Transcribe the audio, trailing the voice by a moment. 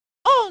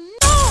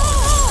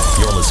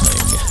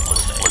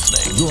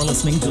You're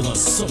listening to the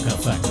Soca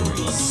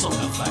Factory.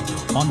 Soca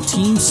Factory. On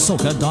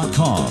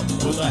TeamSoca.com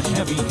with a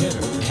heavy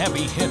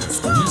hitter,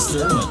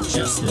 Mr.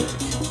 Mejustik.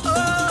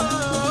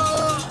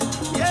 Oh,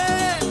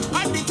 yeah,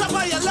 at the top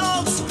of your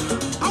lungs.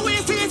 And we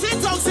see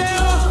it talk, say,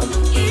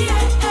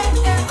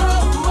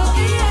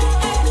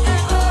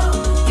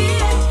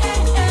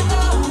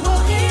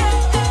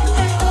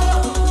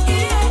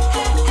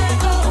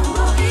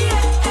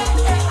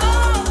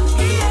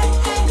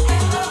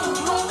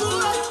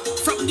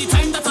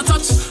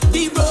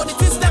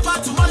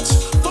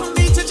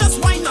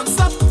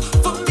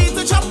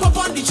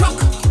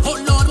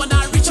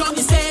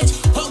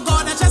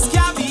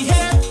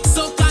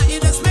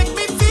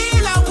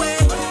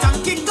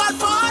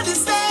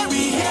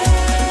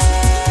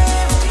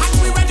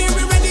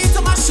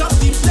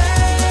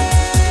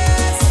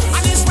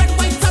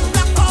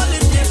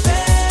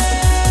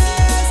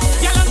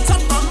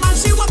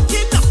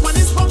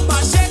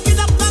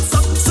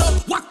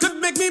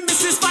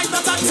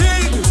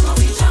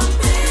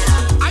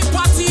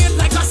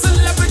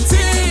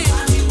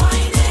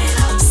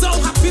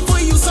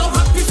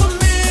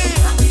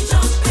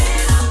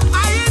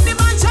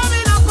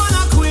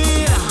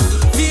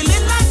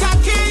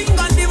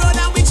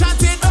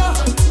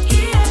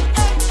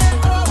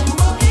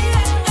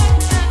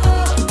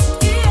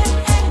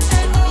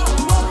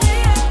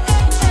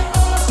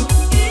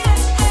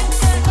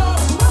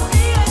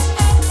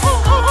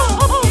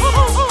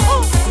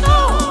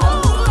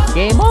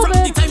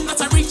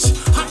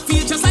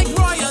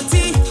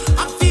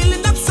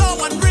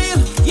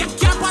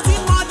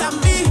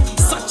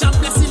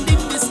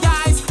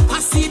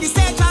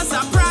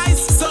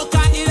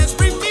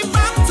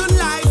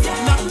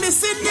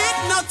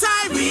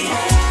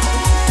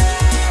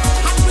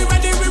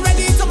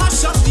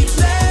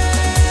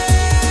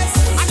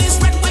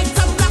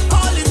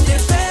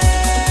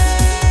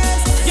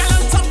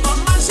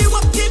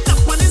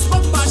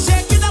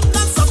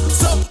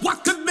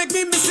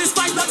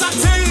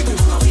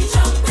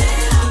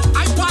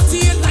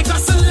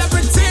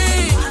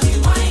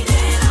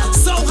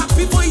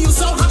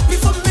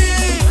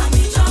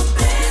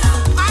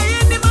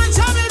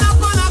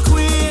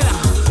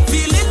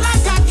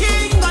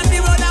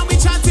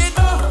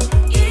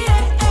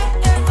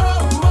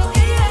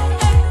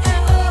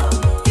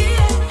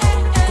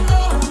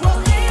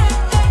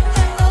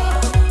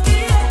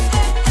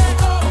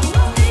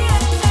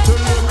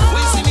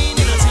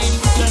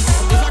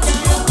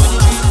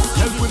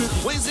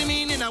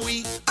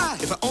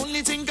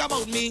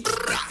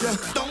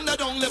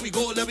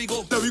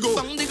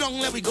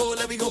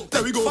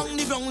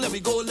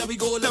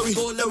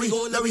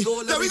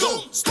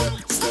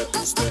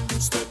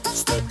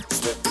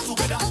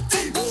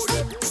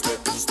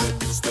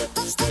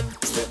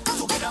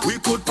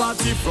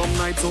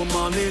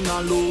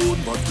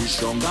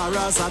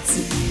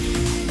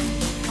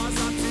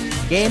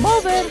 Game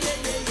over.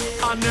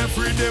 And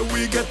every day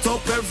we get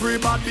up,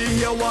 everybody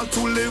here want to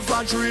live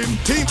a dream.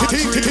 Team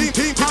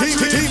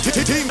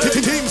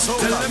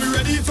Soca. Tell them we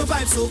ready for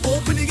fight, so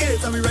open the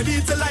gate. And we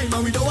ready to line,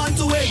 and we don't want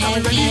to wait.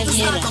 And we ready to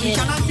start, and we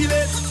cannot be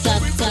late.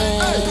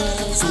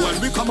 So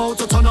when we come out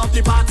to turn up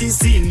the party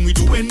scene, we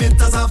doing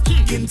it as a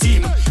fucking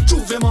team.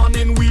 Tuesday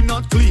morning we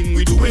not clean,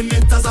 we doing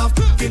it as a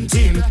fucking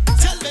team.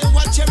 Tell them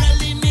what you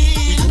really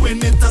need. We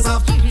doing it as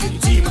a fucking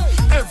team.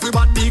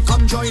 Everybody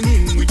come join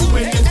in, we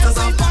doing it as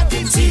a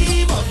fucking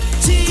team.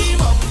 Team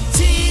up,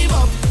 team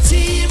up,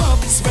 team up.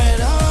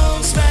 Spread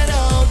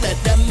out, let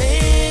them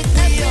make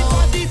me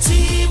all.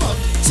 Team up,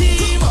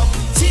 team up,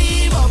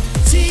 team up,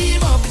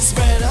 team up.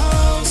 Spread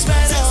out,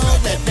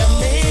 let them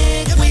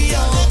make me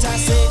all. I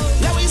say,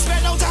 now we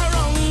spread out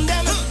around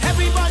them.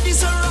 Everybody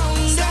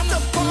surround them.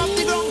 Come up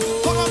the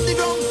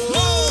ground,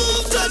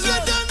 move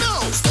together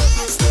now.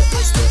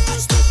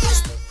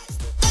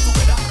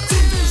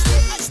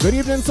 Good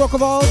evening, Soca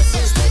Balls.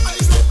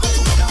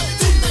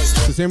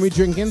 The same we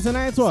drinking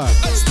tonight, what?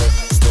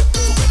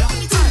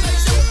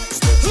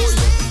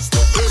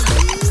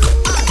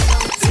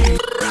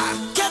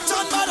 Get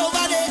on bad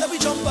over there, let me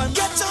jump on.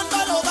 Get on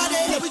bad over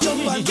there, let me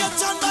jump on.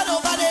 Get on bad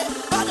over there,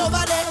 bad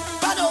over there,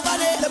 bad over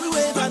there, let me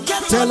wave and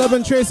get on. Tell Love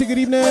and Tracy, good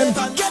evening.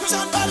 Get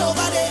on bad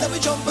over there, let me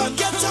jump on.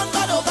 Get on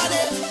bad over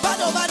there,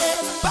 bad over there,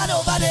 bad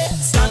over there.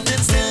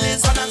 Standing still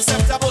is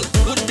unacceptable.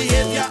 Good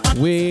behavior.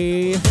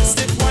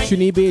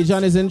 Trini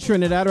Bejan is in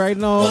Trinidad right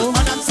now.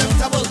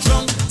 Unacceptable,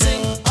 drunk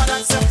thing,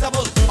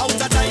 unacceptable. Out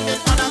of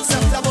timing,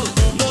 unacceptable.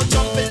 No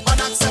jumping,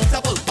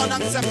 unacceptable,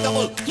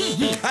 unacceptable.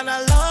 And I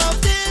love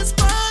this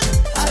man,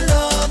 I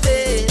love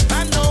it.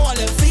 I know all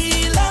you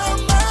feel,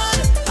 I'm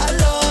mad, I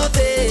love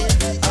it.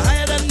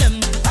 Higher than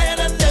them,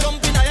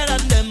 jumping higher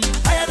than them,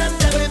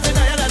 waving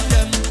higher than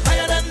them,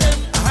 higher than them,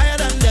 higher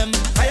than them,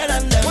 higher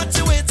than them. What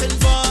you waiting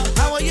for?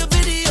 How are you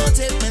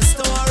videotape my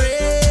story?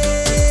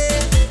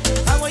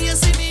 How will you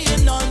see me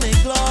in all my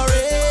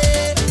glory?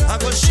 I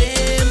go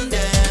shame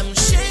them.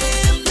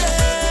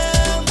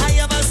 I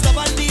have a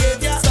stubborn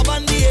behavior.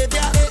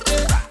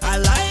 I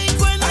like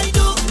when I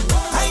do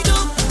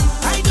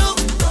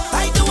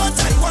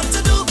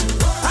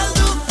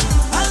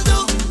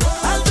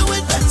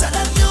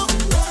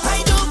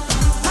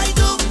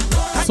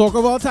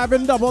Soca ball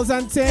tapping doubles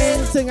and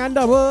ting, sing and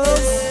doubles.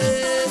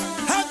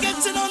 I'm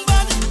getting on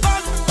bad,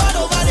 bad, bad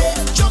over there.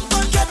 Jump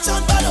and get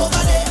on bad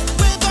over there.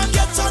 Wave and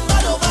get on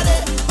bad over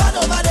there. Bad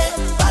over there,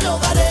 bad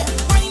over there.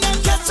 Wine and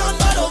get on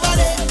bad over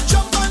there.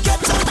 Jump and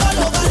get on bad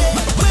over there.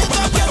 Wave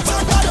and get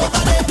on bad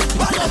over there.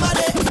 Bad over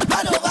there,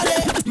 bad over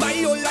there. My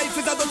whole life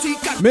is a dirty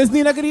cat. Miss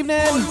Nina, good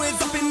evening. Always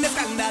up in the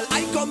scandal.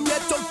 I come here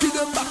to kill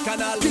them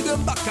bacchanal. Kill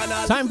them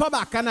bacchanal. Time for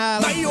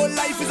bacchanal. My whole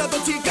life is a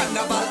dirty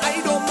carnival.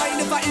 I don't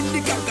mind if I in the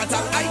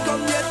cancatal. I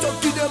come here to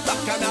kill them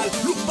bacchanal.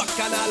 Look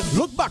bacchanal.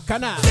 Look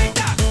bacchanal. Take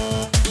that.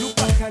 Look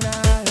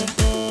bacchanal.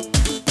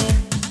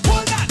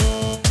 Hold that.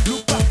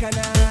 Look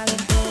bacchanal.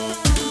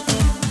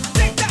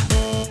 Take that.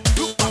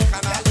 Look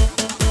bacchanal.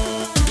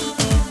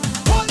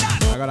 Hold that.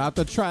 I gotta have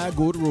to try a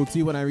good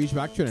roti when I reach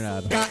back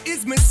Trinidad. God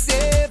is my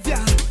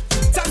savior.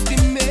 Time the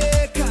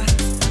maker.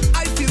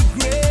 I feel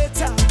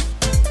greater.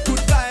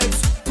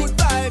 Good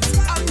vibes,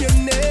 I'm your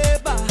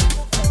neighbor.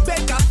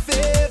 Beg a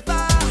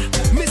favor,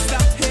 Mr.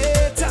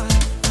 Hater.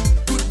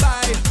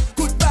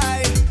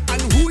 Goodbye,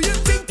 and who you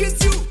think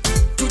is you?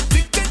 To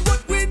dictate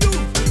what we do.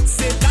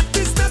 Say that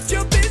is not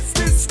your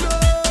business, no.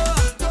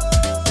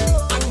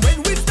 And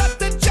when we start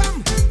the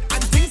jam,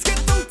 and things get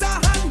out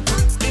of hand,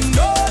 in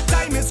no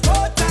time is go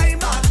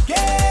time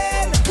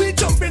again. We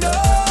jumping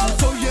up,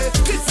 so yeah,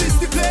 this is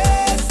the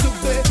place to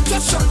play.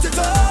 Just shut it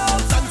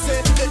up and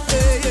say,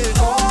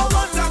 oh,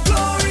 what a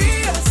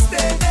glorious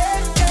day.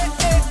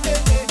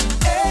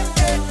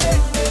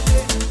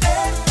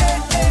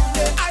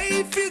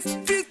 I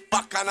feel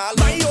bacchanal.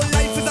 My whole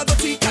life is a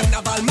dirty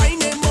carnival. My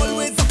name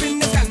always up in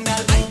the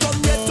scandal. I come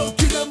here to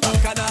kill them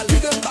bacchanal. Kill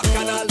them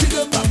bacchanal,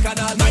 kill them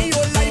bacchanal. My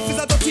whole life is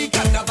a dirty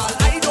carnival.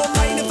 I don't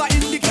mind if I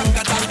in the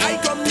cancatal. I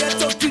come here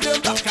to kill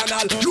them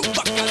bacchanal. Look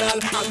bacchanal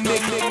and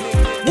make.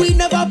 We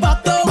never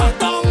back down.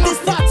 This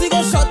party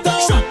go shut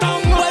down.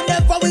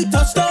 Whenever we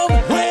touch down.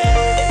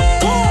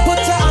 Put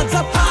your hands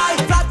up high,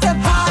 flat them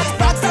high,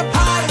 rocks up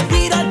high,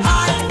 beat on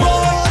high,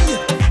 boy.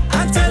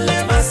 And tell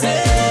them I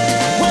say,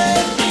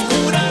 It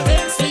could have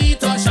been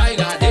sweet or shine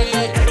a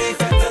day.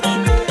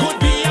 Could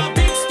be a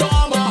big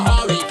storm or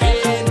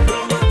hurricane.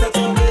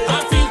 I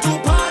feel to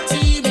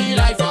party me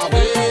life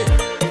away.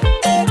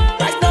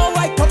 right now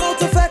I come out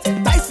to fet,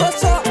 dice for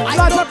sure. I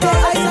don't play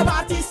ice a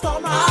party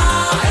stormer.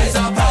 It's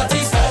a party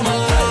stormer.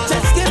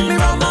 Just give me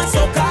rum and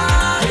soca.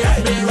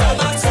 Give me rum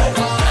and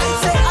soca. I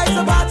say ice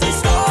a party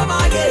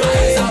stormer,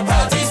 It's yeah. a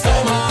party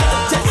stormer.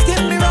 Just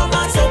give me rum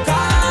and soca.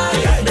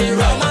 Give me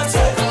rum and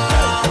soca.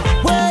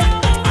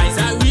 I's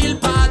a real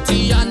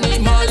party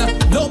animal.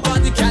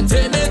 Nobody can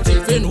tame it.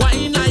 Even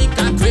wine like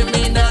a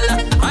criminal.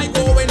 I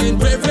going in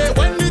bravely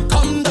when it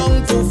come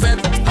down to fed.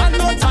 And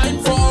no time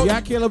for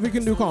Yeah, Caleb, we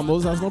can do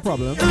combos. That's no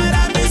problem.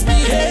 I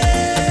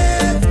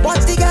misbehave.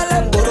 Watch the girl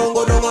them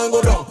go down and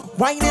go down.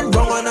 Whining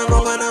wrong and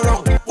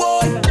wrong.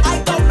 Boy,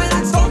 I come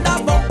and stop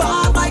that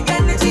bumper. My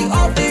energy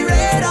off the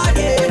radar,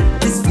 yeah.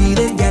 This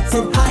feeling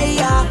getting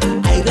higher.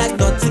 I like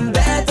nothing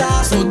better.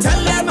 So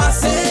tell them I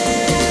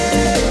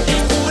say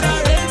it could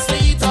have rain,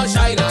 sleet or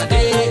shine a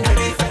day.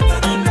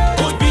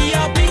 Could be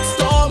a big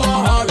storm or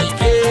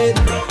hurricane.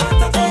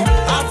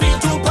 I feel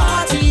to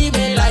party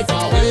me life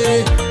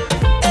away.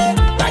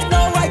 Right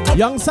now I come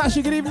Young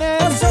Sashi, good evening.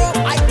 so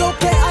I don't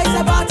play ice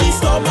a party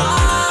stormer.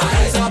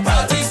 It's a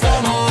party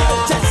stormer.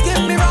 Just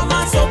give me rum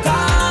and soca.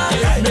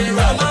 Give me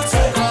rum and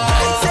soca.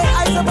 I say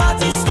ice a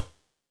party stormer.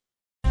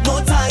 No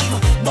time,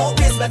 no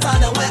place better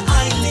than where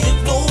I live.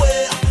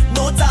 Nowhere,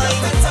 no time,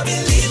 better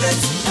believe it.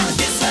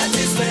 This land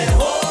is where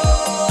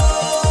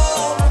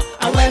home.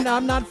 And when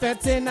I'm not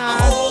fetting out.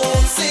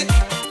 Homesick,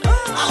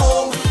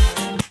 home.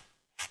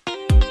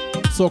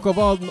 Soca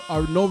ball,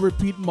 our no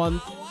repeat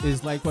month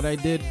is like what I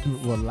did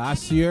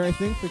last year, I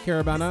think, for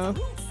Caravana,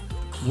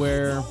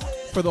 where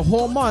for the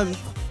whole month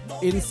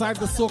inside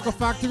the Soca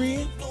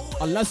factory,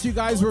 unless you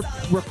guys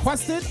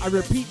requested, I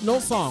repeat no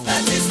song.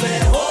 That is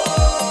where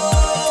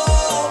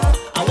home.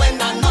 And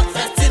when I'm not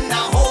fetting,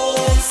 I'm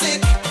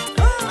homesick,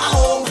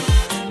 home.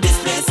 This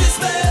place is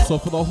where. So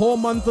for the whole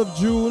month of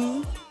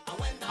June,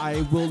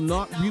 I will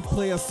not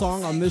replay a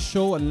song on this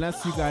show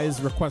unless you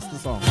guys request the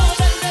song.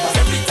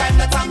 Every time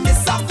that I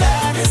miss a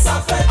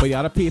fair, But you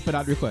gotta pay for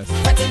that request.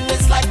 fetting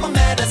is like my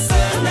medicine.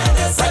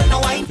 Right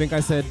now I I think I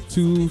said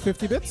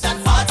 250 bits?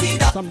 that party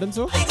that Something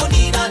so? I gon'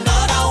 need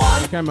another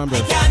one. I can't remember.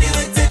 Can't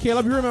do it.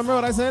 Caleb, you remember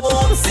what I said?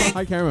 Homesick.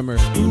 I can't remember.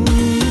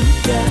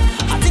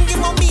 I think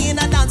you want me in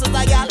a dance with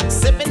a gal,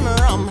 sipping my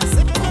rum.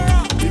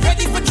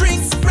 Ready for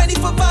drinks, ready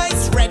for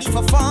bites, ready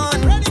for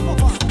fun.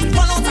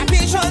 Run out of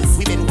patience,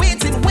 we've been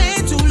waiting way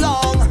too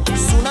long.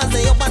 Soon as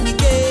they open the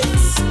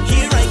gates,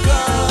 here I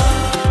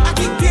come. I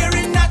keep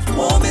hearing that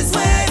home is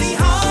where the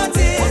heart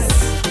is.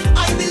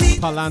 I believe,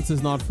 Palance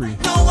is not free.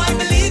 now I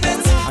believe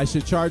it. I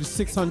should charge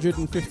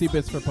 650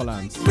 bits for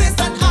Palance, Place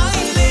that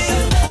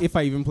I live, if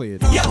I even play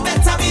it. you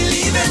better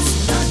believe it.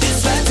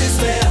 This land is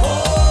where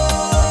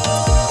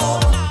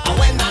home. And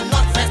when I'm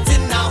not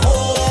fetting, I'm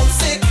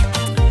homesick.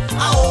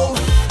 Home.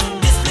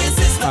 This place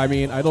is where I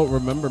mean, I don't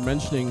remember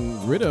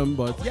mentioning rhythm,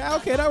 but yeah,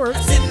 okay, that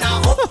works.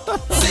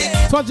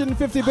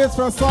 250 bits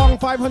for a song,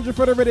 500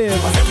 for the rhythm.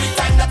 Every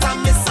time that I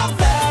miss a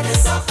bed, I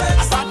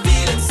start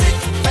feeling sick.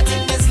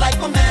 Betting is like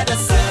my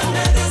medicine.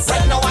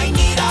 Right now I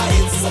need a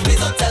hit, so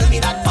please don't tell me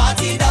that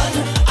party done.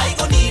 I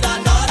gon' need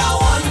another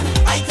one.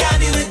 I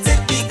can't deal with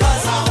it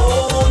because I'm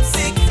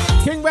homesick.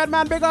 King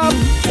Redman, big up.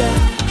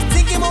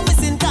 Thinking about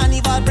missing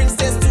carnival brings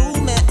tears to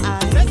my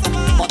eyes,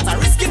 but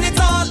I'm risking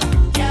it all.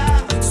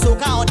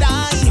 Soca or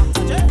die.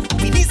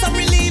 We need some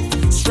relief.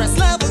 Stress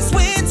levels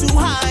way too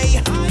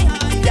high.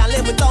 Can't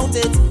live without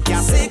it.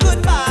 Can't say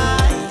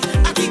goodbye.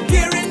 I keep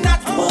hearing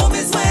that home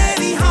is where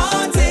the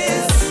heart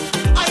is.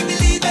 I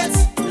believe it.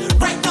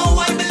 Right now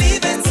I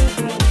believe it.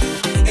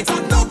 It's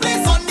on no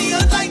place on the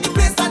earth like the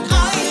place that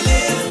I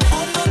live.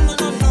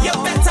 No. You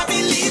better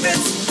believe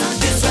it.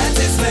 This earth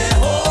is my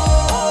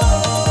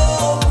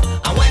home.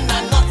 And when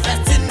I'm not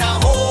fetting a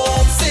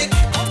homesick,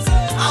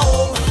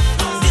 home.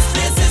 This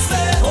place is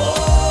my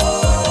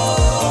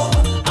home.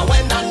 And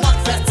when I'm not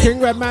fetting. King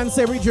Redman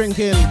say we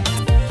drinking.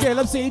 Okay,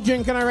 let's see you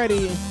drinking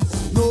already.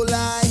 No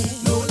lie,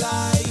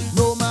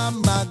 no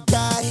mama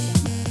guy.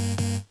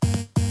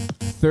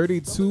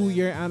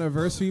 32-year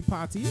anniversary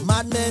party.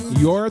 Madmen,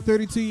 Your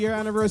 32-year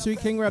anniversary,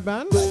 King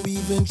Redman. don't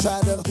even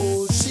try to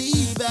hold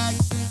she back.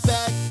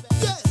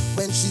 Yeah.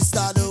 When she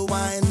started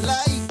whine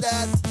like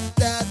that.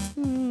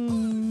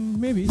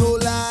 Maybe. No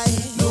lie,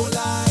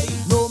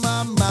 no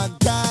mama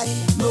guy.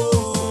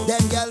 No,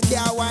 them girl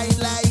can't whine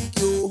like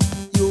you.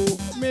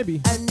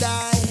 Maybe. And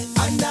I,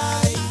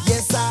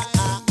 yes I.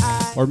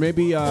 Or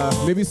maybe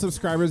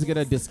subscribers get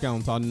a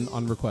discount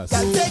on request.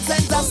 Can take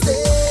center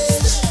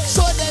stage,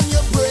 show them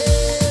your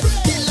brave.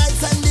 The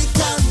lights and the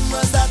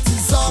cameras, that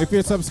is all. If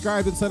you're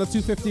subscribed, instead of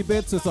 250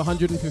 bits, it's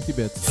 150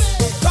 bits.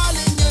 They're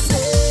calling your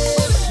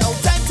name. No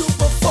time to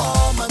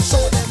perform and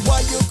show them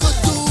what you could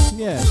do.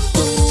 Yeah.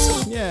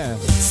 Yeah.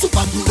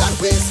 Super glue and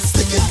waist,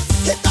 stick it.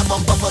 Hit that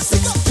bumper for 6,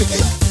 pick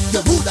it.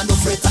 You're rude and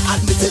afraid to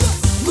admit it.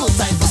 No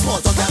time for small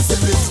talk and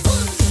sip it.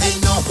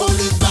 Ain't no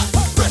holding back.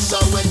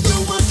 Pressure when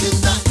you're working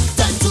that.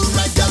 Time to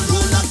ride your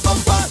roll and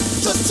bumper.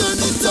 Just turn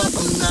it up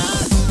now.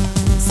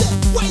 Say,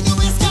 why the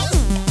waist, girl?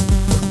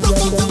 Rock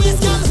out the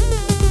waist, girl.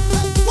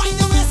 Why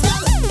the waist,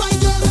 girl? Why,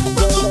 girl?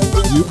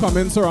 Rock out. You come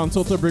in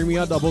Toronto to bring me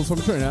a doubles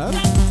from Trinidad.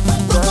 Rock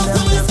out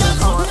the waist,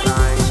 girl.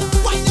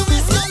 Why the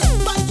waist, girl?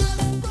 Why, girl?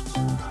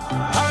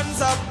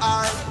 Hands up,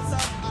 high.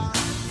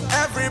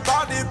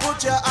 Everybody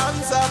put your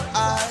hands up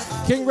high.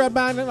 King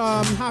Redman,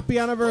 happy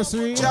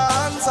anniversary. Put your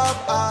hands up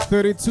high.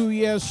 32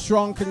 years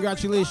strong,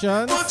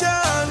 congratulations. Put your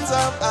hands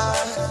up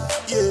high.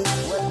 Yeah.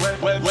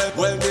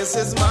 Well, this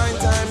is my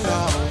time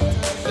now.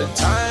 The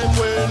time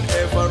when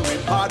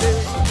everybody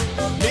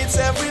needs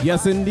everybody.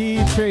 Yes,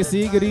 indeed,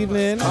 Tracy, good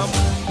evening.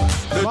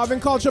 Marvin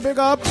Culture, big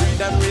up.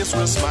 Greed and race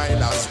will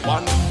smile as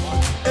one.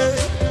 Hey.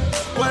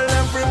 Well,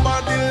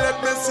 everybody,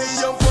 let me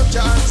see you put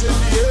your hands in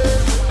the air.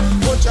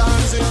 Put your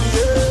hands in the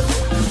air.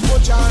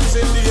 Put your hands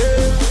in the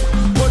air.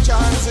 Put your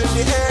hands in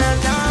the air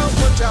now.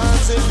 Put your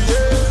hands in the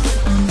air.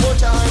 Put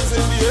your hands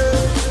in the air.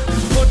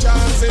 Put your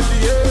hands in the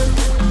air.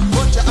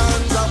 Put your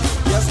hands up.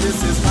 Yes,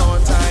 this is our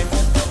time.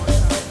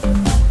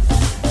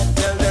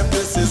 Tell them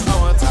this is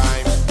our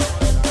time.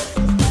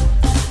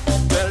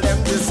 Tell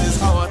them this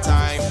is our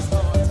time.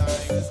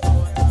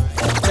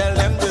 Tell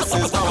them this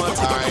is our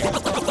time.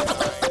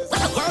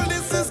 Well,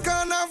 this is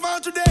carnival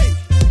today.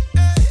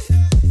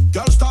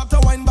 Girl, start to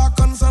wind back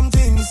on some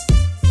things.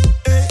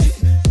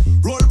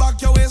 Roll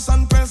back your waist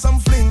and press some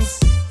flings.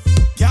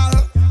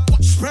 Girl,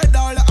 spread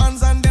all your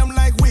hands and them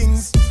like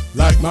wings.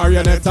 Like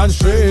marionette and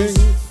string.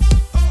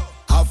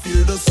 I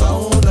feel the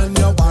sound in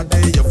your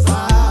body, your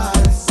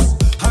flies.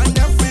 And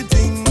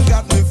everything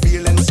got me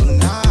feeling so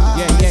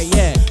nice.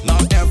 Yeah. Now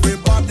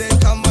everybody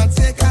come and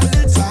take a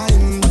little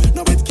time.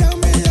 No, it can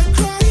be a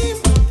crime.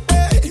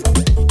 Hey,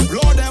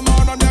 blow them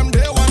out on them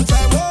day one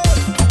time.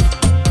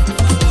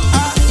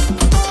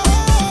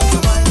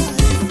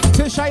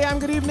 Tish, I am,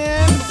 good evening.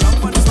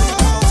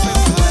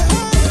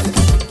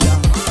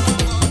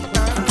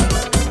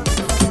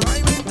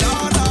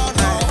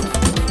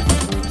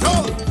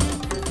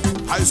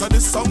 I saw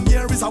this song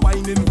here is a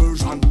whining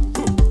version.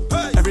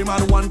 Hey. Every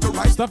man want to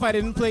write. Stuff I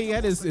didn't play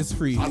yet is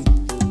free.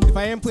 If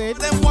I ain't played,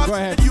 go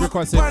ahead,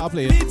 request it, I'll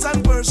play it. Beats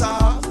and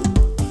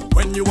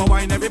when you a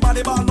wine,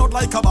 everybody ball out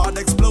like a bad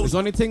explosion. There's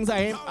only things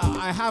I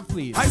have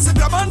played. I said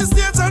grab on the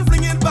stage and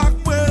fling it back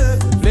way.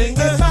 Fling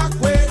it back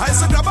way. I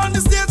said grab on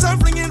the stage and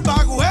fling it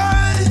back way.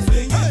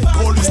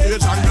 Hold the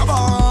stage and grab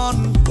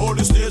on. Hold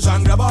the stage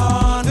and grab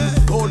on.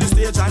 Hold the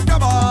stage and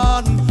grab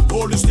on.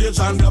 Hold the stage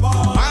and grab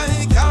on.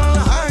 I can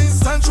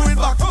eyes and throw it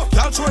back.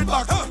 Girl throw it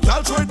back.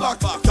 Girl throw it back.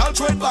 Girl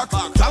throw it back.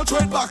 Girl throw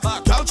it back.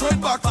 Girl throw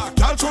it back.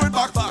 Girl throw it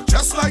back.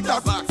 Just like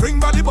that. Bring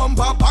body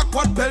bumper.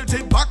 Backward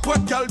belted.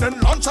 Backward girl then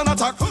launch an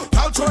attack.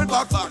 Girl throw it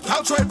back.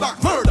 Girl throw it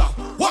back. Murder.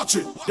 Watch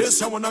it.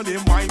 This is one of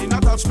them whining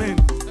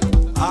attachment.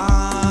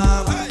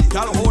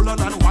 Girl hold on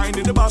and whine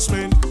in the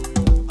basement.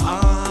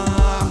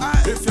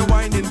 If your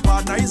whining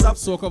partner is up,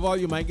 Soca Vault,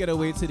 you might get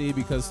away today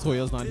because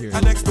Toya's not here.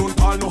 and next don't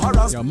call no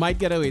harass. You might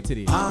get away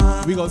today.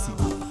 We go see.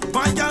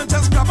 My girl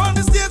just grab on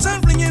the stage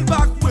and fling it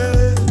back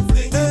way.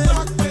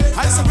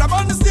 I say grab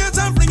on the stage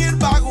and fling it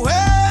back way.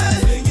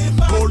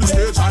 Hold the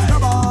stage and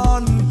grab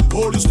on.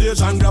 Hold the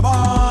stage and grab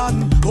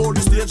on. Hold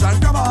the stage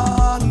and grab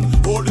on.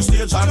 Hold the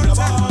stage and grab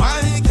on.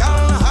 My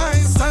girl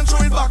highs and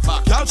throw it back.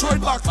 Girl throw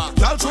it back.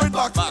 Girl throw it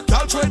back.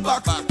 Girl throw it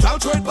back. Girl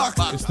throw it back.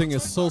 This thing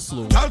is so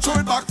slow. Girl throw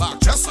it back.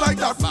 Just like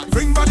that.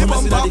 Bring body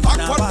bumper.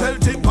 Backward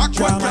pelting.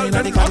 Backward girl.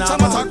 Then punch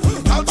and attack.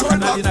 Girl throw it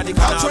back.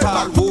 Girl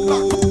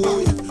throw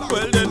it back.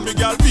 Well then me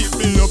girl beat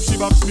me up. She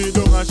box me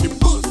down and she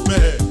pulls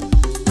me.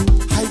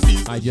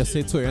 I just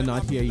say Toya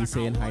not here. He's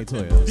saying hi,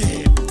 Toya.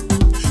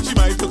 She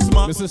might took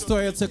smart. Mrs.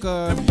 Toya took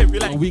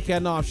a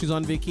weekend off. She's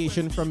on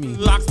vacation from me.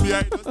 Locks me,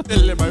 I just tell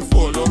them my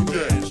phone up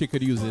there. She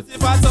could use it.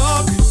 If I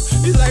talk,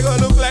 it's like I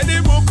look like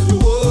the book,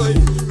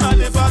 boy.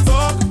 And if I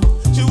talk,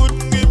 she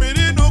wouldn't give me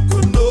the nook,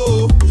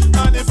 no.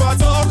 And if I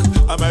talk,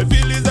 I might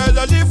feel it's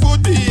that she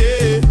foot me,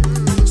 yeah.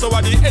 So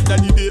at the end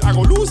of the day, I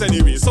go lose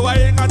anyway. So I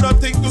ain't got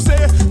nothing to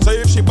say. So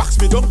if she backs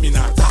me down, me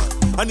not talk.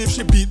 And if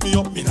she beat me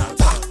up, me not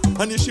talk.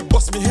 And if she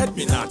bust me head,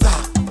 me not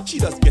talk. She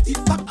just get it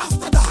back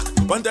after that.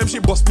 One time she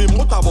bust me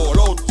motorball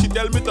out. She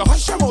tell me to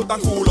hush her mouth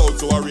and cool out.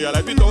 So I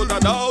realize without a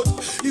doubt,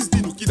 it's the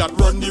nookie that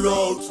run the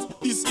route.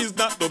 This is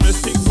not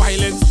domestic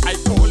violence. I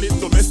call it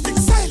domestic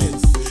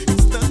silence.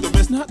 It's not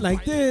domestic. Not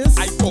like this.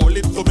 I call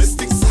it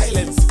domestic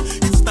silence.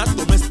 It's not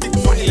domestic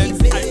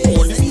violence. I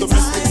call it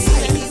domestic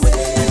silence.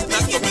 It's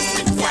not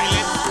domestic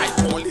violence. I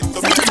call it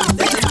domestic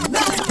silence.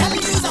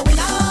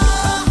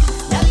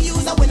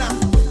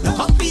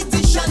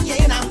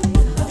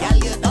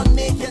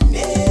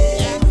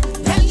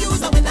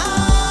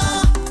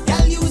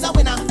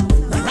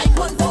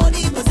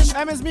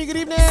 MSB, good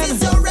evening.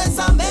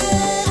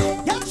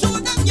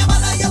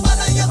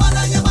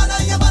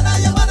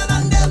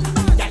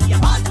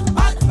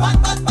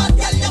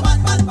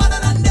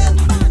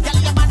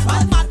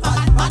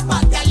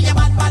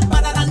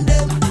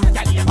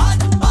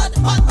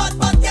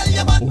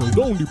 Hold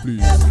on,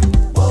 please.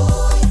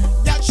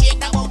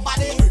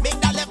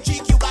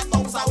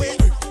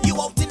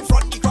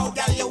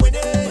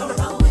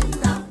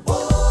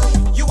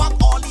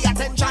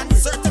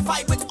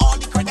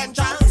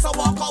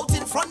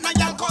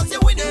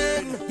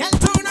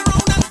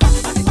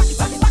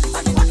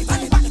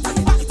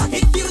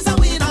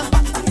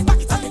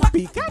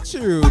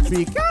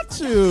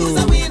 Pikachu.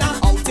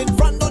 Out in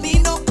front, don't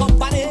need no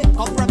company.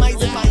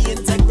 Compromising my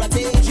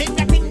integrity. Shake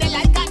that thing there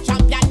like a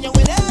champion, you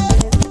win it.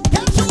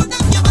 Girl, show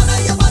them your mother,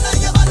 your mother,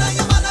 your mother,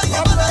 your mother,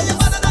 your mother, your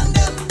mother than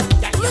them.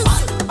 Girl, you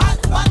bad, bad,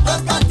 bad,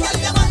 bad, bad. Girl,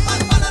 you bad,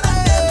 bad, bad than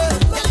them.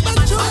 Girl, you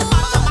bad, bad,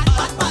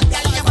 bad, bad, bad.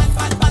 Girl, you bad,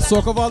 bad, bad.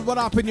 Soca Vault, what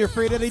happened? You're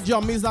afraid of the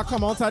jummies that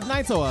come out at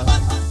night, or?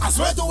 I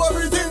swear to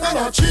everything and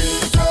I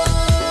cheated.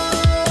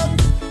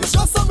 It's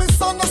just a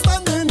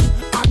misunderstanding.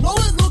 I know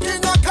it's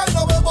looking a kind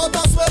of way, but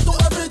I swear to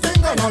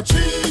everything and I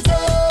cheated.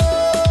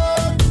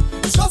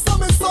 It's just a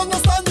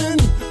misunderstanding.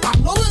 I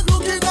know it's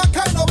looking a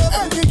kind of way.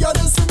 Any girl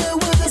that see me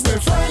with is my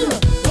friend.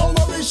 Don't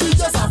worry, she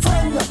just a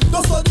friend.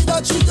 Don't study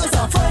that she just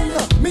a friend.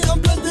 Me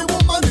and plenty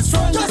woman is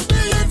friend. Just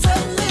being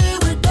friendly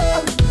with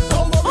them.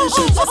 Don't worry,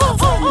 she just a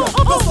friend.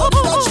 Don't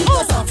study that she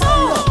just a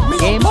friend. Me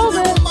and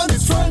plenty woman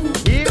is friend.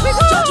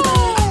 Don't judge me.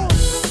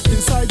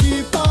 Inside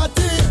the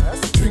party,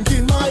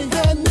 drinking my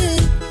Henny.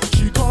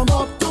 She come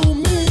up to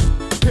me.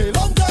 Hey,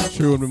 long time.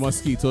 True, the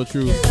mosquito,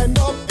 true. End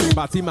up in,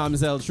 Batty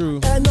Mamselle, true.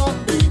 end up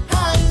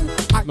behind.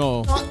 I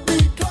No, not be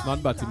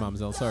not Batty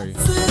Mamselle, sorry.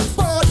 classic,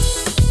 but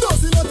don't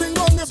see nothing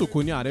wrong if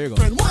Sukunya, there you go.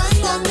 friend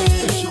wine on me.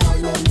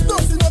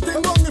 Don't see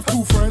nothing wrong if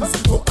two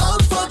friends go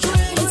out for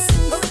drinks.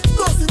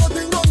 Don't see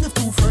nothing wrong if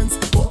two friends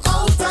go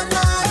out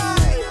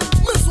tonight.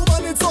 Miss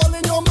woman, it's all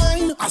in your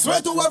mind. I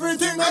swear to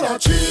everything and I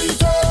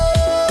cheated.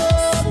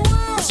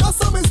 It's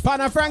just a miss.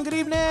 Pana Frank, good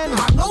evening.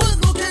 I know it's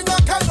looking a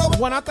kind of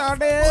One at our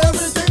days.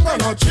 everything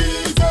and I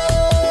cheated.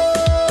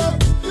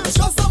 It's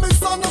just a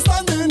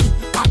misunderstanding.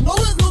 I know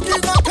it's looking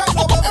a kind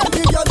of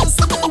any girl that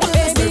see me with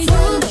is my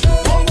friend.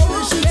 Don't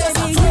worry, she just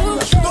a friend.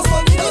 Don't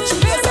study that she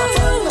just a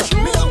friend.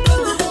 Me and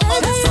plenty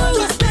woman is friend.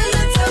 Just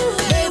being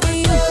friendly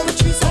with them.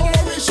 Don't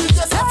worry, she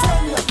just a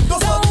friend.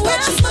 Don't study that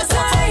she just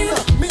a friend.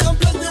 Me and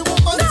plenty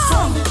woman is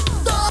friend.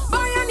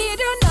 Boy, I need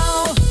you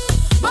now.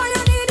 Boy,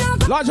 I need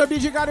you. Large up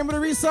DJ got him with a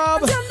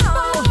resub. You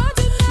know.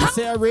 He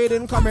say a raid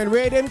incoming,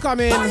 raid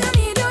incoming. Boy, I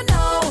need you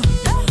now.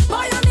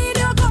 Boy, I need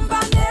your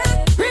company.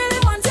 Really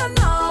want you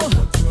now.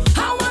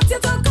 I want you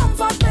to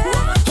comfort me.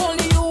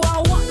 Only you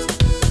I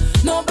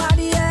want,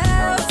 nobody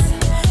else.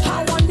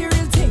 I want the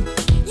real thing.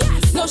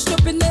 Yes, no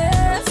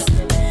stupidness.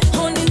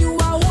 Only you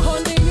I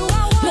want,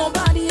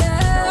 nobody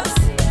else.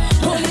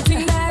 Only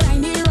thing that I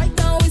need right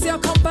now is your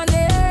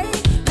company.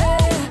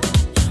 Hey,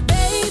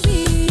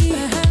 baby,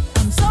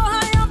 I'm so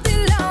high off the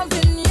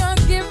loving you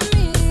give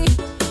me.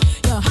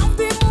 You have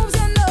the moves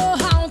and know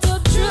how to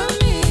thrill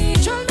me.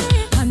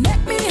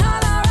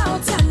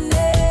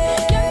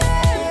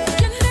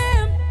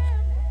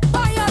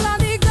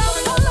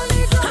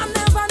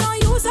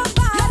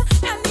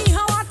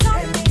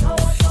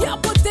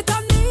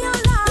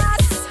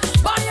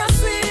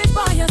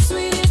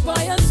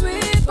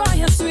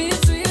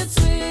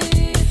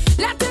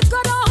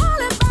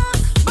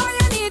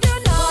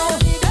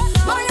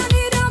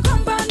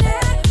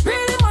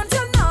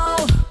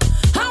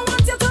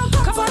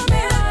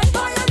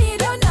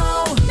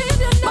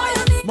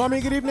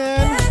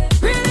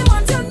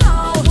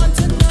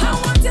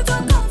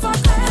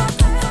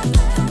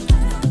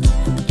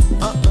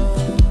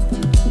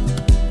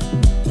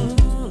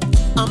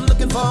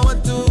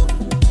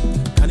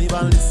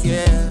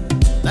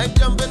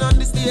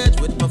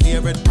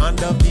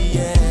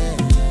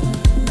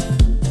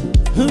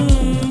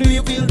 Do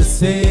you feel the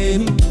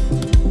same?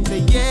 Say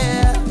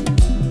yeah.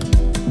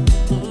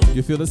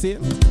 You feel the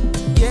same?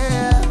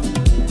 Yeah.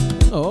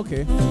 Oh,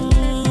 okay.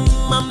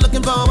 I'm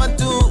looking forward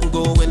to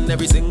go in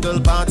every single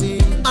party.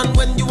 And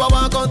when you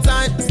walk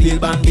outside, steel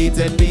band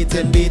beating,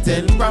 beating,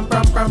 beating. Ram,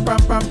 ram, ram, ram,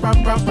 ram,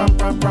 ram, ram, ram,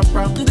 ram, ram,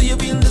 ram. Do you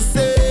feel the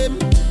same?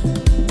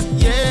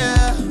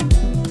 Yeah.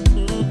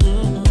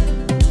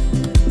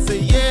 Say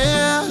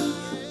yeah.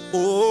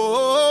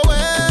 Oh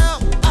well,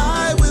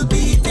 I will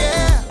be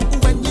there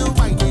when you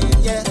whine it,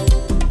 yeah.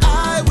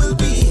 I will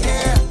be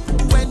here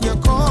when you're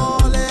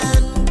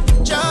calling.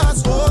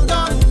 Just hold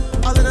on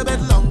a little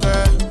bit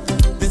longer.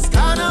 This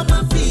kind of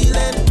a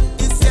feeling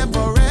is here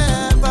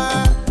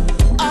forever.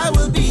 I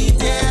will be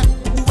there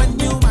when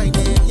you whine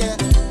it, yeah.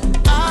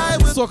 I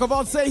will. Soca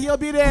Vault say he'll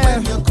be there.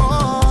 When you're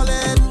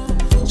calling,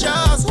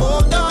 just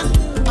hold on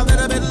a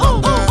little bit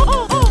longer.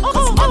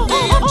 'Cause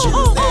Monday and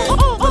Tuesday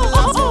will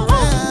last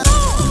forever.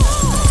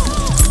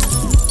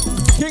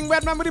 King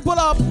Redman with the pull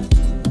up.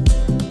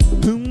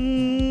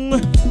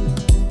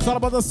 It's all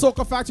about the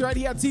Soca Factory right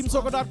here at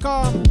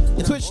TeamSoca.com.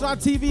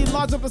 Twitch.tv,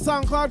 lots of the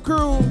SoundCloud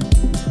crew.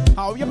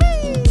 How you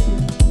mean?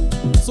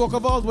 Soca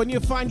Vault, when you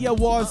find the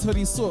awards for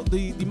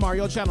the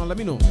Mario channel, let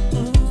me know.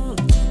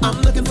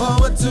 I'm looking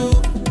forward to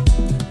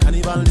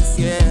Carnival this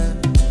year.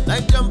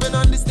 Like jumping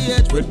on the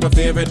stage with my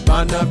favorite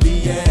band of the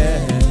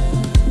year.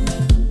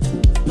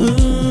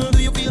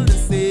 Do you feel the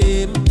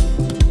same?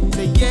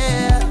 Say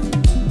yeah.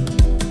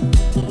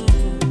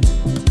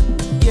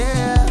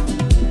 Yeah.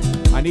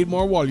 I need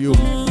more volume.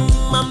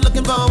 I'm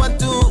looking forward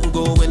to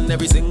go in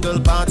every single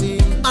party.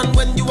 And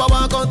when you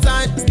walk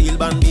outside, steel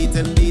band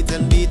beating,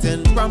 beating,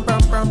 beating. Ram,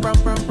 ram, ram, ram,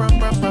 ram, ram,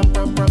 ram, ram,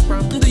 ram, ram,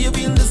 ram. Do you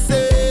feel the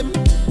same?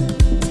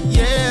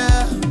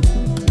 Yeah.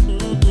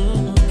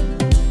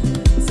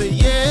 Say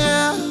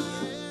yeah.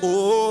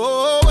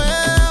 Oh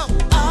well,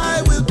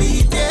 I will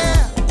be there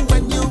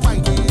when you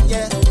whine it,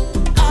 yeah.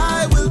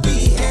 I will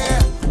be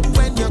here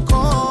when you're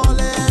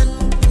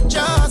calling.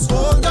 Just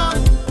hold on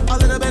a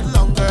little bit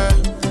longer.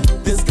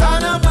 This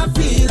kind of a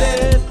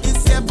feeling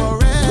is here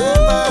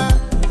forever.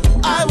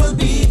 I will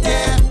be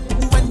there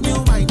when you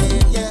whine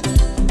it, yeah.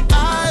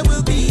 I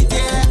will be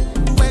there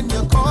when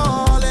you're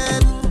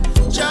calling.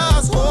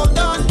 Just hold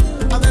on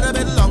a little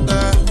bit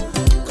longer.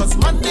 'Cause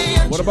Monday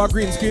and What about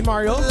green screen,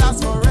 Mario? Tuesday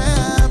last forever.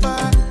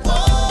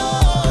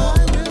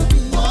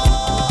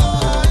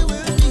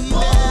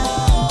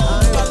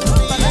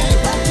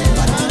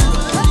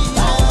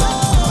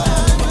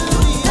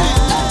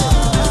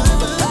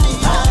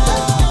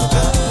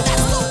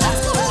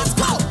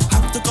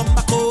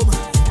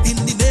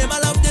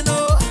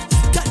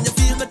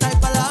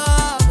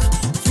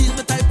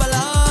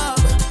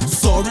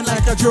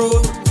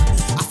 Drone.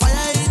 A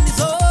fire in the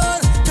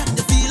zone. Can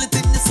you feel it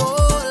in your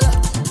soul?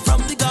 From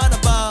the God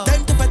above.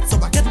 Time to bet, so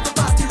I get my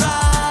party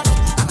rag.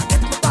 And I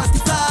get my party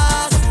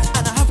flag.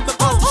 And I have my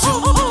party shoes.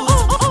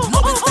 No,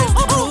 it's time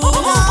to groove.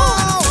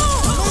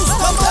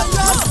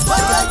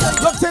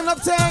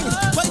 Look ting.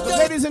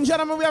 Ladies and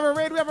gentlemen, we have a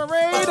raid.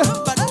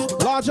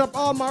 Large up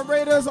all my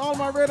raiders.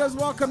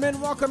 Welcome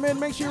in.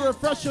 Make sure you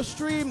refresh your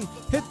stream.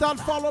 Hit that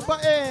follow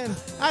button.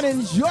 And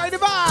enjoy the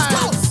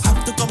vibes.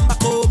 Have to come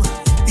back home.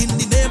 In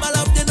the name of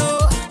love, you know.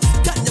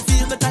 Can you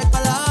feel the type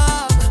of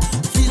love?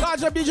 Feel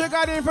Large up DJ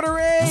Guardian for the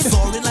raid.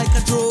 soaring like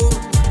a drone.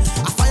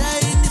 A fire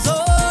in the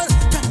zone.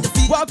 Can you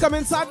feel Welcome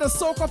inside the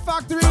Soca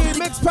Factory.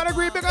 Mix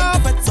Pedigree, big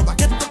up. so I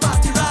get the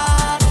party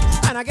rag.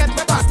 And I get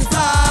the party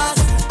flag.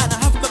 And I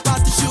have my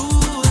party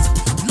shoes.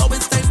 Now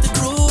it's time to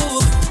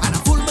groove. And I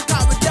pull my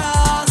car with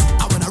gas.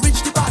 And when I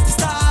reach the party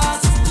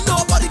starts,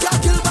 nobody can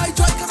kill my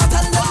joy. 'Cause I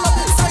tell them love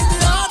inside the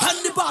heart. And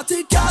the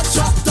party can't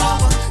shut down.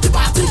 The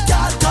party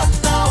can't cut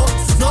now.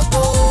 No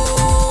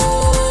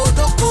more,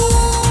 no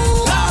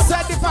more.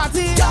 Set the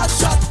party. Can't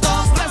shut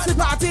down. Bless the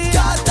party.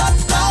 Can't done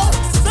now.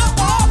 No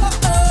more.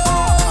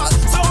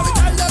 So we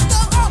tell them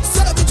now. So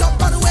let me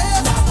jump on the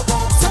wave.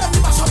 So let me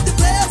mash up the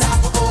place.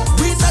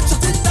 We not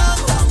shutting down.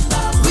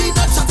 We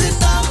not shutting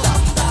down.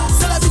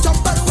 So let me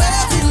jump on the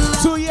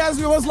wave. 2 years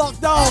we was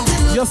locked down.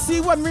 You see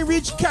when we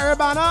reach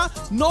Caravana,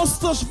 no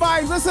stush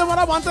vibes. Listen what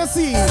I want to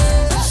see.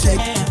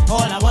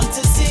 All I want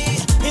to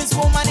see is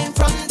woman in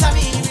front of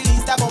me.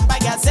 Release that bomb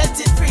bag and set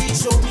it free.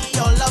 Show me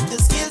all of the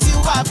skills you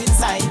have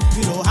inside.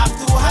 You don't have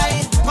to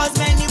hide, 'cause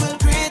many will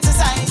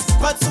criticize,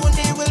 but soon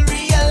they will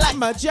realize.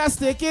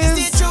 Majestic It's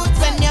is the truth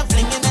when you're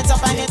flinging it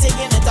up and you're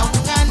taking it down.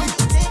 And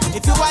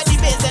if you are the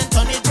bass, then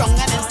turn it wrong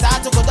and then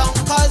start to go down.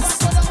 'Cause,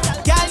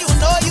 girl, you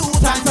know you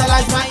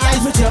tantalize my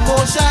eyes with your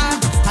motion.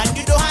 And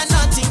you don't have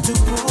nothing to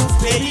prove.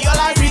 Baby, all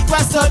I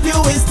request of you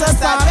is to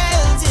start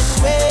melting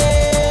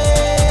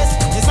ways.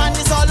 This man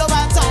is all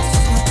over town.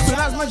 so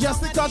that's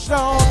Majestic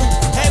touchdown.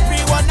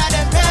 Every one of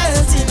them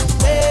melting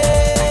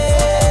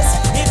ways.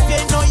 If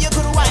you know you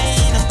could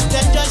whine,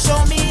 then just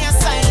show me a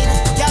sign.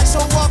 Girl,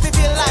 show off if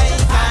you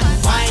like and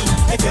whine.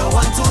 If you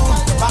want to,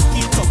 back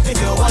it up. If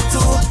you want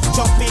to,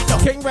 jump it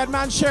up. King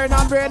Redman sharing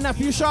on brand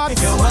nephew shot.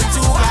 If you want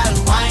to, girl,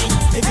 whine.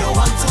 If you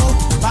want to,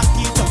 back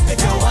it up. If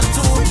you want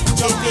to,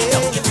 jump it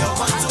up. If you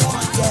want to,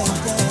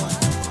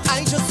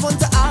 I just want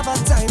to have a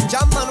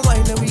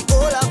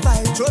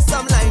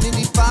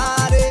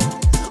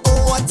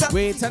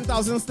day,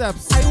 10,000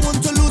 steps. I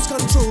want to lose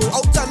control,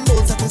 out and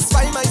out,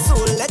 satisfy my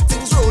soul, let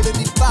things roll in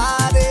the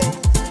body.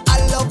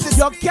 I love this.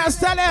 Yo, can't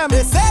tell them.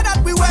 They say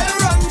that we well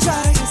run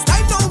dry. It's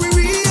time now we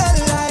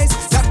realize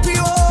that we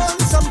own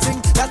something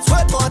that's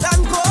worth more than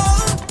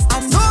gold. I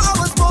know I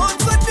was born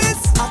for this.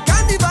 I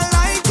can't even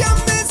lie,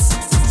 can't miss.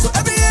 So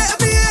every year,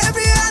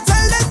 I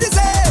tell them this.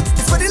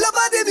 It's for the love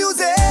of the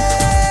music.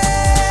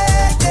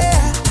 Yeah,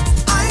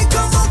 I ain't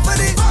come up for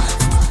this.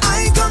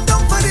 I ain't come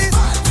down for this.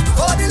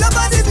 For the love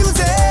of the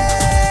music.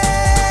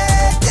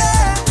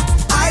 Yeah,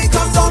 I ain't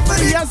come down for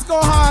this. Yes,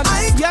 Gohan.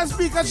 Yes,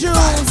 Pikachu.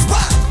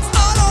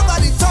 All over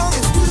the town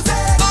is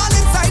music. All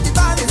inside the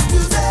van is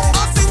music.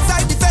 Up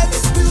inside the fence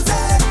is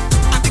music.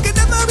 I think it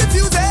never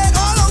refuse it.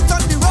 All out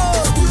on the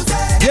road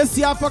music. This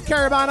year for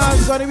Caravana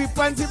is going to be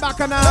plenty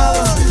bacchanal.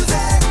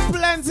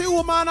 Plenty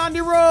woman on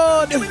the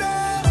road.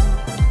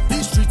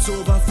 The streets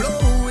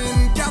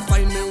overflowing, can't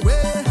find me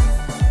way.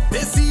 They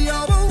see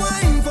our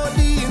wine for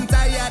the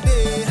entire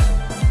day.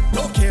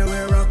 Don't care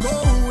where I'm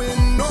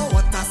going, know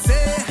what I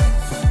say.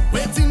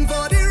 Waiting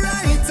for the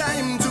right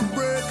time to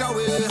break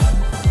away.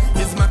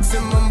 It's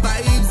maximum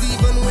vibes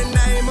even when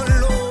I'm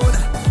alone.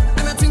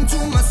 And I think to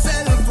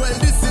myself, well,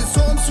 this is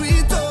home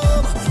sweet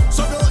home.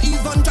 So don't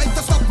even try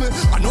to stop me.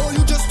 I know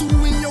you just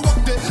doing your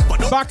work there, but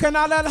don't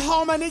Bacchanal and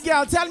how many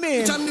girls? Tell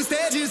me. on the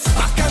stages.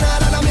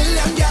 Bacchanal and a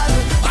million gal.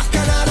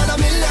 Bacchanal and a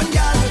million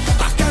gal.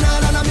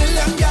 Bacchanal and a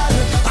million gal.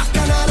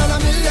 Bacchanal and a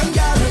million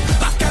gal.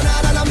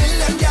 Bacchanal and a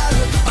million gal.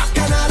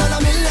 Bacchanal and a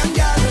million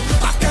gal.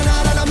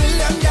 Bacchanal and a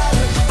million gal.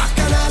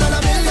 Bacchanal and a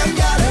million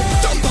gal.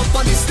 Jump up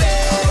on the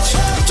stage.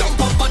 Jump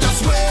up and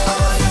just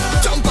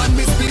wave. Jump and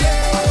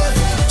misbehave.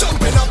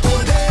 Jumping up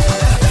all day.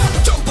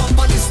 Jump up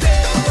on the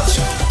stage.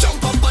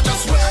 Jump up and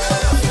just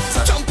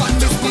wave. Jump and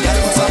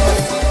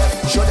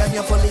misbehave. Show them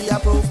you're fully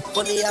approved.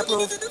 Fully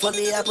approved,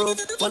 fully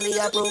approved, fully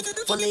approved,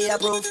 fully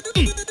approved.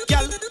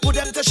 Girl, put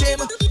them to shame.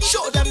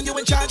 Show them you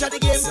in charge of the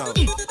game.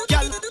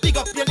 Girl, pick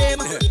up your name.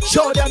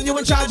 Show them you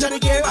in charge of the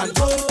game. And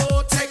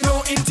don't take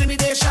no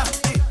intimidation.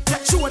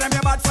 Show them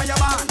you're bad for your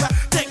band.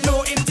 Take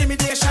no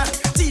intimidation.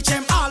 Teach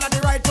them all at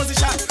the right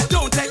position.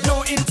 Don't take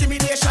no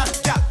intimidation.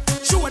 Girl,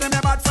 show them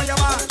you're bad for your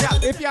band.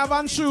 Girl, If you have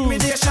on shoes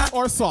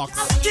or socks.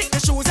 kick the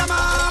shoes them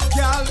off.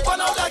 Girl,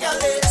 run out the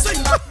galley.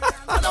 Swing back,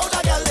 run out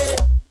the galley.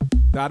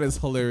 That is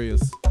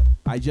hilarious.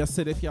 I just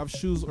said if you have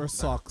shoes or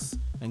socks.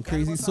 And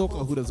Crazy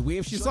Soca, who does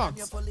wave she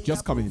socks,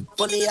 just come in.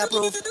 Fully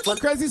approved,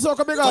 Crazy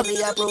Soca, big up.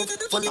 fully approved,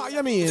 fully. How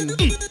you mean?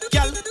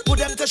 Girl, put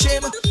them to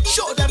shame.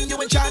 Show them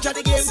you in charge of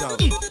the game.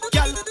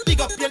 Girl, pick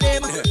up your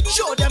name.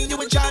 Show them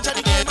you in charge of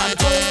the game. And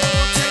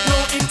don't take no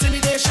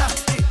intimidation.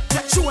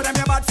 Show them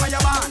you're bad for your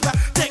band.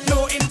 Take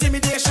no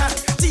intimidation.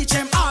 Teach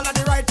them all at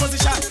the right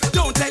position.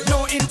 Don't take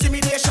no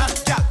intimidation.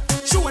 Girl,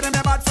 show them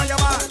you're bad for your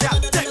band. Girl,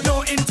 take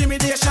no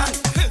intimidation.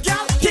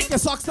 Girl, Kick the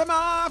socks them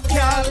off.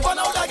 girl, run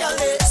out the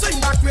galley. Swing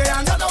back way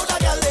and run out the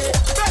galley.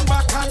 Bend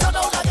back and run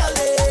out the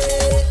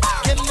galley.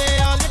 Give me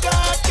all you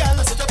got, girl.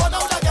 So to run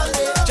out the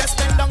galley. Just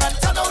bend down and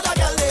turn out the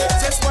galley.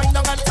 Just wind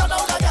down and turn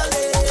out the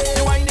galley.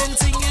 The whining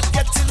thing is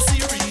getting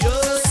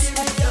serious.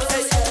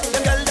 Hey,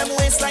 the girl them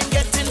waistline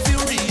getting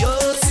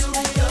furious.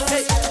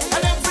 Hey,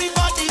 and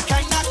everybody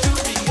kinda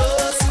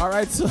curious.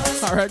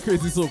 All right,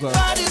 Crazy Soca.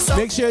 Body so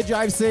Make sure you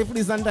drive safe,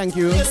 please, and thank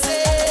you. you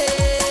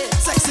say.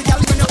 Sexy girl,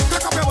 when you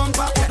crack up your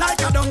bumper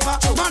like a dumper.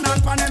 Man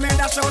on pan and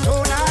that shout,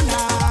 oh na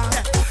na.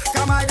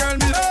 Come my girl,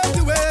 me love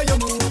the way you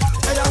move.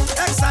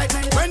 Yeah,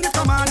 excitement when you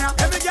come on.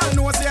 Every girl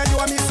knows say you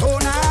are me so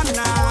na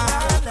na.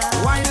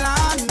 Wine la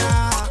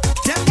na.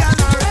 Them girl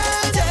are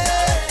ready.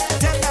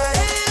 Them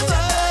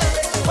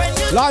naive. When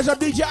you Large up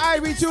DJ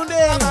Irie tuned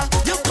in.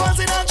 you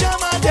causing a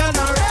drama, them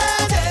are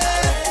ready.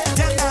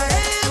 Them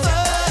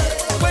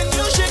naive. When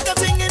you shake the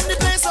thing in the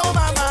place, oh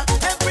mama,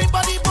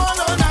 everybody ball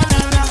on na na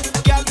na.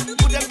 Girl,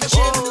 put them to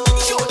shame.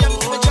 Show them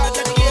you in charge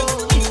of the game.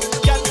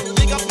 Girl,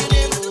 pick up your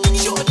name.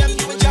 Show them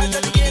you in charge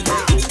of the game.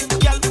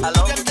 Girl,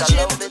 put them to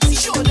shame.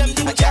 Show them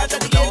you in charge of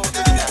the game.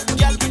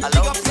 Girl, pick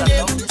up your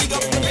name. Pick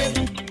up your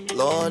name.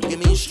 Lord, give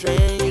me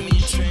strength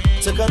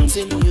to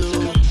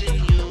continue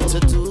to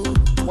do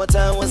what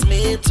I was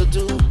made to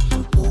do.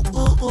 Ooh,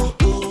 ooh, ooh,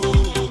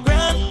 ooh.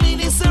 Grant me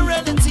the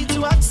serenity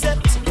to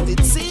accept.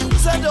 It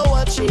seems I don't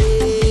want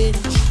change.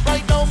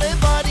 Right now my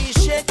body's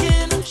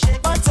shaking,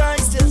 but I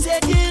still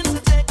taking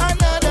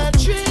another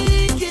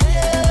drink.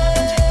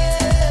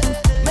 Yeah.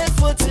 My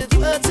foot is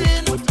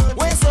hurting,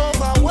 waist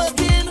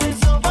overworking,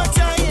 but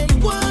I ain't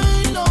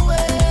going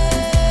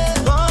nowhere.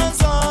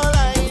 'Cause all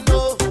I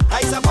know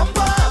is a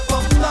bumper,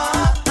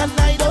 and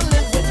I don't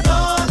live with no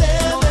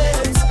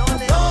limits,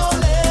 no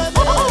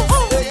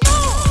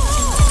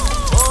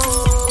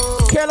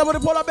limits. Caleb with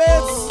the polar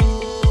bears.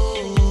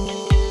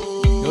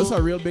 Yo, it's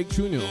a real big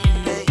tune, yo.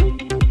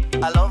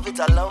 I love it,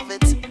 I love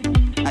it.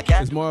 I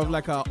can't. It's more of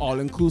like a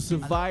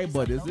all-inclusive vibe,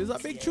 but it's a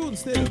big tune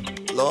still.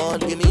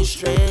 Lord, give me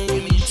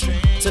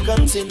strength to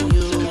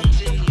continue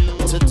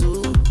to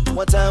do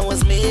what I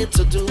was made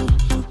to do.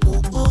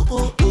 Ooh, ooh,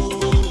 ooh,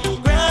 ooh.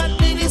 Grant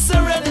me the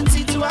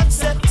serenity to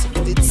accept.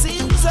 It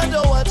seems I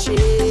don't want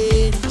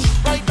change.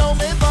 Right now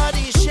my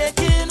body's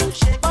shaking,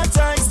 but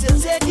I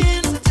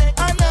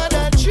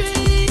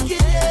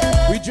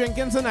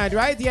tonight,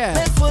 right? Yeah.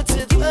 My foot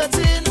is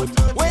hurting,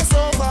 waist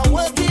over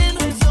working,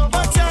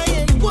 but I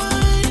ain't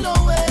going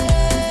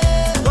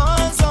nowhere.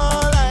 'Cause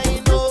all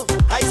I know,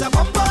 I's a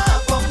bumper,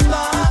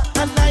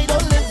 and I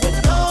don't live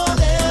with no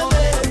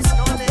limits,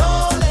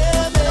 no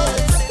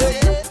limits.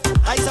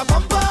 I's a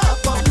bumper,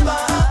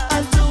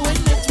 I'm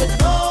doing it with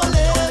no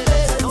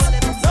limits,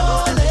 no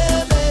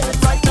limits.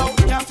 Right now,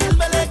 can't feel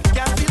my leg,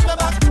 can't feel my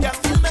back, can't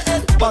feel my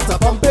head, but I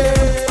pump it.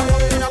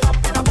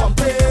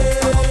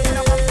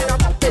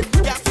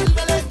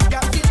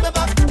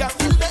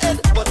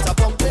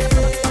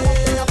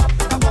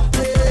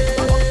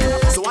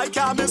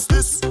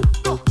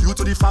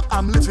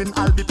 I'm living,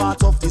 I'll be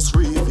part of this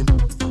raving.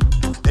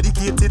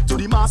 Dedicated to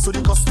the mass, so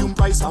the costume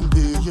price I'm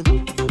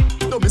paying.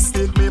 Don't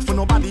mistake me for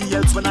nobody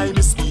else when I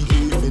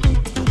misbehaving.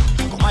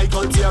 Oh my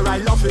culture, I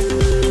love it.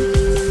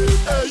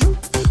 Hey.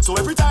 So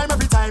every time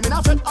in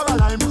a fete or a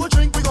line, we go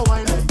drink, we go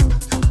wine.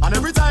 And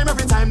every time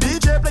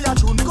DJ play a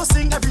tune, we go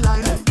sing every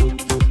line.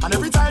 And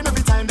every time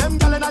them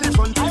gal in the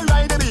front, I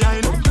ride it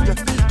behind.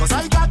 'Cause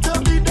I got to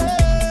be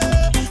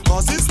there,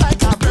 'cause it's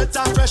like a breath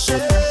of fresh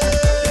air.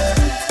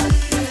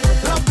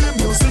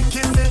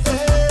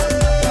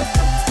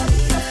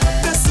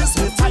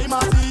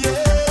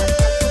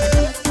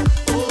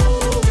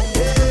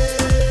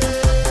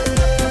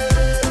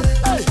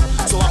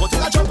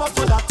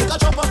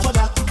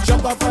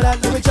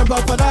 Jump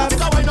up for that. Take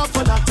a wine up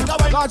for that. Take a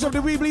wine. Large up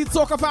the We Bleed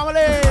Soca family.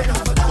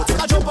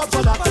 Take a jump up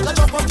for that. Take a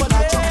jump up for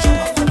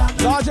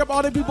that. Large up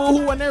all the people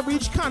who when they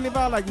reach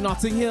Carnival like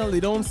Notting Hill, they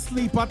don't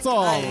sleep at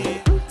all.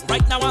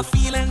 Right now I'm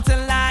feeling to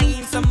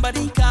line.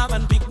 Somebody come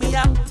and pick me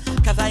up,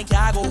 'cause I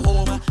can't go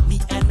home. Me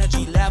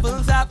energy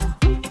levels up.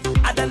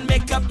 I done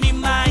make up me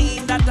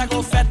mind that I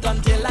go fed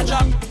until I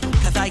drop.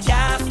 'Cause I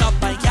can't stop,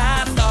 I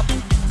can't stop.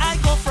 I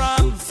go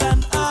from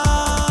sun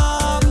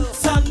up,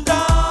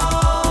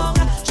 sundown,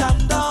 jam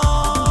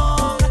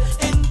down,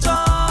 in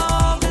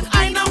town.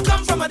 I now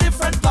come from a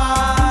different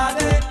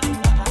party.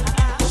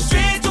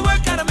 Straight to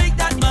work, gotta make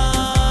that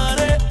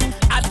money.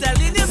 I tell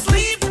you, this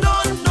sleep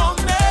don't know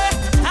me.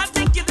 I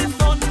think it is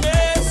on me.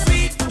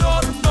 Sleep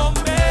don't know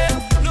me.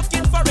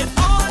 Looking for it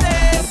all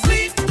day.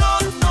 Sleep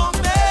don't know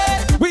me.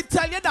 We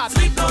tell you that.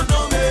 Sleep don't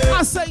know me.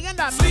 I'm saying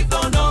that. Sleep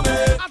don't know me.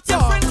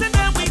 Different and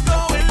then we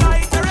going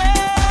like the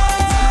rain.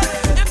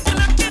 If you're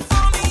looking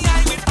for me, I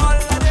will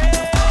holiday.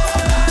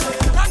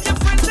 From your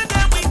friends and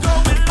then we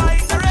going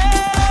like the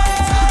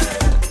rain.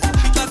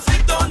 Because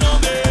sleep don't know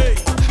me.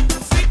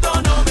 Sleep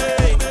don't know me.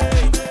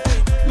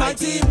 My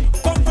team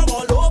come from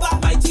all over.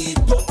 My team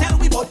don't tell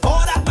me about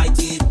border. My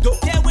team don't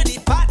care where the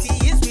party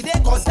is. We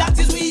there 'cause that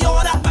is we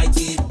order. My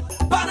team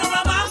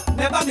panorama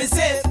never miss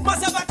it.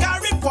 Must have a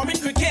carry for me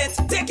cricket.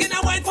 Taking a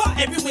wine for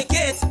every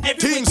wicket.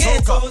 Every Team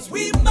wicket. Soca. 'Cause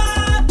we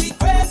mad, we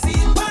crazy,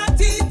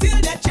 party till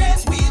they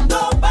chase we.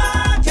 No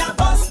back can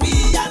bust me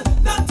and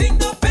nothing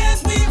to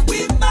face we. We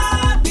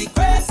mad, we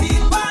crazy,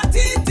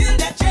 party till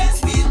they chase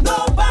we. No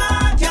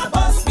back can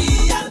bust me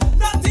and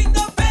nothing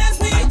to face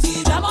we. My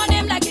team, Jam on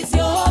him like it's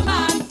your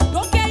man.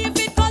 Don't care if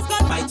it costs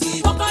God. my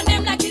team, Walk on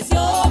him like it's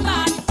your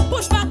man.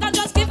 Push back and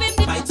just give him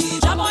the my team.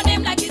 jam on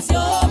him like it's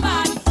your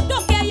man.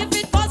 Don't care if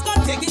it costs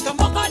God. Take it, come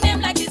Walk on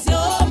him like it's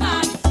your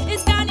man.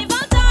 It's carnival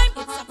time.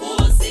 It's a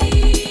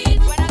pussy.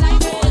 When I like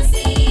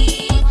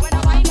pussy. When I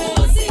like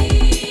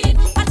pussy.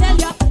 I tell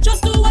ya,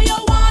 just do what you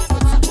want.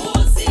 It's a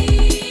pussy.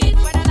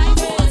 When I like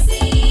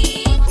pussy.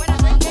 When I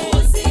drink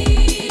pussy.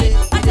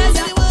 I tell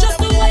ya, just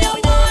do what you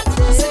want.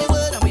 Say the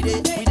word and we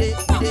did.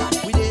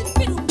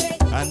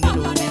 And you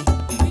know me.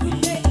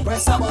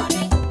 Press a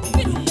button.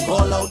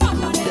 Call out the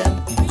crew them.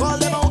 Call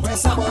them out.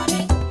 Press a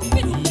button.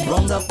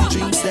 Runs up the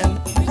drinks them.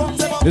 Runs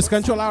them up. This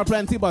control our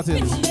plenty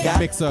buttons. Got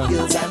Mixer. the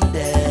girls and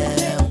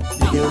them.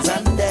 The girls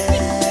and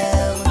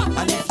them.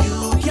 And if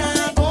you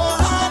can't go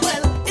hard,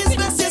 well, it's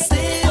best you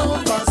stay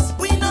home. 'Cause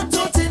we not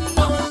toting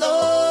no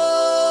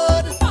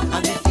load.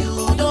 And if you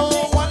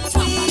don't want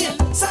we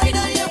inside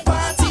of your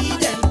party,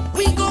 then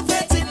we go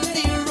vet in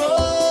the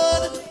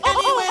road.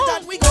 Anywhere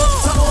that we go,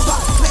 turn over,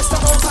 place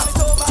turn over,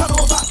 turn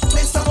over,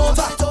 place turn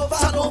over,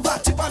 turn over,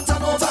 tip and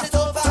turn over,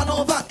 turn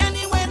over.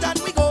 Anywhere that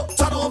we go,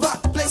 turn over,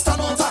 place turn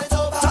over,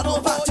 turn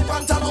over, tip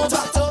and turn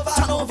over,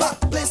 turn over,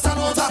 place turn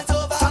over,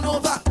 turn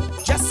over.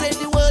 Just say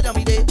the word and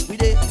we did. Say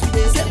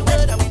the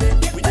word and we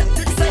did. Say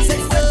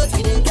the word,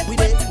 we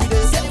did.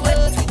 Say the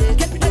word, we did.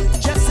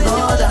 Just say the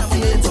word and we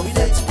did.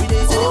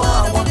 Oh, I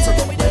want to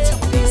go with it.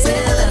 Say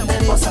them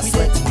then bust a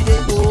sweat.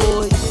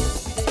 Oh,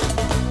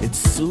 it's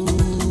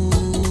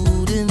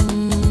soothing,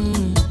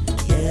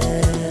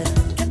 yeah.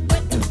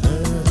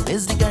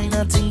 It's the kind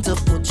of thing to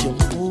put your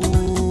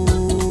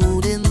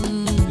mood in.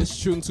 This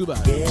tune too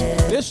bad. Yeah.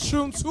 This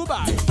tune too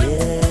bad.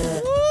 Yeah.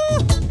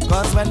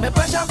 'Cause when my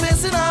pressure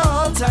facing an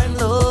all-time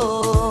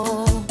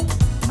low,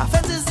 I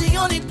felt it's the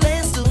only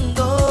place to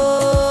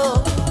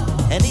go.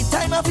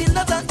 Anytime I feel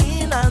that I'm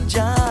in a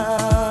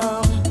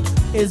jam,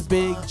 It's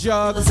big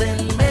jugs. was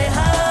in my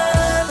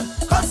hand.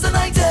 'Cause the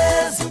night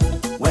is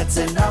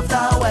wetting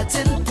after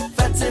wetting,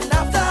 fetting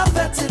after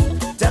fetting.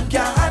 Them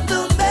can't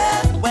handle me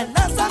when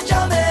I start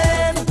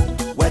jamming.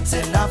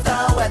 Wetting after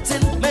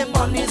wetting, my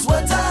money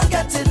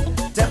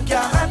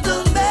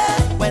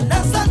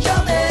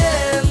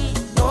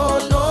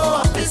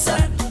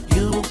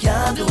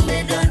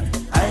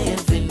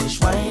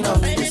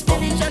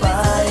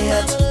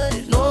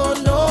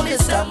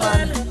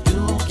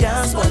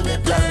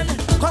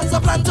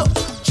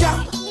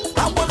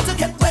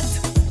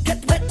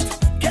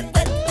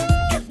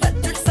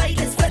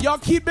Y'all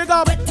keep it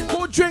up.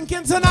 Who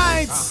drinking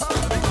tonight?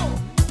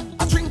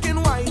 I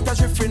drinking white, I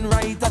drifting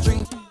right, I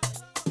drinking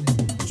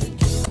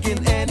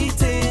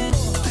anything.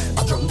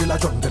 I drunk de la,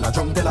 drunk de la,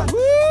 drunk de la,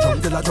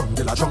 drunk de la, drunk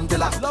de la, drunk de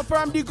la. Love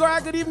from the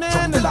Greg, good evening.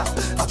 I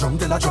drunk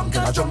de la, drunk de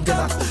la, drunk de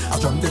la, I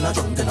drunk de la,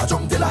 drunk de la,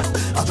 drunk de la,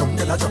 I drunk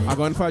de la, drunk. I'm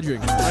going for a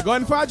drink. I'm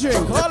going for a drink.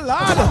 Oh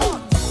Lord.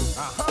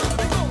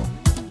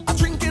 I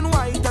drinking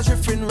white, I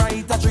drifting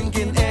right, I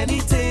drinking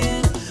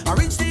anything. I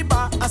reach the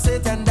bar, I say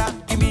tender,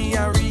 give me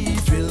a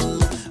refill.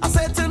 I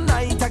said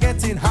tonight I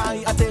getting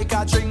high, I take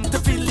a drink to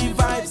feel the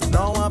vibes.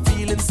 Now I'm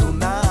feeling so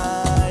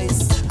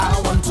nice. I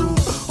want to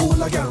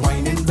hold a girl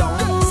winding down.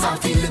 I'm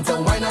feeling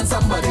to wine on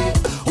somebody.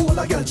 Hold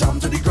a girl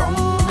jump to the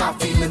ground. I'm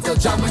feeling to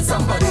jam with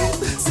somebody.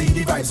 See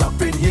the vibes up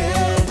in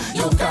here.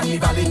 Yo,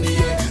 carnival in the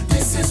air.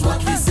 This is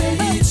what we say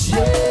each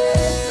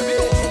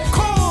year.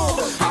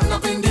 Cool. I'm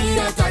up in the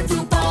air, time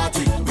to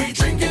party. We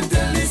drinking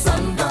till the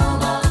sun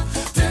come up.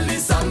 Till the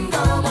sun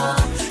come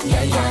up.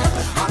 Yeah, yeah.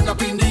 I'm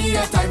up in the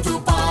air, time to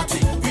party.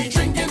 We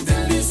drinking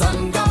till the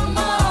sun come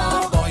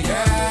up. Oh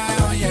yeah,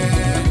 oh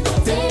yeah.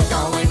 Take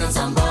a wine on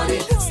somebody.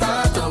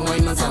 Start to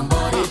wine on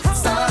somebody.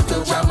 Start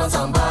to jam on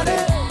somebody.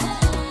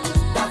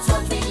 That's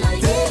what we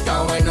like. Take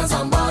a wine on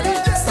somebody.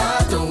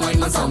 Start to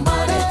wine on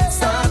somebody.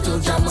 Start to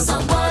jam on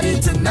somebody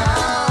tonight.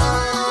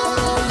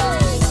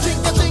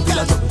 Drink a drink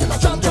a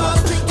jump up.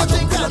 Drink a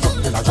drink a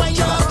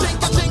wine up.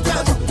 Drink a drink a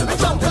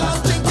jump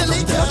up. Drink a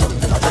liquor.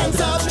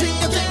 Hands up.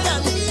 Drink a drink a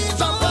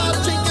jump up.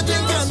 Drink a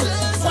drink a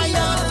wine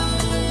up.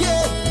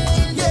 Yeah,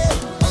 yeah,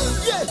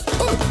 yeah.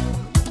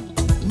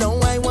 Now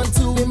I want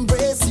to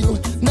embrace you.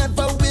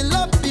 Never will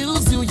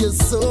abuse you. You're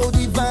so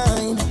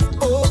divine.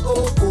 Oh,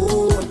 oh,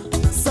 oh.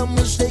 Some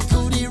wish they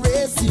could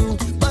erase you,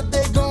 but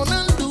they're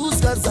gonna lose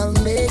 'cause I'll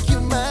make you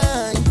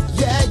mine.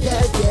 Yeah,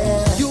 yeah,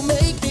 yeah. You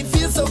make me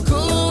feel so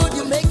good.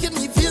 You're making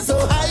me feel so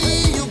high.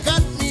 You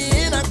got me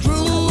in a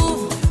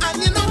groove.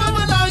 And you know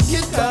I like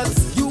it 'cause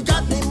you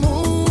got me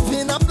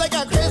moving up like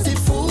a crazy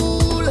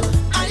fool.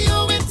 I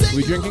always take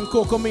We drinking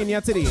Coco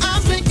Mania today.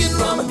 I'm drinking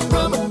rum,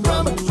 rum,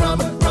 rum, rum,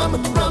 rum,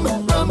 rum,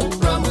 rum,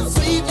 rum,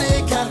 sweet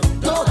liquor,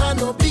 don't have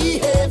no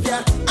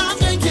behavior. I'm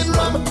drinking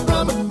rum,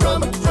 rum,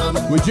 rum, rum,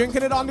 We're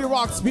drinking it on the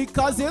rocks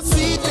because it's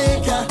sweet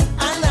liquor,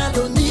 and I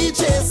don't need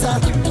chaser.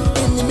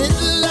 In the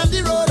middle of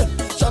the road,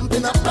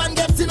 jumping up and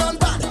getting on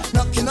back,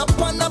 knocking up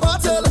on the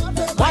bottle,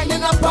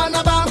 winding up on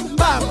the bam,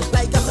 bam,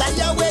 like a fly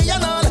away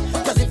and all.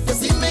 'Cause if you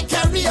see me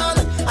carry on,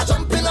 I'm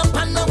jumping up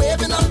and I'm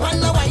waving up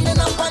and I'm winding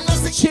up and I'm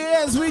singing.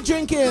 cheers. We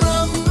drinking.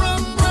 Rum,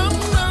 rum, rum,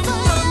 rum,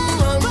 rum,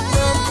 rum,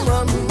 rum,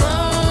 rum, rum.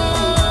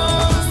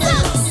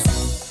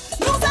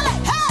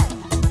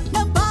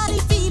 Nobody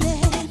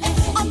feeling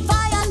on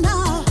fire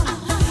now.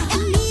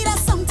 In need of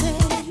something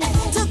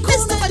to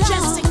cool me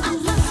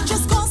down.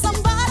 Just call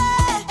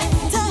somebody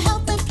to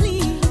help me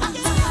please.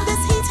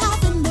 This heat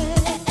having me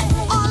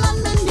all on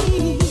my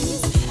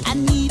knees. I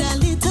need a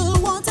little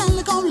water,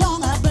 look how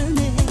long I'm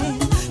burning.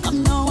 Come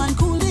now and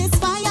cool this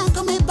fire,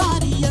 come my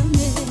body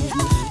yearning.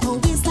 No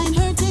waistline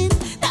hurting,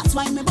 that's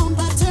why my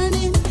bumper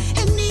turning.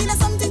 In need of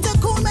something to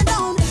cool me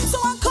down, so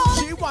I call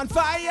it She want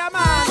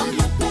fireman.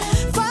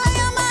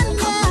 fireman,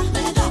 yeah,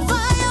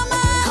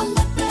 fireman.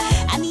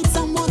 I need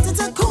some water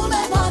to cool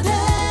my body.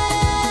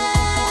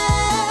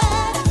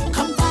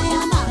 Come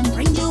fireman,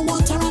 bring your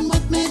water and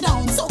wet me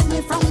down, soak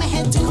me from my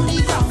head to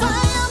the ground.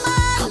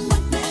 Fireman,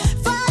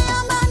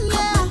 fireman,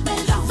 yeah,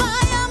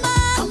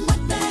 fireman.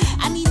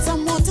 I need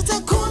some water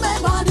to cool my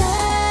body.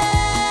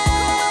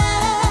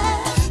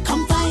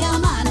 Come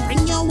fireman,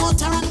 bring your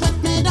water and wet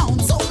me down,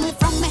 soak me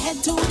from my head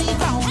to the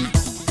ground.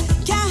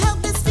 Can't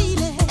help this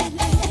feeling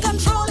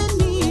controlling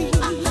me.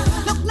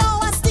 Look now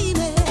I'm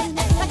steaming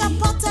like a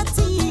pot of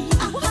tea.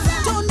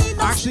 Don't need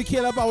no Actually,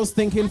 Caleb, I was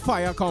thinking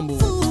fire combo.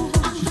 food.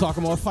 She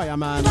talking about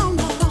fireman. Don't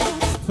know.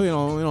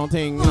 So,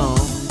 thing,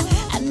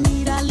 I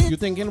need a little You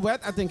thinking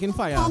wet, I thinking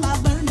fire. longer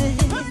burning.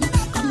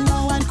 Come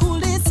now and cool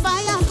this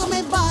fire, come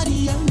my body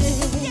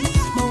yearning.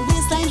 No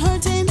waistline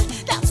hurting,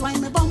 that's why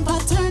my bumper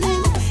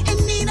turning. In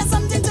need of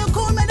something to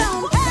cool me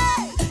down.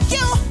 Hey,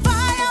 you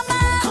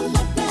fireman,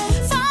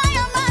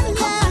 fireman,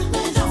 yeah,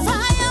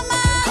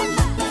 fireman.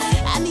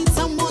 I need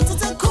some water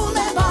to cool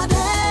my body.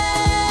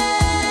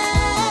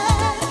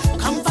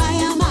 Come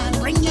fireman,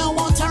 bring your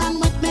water and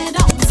wet me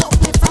down, soak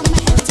me from my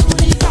head to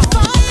the ground.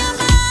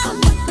 Fireman,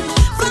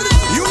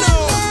 You know,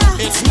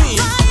 it's me,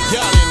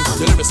 Gallon,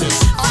 the lyricist.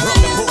 Rock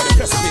them over the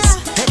precipice.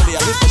 Heavily,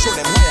 I live to show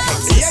them why I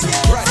exist. Yeah,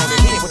 yeah. Right now, they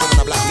need put on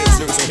a black lips,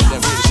 lyrics and hit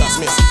them really shots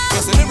miss.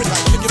 It's the lyric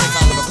time, the gimmick,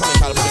 never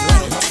comical, but then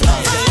right, not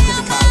tonight, they're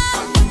critical.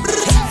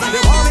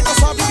 They want it to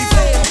stop you, the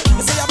flame.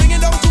 They say I'm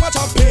bringing down too much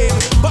of pain.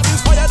 But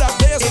this fire that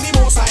blaze, any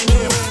more sign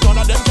name. None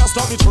of them can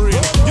stop the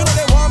train. You know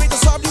they want me to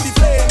stop you, the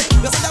flame.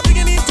 They say I'm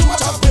bringing in too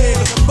much of pain.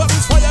 But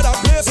this fire that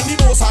blaze, any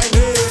more sign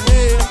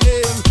name.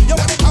 You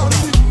want me count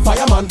it?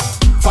 Fireman,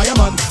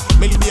 fireman.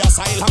 May it be a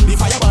silent, the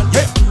fireman.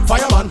 Hey,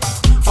 fireman,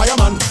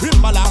 fireman.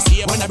 Remember last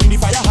year when I bring the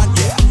fire hand,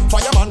 yeah.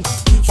 Fireman,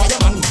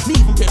 fireman. Me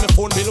even pay my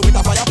phone bill with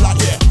a fire blood,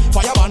 yeah.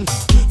 Fireman,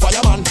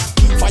 fireman,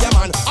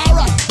 fireman.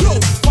 Alright, yo,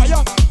 fire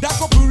that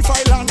go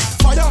purify land.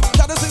 Fire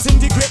that is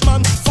disintegrate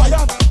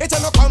It's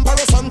no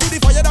comparison to the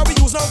fire that we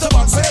use now to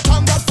burn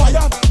Satan that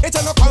fire. It's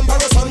no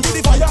comparison to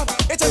the fire.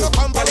 It's no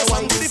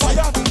comparison to the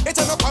fire.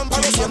 It's no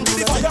comparison to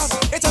the fire.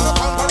 It's no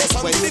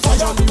comparison to the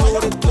fire. On the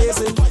road it's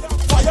blazing.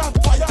 Fire,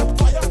 fire,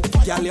 fire.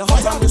 Girl, you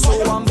hot and you so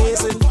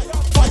amazing.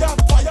 Fire,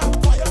 fire,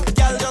 fire.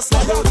 Girl, just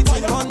let go the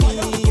thing on me,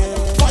 yeah.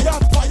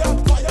 Fire, fire,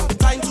 fire.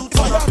 Time to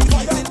turn up the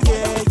beating,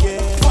 yeah,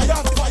 yeah.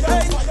 Fire, fire,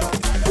 hey. fire.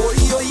 Oi,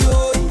 oi,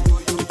 oi.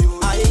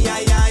 Aye,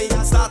 aye,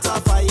 aye. Start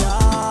a fire.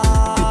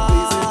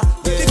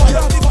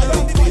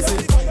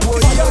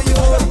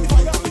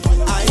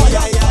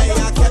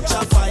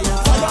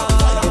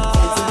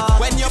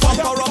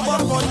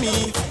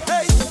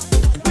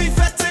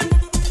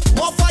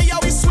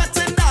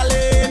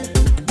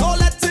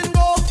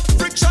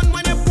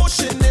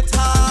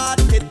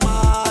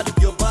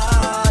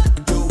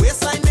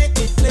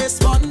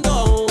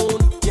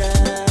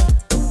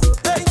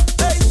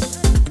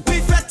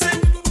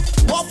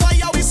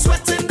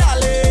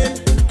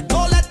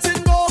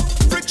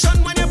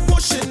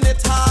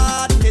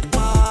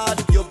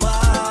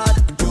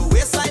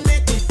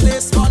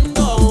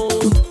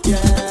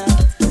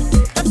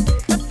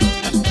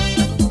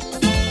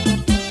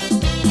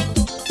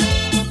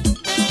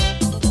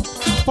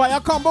 Fire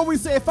combo we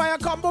say, fire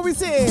combo we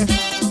say. Yo,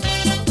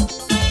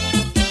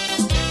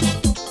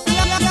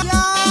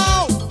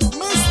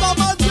 Mr.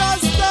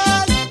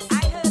 Mejustik. I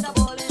heard a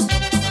bawling,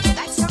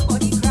 like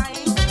somebody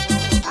crying.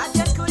 I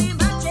just couldn't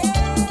imagine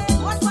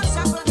what was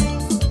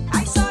happening.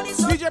 I saw this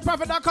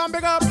DJProfit.com,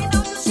 big up.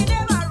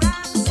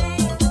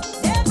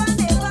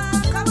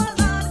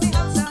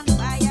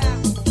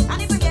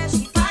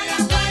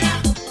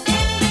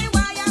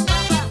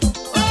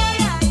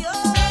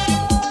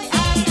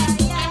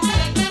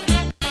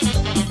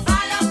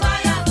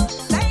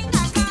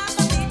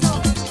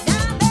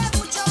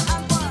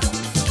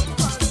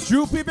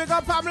 Droopy, big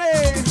up family.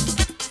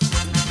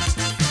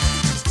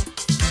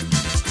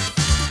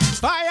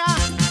 Fire,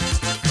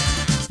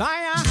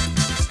 fire.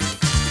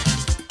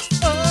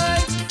 Oi,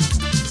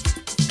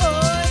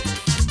 oi.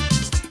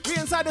 We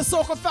inside the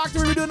Soca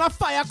factory, we doing a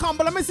fire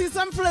combo. Let me see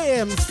some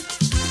flames.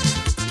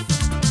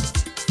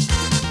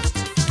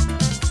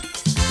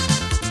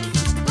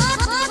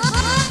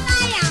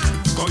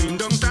 Going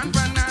down San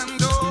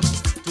Fernando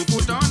to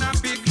put on a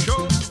big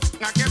show.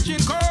 I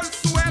catching cold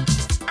sweat,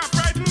 I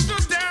frightened to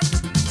death.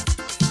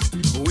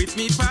 With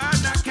me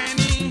father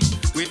Kenny,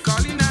 with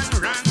Colin and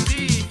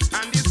Randy,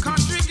 and this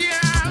country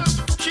girl,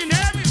 she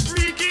never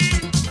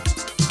freaky.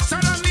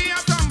 Suddenly I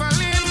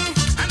tumble in,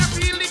 and I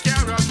feel the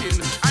car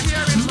rocking. I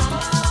hear it,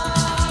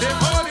 they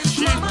holding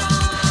shit,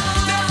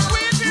 they're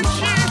squeezing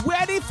shit.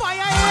 Where the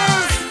fire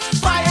is?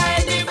 Fire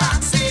in the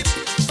backseat,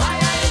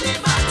 fire in the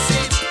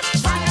backseat,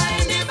 fire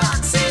in the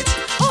backseat,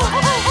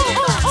 fire in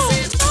the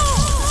backseat.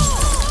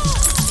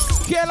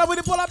 Kayla with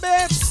the pull-up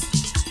bits.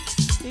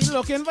 He's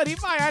looking for the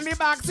fire in the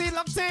backseat,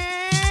 look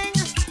ting.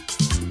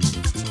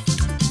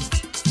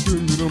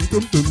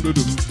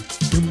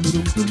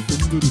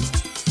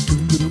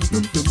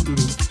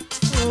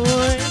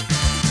 Oi,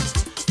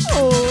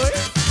 oi,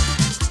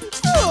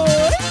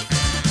 oi.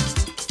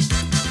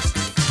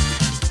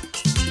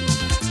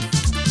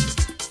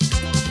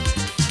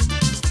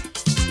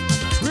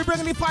 We're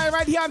bringing the fire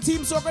right here on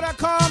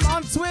TeamSoca.com,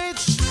 on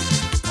Twitch,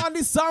 on the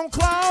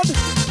SoundCloud.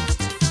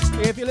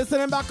 If you're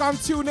listening back on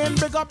TuneIn,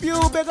 big up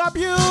you, big up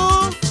you.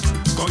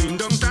 Going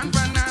down San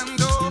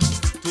Fernando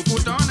to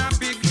put on a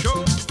big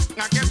show.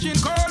 I catching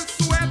cold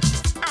sweat,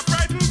 I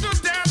frightened to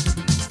death.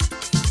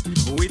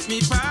 With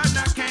me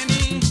father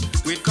Kenny,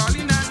 with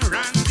Colin and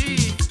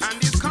Randy,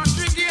 and this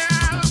country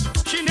girl,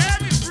 she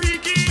never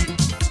freaky.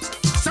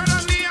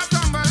 Suddenly I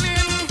tumble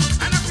in,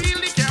 and I feel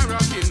the car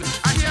rocking.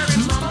 I hear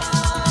it,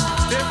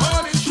 they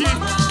holding shit,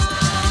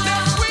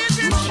 they're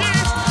squeezing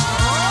shit.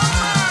 Oh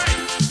my!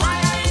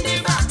 Fire in the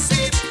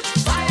backseat,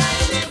 fire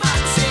in the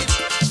backseat,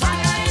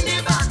 fire in the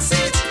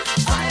backseat,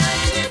 fire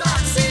in the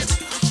backseat.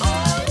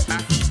 Oh, I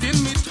heat in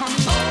me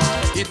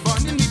tummy, it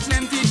burning me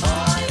plenty.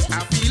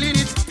 I'm feeling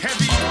it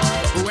heavy.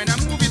 When I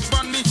move it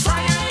burn me.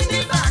 Fire in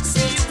the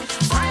backseat,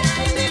 fire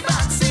in the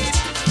backseat,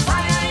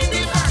 fire in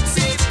the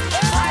backseat,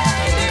 fire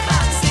in the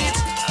backseat.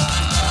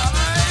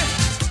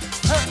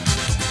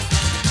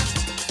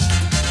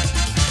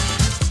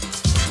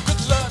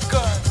 Good Lord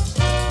God.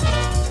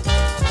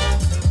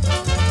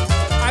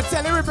 I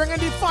tell you, we're bringing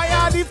the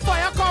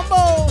fire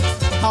combo.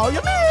 How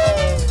you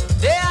mean?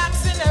 They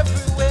asking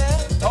everywhere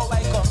how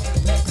I come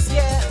next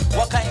year.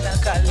 What kind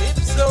of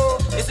calypso?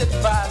 Is it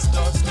fast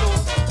or slow?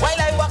 While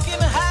I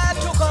working hard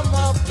to come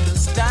up to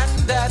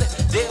standard,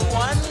 they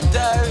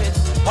wonder it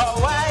how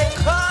I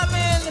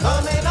coming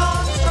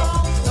on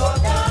strong, so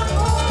can't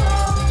go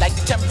wrong. Like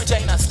the temperature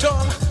in a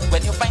storm,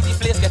 when you find the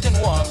place getting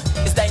warm,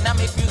 it's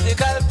dynamic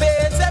musical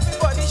pace,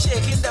 everybody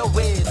shaking their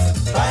waist.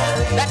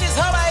 That is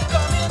how I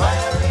come in.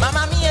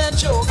 Mama, me ain't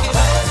joking.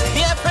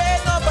 Me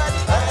afraid nobody.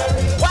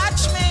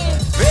 Watch me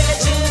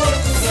raging in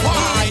the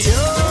heat.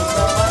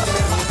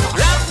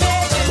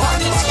 Rampaging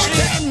on the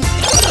street.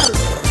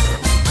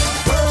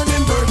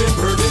 Burning, burning,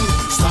 burning.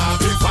 Start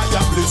the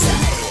fire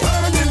blazing.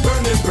 Burning,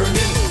 burning,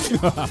 burning.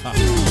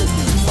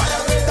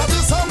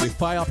 We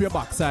fire up your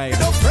backside. In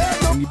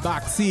the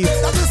back seat.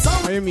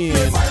 What do you mean?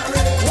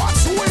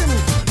 Watch win.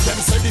 Them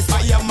say the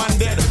fireman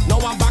dead. Now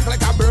I'm back like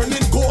a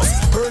burning ghost.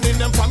 Burning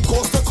them from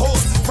coast to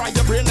coast. Fry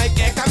your brain like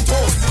egg and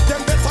toast. Them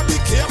better be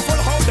careful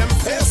how them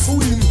face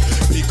swim.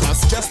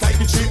 Because just like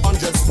the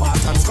 300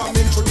 Spartans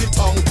coming through the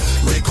tongue,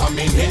 we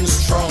coming in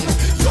strong.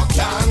 You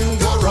can't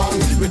go wrong.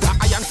 With the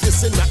iron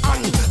fist in the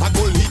hand, I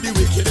go lead the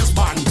wickedest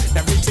band.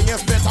 Everything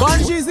is better.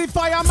 Bungee's the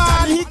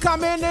fireman. He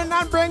coming in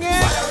and bring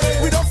it.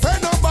 We don't fear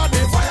nobody.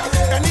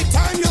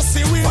 Anytime you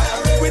see we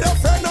don't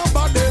fear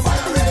nobody.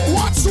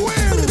 Watch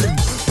win.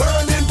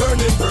 Burning,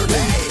 burning,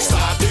 burning.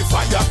 Start the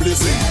fire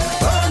blazing.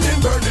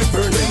 Burning, burning,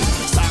 burning.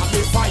 Start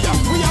the fire.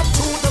 We have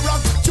tune the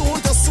rock,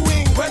 tune the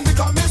swing. When we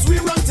come is we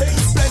run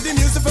things. Play the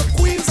music for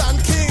queens and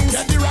kings.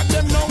 Get the rock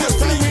them know this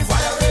time we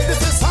fire.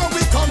 This is how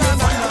we come in. We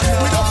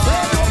don't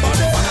fear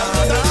nobody.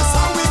 That is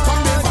how we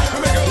come in.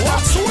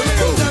 Watch win.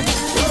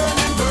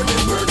 Burning,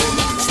 burning, burning.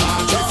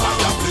 Start the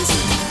fire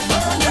blazing.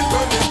 Burning,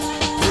 burning,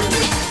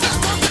 burning.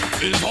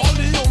 It's all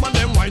the human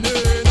them whining,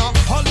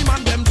 all the man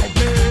them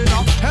jumping,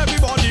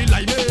 everybody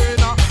lining,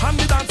 and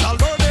the dance all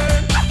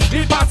burning.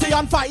 The party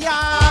on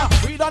fire.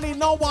 We don't need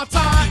no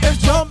water.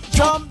 It's jump,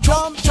 jump,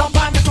 jump, jump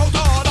and it's out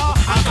order.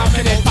 I'm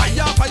coming in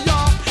fire,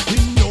 fire,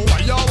 in your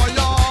wire,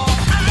 wire.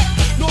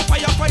 No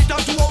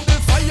firefighter to hold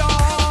the fire.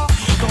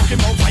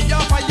 Talking about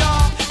fire,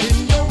 fire, in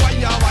your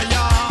wire,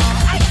 wire.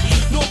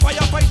 No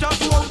firefighter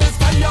to hold this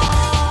fire.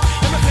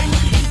 Everything,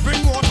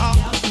 bring water,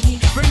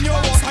 bring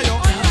your water, yo.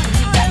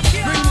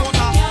 Bring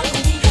water,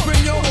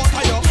 bring your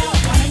water, yo.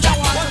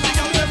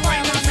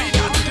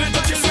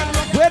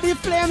 Where the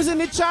flames in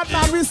the chat,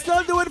 man? We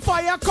still doing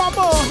fire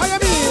combo. How you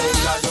mean?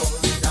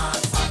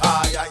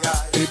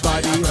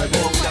 Everybody,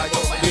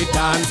 the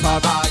dance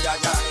hub,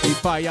 the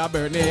fire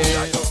burning.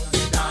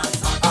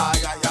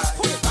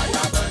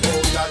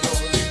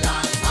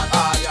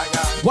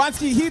 Once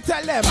he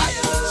tell them.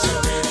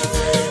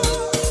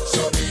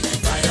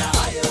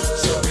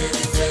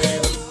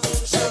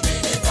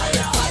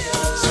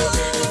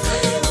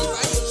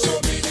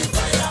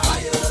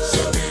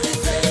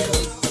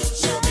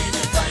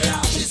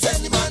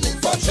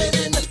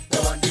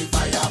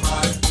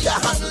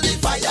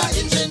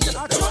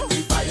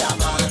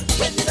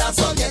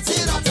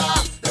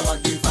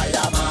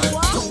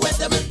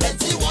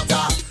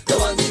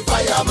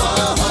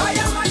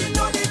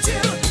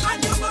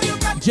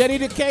 Jenny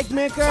the cake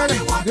maker,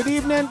 good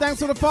evening,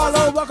 thanks for the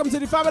follow, welcome to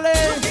the family,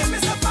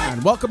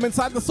 and welcome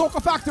inside the Soca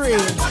factory.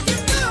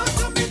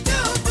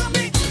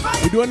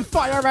 We're doing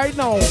fire right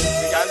now.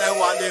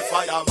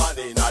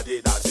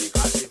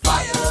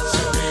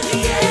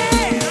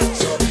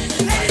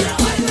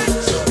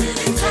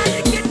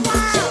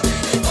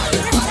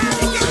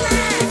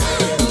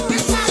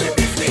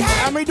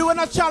 And we're doing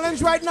a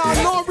challenge right now,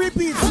 no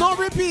repeats, no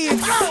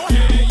repeats.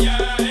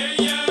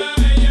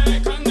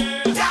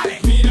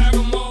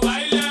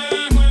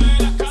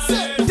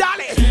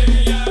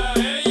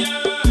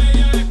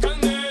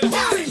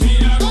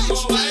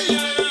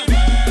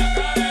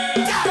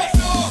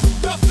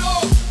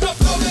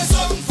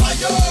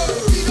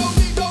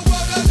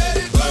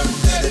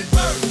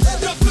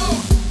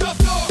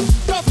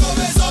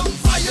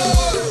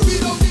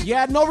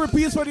 Yeah, no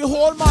repeats for the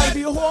whole month,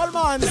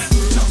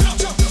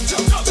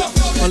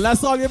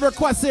 unless all you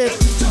request it.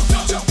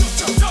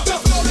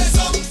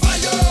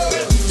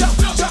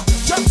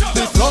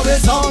 The floor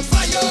is on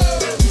fire.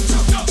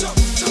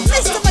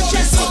 Mr.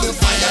 Mejustik.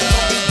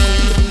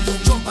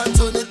 Jump and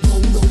turn it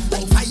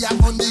like fire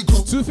on the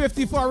ground.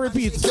 250 for a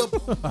repeat.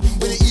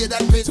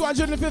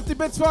 250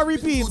 bits for a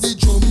repeat.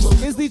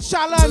 Is the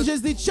challenge,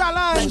 is the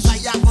challenge.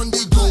 Fire on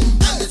the ground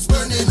and it's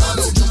burning all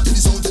over. Jump to the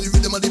sound, to the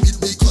rhythm of the beat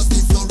because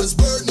the floor is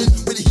burning.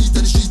 With the heat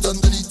of the street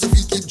underneath your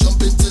feet, keep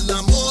jumping till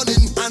the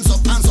morning. Hands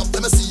up,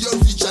 let me see you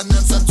reach and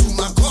answer to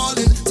my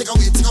calling. Take a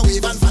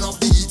wave and fan off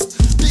the heat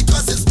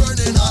because it's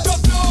burning hot. The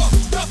floor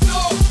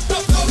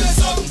is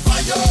on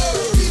fire.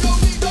 We don't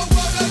need no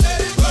water,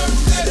 let it burn,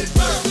 let it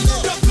burn.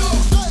 The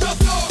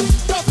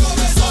floor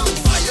is on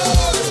fire.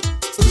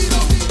 We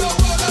don't need no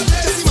water,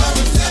 let it burn,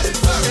 let it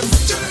burn.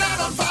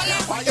 Chillin' on fire,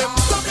 fire.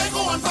 Something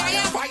go on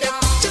fire, fire.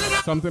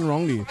 Something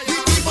wrong here.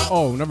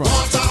 Oh, never mind.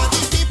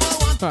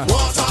 Huh.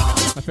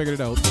 I figured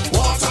it out.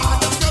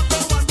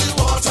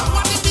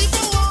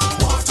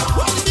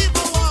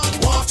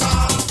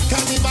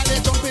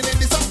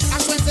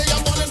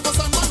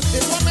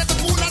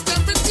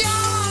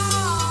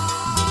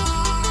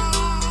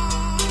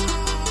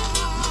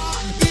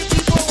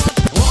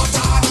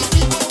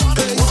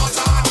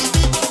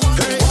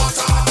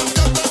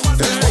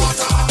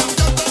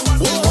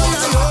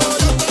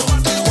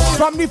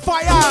 From the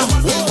fire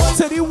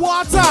to the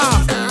water.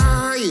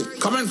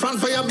 Come in front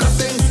for your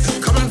blessings.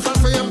 Come in front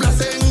for your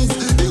blessings.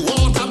 The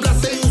water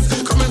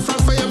blessings. Come in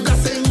front for your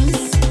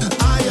blessings.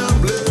 I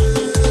am blessed.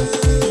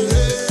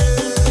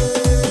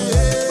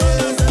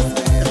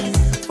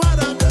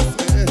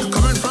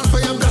 Come in front for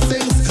your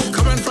blessings.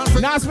 Come in front for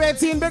Nas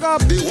 18, big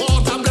up. The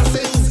water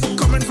blessings.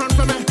 Come in front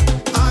for me.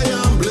 I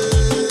am blessed.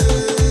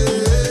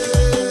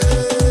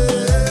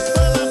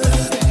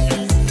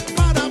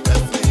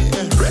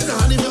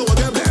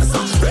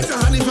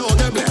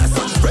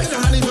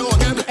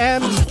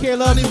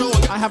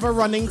 have a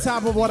running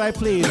tab of what I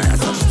played. The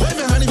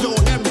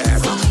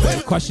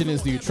question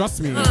is, do you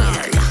trust me? Wet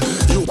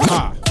it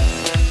up,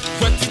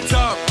 wet it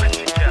up,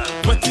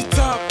 wet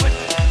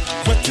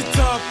it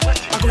up.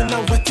 I'm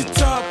gonna wet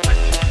it up,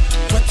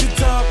 wet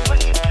it up,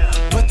 wet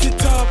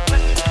it up,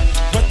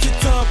 wet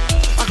it up.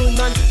 I'm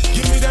gonna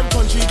give me them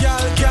country gal,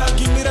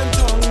 give me them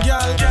tongue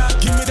gal,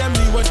 give me them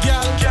leeward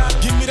gal,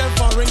 give me them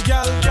foreign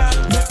gal.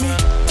 Let me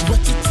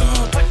wet it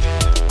up,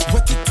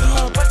 wet it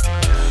up, wet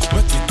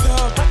it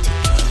up, wet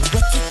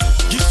it.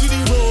 Give she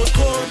the road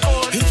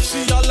code, if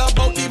she all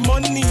about the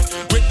money,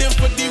 with them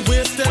for the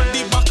waist and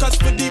the backers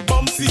for the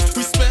bumpsy.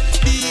 Respect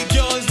the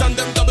girls and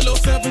them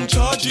 007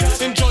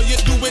 charges. Enjoy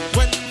it, do it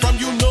wet from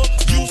you know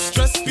you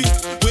stress me.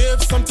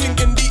 Wave something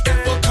in the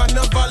air for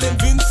carnival and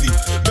Vincy.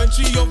 Then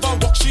she over,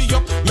 walk she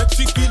up, make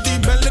she feel the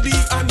melody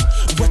and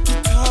wet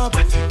it up,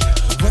 wet it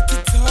up, wet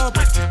it up,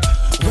 wet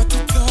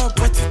it up,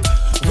 wet it up,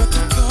 wet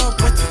it up.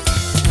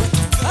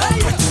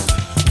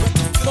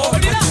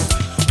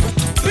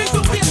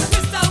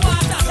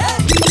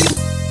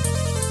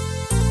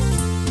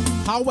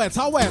 How wet?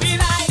 How wet? We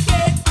like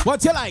it.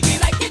 What you like? We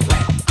like it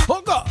wet.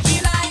 Oh God.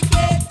 We like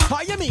it.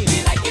 How you mean?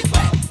 We like it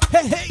wet.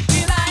 Hey, hey.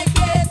 We like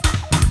it.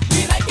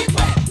 We like it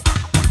wet.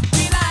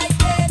 We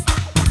like it.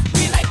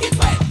 We like it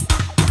wet.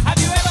 Have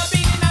you ever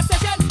been in a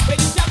session where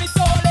the jam is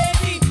so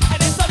lazy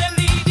and then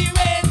suddenly the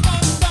rain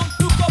comes down?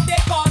 Look up,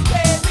 they gone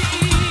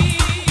crazy.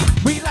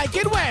 We like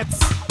it wet.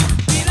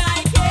 We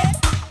like it.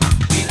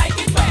 We like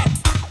it wet.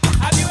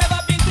 Have you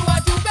ever been to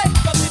a juve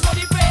just before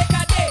the break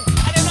of day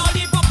and then all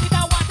the bucket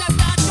of water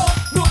start to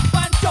look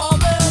and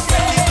trouble?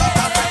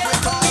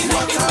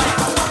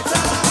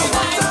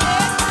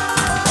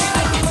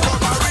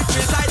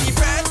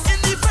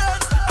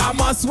 I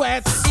must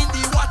sweat. In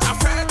the water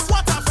fret.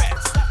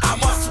 I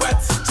must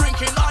sweat.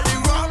 Drinking all the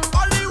rum.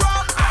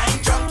 I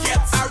ain't drunk yet.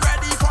 I'm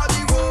ready for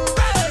the road.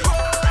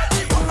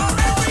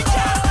 Every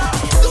girl,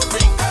 do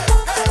thing.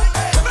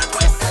 Every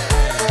twist.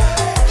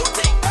 Do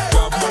thing.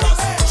 Do it. Do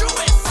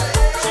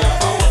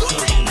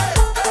thing.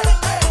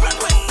 Every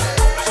twist. Do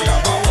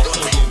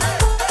thing.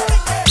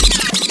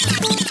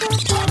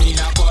 I mean,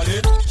 I call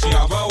it, she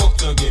have a work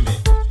to give me.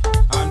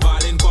 And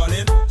Balin call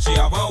it, she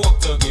have a work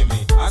to give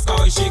me. Ask her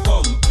why she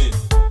complain.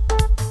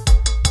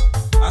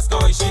 Ask her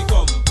why she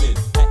complain.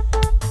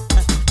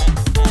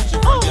 She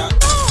from Jack.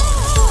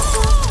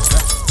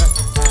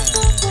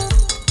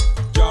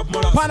 Job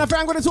mother. Partner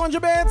Frank with the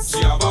 200 bits.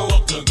 She have a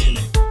work to give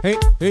me. Hey.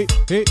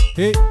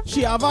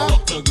 She have a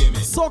Work to give me.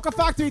 Soca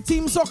Factory,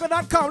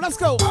 TeamSoca.com. Let's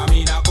go. I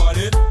mean, I call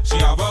it, she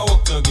have a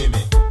work to give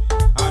me.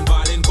 And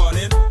Balin call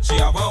it, she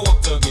have a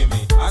work to give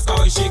me. Ask her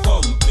why she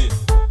complain.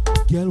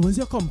 Girl, what's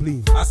your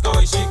complaint? Ask her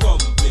why she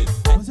complain.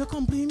 What's your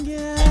complaint,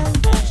 girl?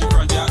 She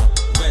front Jack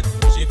wet.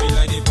 She feel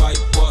like the pipe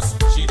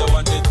bust. She don't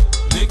want it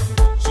lick.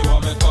 She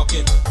want me cock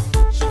it.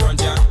 She front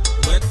Jack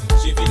wet.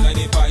 She feel like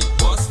the pipe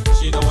bust.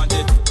 She don't want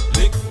it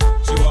lick.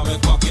 She want me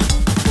cock it.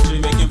 She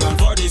making plan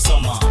for the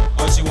summer.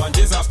 All she want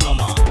is a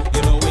plumber.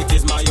 You know it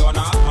is my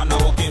honor. And I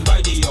walking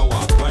by the hour.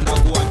 When I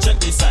go and check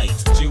the site,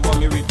 she want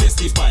me replace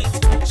the pipe.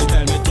 She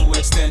tell me to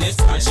extend it,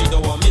 and she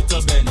don't want me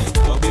to bend it.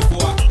 But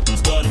before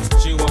it's done,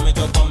 she want me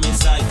to come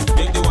inside.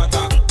 Make the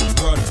water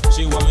run.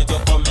 She want me to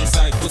come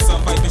inside. Put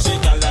some pipe in she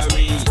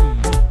gallery.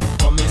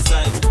 Come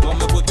inside. Want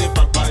me put it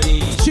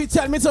properly. She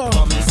tell me to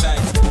Come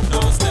inside.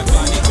 No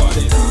Stephanie call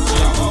it. She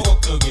have a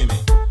work to give me.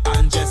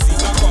 And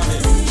Jessica call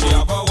it. She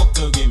have a work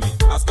to give me.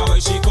 Ask her why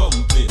she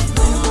complain.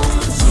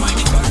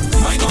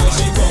 Mind why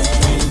she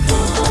complain.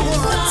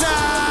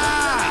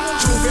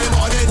 Tuesday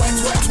morning, wet.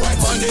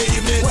 Monday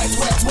evening, wet.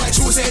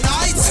 Tuesday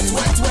night,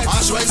 wet.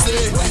 Ash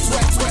Wednesday, wet.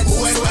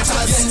 When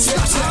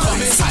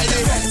come inside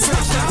it.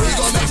 We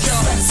gon' make you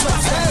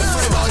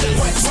everybody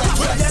wet.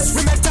 Yes,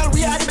 we metal,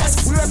 we are the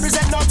best. We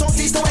represent North, South,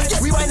 East, and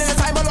West. We wind in the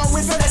time along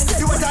with finesse.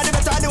 You went on the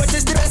better, I know it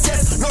is the best,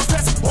 yes. No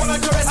stress, all on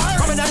the rest.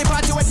 Coming on the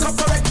party with cup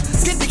correct.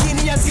 Skin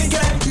bikini and skin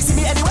get. You see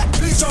me anywhere,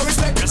 please show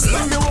respect.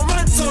 Bring me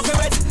woman, so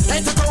correct.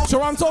 Head to toe.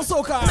 Toronto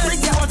Soca. Bring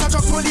the water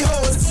truck, pull the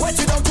hose. Wet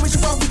you down to wish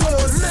you off the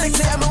clothes. 6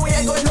 a.m. and we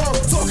ain't going home.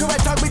 So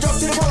correct, and we drop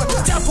to the road.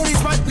 Jam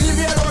policeman, leave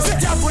me alone.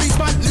 Jam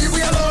policeman, leave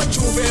me alone.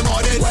 Tuesday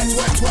morning, wet.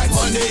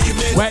 Monday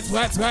evening, Wet.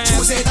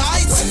 Tuesday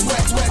night,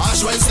 wet. Ash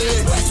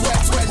Wednesday, wet.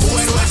 When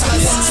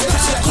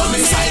come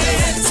inside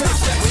it.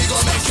 We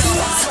gon' make you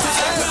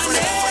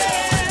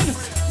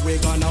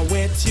We're gonna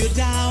wet you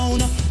down.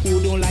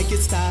 Who don't like it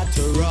start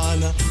to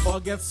run. Or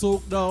get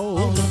soaked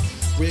down.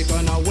 We're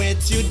gonna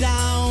wet you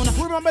down.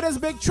 Remember this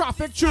big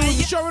traffic tune,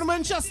 Sherwin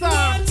Manchester.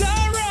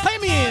 I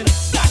mean,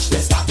 Splash,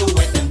 let's start to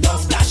wet them down.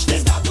 Splash,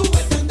 let's start to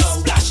wet them down.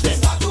 Splash, let's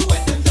start to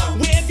wet them down.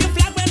 Wave your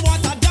flag when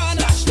water done.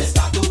 Splash, let's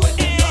start to wet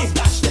them down.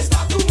 Splash, let's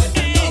start to wet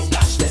them down.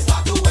 Splash, let's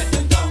start to wet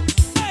them down.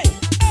 Hey,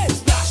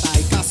 splash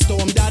like a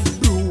storm that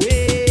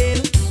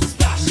brewing.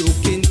 Splash,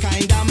 looking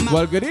kinda mad.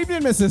 well, good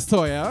evening, Mrs.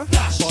 Toya.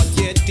 But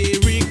yet they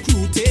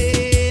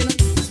recruiting.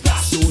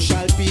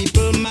 Social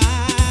people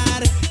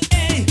mad.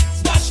 Hey,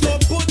 splash, go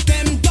put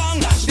them down.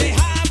 They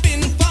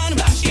having fun.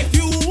 If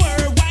you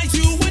were wise,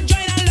 you would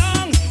join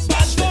along.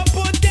 Splash, go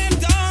put them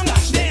down.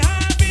 They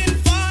having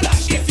fun.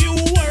 If you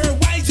were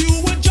wise,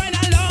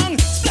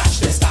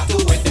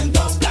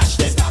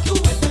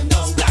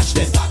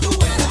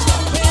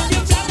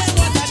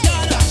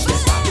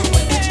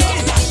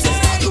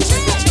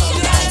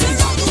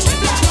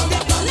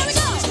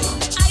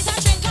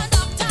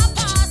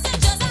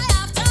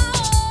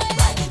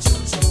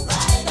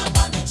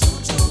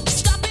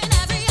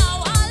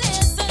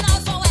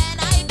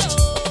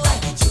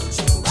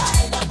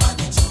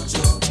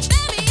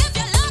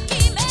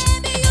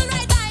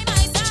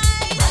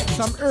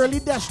 early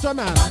Deshta,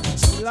 man.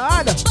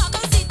 Lord.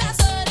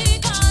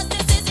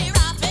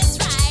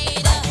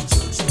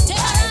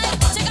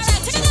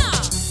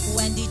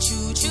 When the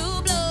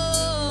choo-choo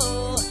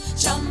blow,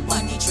 jump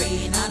on the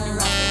train and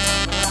rock it.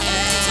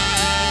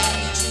 When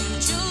the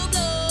choo-choo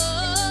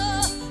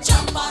blow,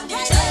 jump on the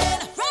train,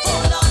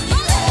 hold on the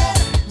rail.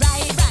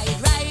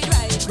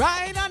 Ride.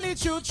 Ride on the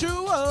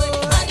choo-choo. On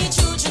the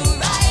choo-choo,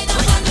 ride up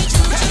on the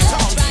choo-choo.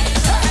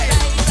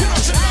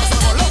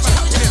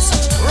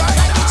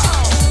 Ride now.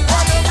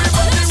 While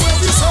everybody will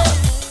be so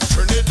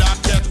Trinidad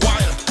get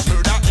wild,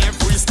 murder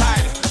every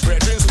style.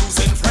 Brethren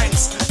losing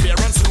friends,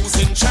 parents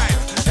losing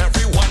child.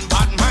 Everyone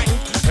bad mind,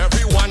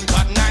 everyone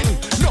got nine.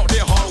 Now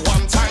they all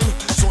one time,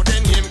 so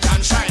their name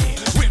can shine.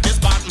 With this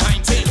bad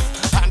mind thing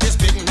and this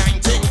big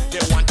 19,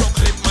 they want to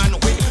clip man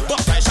wing,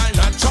 but I shall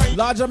not join.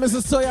 Larger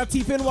Mrs. Sawyer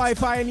teeping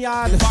Wi-Fi in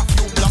yard. Fuck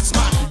you, blocks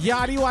man.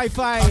 Yardy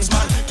Wi-Fi. Man,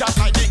 just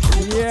like the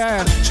crew.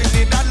 Yeah.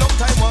 Trinidad long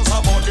time was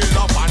about the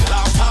love and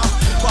laughter,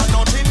 but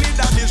not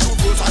Trinidad the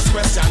truth was as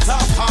questions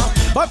after.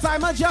 But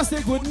I'm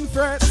majestic, wouldn't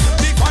fret.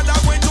 The father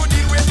going to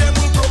deal with them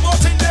who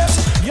promoting this.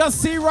 You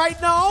see right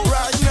now?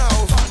 Right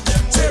now.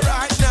 Say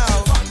right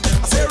now.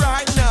 I say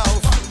right now.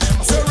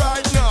 I say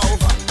right now.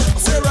 I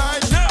say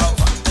right now.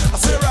 I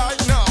say right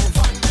now.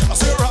 I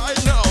say right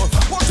now.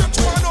 Put your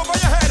two hand over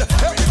your head.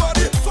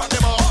 Everybody, fan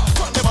them all.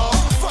 Fan them all.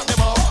 Fan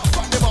them all.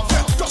 Fan them all.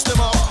 Dust them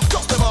all.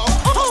 Dust them all.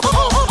 Dust them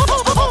all.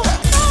 Dust them all.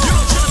 You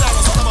don't chill down.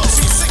 Son of a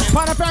see singing.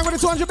 Panafang with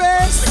the 200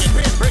 bass. Singing,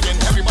 pain, bringing.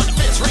 Everybody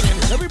face ringing.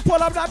 Let me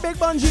pull up that big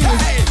bungee.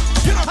 Hey,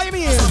 you know, how you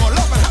mean? Some more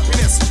love and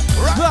happiness.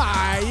 Right.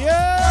 Fire.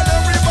 And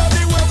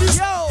everybody will be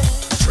yo.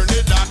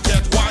 Trinidad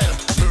get wild,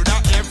 murder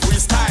every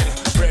style.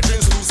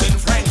 Brethren losing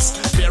friends,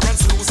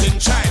 parents losing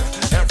child.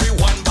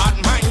 Everyone bad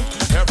mind,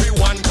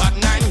 everyone got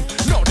nine.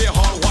 Now they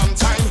all one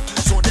time,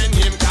 so their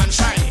name can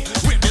shine.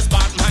 With this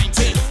bad mind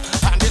thing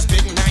and this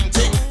big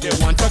 19, they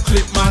want to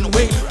clip man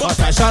wing, but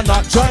I shall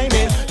not join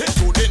in.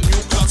 Into the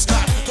new clocks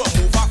stand, to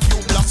move a few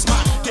blocks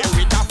man. They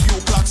with a few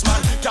clocks man,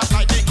 just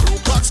like the crew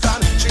clock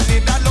stand.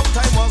 Trinidad long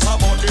time was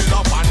about the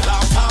love and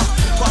laughter,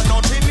 but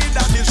not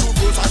Trinidad the truth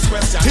was as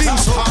questions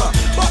after.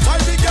 But I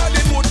the girl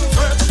in wouldn't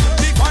fret.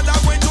 The father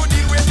going to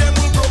deal with them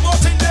who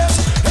promoting this.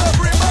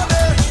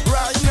 Everybody,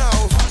 right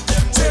now.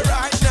 Say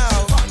right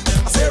now.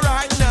 I say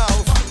right now.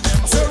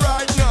 I say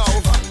right now.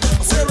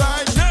 I say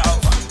right now.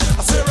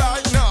 I say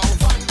right now.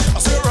 I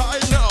say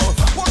right now.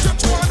 Put your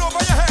two hand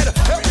over your head.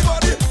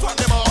 Everybody, fan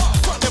them all.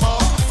 Fan them all.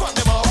 Fan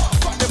them all.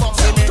 Fan them all.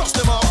 Dust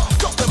them all.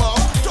 Dust them all.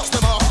 Dust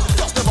them all.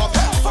 Dust them all.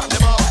 Fan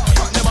them all.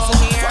 Fan them all.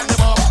 Fan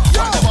them all.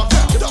 Fan them all.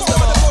 Dust them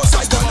all.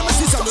 Let me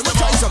see something. Let me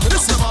try something.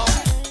 Listen.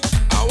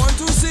 I want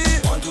to see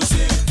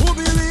who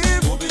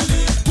believe,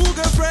 who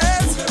get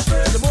friends,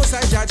 and the most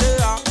I judge you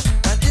are.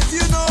 And if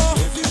you know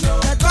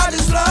that God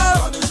is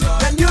love,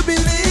 then you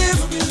believe.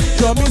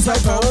 Drum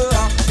inside power,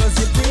 cause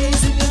you're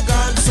praising your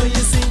God, so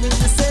you're singing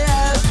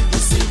yourself,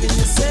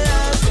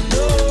 and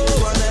no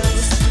one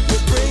else.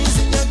 You're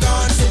praising your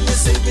God, so you're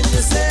saving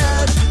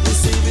yourself,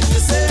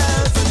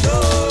 and no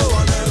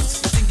one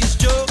else. You think it's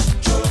joke,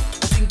 you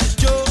think it's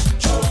joke,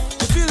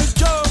 you feel it's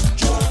joke,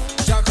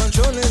 you're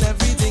controlling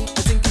everything.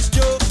 You think it's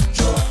joke,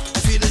 you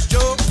feel it's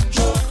joke,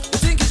 you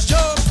think it's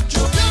joke.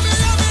 Let me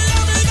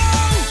know.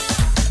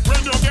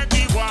 When you get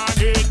the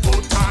warning,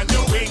 put on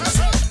your wings.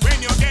 When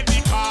you get the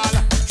call,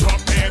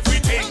 drop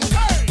everything.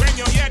 When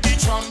you hear the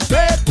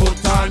trumpet, put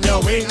on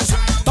your wings.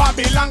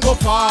 Babylon go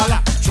fall,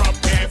 drop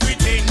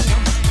everything.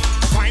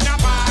 Find a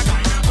bag,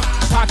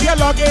 pack your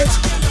luggage.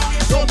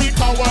 Don't be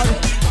coward,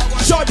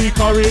 show the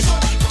courage.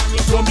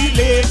 Don't be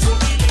late,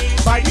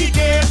 by the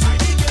gate.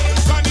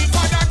 Cause the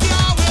Father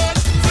can't wait.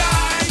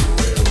 Fly,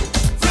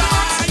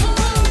 fly,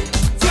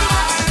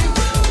 fly,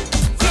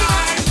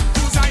 fly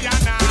to Zion.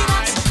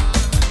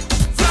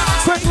 Fly.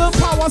 Quick little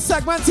power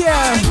segment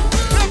here.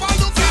 Never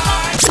look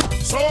behind.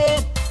 So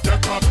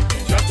get up,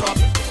 get up,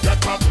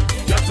 get up,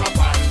 get up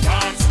and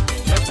dance.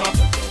 Get up,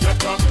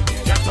 get up,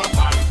 get up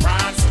and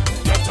dance.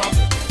 Get up,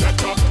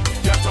 get up,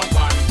 get up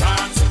and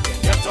dance.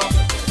 Get up,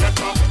 get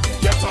up,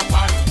 get up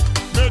and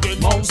made it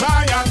Mount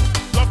Zion,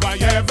 loved by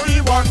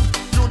everyone.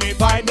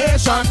 Unified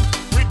nation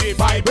with the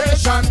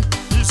vibration.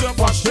 Ease your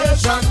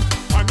frustration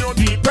and your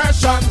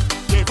depression.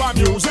 Give a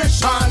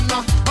musician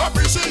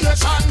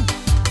appreciation.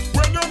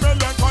 When you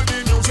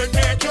melancholy music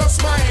make you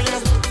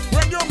smile.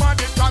 When you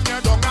mad it come you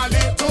down a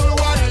little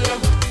while.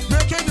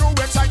 Making you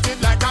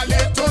excited like a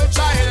little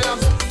child.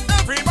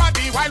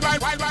 Everybody wild.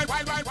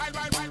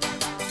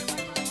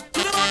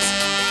 To the max.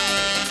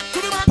 To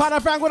the max.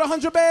 Panafang with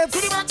 100 bits. To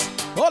the max.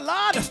 Oh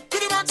Lord. To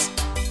the max.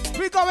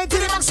 We going to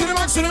the max. To the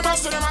max. To the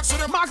max. To the max. To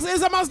the max. Max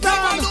is a must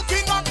down. Never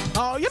looking back.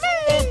 Oh, you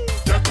mean?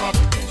 Get up,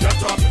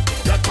 get up,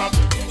 get up,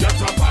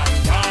 get up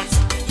and dance.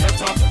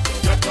 Get up,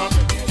 get up,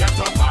 get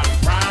up and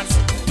dance.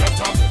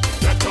 Get up,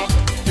 get up,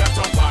 get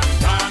up and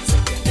dance.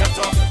 Get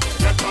up,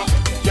 get up,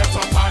 get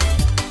up and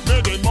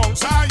made in Mount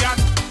Zion,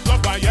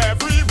 loved by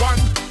everyone.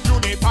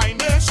 Unified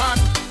nation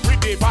with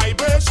the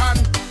vibration.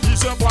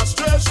 Ease your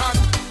frustration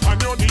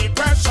and your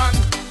depression.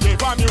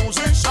 Give a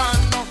musician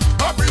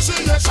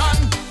appreciation.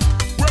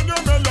 When you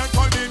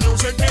melancholy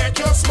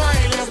you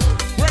smile.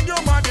 When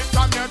you're mad, it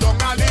can you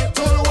down a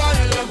little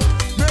while.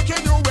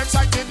 Making you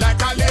excited like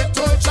a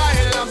little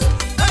child.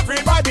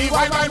 Everybody,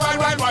 why,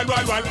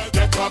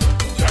 get up,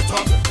 get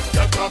up,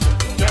 get up,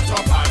 get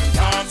up and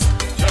dance.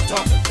 Get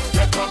up,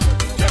 get up,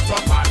 get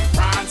up and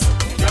dance.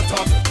 Get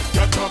up,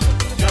 get up,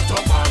 get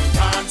up and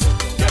dance.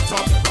 Get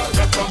up,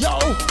 get up. Yo,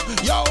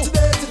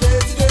 today's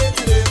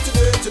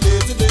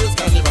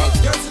carnival.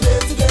 Yes,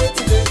 today's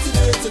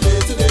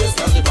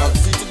carnival.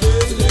 See,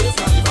 today's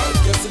carnival.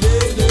 Yes,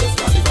 today's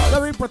carnival.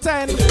 Let me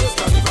pretend.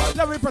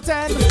 Let me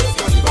pretend.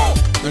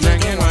 You're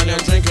drinking wine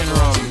and drinking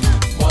rum.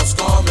 Must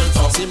come in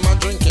town. See man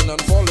drinking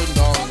and falling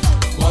down.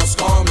 Must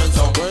come in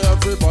town. Where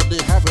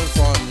everybody having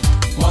fun.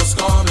 Must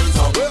come in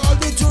town. Where all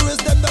the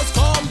tourists them that's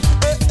come.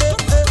 Today's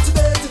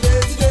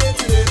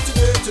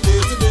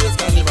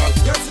carnival.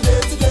 Yes,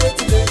 today's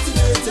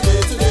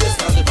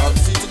carnival.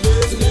 See,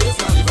 today's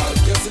carnival.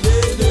 Yes,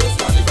 today's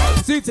carnival.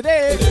 See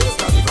today. Today's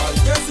carnival.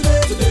 Yes,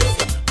 today's.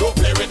 Don't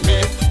play with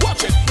me.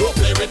 Watch it. Don't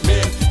play with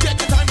me. Take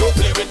your time. Don't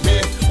play with me.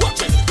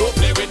 Watch it. Don't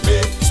play with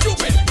me.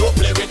 Stupid. Don't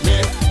play with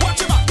me.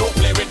 Watch it. Don't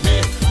play with me.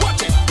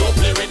 Watch it. Don't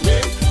play with me.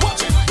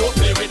 Watch it. Don't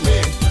play with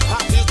me.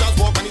 Artists just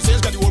walk on the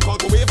stage, got the whole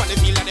crowd to wave, and they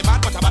feel like they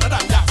bad, but I'm better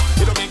than that.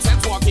 It don't make sense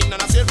walking and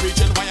I say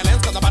reaching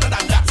violence, cause I'm better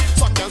than that.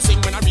 Some girls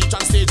sing when I reach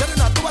on stage, and they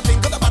not do a thing,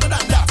 cause I'm better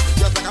than that.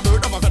 Just like a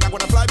bird of a feather,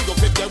 when I fly, we go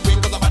flip their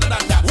wing, cause I'm better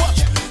than that.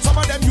 Watch. Some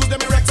of them use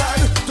them erectile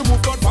to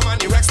move blood from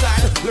an erect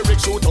style.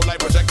 Lyrics shoot out like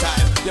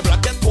projectile. Your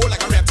blood get cold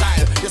like a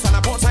reptile. You stand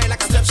up outside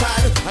like a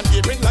stepchild, and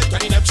apron like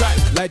an inept child.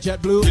 Like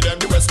JetBlue. Give them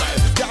the West style.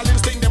 Girl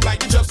instinct them like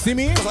the just. See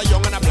me? Cause I'm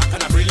young and I'm black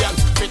and I'm brilliant.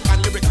 Fit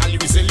and lyrically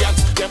resilient.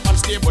 Them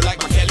unstable like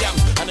Magellan.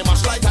 And they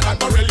much lighter than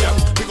beryllium.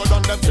 We go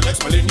down them till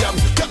next millennium.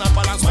 Cannot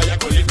balance my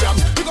equilibrium.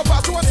 We go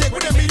pass to a take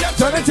with a million.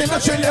 Turn it in a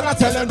trillion. I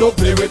tell them don't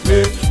play with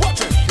me.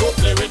 Watch it, don't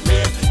play with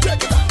me.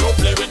 Take it out, don't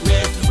play with me.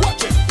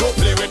 Watch it, don't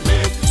play with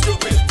me.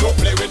 Stupid, don't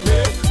play with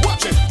me.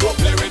 Watch it, don't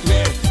play with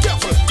me.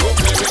 Careful, don't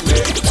play with me.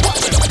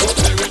 Watch it, don't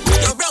play with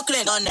me. You're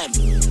Brooklyn on them.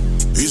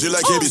 Easy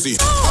like ABC.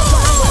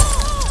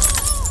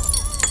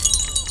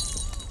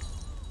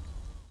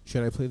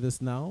 Should I play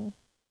this now?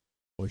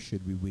 Or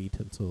should we wait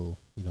until,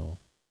 a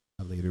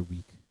later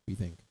week? What do you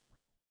think?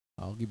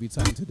 I'll give you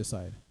time to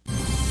decide.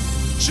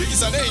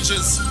 Cheese and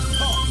ages.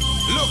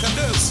 Look at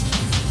this.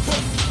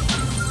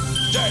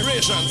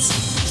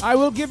 Gyrations. I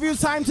will give you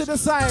time to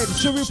decide.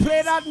 Should we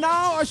play that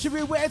now or should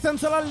we wait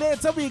until a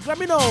later week? Let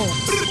me know.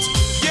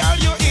 Girl,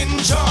 you're in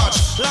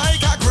charge,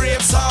 like a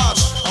great sarge.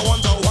 I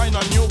want to wine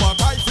on you,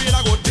 but I feel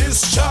I go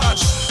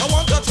discharge. I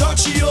want to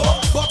touch you,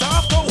 but I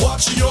have to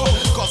watch you.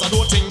 Cause I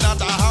don't think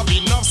that I have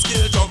enough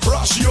skill to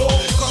crush you.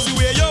 Cause the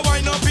way you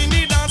wine up in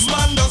the dance,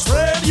 man, does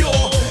afraid you.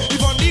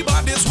 Even the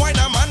baddest wine,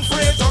 a man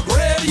afraid to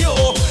grade you.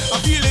 I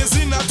feel it's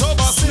in a tub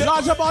of snake.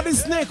 Large about the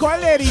snake, or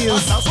ladies.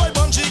 And that's why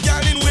bunchy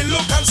girl in will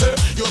look and say,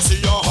 you see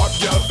your hot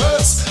girl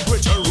first,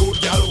 with your rude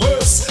girl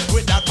worse,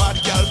 with that bad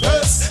girl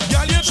first.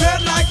 Girl, you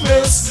tread like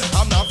this.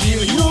 I'm not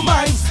feel you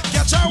mind.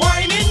 Catch a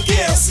wine in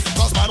case.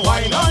 Cause man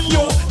wine on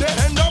you, they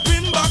end up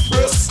in back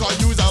breast. Cause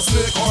use a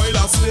snake oil,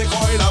 a snake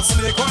oil, a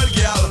snake oil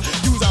girl.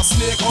 Use a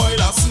snake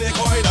oil, a snake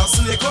oil, a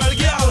snake oil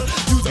girl.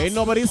 Ain't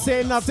nobody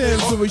saying nothing,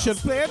 so we should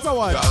play it or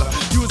what?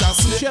 Use a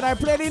snake. Should I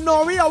play the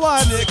Nori or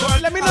what?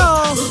 Let me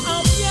know.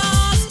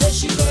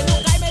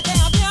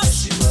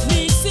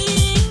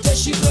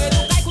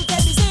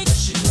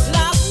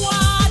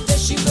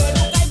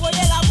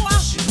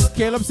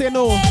 Caleb say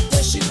no.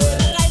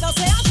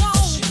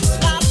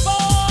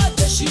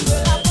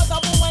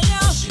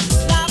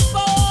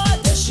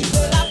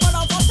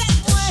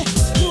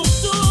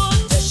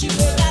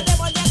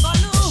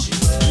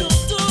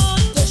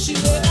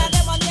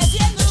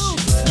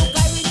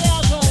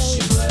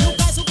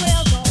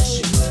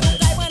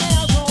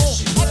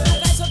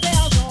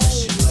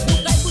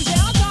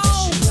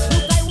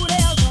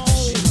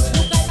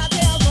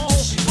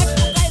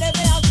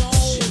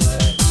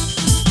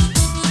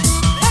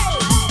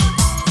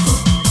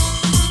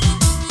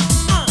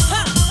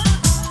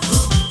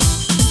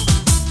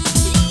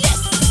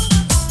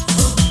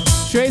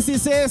 Tracy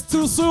says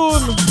too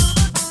soon.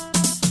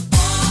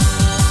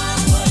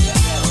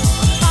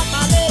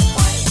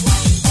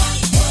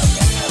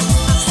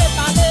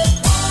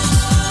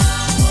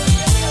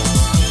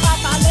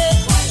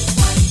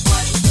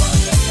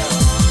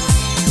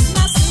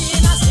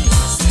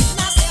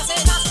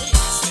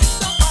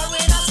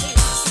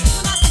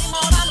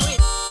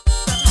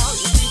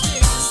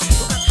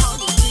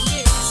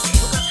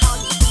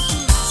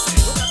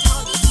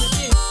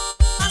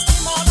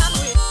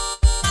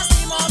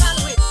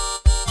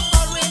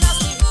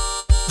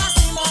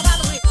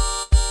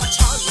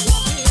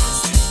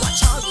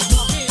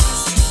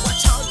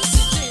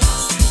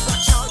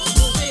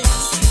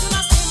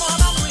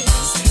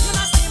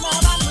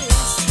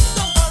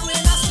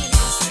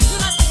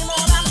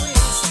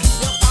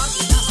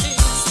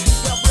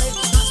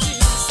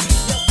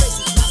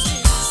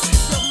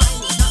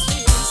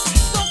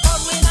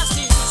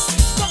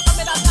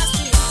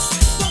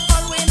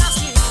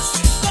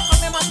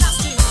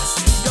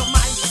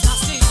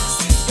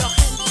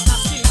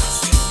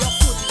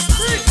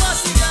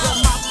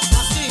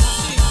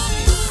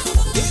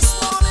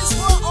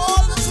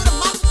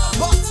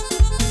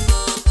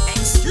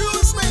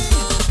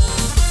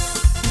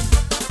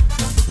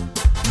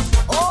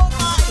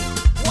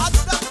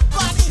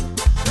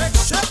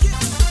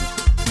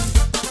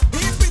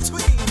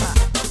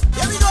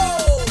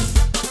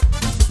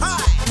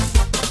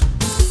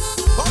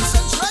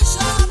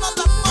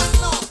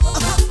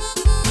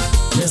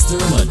 Mr.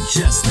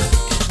 Mejustik.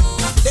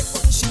 They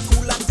couldn't she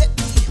cool and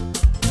deadly.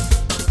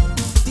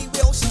 The way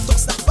how she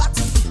does that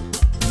body.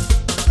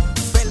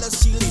 Fellas,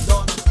 she lay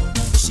down.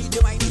 She the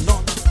whining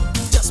on.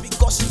 Just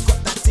because she got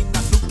that thing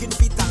that looking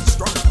fit and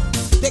strong.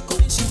 They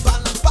couldn't she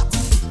balance body.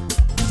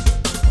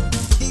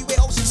 The way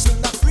how she swing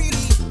that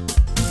freely.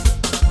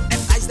 And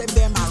eyes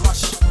them a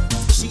rush.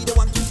 She the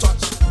one to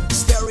touch.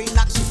 Staring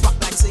at she back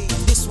like saying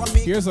this one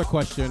me. Here's a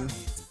question.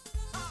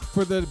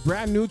 For the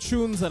brand new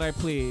tunes that I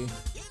play,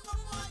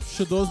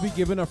 should those be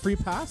given a free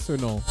pass or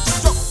no?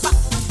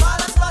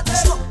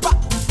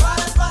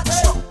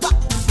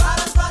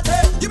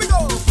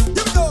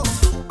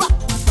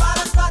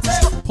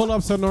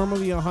 Pull-ups are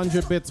normally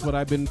 100 bits, but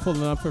I've been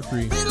pulling up for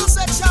free. Middle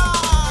section.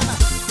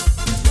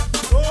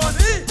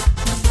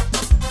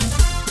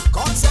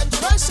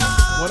 Concentration.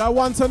 What I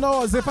want to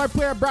know is if I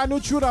play a brand new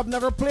tune I've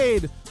never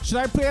played, should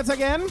I play it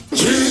again?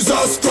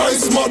 Jesus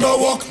Christ, mother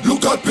walk,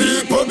 look at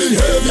people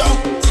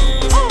behavior.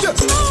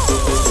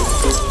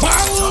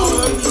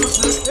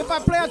 If I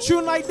play a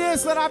tune like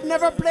this that I've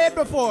never played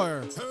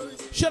before,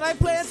 should I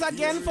play it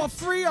again for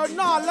free or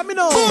not? Let me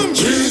know.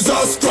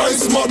 Jesus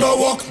Christ, mother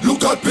walk,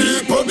 look at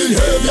people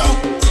behavior.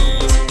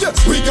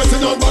 We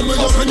getting on bad, we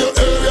up in your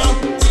area.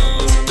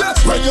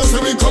 When you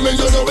see we coming,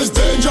 you know it's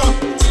danger.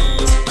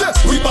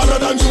 We better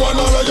than you and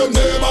all of your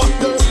neighbor.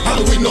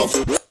 And we know.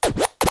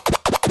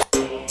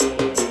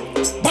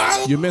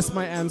 You missed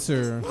my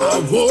answer.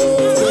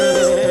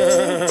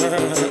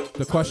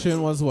 The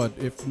question was what?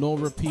 If no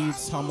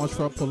repeats, how much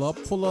for a pull-up?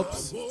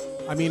 Pull-ups?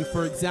 I mean,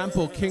 for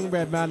example, King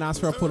Redman asked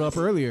for a pull-up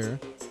earlier,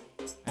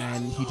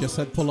 and he just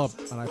said pull-up,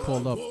 and I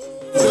pulled up.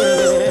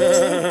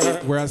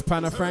 Whereas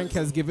Pana Frank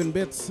has given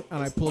bits,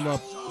 and I pulled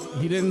up.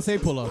 He didn't say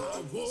pull-up.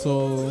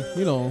 So,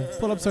 you know,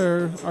 pull-ups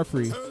are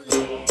free.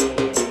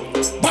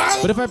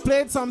 But if I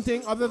played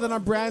something other than a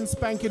brand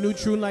spanking new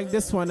tune like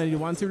this one, and you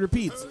want to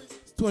repeat,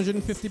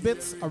 250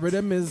 bits, a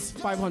rhythm is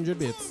 500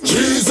 bits.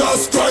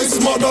 Jesus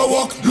Christ, mother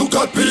walk, look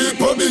at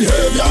people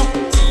behavior.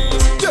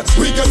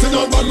 We getting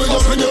on bad, we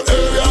up in your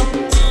area.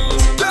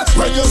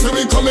 When you see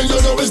we coming, you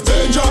know it's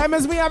danger. Time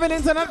is me having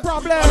internet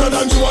problems. Other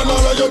than you and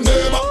all of your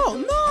neighbor. Oh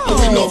no.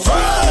 We no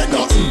afraid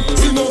nothing.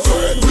 We no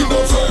afraid, we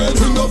no afraid,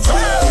 we no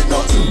afraid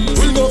nothing.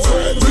 We no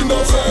afraid, we no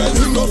afraid,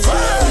 we no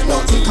afraid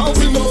nothing.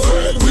 We no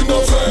afraid, we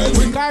no afraid,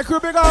 we Guy crew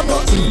big up.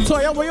 So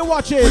yeah, what you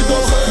watching? no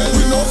afraid,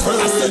 we no afraid.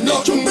 I said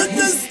nothing.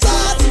 Witness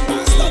start.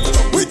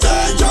 We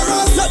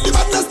dangerous, let the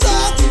madness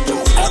start.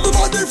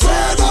 Everybody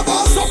afraid of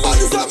us.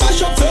 Somebody say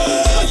mash up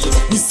face.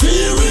 We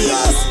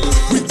serious,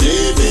 we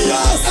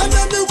devious. And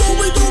anywhere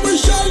we go, we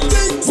shall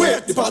think.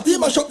 Wait, the party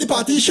mash up, the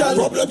party shall.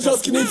 Problems just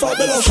skinny for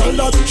better. Shall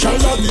not, the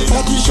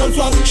party shall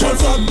flag.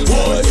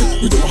 Boy,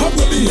 we don't have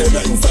no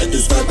behavior inside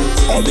this fed.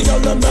 All the girl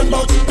them bend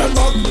back. Bend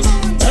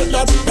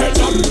that.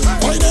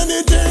 Find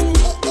anything,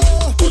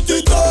 put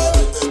it up.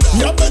 We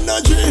have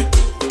energy,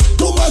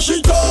 to mash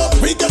it up.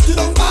 We get it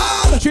on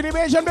bad. Trinity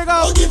Asian big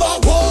up. Don't give a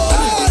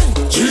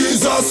one.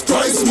 Jesus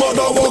Christ,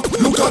 mother walk,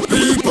 look at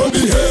people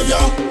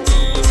behavior.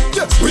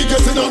 We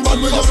getting on bad,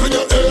 we up in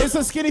your area. It's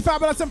a skinny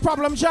fabulous and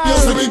problem child. You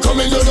see we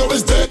coming, you know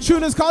it's dead.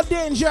 Tune is called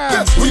Danger.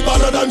 We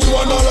better than you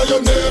and all of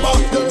your neighbor.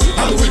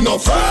 And we no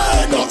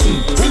afraid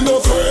nothing. We no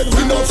afraid,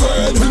 we no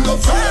afraid, we no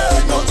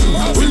afraid nothing.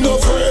 We no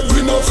afraid,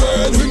 we no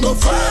afraid, we no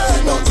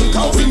afraid nothing.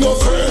 We no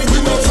afraid, we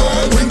no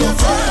afraid, we no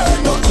afraid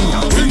nothing.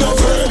 We no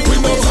afraid, we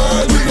no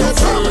afraid, we no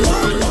afraid.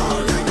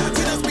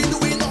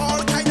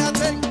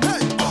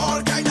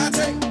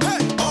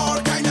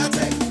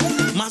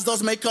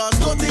 Does make us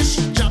Scottish,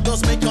 Jab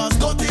does make us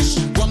Scottish,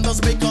 Rum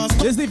does make us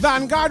This is the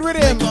Vanguard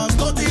rhythm.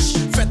 Scottish,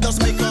 Fed does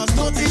make us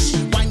Scottish,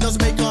 Wine does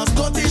make us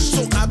Scottish,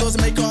 Soca does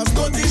make us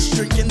Scottish,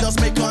 Drinking does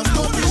make us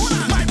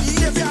Scottish. My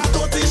behavior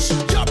Scottish,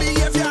 your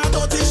behavior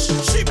Scottish,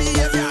 she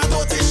behavior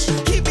Scottish,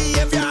 he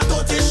behavior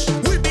Scottish,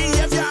 we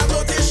behavior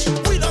Scottish,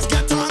 we just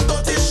get on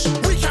Scottish,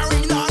 we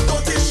carrying on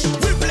Scottish,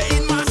 we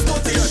playing my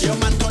Scottish. Your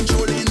man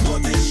controlling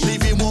Scottish,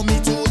 leave him on me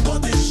to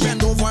Scottish,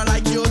 bend over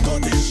like you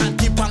Scottish, and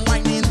keep on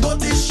whining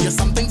Scottish. Here's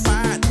something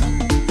fine.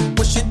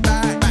 Push it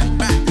back,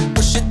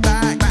 push it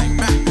back,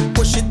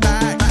 push it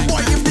back.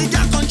 Boy, if the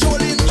girl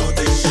controlling,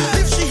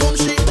 if she home,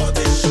 she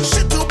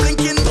too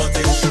blinking,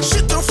 she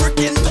too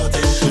freaking.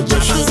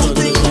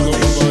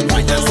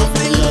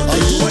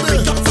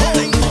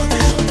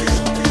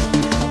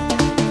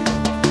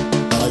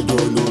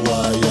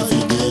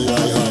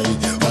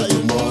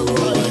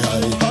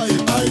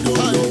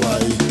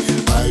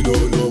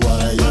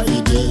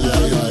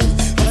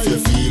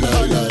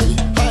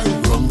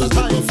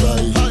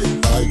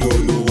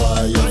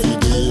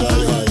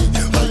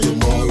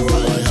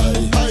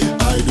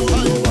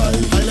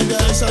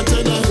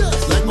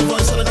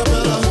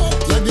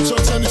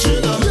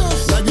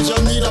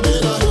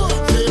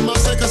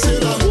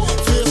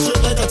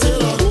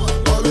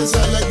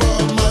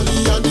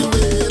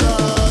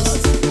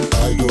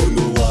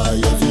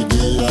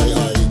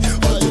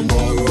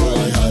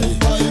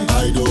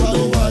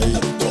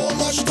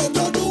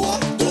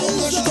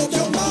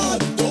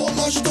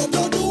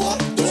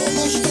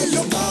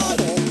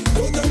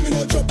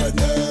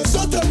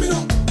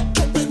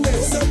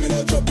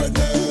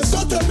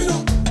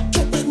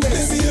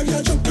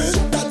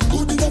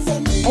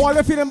 How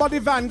you feeling about the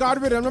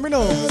Vanguard rhythm? Let me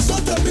know. So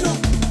tell me now,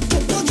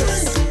 jump your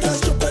drink, that's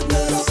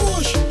stupidness.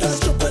 Push, that's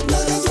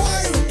stupidness. That's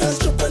wine, that's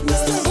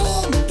stupidness. Stay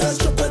home, that's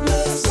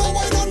stupidness. No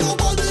wine on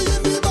nobody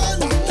in the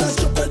band, that's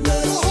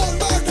stupidness. No hold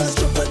back, that's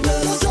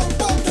stupidness. No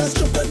jump up, that's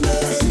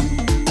stupidness.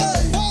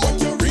 Hey, what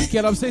you read?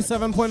 Get up, say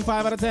 7.5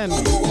 out of 10.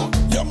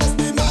 You must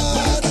be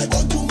mad, I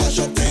want to mash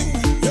up thing.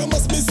 You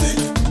must be sick,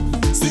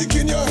 sick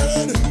in your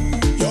head.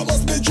 You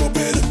must be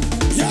stupid.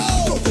 Yo,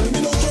 don't tell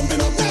me no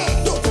jumping up,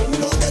 don't tell me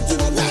no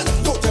getting up,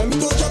 don't tell me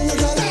no jump your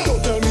gun,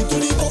 don't tell me to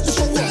leave out the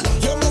strong man.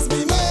 You must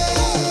be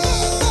mad,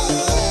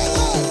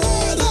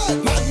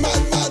 mad,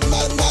 mad, mad,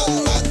 mad, mad,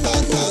 mad,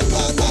 mad, mad,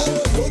 mad, mad.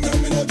 Don't tell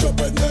me no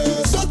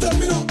jumpiness, don't tell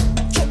me no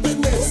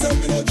jumpiness, don't tell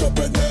me no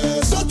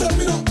jumpiness, don't tell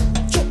me no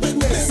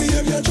jumpiness. Let me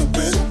have your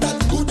jumping,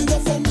 that's good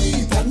enough for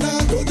me. But now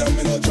don't tell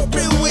me no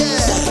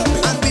jumpiness.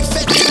 And be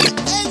fetching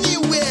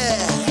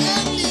anywhere.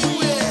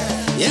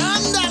 You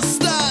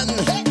understand?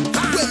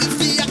 Well, if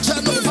the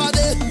action over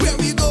there, where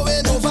we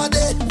going over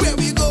there? Where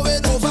we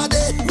going over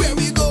there? Where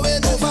we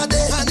going over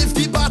there? And if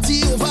the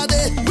party over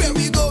there, where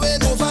we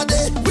going over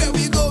there? Where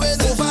we going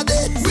over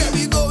there? Where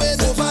we going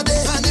over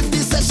there? And if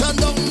the session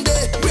down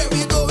there, where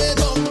we going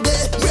down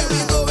there? Where we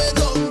going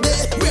down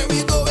there? Where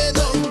we going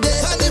down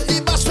there? And if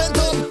the bashment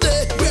up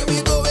there, where we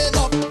going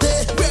up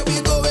there? Where we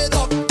going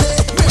up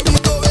there? Where we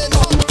going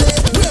up there?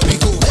 Where we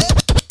going?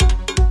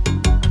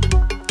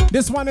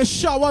 This one is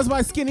Showers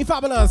by Skinny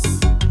Fabulous.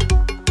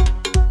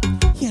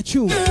 Yeah,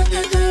 tune.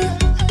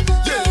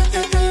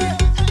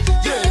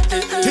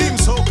 Team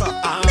Soca.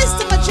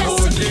 Mr. Majestic.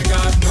 Only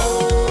God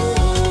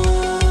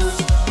knows.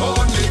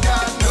 Only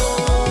God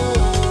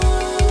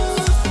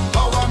knows.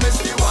 How I miss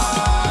the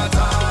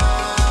water.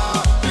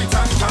 The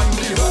tank and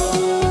the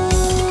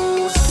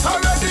hose.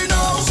 Already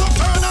know. So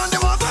turn on the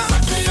water.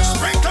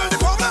 Sprinkle the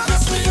powder.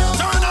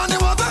 Turn on the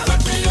water.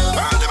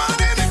 Burn the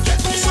man in.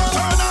 So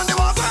turn on the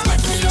water.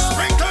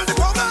 Sprinkle the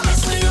powder.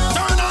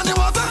 Turn on the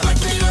water.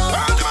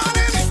 Burn the man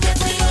in.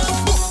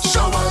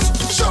 Showers,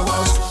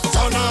 showers.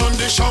 Turn on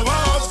the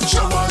showers.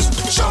 Showers,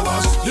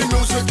 showers. The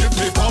music give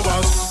me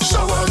powers.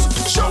 Showers,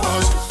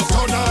 showers.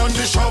 Turn on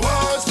the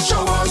showers.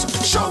 Showers,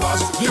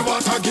 showers. The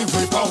water give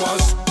me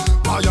powers.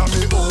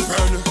 Miami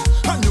open,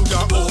 and New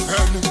York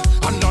open,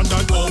 and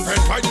London open.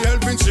 Why the hell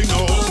Vince no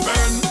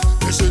open?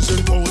 This is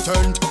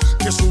important.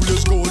 This rule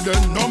is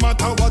golden. No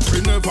matter what, we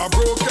never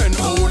broken.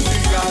 Only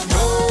God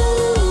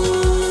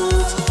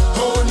knows.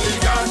 Only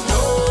God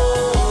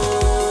knows.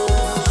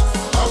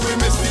 How we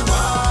miss the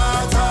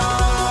water,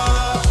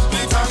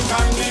 the tank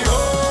and the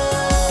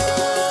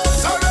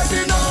hose.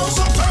 Already know.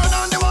 So turn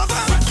on the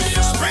water,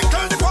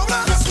 sprinkle the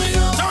powder.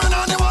 Turn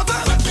on the water,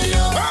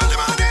 burn the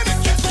man in.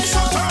 So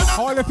turn on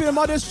How you feeling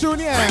about this tune,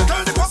 yeah?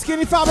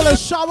 Skinny Fabulous,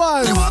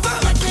 Showers. the water,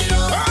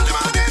 burn the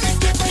man in.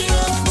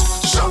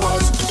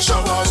 Showers,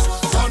 showers,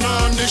 turn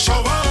on the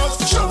showers.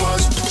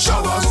 Showers,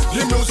 showers,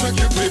 the music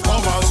give me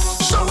powers.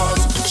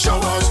 Showers,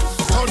 showers,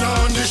 turn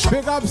on the showers.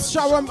 Big up,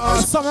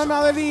 Summer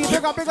Melody.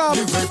 Big up, big up.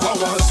 Give me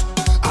powers.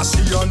 I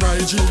see your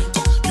Nige,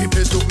 the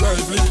place look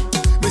lively.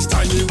 Miss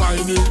Tiny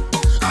Whiny,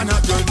 and a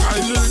girl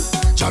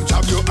Kylie. Jab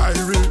jab your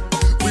irie,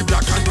 we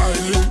black and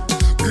oily,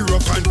 we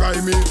rough and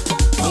grimy.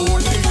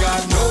 Only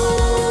God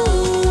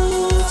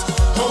knows,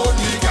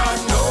 only God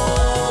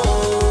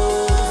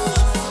knows.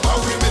 How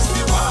we miss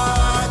the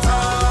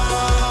water,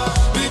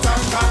 the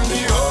tank and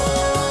the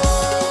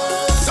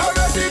hose.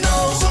 Already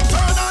know, so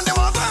turn on the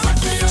water,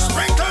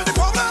 sprinkle the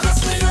powder.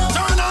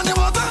 Turn on the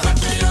water,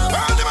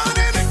 burn the man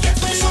in.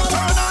 So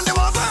turn on the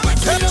water,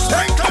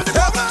 sprinkle the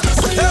powder.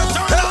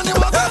 Turn on the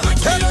water.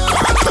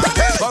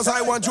 Cause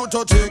I want you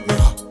to take me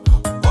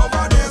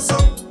over there, so.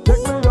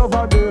 Take me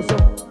over there, so.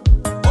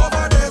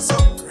 Over there, so.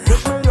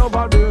 Take me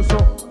over there, so.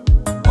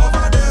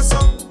 Over there, so.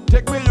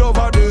 Take me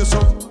over there, so.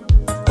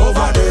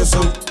 Over there,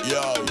 so.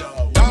 Yo.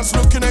 Dance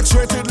looking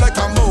X-rated like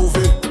a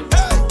movie.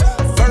 Hey.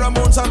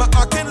 Pheromones I'm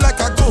acting like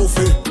a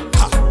goofy.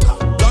 Ha.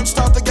 Don't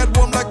start to get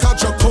warm like a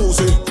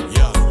jacuzzi.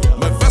 Yeah.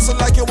 My vessel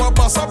like you a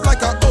boss up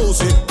like a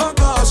Uzi. Oh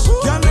gosh,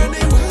 girl,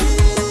 anyway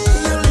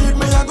you lead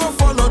me, I go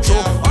follow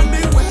through. On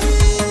the way,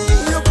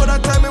 you coulda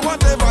tell me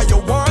whatever you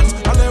want,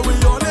 and then we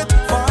own it.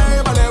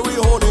 Vibe, and then we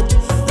hold it.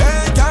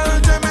 Hey girl,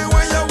 tell me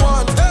what you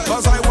want,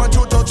 cause I want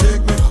you to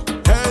take me.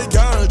 Hey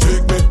girl,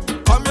 take me.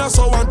 Come here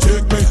so and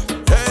take me.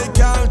 Hey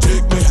girl,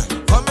 take me.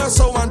 Come here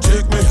so and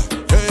take me.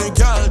 Hey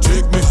girl,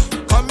 take me.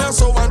 Come here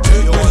so and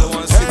take me.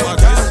 Hey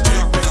girl,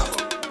 take me.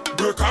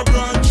 Break a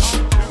branch,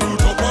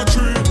 root up a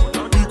tree.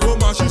 We go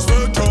mash his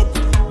felt up.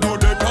 No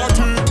dead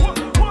party.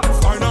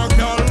 Find a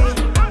girl,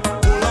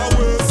 pull her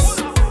waist.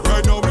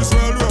 Right now we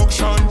smell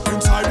ruction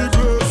inside the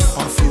place. A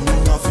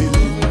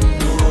feeling,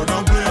 no run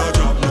and play a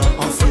job now.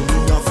 A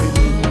feeling,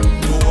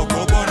 no walk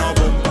up on a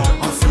bumper.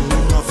 A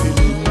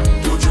feeling,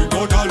 no drink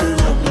out all the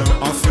rum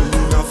now. A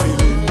feeling, I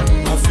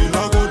feel I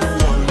go do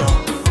all that.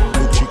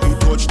 Look chicky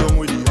touch down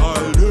with the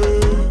all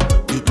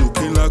day. It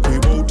looking like we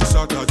bout to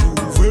start a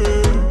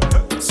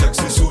Juve.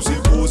 Sexy Susie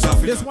pose a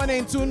feel. This one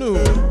ain't too new.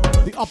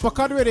 The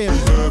uppercut rhythm.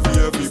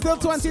 Heavy. Still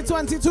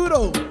 2022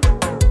 though.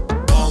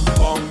 Bam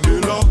bam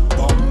billa,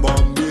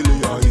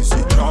 I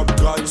see drama. top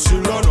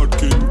Godzilla, not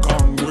King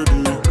Kong with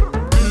it.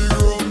 Big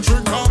rum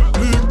drinker,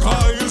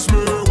 liquor is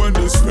me. When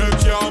the smell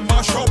can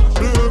mash up,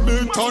 blame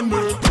it on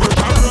me. Put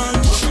a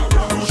ranch,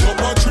 push up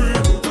a tree.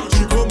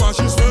 She go mash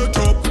his feet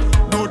up,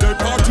 no dead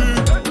party.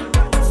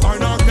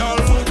 Find a girl,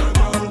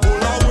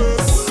 pull her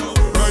waist.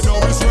 Right now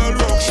we smell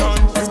ruction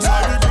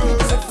inside the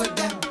place.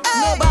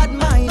 No bad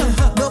mind,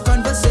 no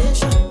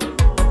conversation,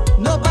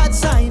 no bad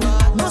sign,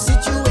 no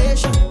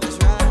situation,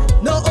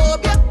 no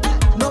object,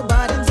 no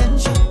bad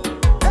intention,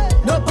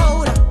 no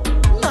powder,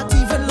 not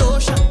even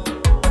lotion.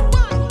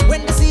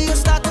 When they see you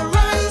start to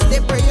rise, they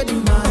pray your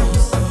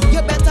demise.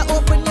 You better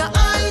open your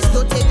eyes,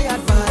 don't take the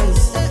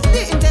advice.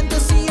 They intend to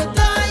see you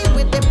die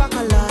with their back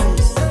of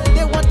lies.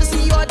 They want to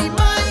see your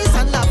demise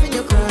and laugh in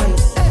your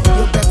cries.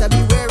 You better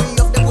be wary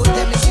of the good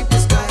them in sheep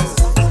disguise.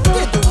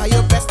 They do how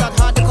your best at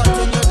hard to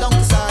continue down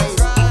the size.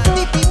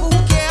 The people who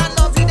care and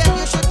love you, then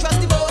you should trust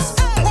the most.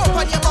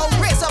 Open your mouth,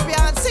 raise up your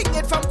hand, sing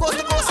it from coast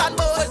to coast and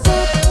boast.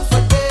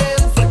 For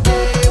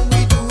them,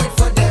 we do it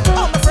for them.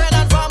 Oh, my friend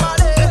and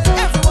family,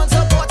 everyone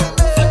supporting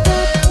me.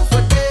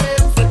 For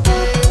them,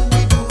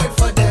 we do it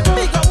for them.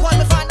 Big up all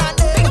the fan and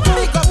them,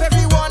 big up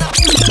everyone.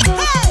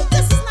 Hey,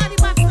 this is Natty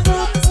Baxter.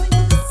 You're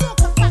listening to the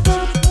Soca Factory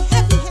with the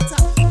heavy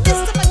hitter,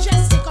 Mr.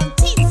 Mejustik on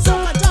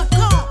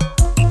TeamSoca.com.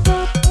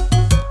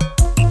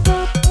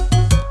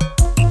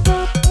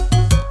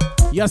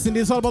 Yes,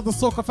 indeed, it's all about the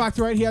Soca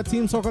Factory right here at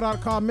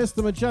TeamSoca.com.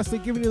 Mr.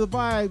 Mejustik giving you the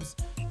vibes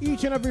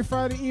each and every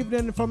Friday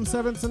evening from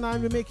 7 to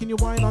 9. We're making you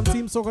wine on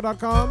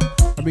TeamSoca.com.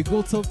 And we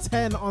go till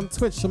 10 on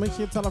Twitch, so make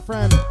sure you tell a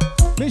friend.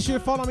 Make sure you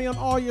follow me on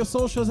all your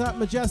socials at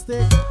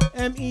Mejustik,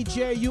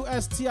 Mejustik.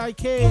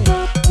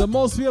 The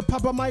most real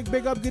Papa Mike,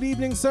 big up, good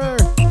evening, sir.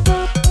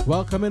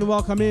 Welcome in,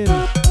 welcome in.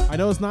 I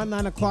know it's not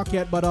 9 o'clock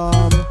yet, but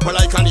Well,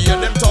 I can hear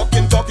them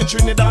talking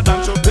Trinidad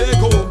and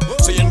Tobago.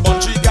 Saying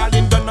Bunchy gal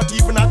in done, not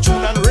even a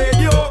tune and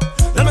radio.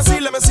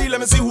 Let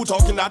me see who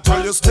talking that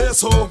while you stay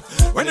so.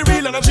 When the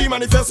real energy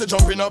manifests,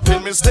 jumping up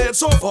in my state.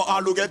 So for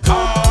all who get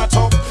caught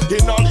up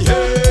in all the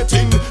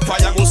hating,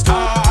 fire go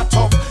start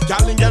up.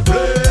 Gal get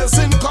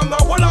blazing, come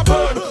now, will I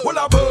burn.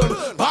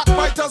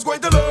 Backbiters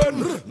going to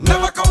learn.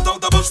 Never count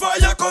out the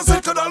bushfire, cause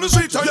it could always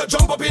reach you. You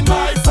jump up in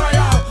my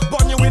fire,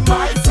 burn you in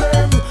my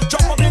flame.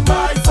 Jump up in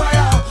my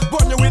fire,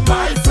 burn you in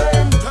my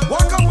flame.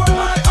 Walk up on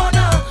my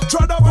honor,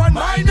 tread up on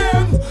my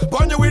name.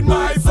 Burn you in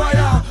my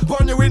fire,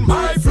 burn you in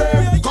my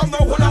flame. Come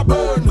now, will I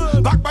burn.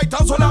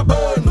 Backbiters will I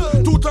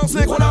burn. Two-tongue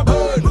snake will I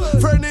burn.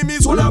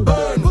 Frenemies will I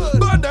burn.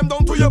 Burn them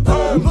down to your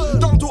perm,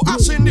 down to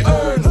ash in the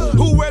urn.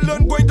 Who well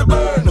learn going to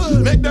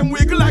burn, make them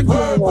wiggle like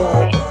worm.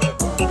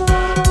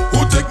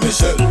 Who take me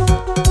shell?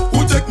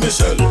 Who take me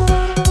shell?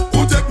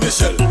 Who take me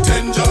shell?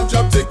 10 job,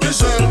 take me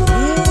shell.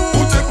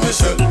 Who take me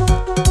shell?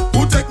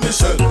 Who take me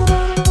shell?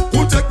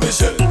 Who take me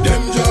shell?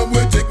 Them job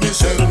will take me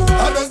shell.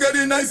 I don't get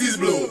the nicest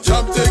blow.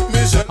 Job take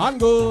me shell and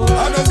go.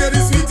 I don't get the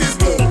sweetest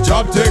blow.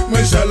 Job take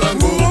me shell and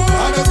go.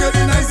 I don't get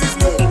the nicest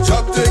blow.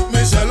 Job take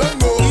me shell and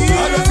go.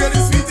 I don't get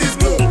the sweetest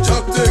blow.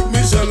 Job take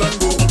me shell and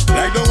go.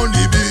 Like down on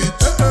the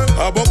beach,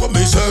 I buck up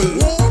my shell.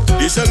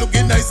 The shell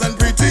looking nice and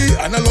pretty,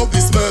 and I love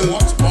the smell.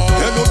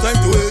 There's no time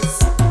to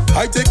waste.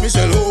 I take me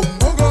shell home.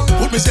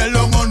 Put me shell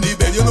long on the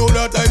bed. You know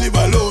that I live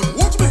alone.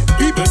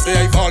 People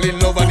say I fall in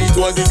love and it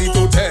was easy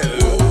to tell.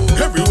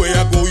 Everywhere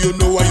I go, you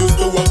know I used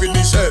to walk with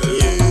Michelle.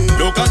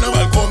 No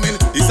carnival coming,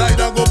 decide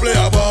I go play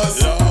a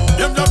bass.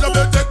 Them job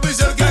they take me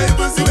shell, can't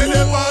even see where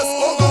they pass.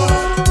 Oh God,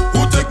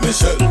 who take me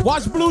shell?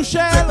 Watch Blue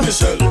Shell. Take me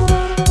shell.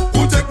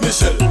 Who take me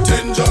shell?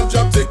 10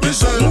 job, take me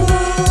shell.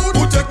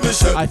 Who take me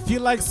shell? I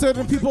feel like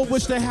certain people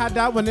wish they had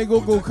that when they go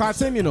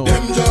karting, you know.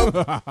 Them job,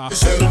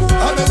 shell.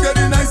 I don't get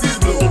the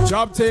nicest blow.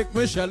 Job take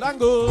me shell and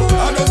go.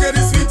 I don't get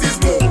the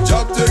sweetest blow.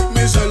 Job take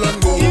me shell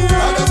and go.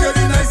 I don't get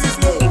the nicest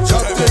blow.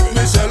 Job take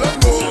me shell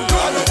and go.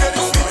 I don't get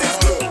the sweetest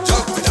blow.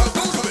 Job go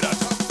with that.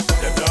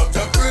 Them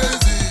job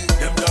crazy.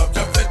 Them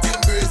job fetting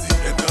crazy.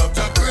 Them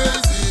job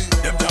crazy.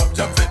 Them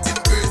job fetting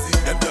crazy.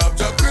 Them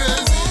job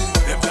crazy.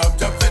 Them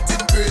job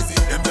fetting crazy.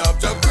 Them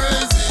job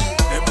crazy.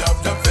 Them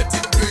job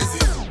fetting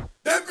crazy.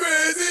 Them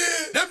crazy.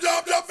 Them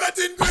job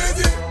fetting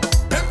crazy.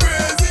 Them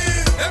crazy.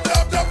 Them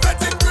job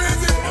fetting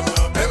crazy.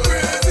 Them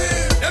crazy.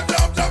 Them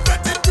job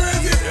fetting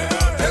crazy.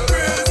 Them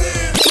crazy.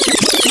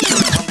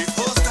 From the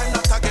first time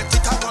that I get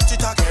it, I want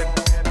it again.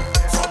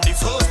 From the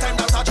first time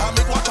that I jam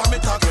it, watch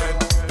it again.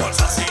 Once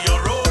I see you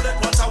roll it,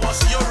 once I want to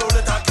see you roll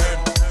it again.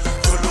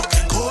 You're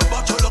looking good,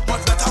 but you look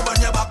much better when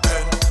you're back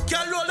then.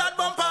 Girl, roll that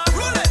bumper,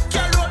 roll it.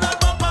 Girl, roll that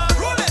bumper,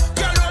 roll it.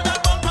 Girl, roll that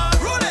bumper,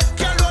 roll it.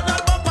 Girl, roll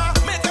that bumper,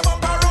 make a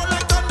bumper roll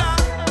like thunder.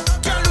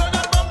 Girl, roll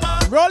that bumper,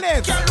 roll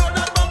it. Girl, roll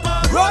that bumper,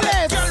 roll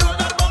it. Girl, roll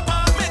that bumper,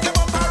 make a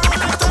bumper roll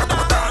like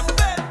thunder.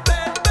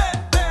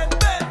 Ben.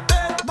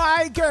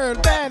 My girl,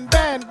 Ben.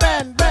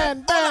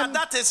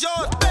 That is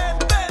yours.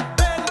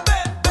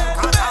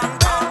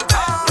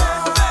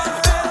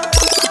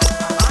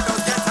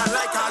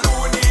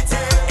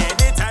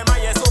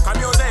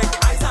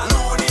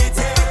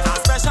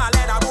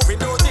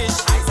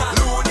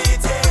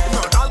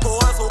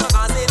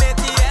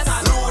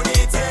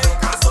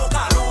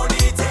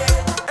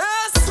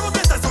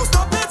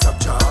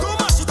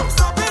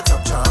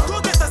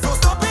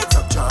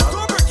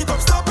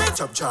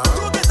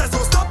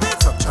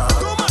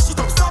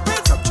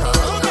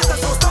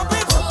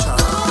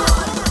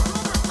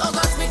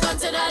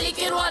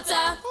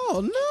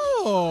 Oh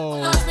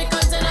no! Gosh, me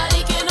container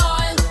leaking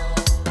oil.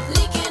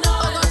 Leaking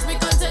oil. Oh gosh, me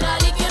container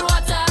leaking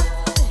water.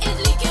 It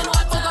leaking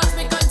water. Oh gosh,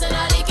 me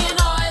container leaking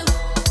oil.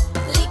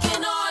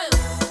 Leaking oil.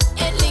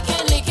 It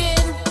leaking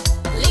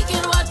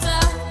water.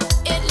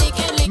 It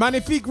leaking.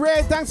 Magnifique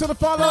Ray, thanks for the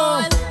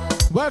follow.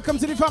 Welcome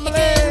to the family.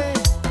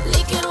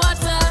 Leaking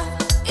water.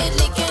 It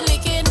leaking.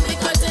 Me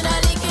container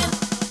leaking.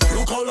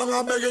 Look how long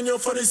I'm begging you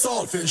for the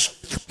saltfish.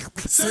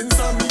 Since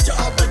I meet you,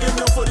 I'm begging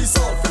you for the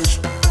saltfish.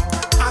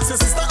 Ask your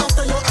sister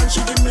after you and she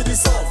give me the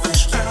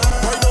saltfish.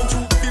 Why don't you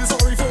feel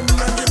sorry for me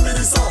and give me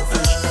the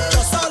saltfish?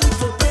 Just a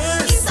little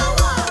piece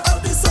of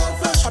the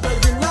saltfish. I'm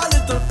begging a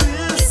little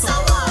piece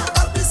of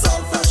the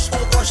saltfish.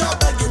 Oh gosh, I'm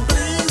begging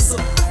please,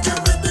 give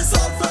me the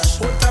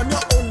saltfish. One time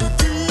you're only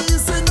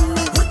teasing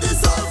me with the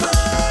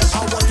saltfish. I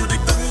want to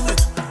dig down in it,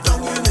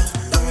 down in it,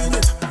 down in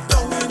it,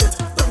 down in it,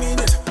 down in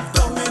it,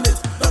 down in it,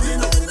 down in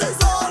it, the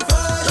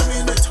saltfish. Down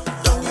in it,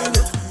 down in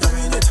it, down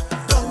in it,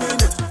 down in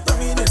it,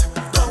 down in it,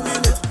 down in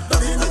it,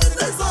 down in it,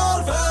 the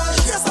saltfish.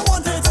 Yes, I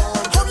want it.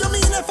 How you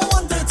mean if I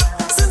want it?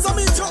 Since I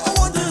meet you, I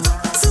want it.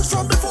 Since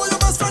from before your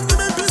best friend give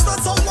me peace,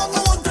 that's how long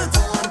I want it.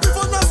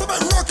 Before Master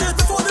Ben Rocket,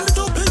 before the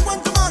little pig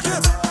went to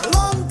market.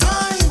 Long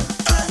time.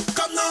 Hey,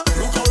 come now.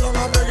 Look how long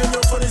I'm begging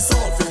you for the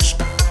saltfish.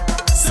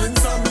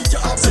 Since I meet you,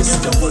 I'm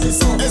begging you for the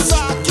saltfish. It's a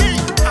king.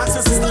 Ask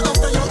your sister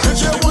after you if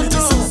you want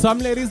to. Some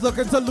ladies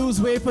looking to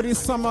lose weight for this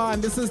summer,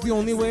 and this is the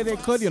only way they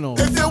could, you know.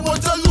 If you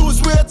want to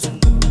lose weight,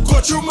 go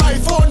through my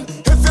phone.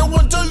 If you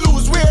want to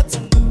lose weight,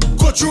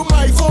 go through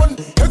my phone.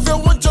 If you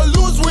want to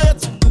lose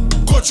weight,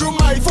 go through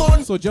my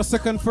phone. So just to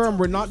confirm,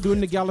 we're not doing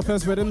the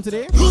Galafest rhythm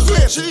today? Lose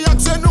weight. She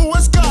asking who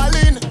was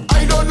calling.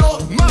 I don't know.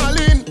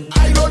 Marlene.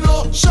 I don't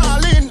know.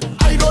 Charlene.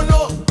 I don't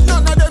know.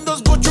 None of them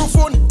just go through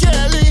phone.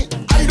 Kelly.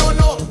 I don't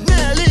know.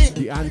 Nelly.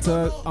 The aunt,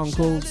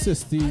 uncle,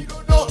 sister,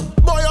 No.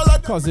 Boy, all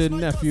that cousin,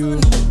 nephew.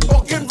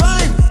 pumpkin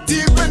vine.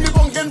 Deep in the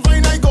pumpkin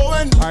vine I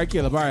going. Alright,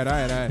 Caleb,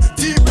 alright.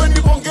 Deep in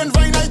the pumpkin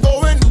vine I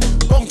going.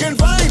 Pumpkin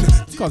vine.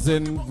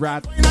 Cousin,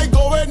 rat, I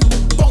going.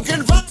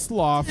 Pumpkin vine.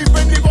 sloth, Deep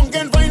in the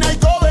pumpkin vine I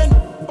going.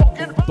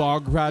 Pumpkin vine.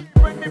 dog, rat,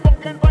 In the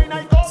pumpkin vine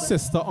I going.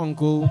 sister,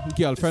 uncle,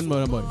 girlfriend,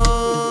 mother, boy.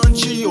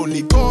 She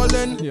only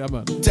calling, Yeah,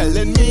 man.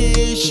 telling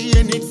me she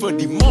ain't it for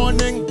the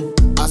morning.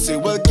 I say,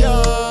 well,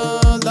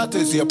 girl, that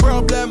is your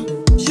problem.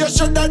 You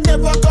should have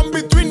never come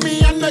between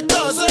me and my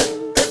cousin.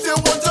 If you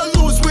want to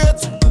lose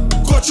weight,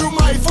 go through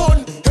my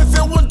phone. If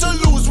you want to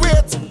lose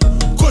weight,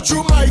 go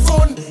through my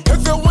phone.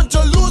 If you want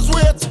to lose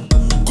weight,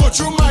 go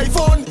through my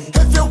phone.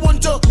 If you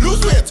want to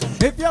lose weight,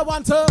 If you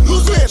want to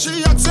lose weight.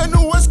 She asking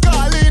who was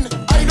calling.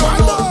 I don't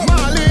know.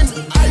 Marlene,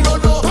 I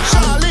don't know.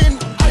 Charlene,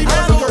 I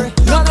don't know.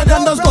 None of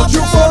them does go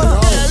through phone.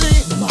 Nelly,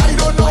 I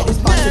don't know.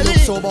 Nelly,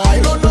 I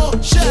don't know.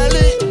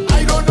 Shelly,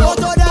 I don't know.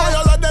 Why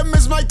all of them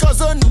is my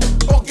cousin?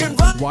 Pumpkin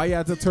vine, why you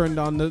had to turn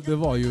down the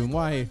volume?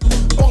 Why?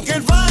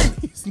 pumpkin vine,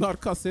 It's not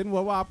cussing.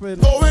 What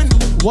happened? going.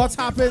 What's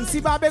happened?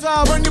 See, my big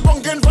up. When the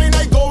pumpkin vine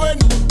I going.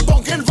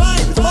 Pumpkin vine.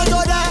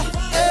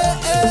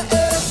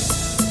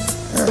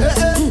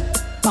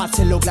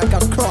 Party look like a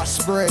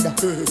crossbred.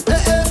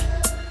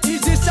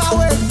 Is this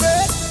our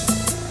bed?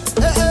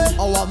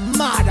 Our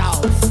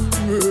madhouse.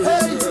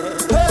 Hey.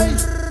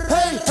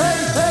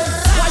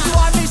 What you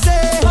want me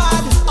say?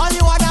 All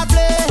you wanna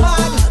play?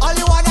 All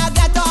you wanna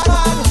get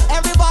on?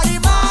 Everybody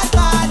mad.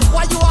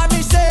 What you want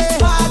me say?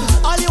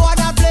 All you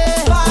wanna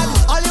play?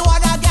 All you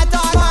wanna get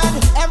on?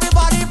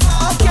 Everybody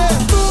okay.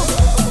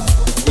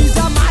 These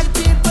are mad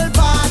people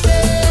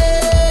party.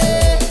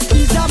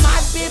 These are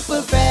mad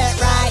people fair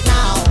right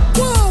now.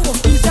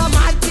 These are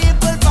mad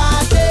people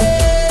party.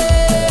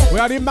 We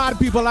are the mad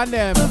people and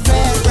them.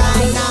 Fair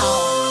right now.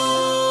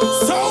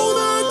 Sound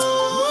it.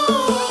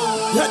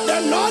 Let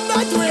them know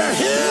that we're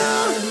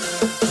here.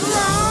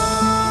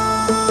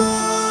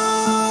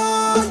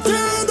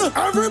 Ranking.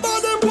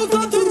 Everybody put a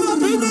thing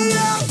up in the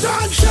air.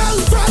 Dance shell,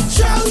 front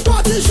shell,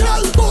 body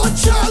shell, boat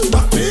shell.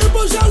 My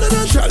people shelling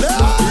it, shelling.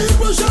 My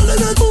people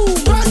shelling it.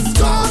 West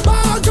gone,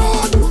 my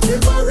God.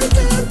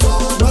 Hurricane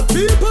gone. My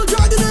people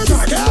dragging it,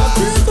 dragging. My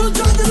people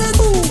dragging it.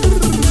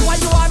 What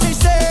you want me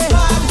say?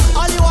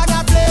 All you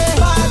wanna play?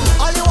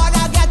 All you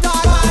wanna get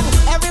on?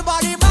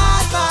 Everybody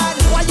mad.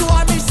 What you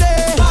want me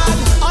say?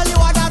 All you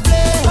wanna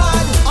play?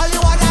 All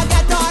you wanna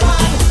get on?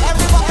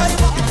 Everybody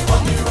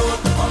On the road,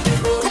 on the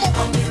road, on the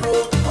road, on the road, on the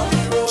road, on the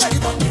road,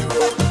 on the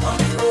road,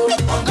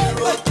 on the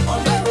road,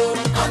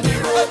 on the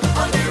road,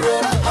 on the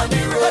road, on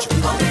the road,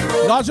 on the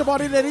road. Larger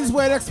body ladies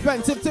wear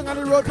expensive thing on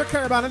the road for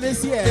Caravana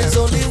this year. It's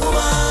only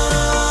woman,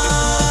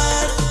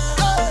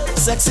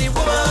 sexy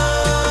woman,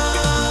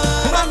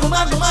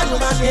 woman,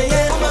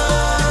 yeah,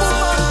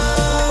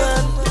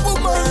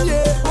 woman,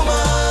 yeah,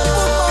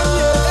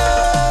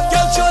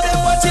 girl, show them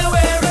what you're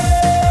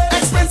wearing.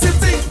 Expensive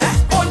thing,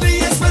 only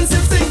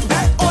expensive thing,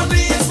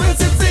 only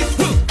expensive thing.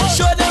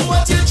 Show them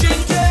what you're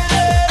drinking.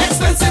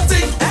 Expensive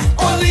thing,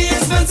 only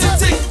expensive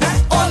thing,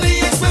 only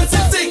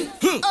expensive thing.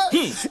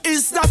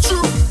 Is that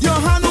true? Your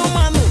hand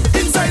woman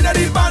inside of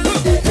the band.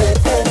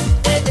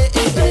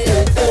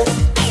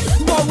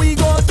 What we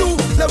gon' do?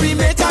 Let we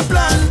make a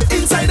plan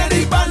inside of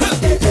the band.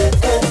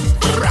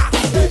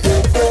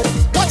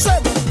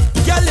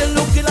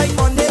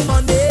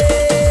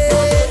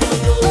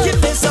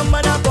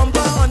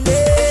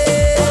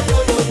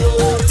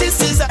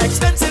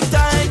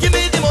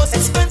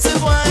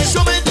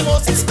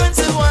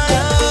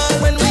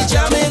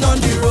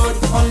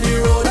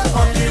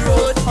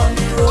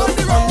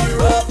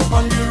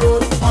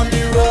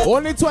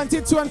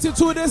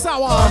 2022 this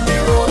hour. On the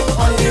road,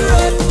 on the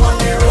road, on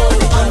the road,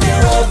 on the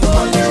road,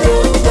 on the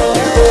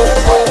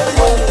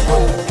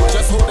road.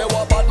 Just who they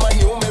were bad man,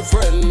 you my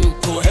friend.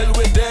 To hell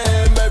with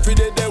them, every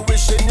day they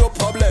wishing your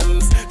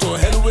problems. To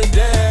hell with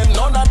them,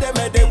 none of them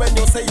are there when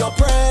you say your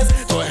prayers.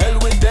 To hell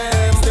with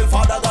them, still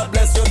Father God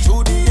bless you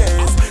through the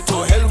years.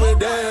 To hell with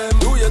them,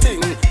 do your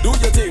thing,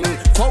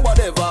 for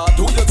whatever,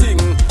 do your thing.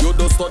 You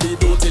don't study,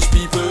 don't teach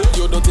people,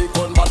 you don't take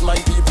on bad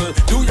mind people.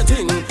 Do your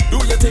thing,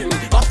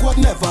 backward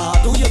never,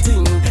 do your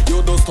thing.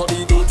 You don't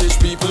study, don't teach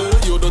people,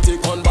 you don't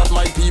take on bad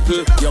mind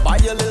people. You buy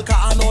your little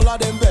car and all of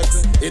them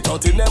vex. It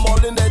out in them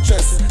all in their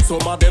dress.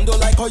 Some of them don't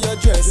like how you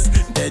dress.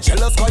 They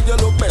jealous cause you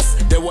look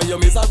best. They want you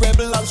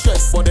miserable and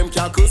stressed. But them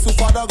can't curse who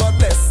Father God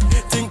bless.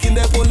 Thinking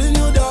they pulling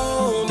you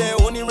down, they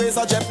only raise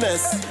a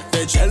jetness.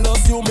 They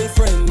jealous you my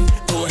friend.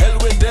 To hell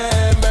with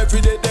them,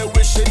 every day they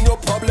wishing your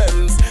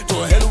problems. To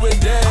hell with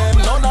them,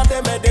 none of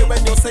them are there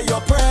when you say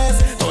your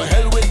prayers. To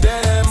hell with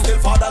them, still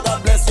Father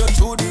God bless you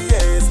through the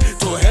years.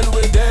 To hell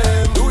with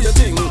them, do your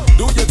thing,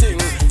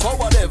 for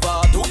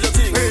whatever, do your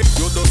thing.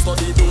 You don't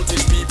study, don't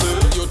teach people,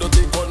 you don't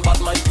take on bad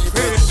mind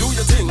people. Do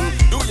your thing,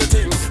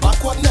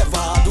 backward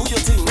never, do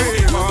your thing.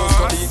 You don't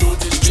study, don't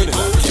teach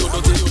people, you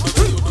don't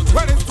take.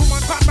 Well, it's too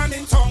much bad man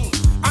in tongue,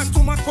 and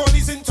too much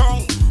police in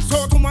tongue,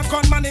 so too much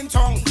gunman in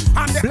tongue.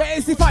 And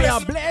blaze the fire,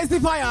 blaze the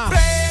fire.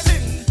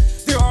 Blazing,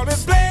 they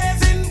always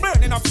blazing,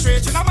 burning up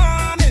straight in the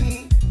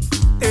morning.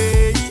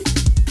 Hey.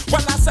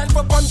 Well, I sent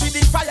for Bungie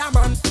the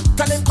fireman,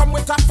 tell him come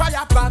with a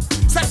fire plan.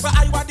 Sent for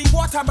Iowa the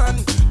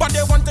waterman, but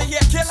they want to hear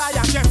kill I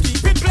am. Just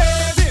keep it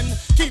blazing,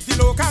 keep the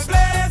local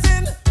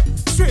blazing,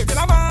 straight in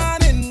the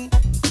morning.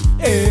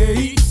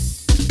 Hey.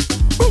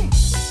 Boom.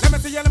 Let me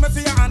see your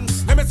hand,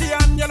 let me see your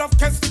hand, you love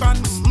Kesban.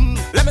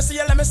 Let me see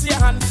your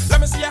hand,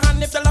 let me see your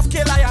hand if you love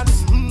kill I am.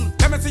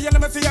 Let me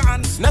see your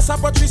hand, Nessa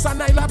Patrice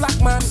and Nyla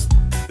Blackman.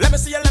 Let me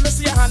see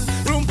your hand,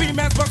 room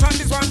females but on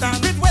this one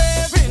down. With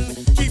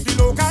waving, keep the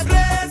local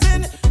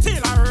blazing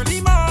till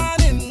early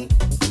morning.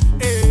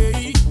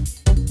 Hey.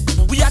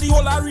 We are the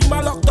whole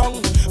arena locked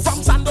down,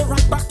 from Sando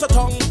Rock back to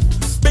tongue.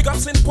 Big up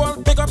St.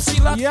 Paul, big up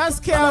Sealand. Yes,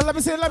 Kel, let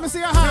me see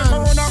your hand.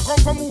 Corona come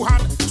from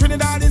Wuhan,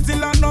 Trinidad is the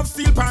land of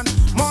steel pan.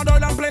 More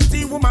oil and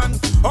plenty woman,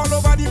 all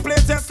over the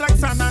place just like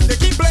sun. And they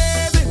keep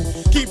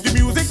blazing, keep the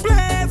music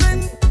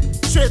blazing,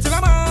 straight till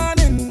the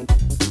morning.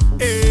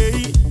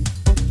 Hey.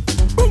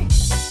 Boom.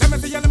 Let me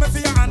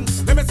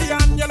see your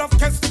hand, you love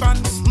Kesban.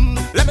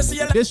 Let me see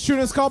your This tune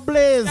is called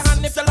Blaze.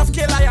 hand if you love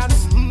Kill Lion.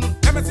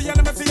 Let me see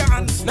your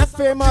hand. That's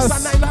famous.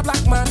 This a Nyla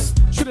Blackman.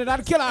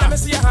 Trinidad Killer. Let me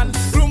see your hand.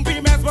 Room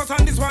females but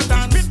on this one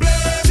down. Keep it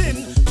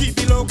blazing, keep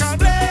the local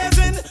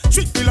blazing.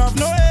 Trick the love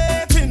no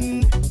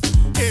hating.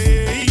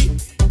 Hey.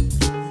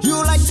 You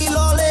like the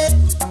lolly,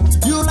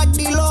 you like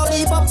the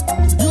lollipop,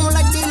 you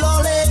like the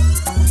lolly,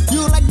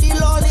 you like the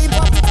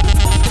lollipop.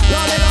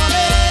 Lolly,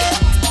 lolly,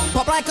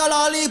 pop like a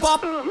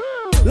lollipop.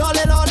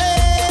 Lolly, lolly,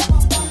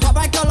 pop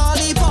like a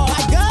lollipop.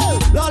 I go.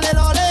 Lolly,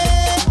 lolly,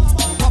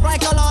 pop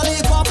like a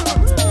lollipop.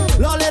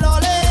 Lolly,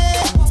 lolly,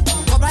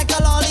 pop like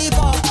a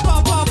lollipop.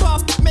 Pop, pop,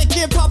 pop, make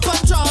it pop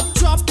and drop,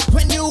 drop.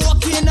 When you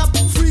walking up,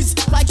 freeze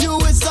like you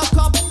is a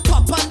cup.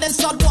 Pop and then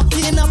start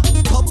walking up.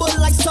 Bubble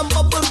like some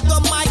bubble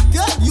gum. My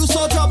God, you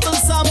so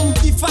troublesome.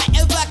 If I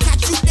ever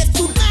catch you there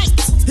tonight,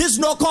 there's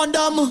no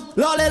condom.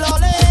 Lolly,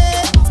 lolly,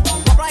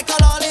 pop like a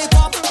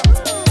lollipop.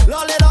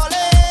 Lolly,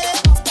 lolly,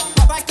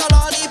 pop like a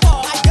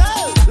lollipop. I go.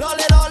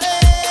 Lolly, lolly,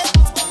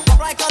 pop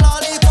like a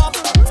lollipop.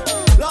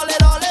 Lolly,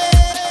 lolly.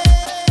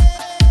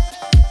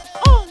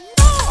 Oh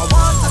no! I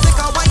want to take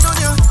a wine on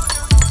you.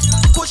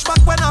 Push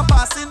back when I'm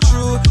passing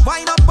through.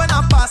 Wine up when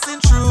I'm passing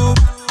through.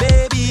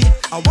 Baby,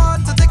 I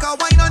want to take a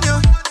wine on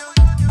you.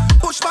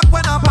 Push back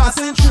when I'm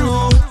passing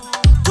through.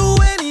 Do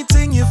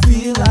anything you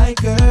feel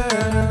like,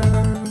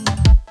 girl.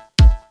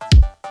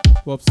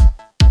 Whoops.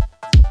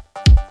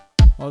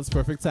 Oh, it's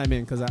perfect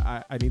timing because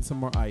I need some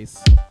more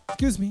ice.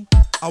 Excuse me.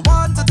 I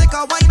want to take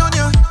a wine on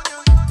you.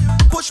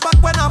 Push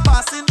back when I'm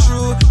passing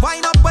through.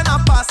 Wine up when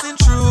I'm passing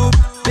through.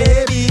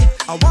 Baby,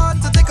 I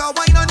want to take a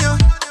wine on you.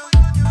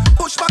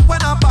 Push back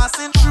when I'm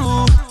passing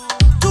through.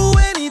 Do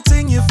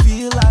anything you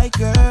feel like,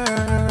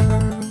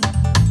 girl.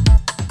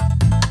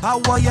 I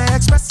want you to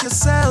express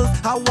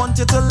yourself. I want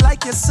you to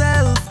like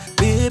yourself,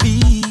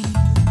 baby.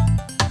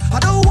 I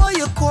don't want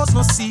you cause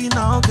no scene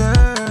now,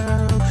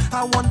 girl.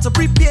 I want to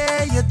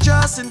prepare you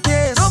just in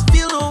case. Don't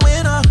feel no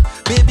way now,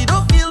 baby.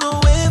 Don't feel no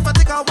way if I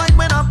take a wine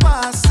when I'm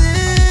passing.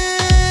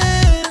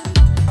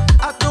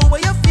 I know where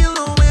you feel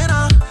no way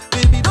now,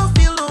 baby. Don't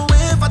feel no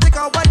way if I take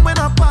a wine when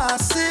I'm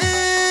passing.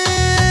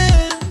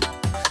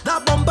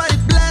 That bomba is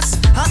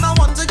blessed, and I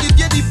want to give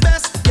you the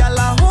best. Girl,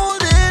 I'm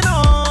holding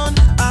on,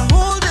 I'm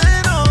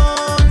holding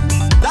on.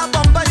 That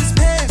bomba is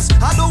paced,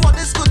 I don't want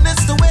this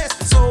goodness to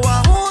waste. So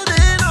I'm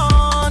holding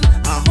on,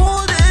 I'm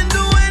holding.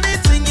 Do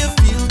anything you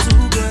feel to,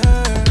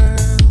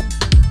 girl.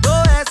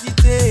 Don't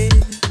hesitate,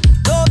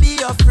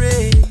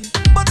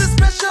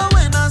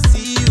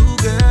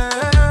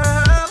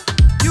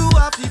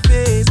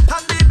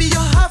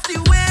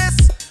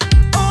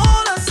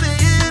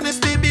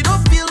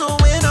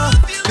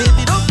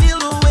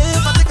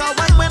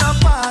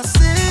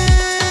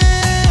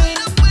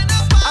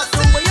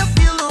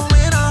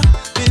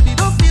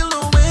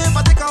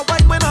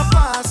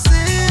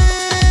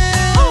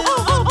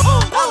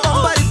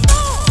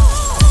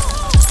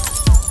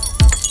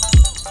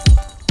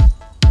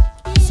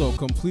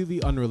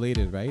 completely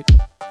unrelated, right?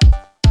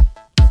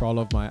 For all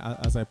of my,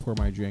 as I pour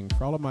my drink,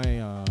 for all of my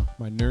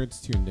my nerds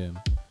tuned in.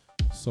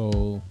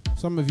 So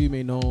some of you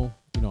may know,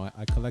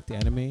 I collect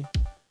anime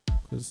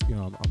because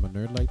I'm a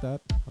nerd like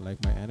that. I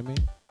like my anime,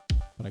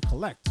 but I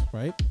collect,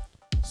 right?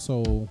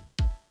 So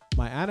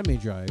my anime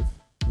drive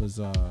is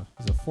a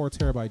 4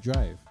 terabyte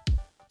drive,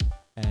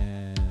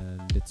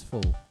 and it's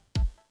full.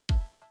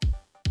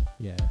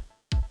 Yeah,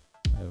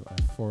 I have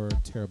 4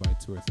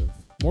 terabytes worth of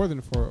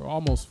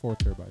almost 4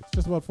 terabytes,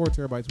 just about 4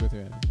 terabytes worth of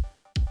anime.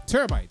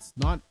 Terabytes,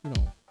 not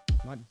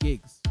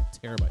gigs,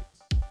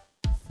 terabytes,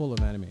 full of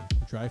anime.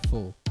 Drive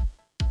full.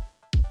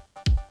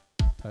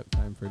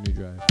 Time for a new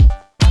drive.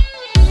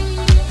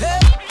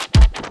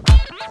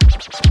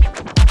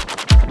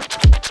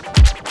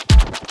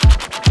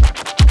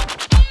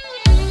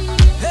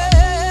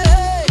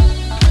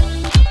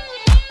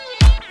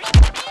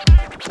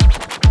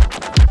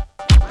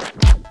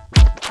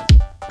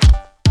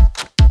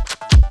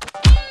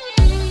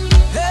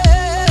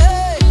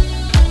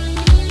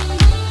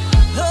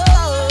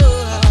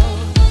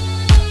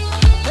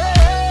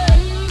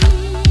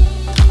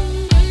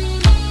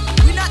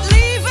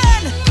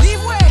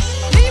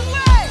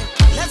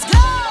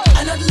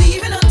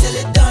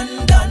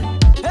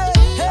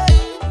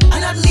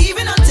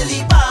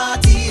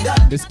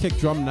 This kick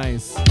drum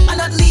nice. I'm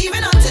not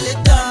leaving until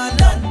it done.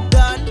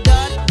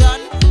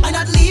 I'm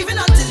not leaving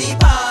until the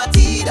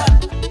party done.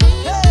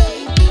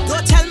 Hey.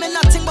 Don't tell me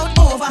nothing about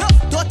over.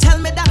 Don't tell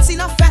me that's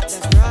enough fat.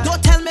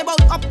 Don't tell me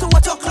about up to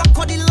what o'clock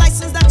or the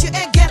license that you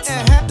ain't get.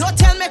 Don't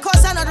tell me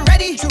cause I'm not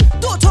ready.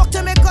 Don't talk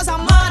to me cause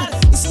I'm mad.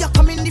 You see I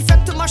come in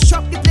defect to mash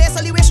up the place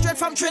all the way straight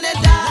from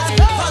Trinidad.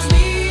 Cause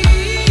me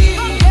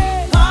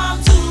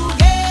come to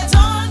get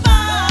on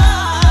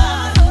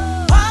bad.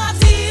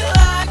 Party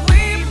like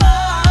we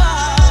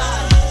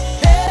bad.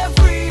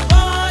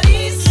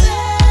 Everybody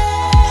say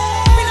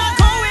we not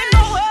going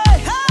nowhere.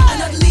 I'm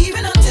not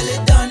leaving until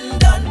it done.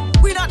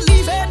 We not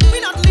leaving.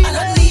 I'm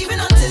not leaving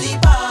until the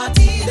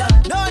party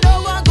done. No,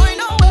 I'm going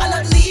nowhere. I'm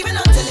not leaving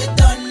until it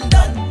done.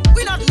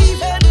 We not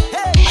leaving.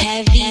 Hey.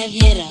 Heavy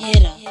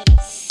hitter.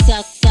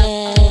 Sucker.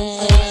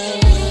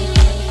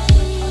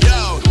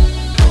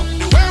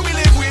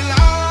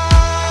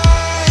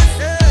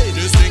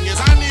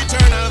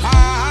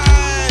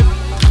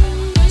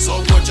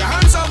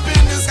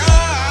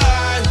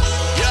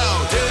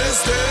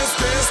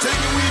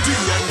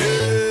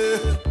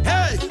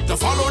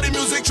 Follow the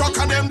music truck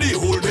and them the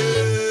whole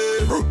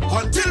day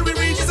until we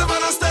reach the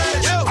Savannah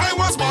stage. I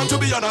was born to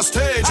be on a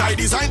stage. I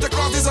designed to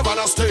cross the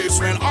Savannah stage.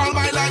 Spent all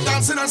my life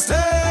dancing on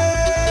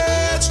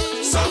stage.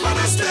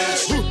 Savannah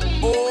stage.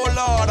 Oh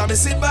Lord, I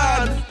miss it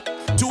bad.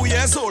 2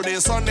 years old,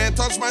 the sun they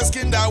touch my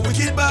skin, that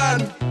wicked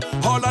bad.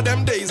 All of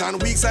them days and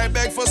weeks I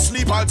beg for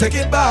sleep, I'll take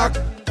it back.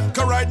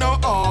 Cause right now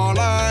all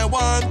I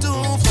want to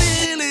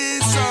feel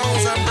is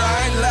songs and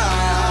bright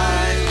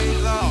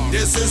light.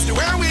 This is the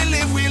way we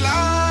live, we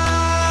live.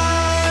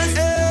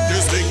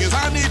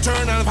 An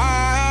eternal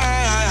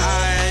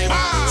vibe.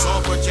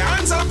 So put your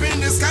hands up in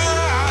the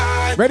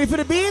sky. Ready for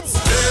the beats?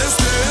 This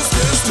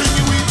thing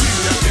we do,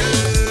 yeah.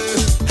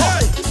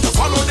 Hey, to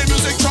follow the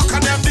music truck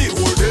and them the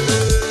whole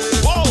day.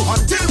 Whoa,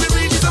 until we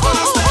reach the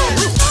Savannah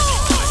stage.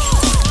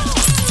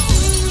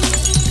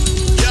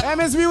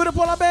 MSV with a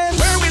polar band.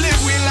 Where we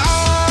live, we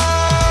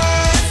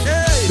live.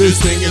 Hey, this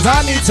thing is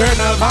an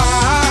eternal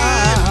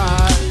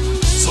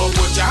vibe. So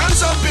put your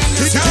hands up in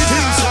the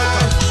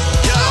sky.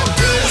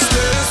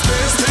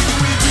 This thing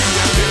we do,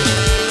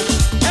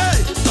 yeah. Hey,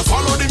 to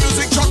follow the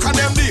music truck and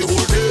them the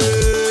whole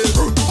day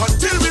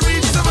until we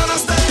reach the Savannah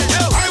stage.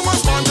 I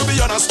was born to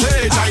be on a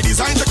stage. I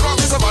designed to cross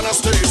the Savannah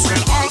stage.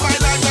 Spent all my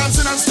life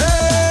dancing on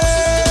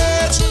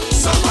stage.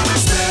 Savannah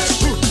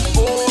stage.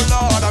 Oh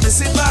Lord, I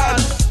miss it bad.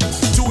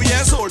 2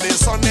 years old, the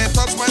sun they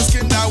touch my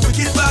skin, that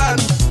wicked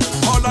bad.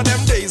 All of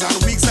them days and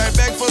weeks I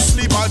beg for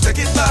sleep, I'll take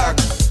it back.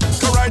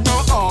 Cause right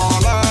now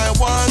all I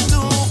want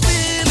to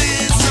feel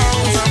is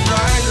sounds and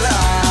bright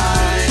light.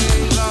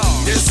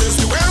 This is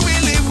the way we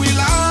live, we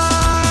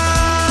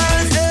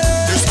live.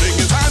 This thing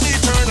is an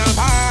eternal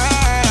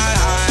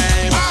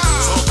vibe.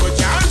 So put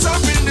your hands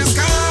up in the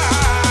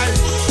sky.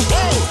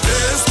 Whoa,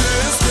 this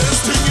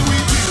thing we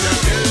do,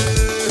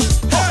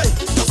 yeah. Hey,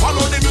 to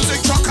follow the music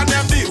truck and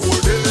them the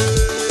whole day.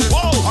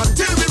 Whoa,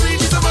 until we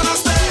reach the Savannah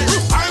stage.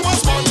 I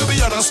was born to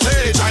be on a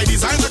stage. I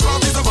designed to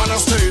cross the Savannah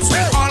stage.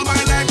 Spent all my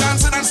life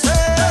dancing on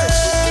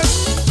stage.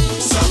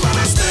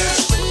 Savannah stage.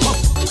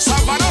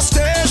 Savannah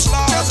stage,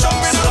 Lord.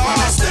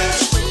 Savannah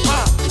stage.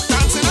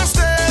 Dancing on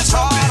stage,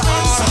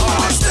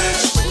 Savannah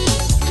stage.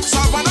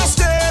 Savannah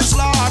stage,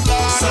 Lord.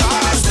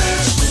 Savannah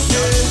stage.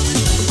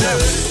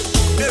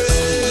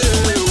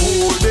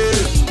 Whole day.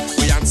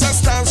 We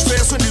ancestors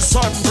facing the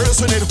sun,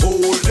 pressing it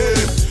whole day.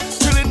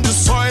 Tilling the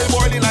soil,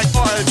 boiling like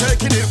oil,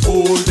 taking it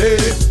all day.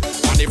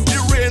 And if the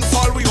rain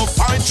fall, we go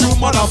find true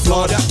mother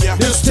flood.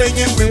 This thing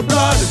in with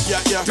blood.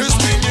 This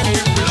thing in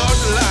with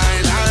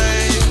bloodline.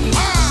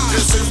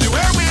 This is the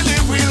way we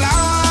live, we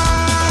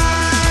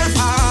live.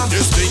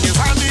 This thing is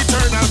an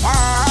eternal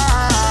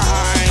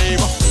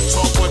vibe.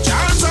 So put your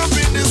hands up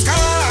in the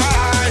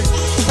sky.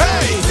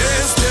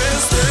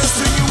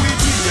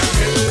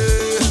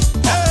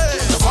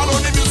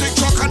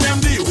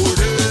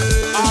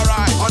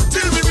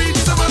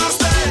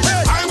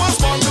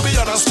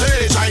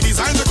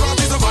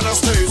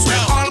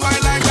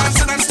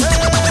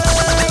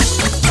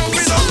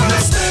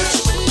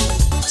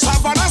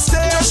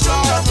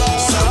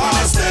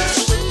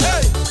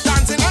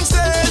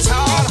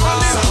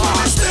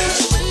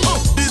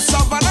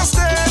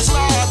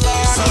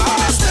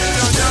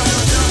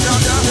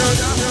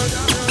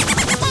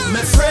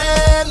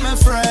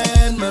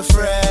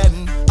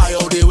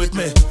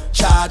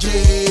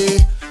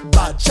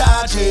 bad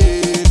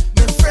charging.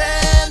 Me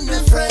friend, me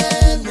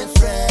friend, me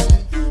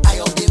friend. I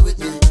out there with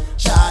me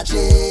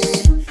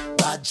charging,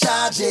 bad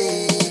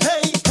charging.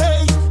 Hey,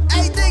 hey,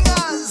 Hey,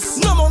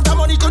 dingers. no amount of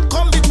money could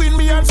come between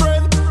me and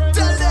friend.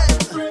 Tell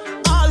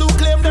them, All who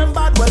claim them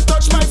bad will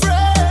touch my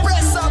friend.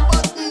 press a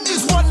button.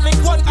 Is one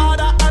link, one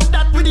order, and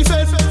that we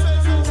defend.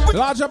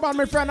 Large up on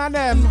my friend and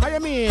them. How you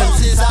mean?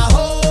 This is a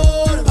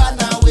whole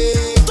banana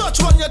way.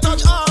 Touch one, you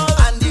touch all.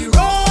 And the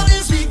road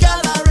is the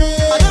gallery.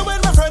 And then when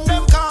my friend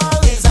them call,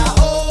 It's a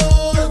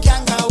whole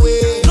gang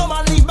away. no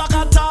man leave back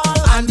at all.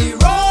 And the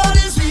road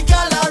is the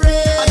gallery.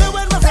 And then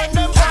when my friend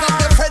them Hug up call,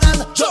 your friend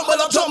and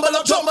jumble up, jumble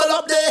up, jumble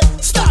up there.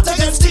 Start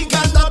against stink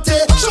and dirty.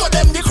 Show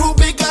them the crew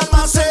big and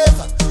massive.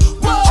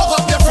 Hug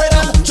up your friend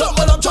and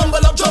jumble up,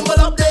 jumble up,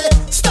 jumble up there.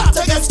 Start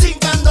against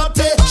stink and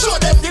dirty. Show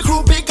them the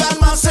crew big and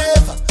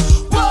massive.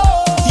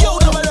 yo,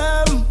 double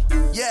them.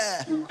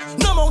 Yeah,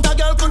 No amount of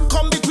girl could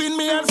come between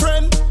me and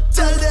friend.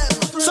 tell them,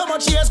 So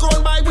much years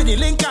gone by with the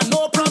link and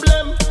no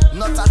problem.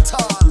 not at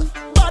all.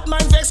 Bad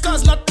mind vex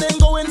cause nothing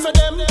going for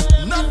them.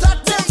 Not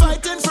at Them them.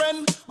 fighting friend,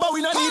 but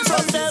we no need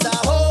from them. It's a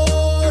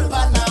whole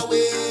banana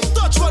way.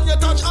 Touch one, you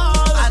touch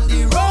all. And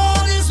the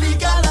road is the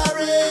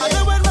gallery. And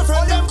then when my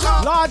friend them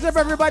call, Large up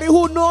everybody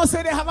who knows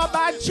say they have a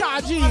bad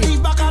charging.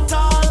 leave back at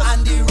all.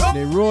 And the road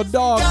The road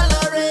dog.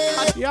 gallery.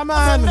 Yeah,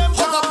 man.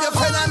 Hug up your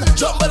friend and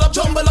jumble up,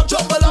 jumble up,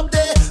 jumble up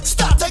there.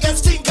 Start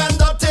against stink and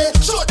dirty.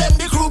 Show them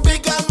the crew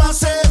big and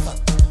massive.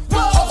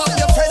 Hug up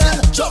your friend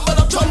and jumble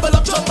up, jumble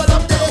up, jumble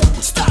up there.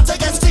 Start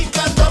against stink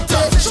and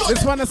dirty. Show This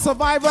them one is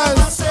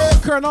Survivors.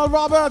 Colonel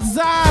Robert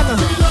Zan.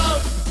 We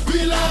love,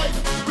 we like,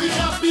 we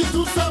happy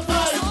to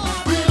survive.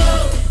 We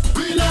love,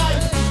 we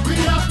like, we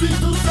happy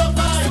to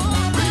survive.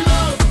 We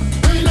love,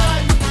 we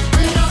like,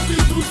 we happy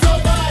to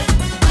survive.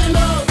 We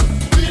love,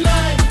 we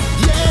like,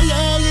 yeah,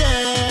 yeah,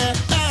 yeah.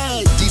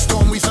 Hey, this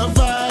storm we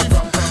survive.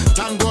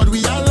 Thank God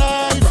we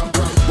alive,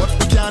 but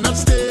we cannot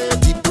stay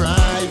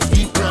deprived,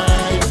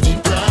 deprived,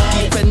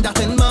 deprived. keeping that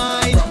in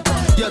mind.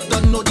 You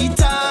don't know the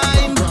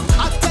time.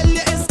 I tell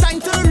you it's time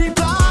to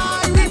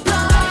reply,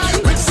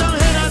 reply. With some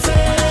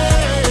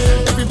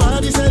Hennessy,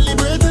 everybody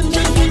celebrating,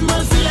 drinking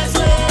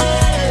mercilessly.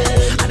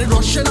 And it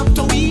rushing up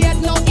to we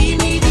head now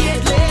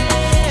immediately.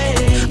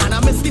 And I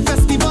miss the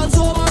festival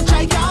so much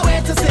I can't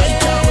wait to say.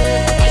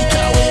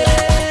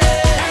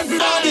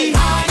 Everybody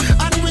high,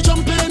 and we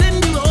jumping in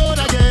the road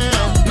again.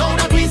 Now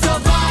that we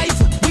survive,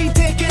 we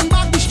taking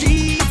back the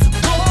streets.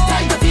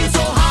 Time to feel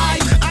so high.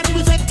 And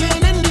we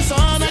fitting in the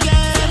sun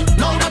again.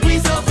 Now that we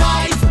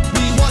survive,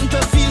 we want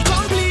to feel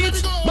complete.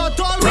 But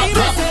all we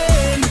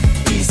missing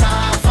is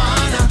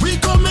Havana. We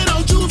coming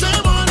out Tuesday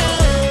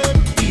morning.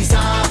 Is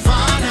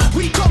Havana.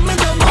 We coming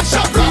to mash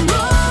up the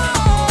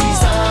road.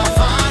 Is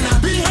Havana.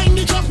 Behind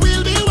the truck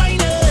we'll be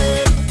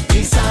whining.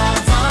 Is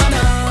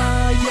Havana.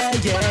 Yeah,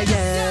 yeah,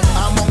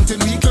 yeah. A mountain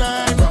we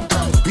climb,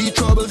 we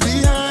troubles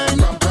behind.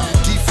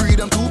 The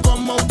freedom to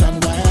come out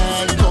and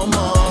wine, come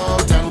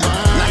out and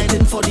wine.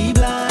 Lighting for the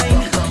blind.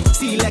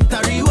 Select a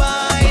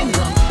rewind.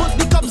 Put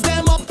the cups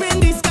them up in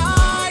the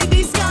sky,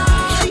 the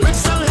sky. With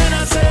some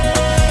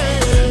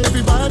Hennessy,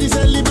 everybody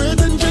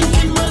celebrating,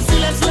 drinking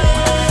mercilessly.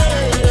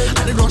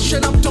 And it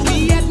rushing up to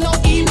we head now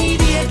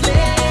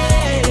immediately.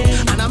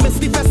 And I miss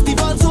the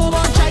festival so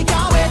much I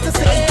can't wait to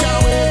say.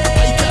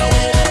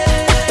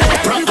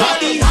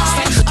 Everybody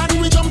high.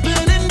 And we jumping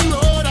in the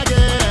road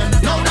again.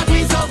 Now that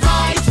we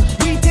survive,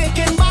 we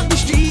taking back the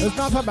streets. It's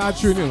not a bad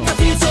tune, you know. I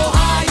feel so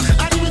high.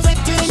 And we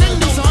fitting in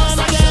the sun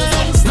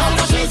again. Now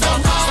that we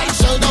survive,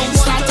 Shell down,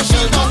 start to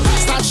shell down,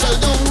 start shell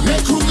down.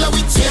 Make room, let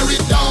we tear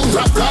it down.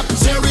 Rap, rap,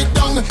 tear it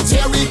down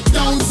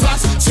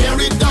flat, tear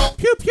it down.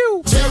 Pew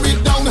pew. Tear it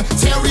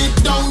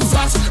down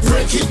flat,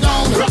 break it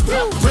down, rap,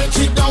 rap, break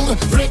it down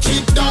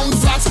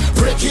flat,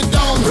 break it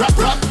down, rap,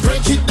 rap,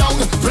 break it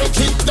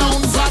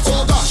down flat.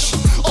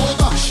 Oh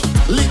gosh,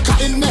 liquor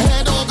in my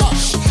head, oh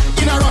gosh.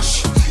 In a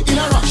rush,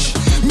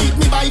 meet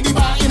me by the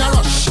bar in a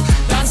rush.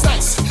 Dance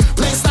nice,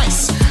 place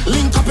nice,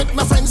 link up with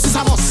my friends, it's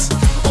a must.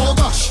 Oh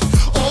gosh,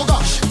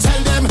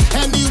 tell them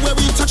anywhere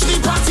we touch the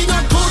party,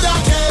 not good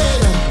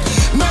again,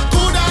 not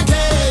good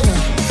again,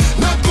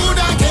 not good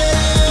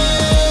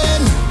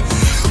again.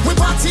 We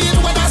partying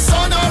when the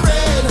sun or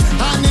rain,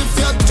 and if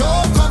you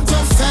don't come to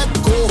Fed,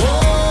 go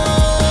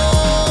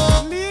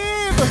home.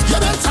 Leave. You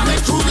better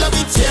make room, let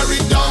me tear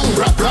it down,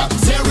 rap, rap,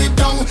 tear it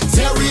down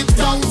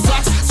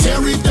flat,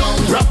 tear it down,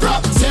 rap,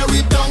 rap, tear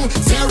it down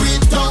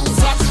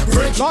flat,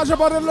 break it, Large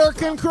about the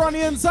lurking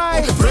crony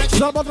inside. Break it.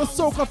 It's about the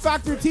Soca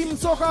Factory, Team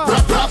Soca.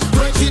 rap, rap,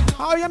 break it.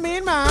 How you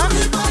mean, man?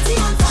 We party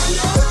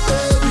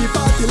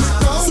lit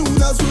down.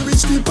 Soon as we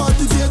reach the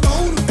party get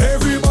down,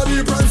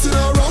 everybody prancing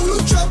around.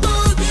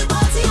 Trouble, the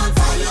party on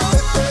fire.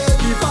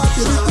 We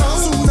party lit down.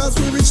 Soon as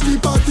we reach the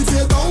party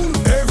get down,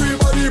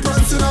 everybody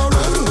prancing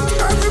around.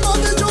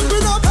 Everybody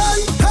jumping up,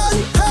 hey, hey,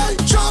 hey,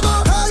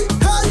 trouble, hey,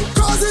 hey,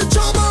 cause it's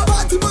trouble.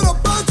 Party but up,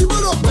 party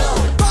but up,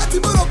 party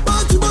but up,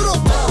 party but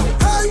up.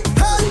 Hey,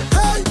 hey,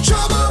 hey,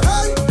 trouble,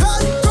 hey,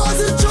 hey, cause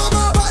it's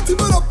trouble. Party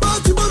but up,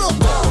 party but up,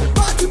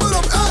 party but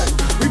up, hey.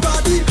 We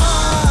party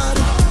hard.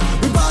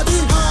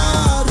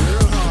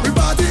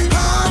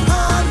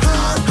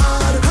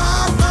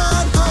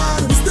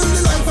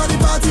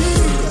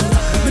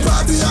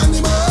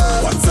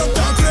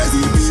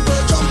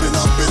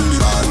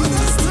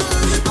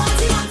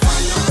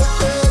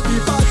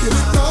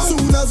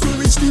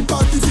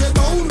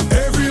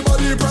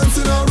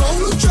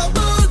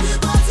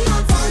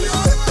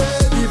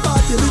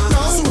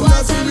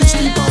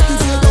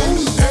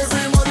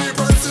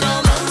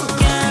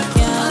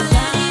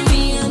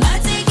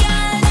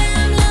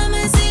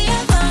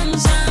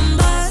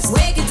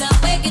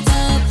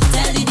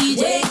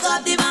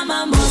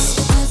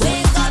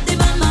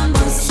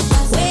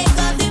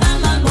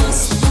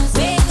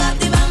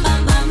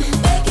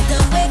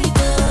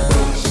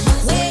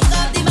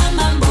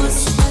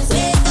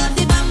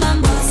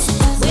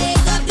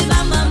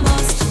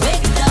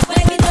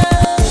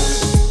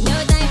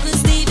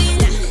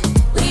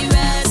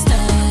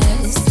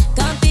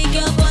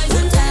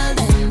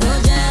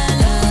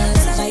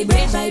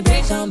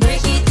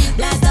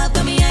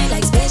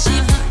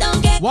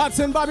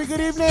 Watson, Bobby,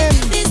 good evening.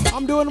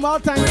 I'm doing well,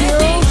 thank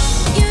you.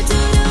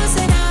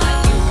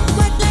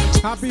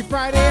 Happy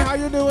Friday, how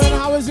you doing?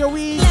 How was your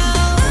week?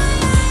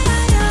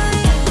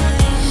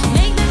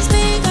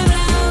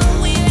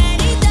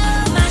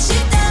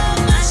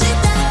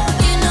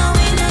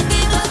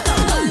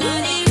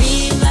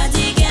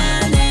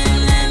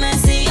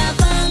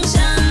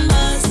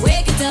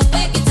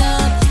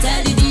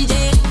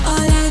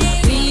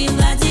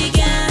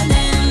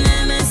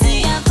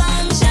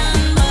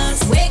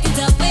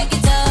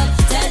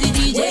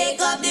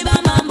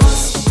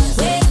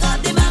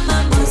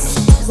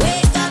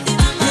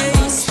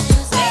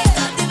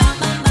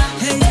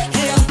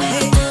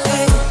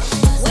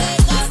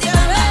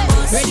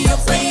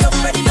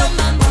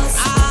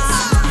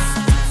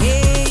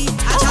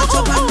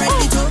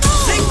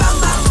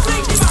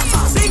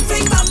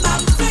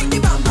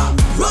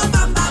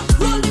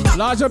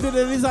 Large up the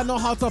ladies that know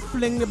how to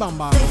fling the bam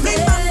bam.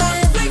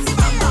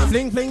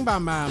 Fling, fling,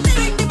 bam bam.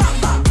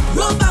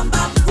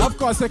 Of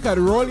course, they could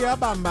roll your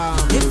bam bam.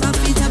 If I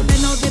feet up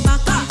and out the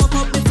back, up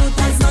my foot,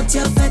 that's not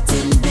your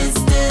fetting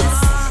business.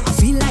 I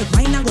feel like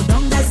mine I go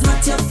down, that's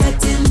not your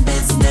fetting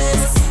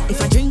business. If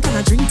I drink and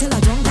I drink till I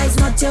drunk, that's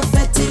not your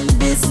fetting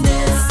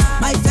business.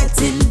 My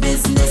fetting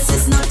business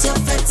is not your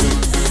fetting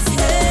business.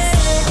 Hey,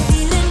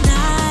 feeling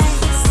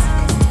nice,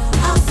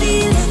 I'm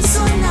feeling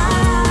so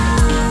nice.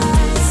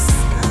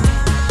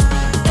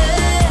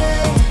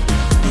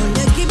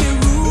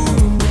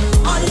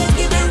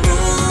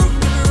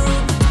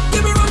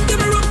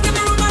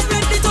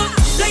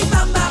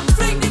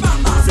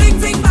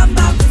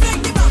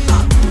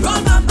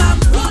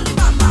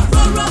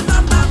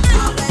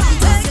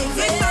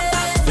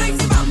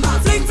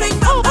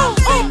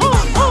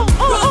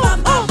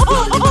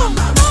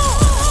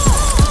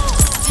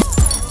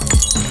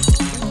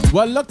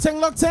 Well, look ting.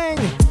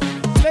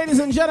 Ladies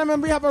and gentlemen,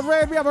 we have a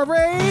raid.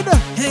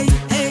 Hey,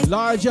 hey.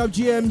 Large up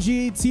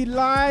GMG T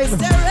Live.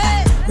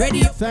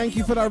 Ready. Thank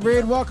you for that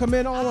raid. Welcome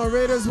in, all our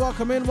raiders.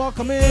 Welcome in.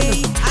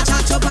 Hey,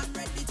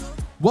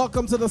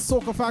 Welcome to the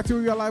Soca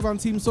Factory. We are live on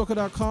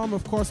TeamSoca.com.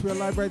 Of course, we are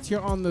live right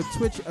here on the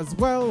Twitch as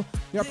well.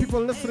 There are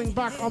people listening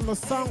back on the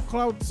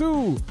SoundCloud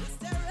too.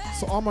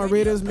 So all my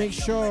raiders, make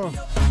sure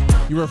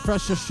you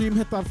refresh your stream,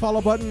 hit that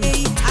follow button,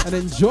 and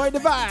enjoy the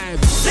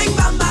vibes. Fling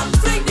bam bam,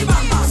 fling the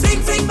bam bam,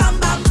 fling bam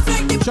bam,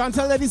 fling the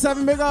Chantal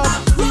 87, big up.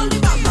 roll the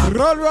bam bam,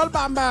 Roll,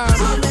 bam, bam.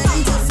 fling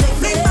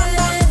bam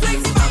bam,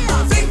 fling the bam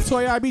bam, fling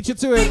Toya, I beat you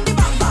to it. the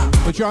bam bam.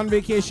 But you're on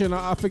vacation.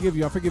 I forgive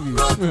you. If I feet up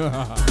and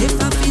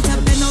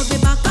out the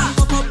back,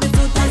 up my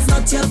foot, that's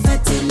not your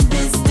fetting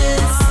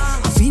business.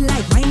 I feel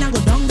like mine I go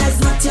down, that's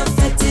not your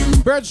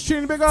fetting. Birds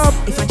Tune, big up.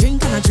 If I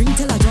drink and I drink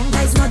till I drunk,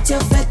 that's not your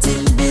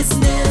fetting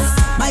business.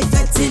 My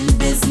fetting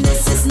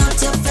business is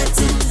not your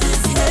fetting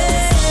business.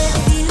 Hey,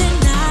 feeling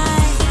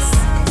nice,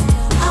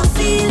 I'm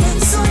feeling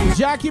so nice.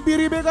 Jackie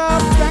Beauty, big up.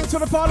 Thanks for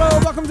the follow.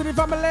 Welcome to the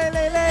family. Oh,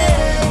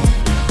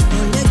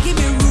 you give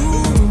me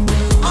room.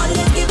 Oh,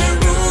 you give me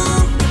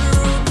room.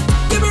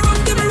 Give me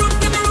room, give me room,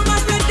 give me room.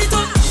 I'm ready to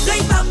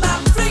fling bam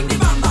bam, fling the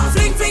bam bam,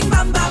 fling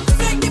bam bam,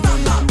 fling the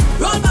bam bam,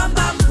 roll bam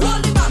bam, roll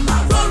the bam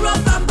bam, roll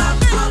bam bam.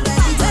 I'm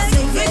ready to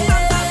fling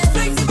bam bam,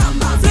 fling the bam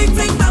bam, fling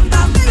bam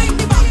bam, fling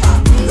the bam bam,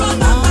 roll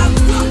bam bam,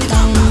 roll the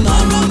bam bam,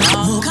 roll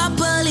bam. Woke up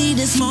early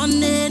this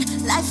morning,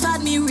 life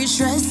had me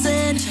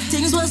re-stressing.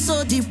 Things were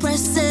so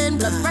depressing,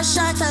 blood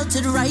pressure I felt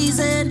it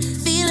rising.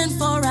 Feeling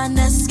for an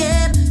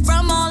escape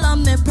from all of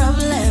my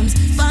problems.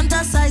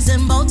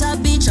 Fantasizing about a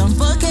beach and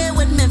fucking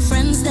with my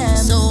friends them.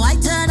 So I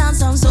turn on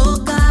some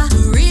soca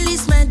to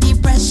release my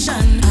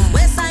depression.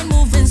 Waistline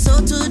moving so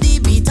to the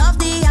beat of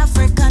the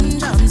African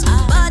drums.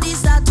 Body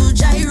start to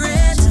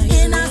gyrate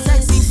in a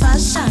sexy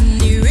fashion.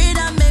 The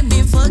rhythm make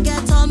me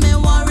forget all my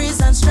worries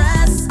and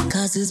stress.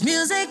 Cause this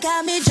music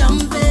got me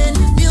jumping,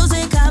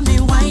 music got me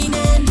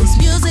whining. This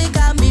music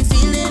got me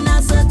feeling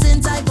a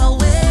certain type of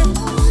way.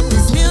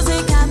 This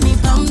music got me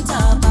pumped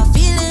up, I'm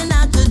feeling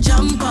I could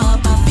jump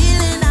up. I'm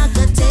feeling I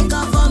could take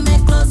off all my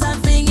clothes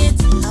and fling it.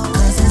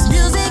 Cause this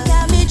music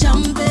got me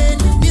jumping,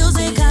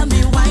 music got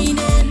me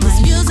whining. This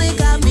music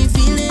got me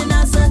feeling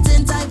a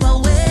certain type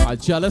of way. I'm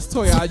jealous,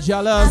 Toya, I'm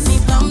jealous. Got me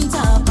pumped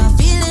up, I'm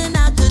feeling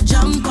I could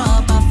jump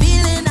up. I'm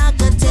feeling I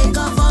could take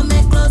off all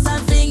my clothes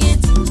and fling it,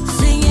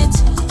 fling it,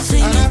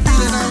 fling it.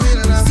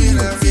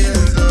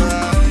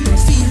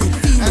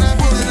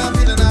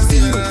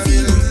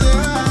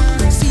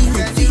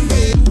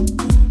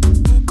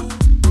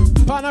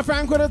 Partner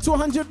Frank with the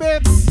 200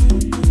 bits.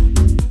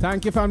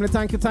 Thank you, family.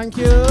 Thank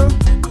you.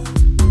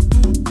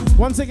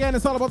 Once again,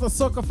 it's all about the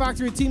Soca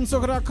Factory,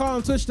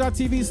 TeamSoca.com,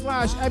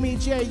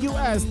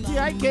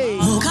 Twitch.tv/MEJUSTIK.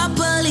 Woke up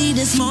early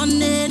this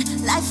morning,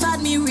 life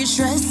had me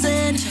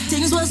re-stressing.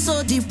 Things were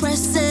so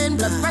depressing,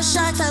 blood pressure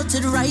I felt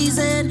it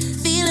rising.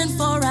 Feeling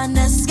for an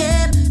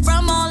escape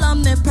from all of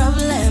my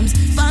problems.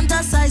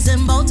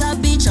 Fantasizing about a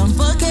beach and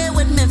fucking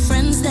with my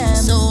friends them.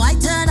 So I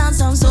turn on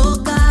some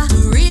soca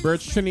to read.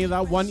 Birch Trini,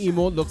 that one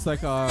emote looks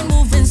like a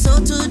Moving so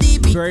to the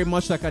beat. very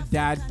much like a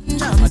dad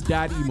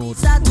emote.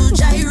 Start to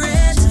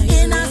gyrate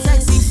in a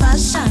sexy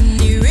fashion.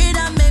 The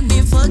rhythm make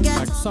me forget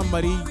Like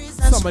somebody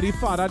somebody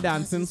father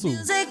dancing soon.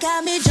 Music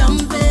got me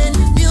jumping,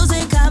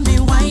 music got me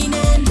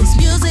whining. This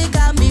music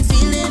got me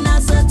feeling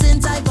a certain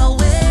type of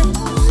way.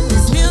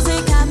 This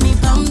music got me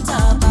pumped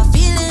up. I'm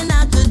feeling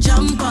I could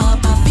jump up.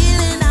 I'm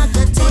feeling I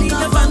could take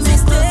off on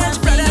this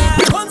stage, brother.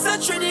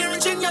 Concentrating,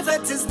 reaching your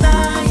vet is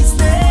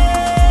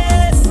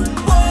niceness.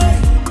 Boy,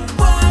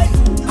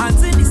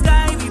 hands in the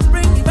sky, we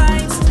bring the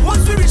vibes.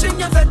 Once we reaching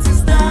your vet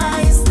is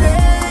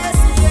niceness.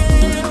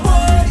 Yeah,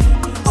 boy,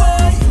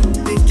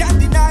 they can't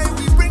deny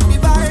we bring the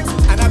vibes.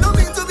 And I don't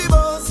mean to be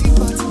bossy,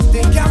 but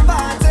they can't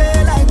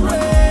party like we.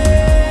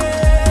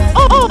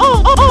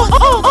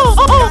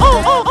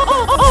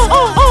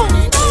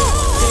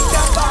 They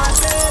can't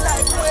party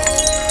like we.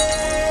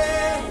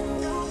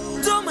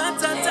 Don't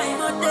matter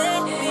time or day,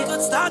 we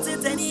could start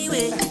it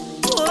anyway.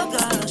 Oh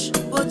gosh,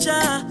 oh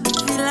ja,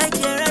 feel like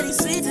you're ready,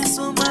 sweetest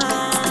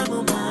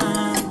woman,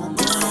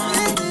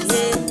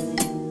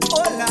 yeah.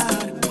 Oh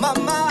Lord,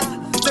 mama,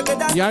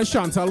 together. Yeah,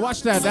 Chantal,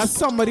 watch that. That's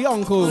somebody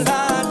uncle.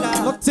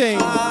 Look thing.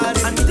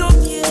 And we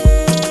don't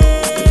care.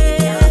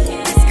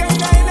 This kind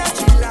of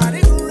energy, Lord,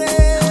 it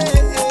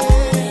rain.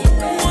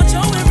 Watch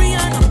how every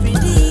hand up in the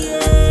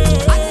air.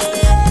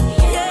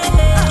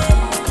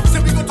 So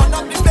we go turn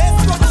up the place,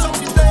 we go mash up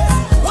the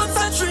place. Once I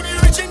truly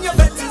reaching your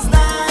vet is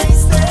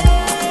nice.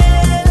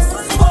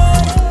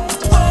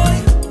 Boy,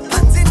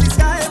 hands in the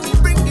sky, we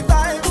bring the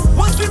vibes.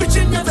 Once we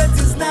reaching your vet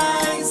is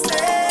nice.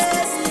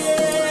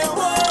 Yeah,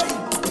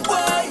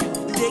 boy,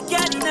 they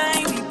can't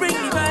deny we bring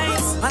the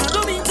vibes. And I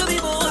don't mean to be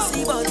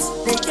bossy, but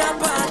they can't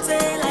party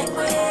like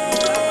we.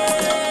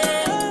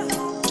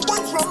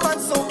 Once from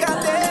and Soca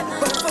there,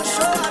 but for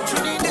sure I'm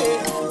Trinidad.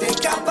 They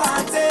can't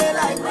party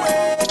like we.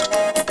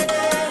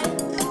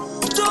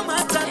 Don't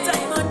matter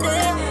time or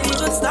day, we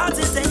could start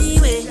it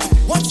anyway.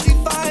 Watch the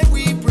vibe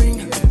we bring,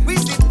 we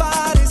the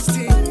baddest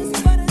thing.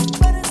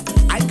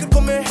 I could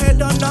put my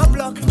head on the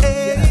block,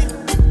 hey.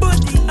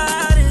 But the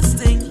hardest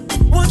thing,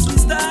 once we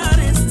start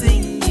this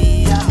thing,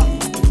 yeah,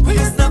 we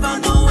just never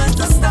know when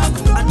to stop.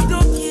 And we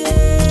don't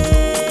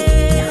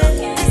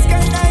care. This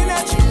kind of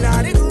energy,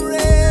 Lord, it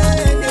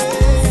rain.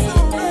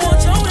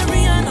 Watch how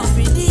every hand up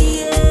in the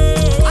air.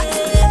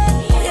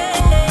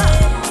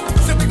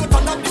 So we go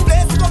turn up the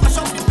place, we go mash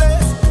up the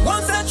place.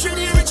 Once that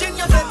Trinity reaching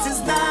your vet is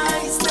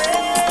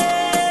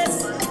niceness.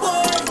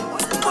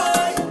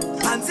 Boy,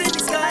 hands in the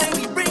sky,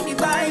 we bring the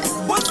vibes.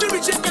 Once we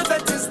reaching your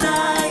vet is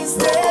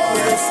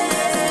niceness.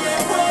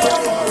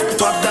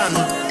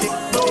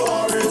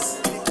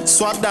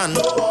 Swap done.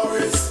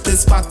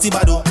 This party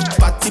bado,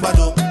 party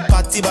bado,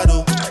 party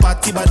bado,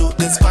 party bado.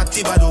 This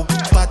party bado,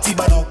 party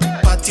bado,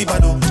 party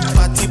bado,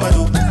 party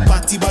bado,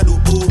 party bado.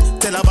 Oh,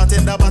 tell a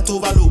bartender about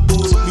overload.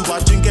 Oh, you are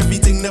drink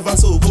everything never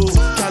sober.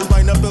 Can't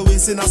wind up the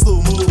waist in a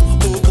slow mo.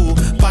 Oh,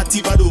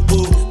 party bado.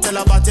 Oh, tell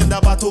a bartender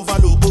about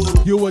overload.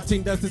 Oh, You would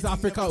think that is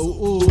Africa,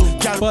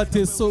 but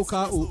it's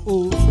Soca, you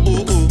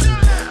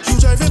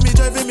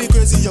driving me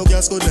crazy. Your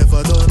gas go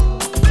never done.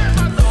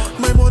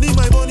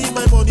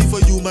 My money for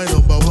you, my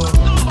number one.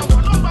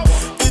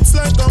 It's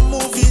like a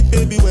movie,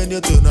 baby, when you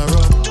turn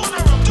around.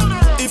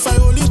 If I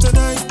hold you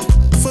tonight,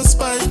 for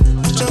spite,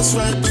 just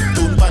right.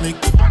 Don't panic,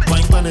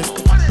 wine panic,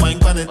 wine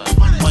panic,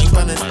 wine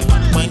panic,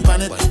 wine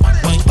panic,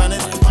 wine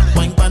panic,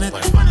 wine panic,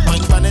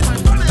 wine panic.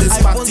 This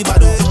party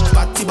bado,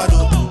 party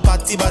bado,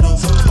 party bado,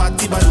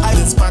 party bado.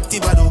 This party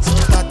bado,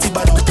 party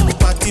bado,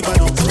 party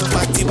bado,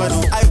 party bado.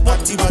 I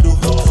party bado.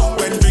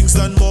 When drinks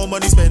done, more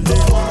money spending.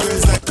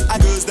 Girls like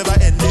girls never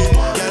ending.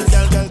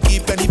 Girl,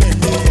 keep any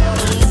bending.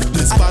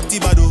 This party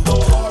bado,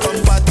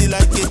 come party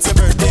like it's a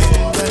birthday.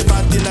 Girl,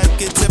 party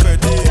like it's a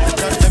birthday.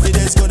 Not every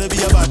day's gonna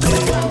be a bad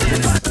day.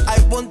 I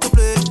want to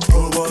play,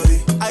 nobody.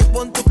 I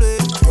want to play,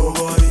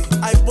 nobody.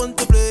 I want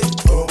to play,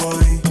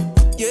 nobody.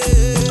 Yeah.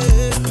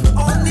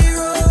 On the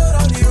road,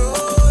 on the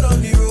road, on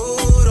the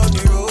road, on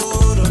the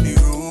road, on the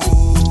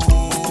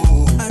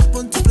road. I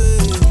want to play.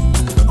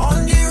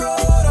 On the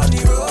road, on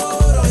the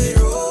road, on the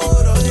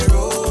road, on the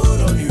road,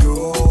 on the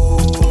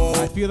road.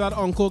 I feel that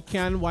uncle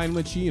can wine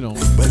with you,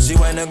 When she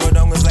wanna go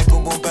down, it's like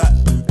boom boom bap.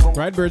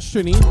 Right, Birch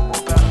Trini?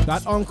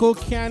 That uncle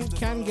can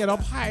get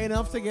up high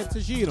enough to get to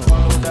you,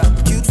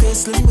 Cute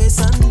face, slim waist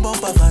and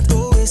bumper fat.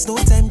 Don't waste no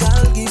time,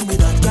 girl, give me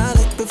that. Girl,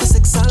 like me for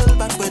sex, I'll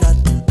back with that.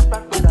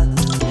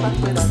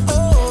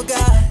 Oh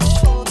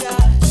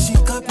gosh, she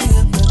got me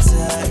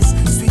hypnotized.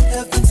 Sweet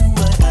heaven to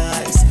my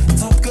eyes.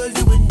 Top girl,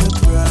 you win the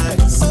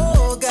prize.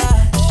 Oh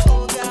gosh,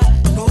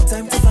 no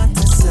time to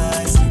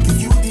fantasize.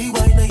 Give you the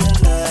wine of your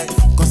life.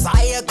 'Cause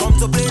I come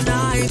to play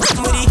nice.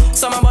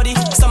 Summer body,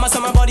 summer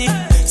body,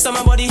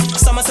 summer body,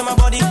 summer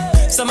body,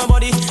 summer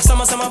body,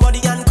 summer body,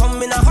 and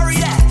come in a hurry.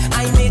 Yeah,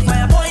 I make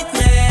my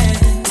appointment.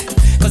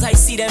 'Cause I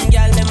see them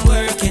gal them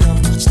working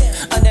out,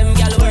 and them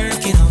gal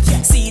working out.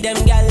 See them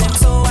gal them,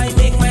 so I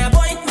make my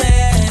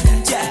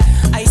appointment. Yeah,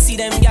 I see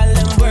them gal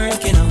them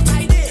working out,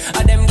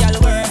 and them gal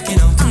working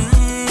out.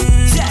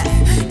 Yeah,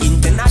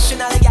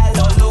 international gal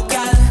or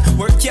local,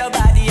 work your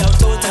body out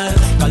total.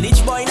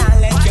 College boy now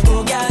let you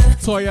go, gal.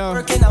 Toya,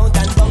 Working out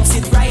and bounce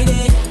it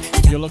Friday.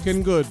 you're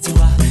looking good.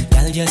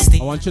 I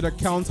want you to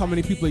count how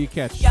many people you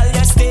catch. Gal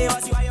just stay,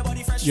 what's your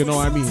body fresh. You know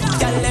what I mean?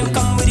 Girl, them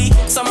come with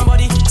it. Summer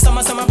body,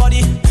 summer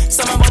body,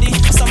 summer body,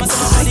 summer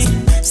body,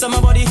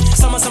 summer body,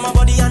 summer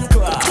body and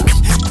crash.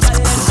 Girl,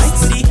 them come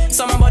with it.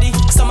 Summer body,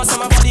 summer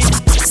body,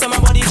 summer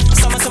body,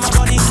 summer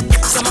body,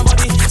 summer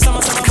body,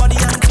 summer body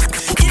and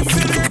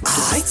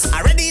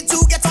I ready to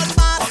get on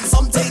bad on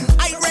something.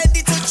 I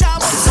ready to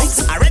jam on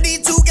something. I ready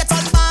to get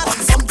on bad on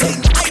something.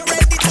 I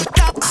ready to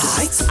jam.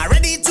 I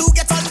ready to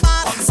get on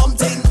bad on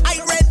something. I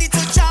ready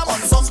to jam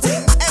on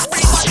something.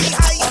 Everybody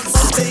high on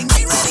something.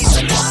 I ready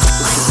to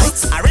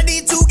dance. I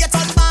ready to get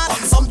on bad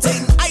on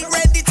something. I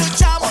ready to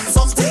jam on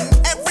something.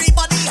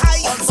 Everybody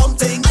high on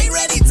something. I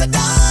ready to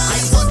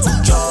dance.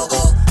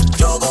 Jogo,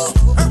 jogo,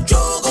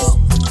 jogo,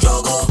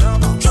 jogo,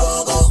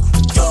 jogo,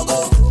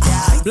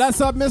 jogo.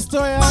 Bless up, Miss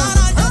Toya.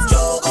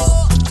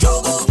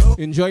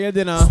 Enjoy your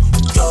dinner.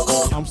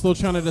 I'm still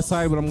trying to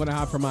decide what I'm gonna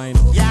have for mine.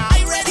 Yeah,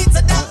 I ready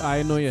to dance. I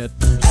ain't know yet.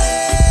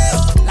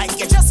 Like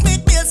you just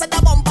make bills at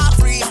the bumper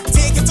free.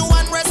 Take it to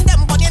one rest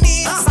them on your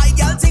knees. Side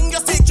girl thing,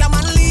 just take jam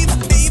and leave,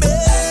 baby.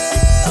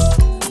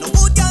 No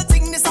good girl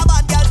thing, this a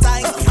bad girl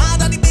time.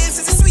 Harder the bass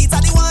is the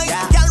sweeter the wine.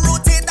 Girl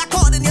rotate that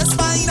cord in your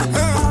spine.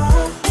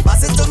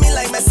 Pass it to me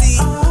like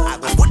Messi. I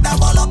will put that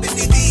ball up in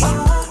the V.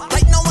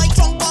 Right now I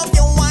drunk off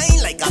your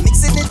wine like I'm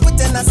mixing it with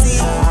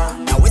Tennessee.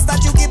 Now it's that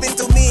you giving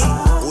to me,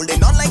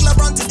 holding on like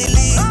LeBron to the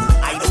league.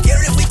 I don't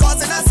care if we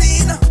causing a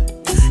scene.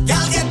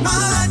 Y'all get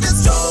mad,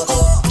 just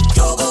jogo,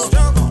 jogo,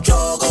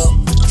 jogo,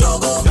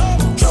 jogo,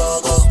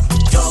 jogo,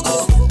 jogo.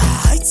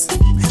 Aight,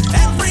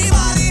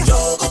 everybody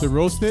jogo. The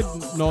roasted?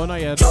 No,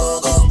 not yet.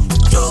 Jogo,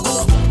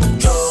 jogo,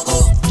 jogo,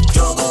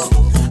 jogo.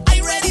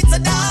 I ready to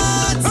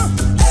dance.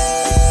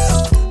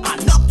 I'm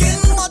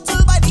knocking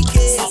bottle by the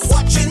case. I'm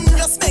watching,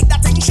 just make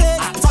that thing shake.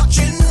 I'm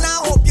touching, I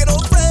hope you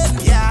don't fret.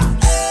 Yeah.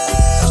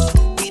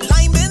 Be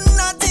liming,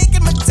 not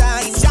taking my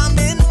time.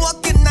 Jamming,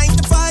 walking 9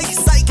 to 5.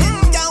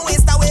 Cycling, can't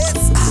waste a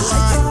waste.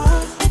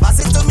 Pass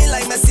it to me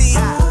like Messi.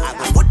 I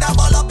will put that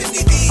ball up in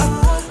the V.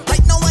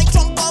 Right now I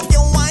drunk off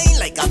your wine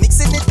like I'm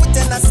mixing it with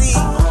Tennessee.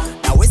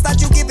 Now it's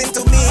that you giving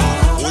to me,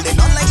 holding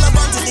on like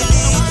LeBron to the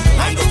league.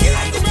 I don't care,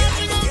 I don't care,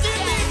 I don't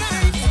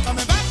care.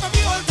 Coming back from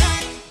the old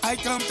time. I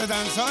come to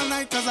dance all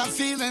night cause I'm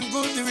feeling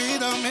good, the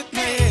rhythm hit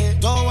me.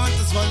 Don't want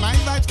to spoil my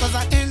vibes cause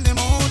I'm in the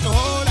mood to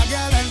hold a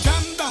girl and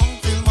jam down.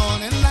 Feel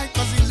morning light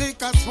cause the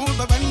liquor smooth,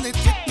 but when it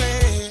hit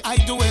me, I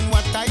doing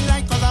what I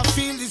like cause I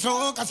feel the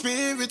soca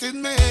spirit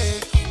in me.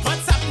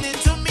 What's happening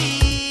to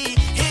me?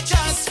 It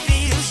just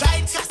feels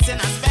right, casting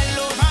a spell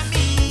over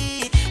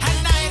me,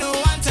 and I don't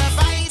want to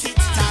fight it.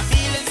 I'm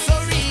feeling so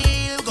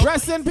real. Go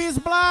Rest in peace,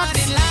 Black.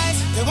 in life.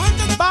 They want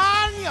to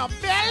Burn your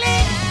belly.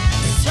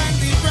 it's when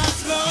the breath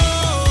slow.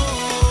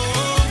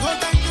 No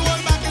time to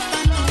hold back, it's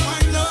time to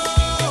wind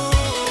low.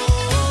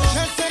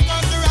 Just take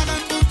out the rag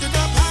and put it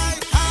up high,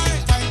 high.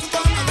 Time to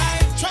come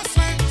alive. Trust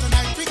me,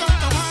 tonight we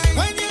gonna wine.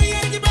 When you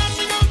hear the brass,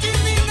 you know it's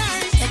the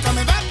night. They're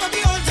coming back for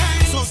the old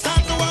time. So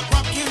start to walk,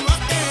 rockin',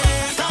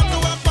 rockin'. Start to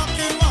walk,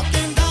 rockin',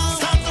 rockin' down.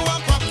 Start to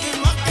walk, rockin',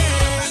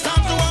 rockin'. Start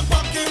to walk,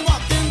 rockin',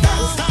 rockin'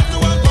 down. Start to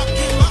walk,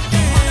 rockin',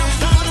 rockin'.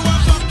 Start to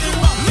walk, rockin',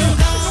 rockin'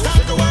 down.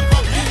 Start to walk,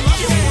 rockin',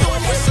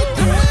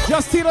 rockin'.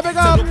 Just see the big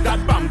up. Look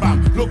that bam bam,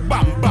 look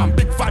bam bam,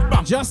 big fat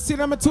bam. Just see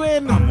them a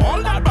twin.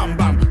 All that bam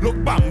bam,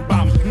 look bam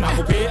bam. I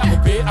go pay, I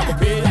go pay, I go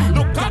pay.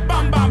 Look that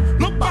bam bam,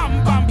 look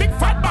bam bam, big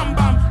fat bam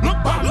bam.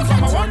 Look bam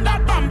bam, I want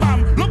that bam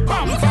bam, look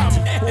bam bam.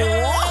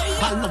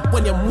 I love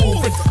when you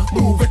move it,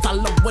 move it. I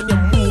love when you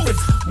move it,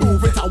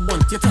 move it. I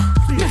want you to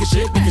make it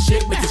shake, make it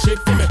shake, make it shake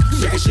for me.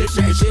 Shake it, shake,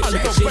 shake it, shake, I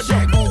shake, love shake, when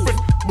shake. you move it,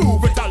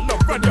 move it. I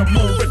love when you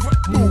move it,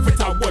 move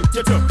it. I want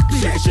you to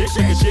shake it, shake,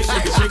 shake it, shake,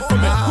 make it shake for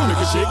me. Make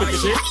it shake, make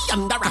it shake. I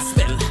under a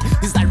spell.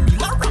 Is that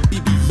real or a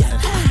BBL?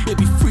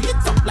 Baby, free it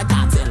up like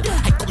cartel.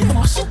 I come to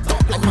mash it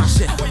up like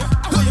Marshall.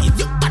 If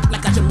you act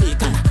like a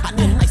Jamaican, and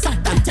then I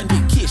sat down 10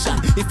 vacation.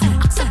 If you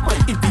accept my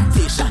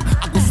invitation,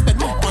 I go spend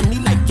more money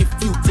like if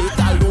you take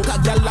a look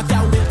at girl like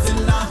I wait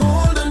till I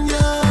hold on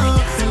ya,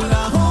 till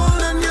I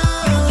hold on ya.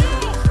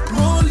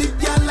 Roll it,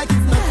 girl, like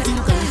it's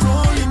nothing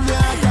controlling ya.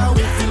 I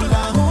wait till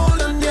I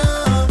hold on ya,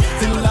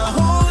 till I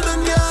hold on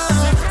ya,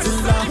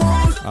 till I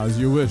hold. As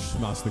you wish,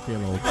 Master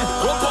Kalo.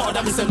 Oh God,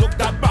 I say look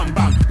that bam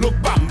bam, look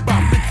bam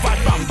bam, big fat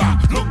bam bam,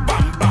 look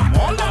bam bam,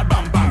 all that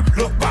bam bam,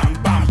 look bam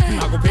bam.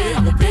 I go pay, I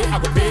go pay, I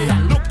go pay.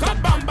 Look that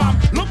bam bam,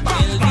 look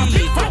bam bam,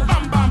 big fat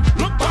bam bam,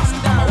 look bam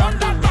bam. I want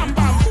that bam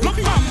bam, look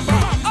bam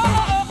bam.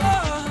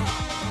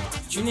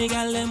 Trini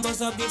gal them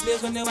bust up the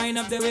place when they wind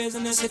up the waist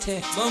in the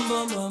city. Boom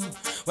boom boom.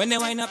 When they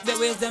wind up the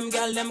waist, them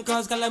gal them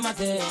cause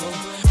calamity.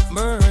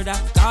 Murder,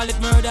 call it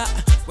murder.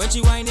 When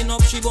she winding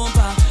up, she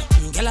bumper.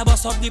 Girl a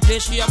bust up the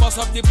place, she a bust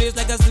up the place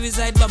like a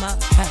suicide bomber.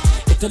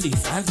 Italy,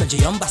 France,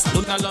 Belgium,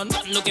 Barcelona,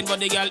 London, looking for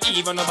the girl,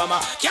 even Obama.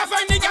 Can't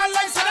find the girl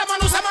like Saddam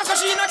Hussein, cause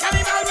she not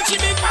cannibal, but she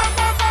big bam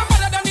bam bam.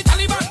 Better than the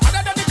Taliban,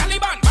 better than the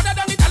Taliban, better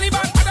than the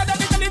Taliban, better than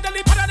the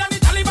Taliban, better than the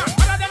Taliban,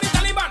 better than the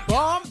Taliban.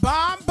 Bam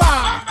bam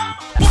bam.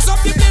 Bust up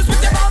the place with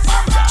the bam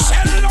bam.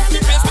 Shell down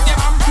the place with the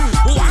bam bam.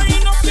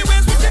 Wind up the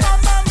waist with the bam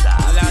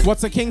bam.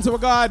 What's a king to a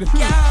god?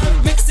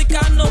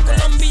 Mexican, no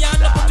Colombian,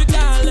 no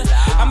Portugal.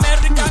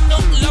 American, no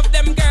love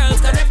them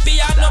girls.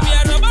 Caribbean,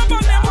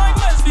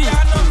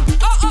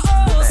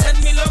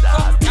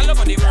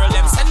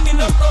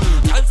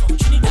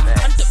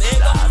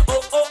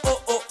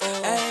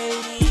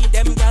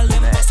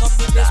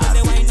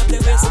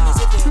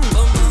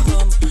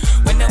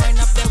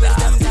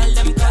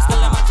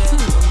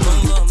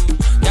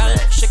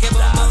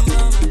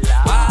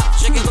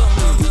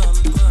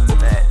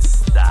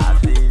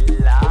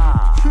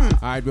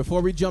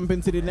 before we jump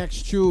into the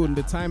next tune,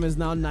 the time is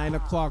now 9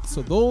 o'clock.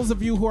 So those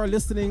of you who are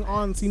listening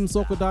on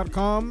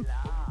TeamSoca.com,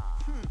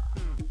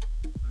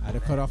 I had to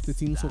cut off the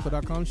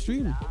TeamSoca.com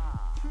stream.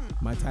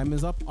 My time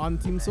is up on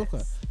Team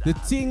Soca. The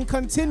thing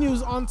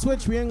continues on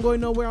Twitch. We ain't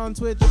going nowhere on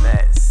Twitch.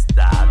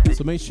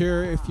 So make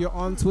sure if you're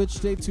on Twitch,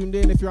 stay tuned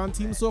in. If you're on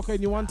Team Soca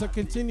and you want to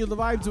continue the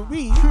vibes with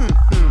me,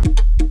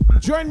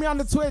 join me on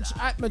the Twitch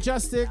at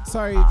Mejustik.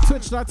 Sorry,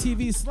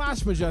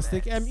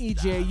 twitch.tv/Mejustik.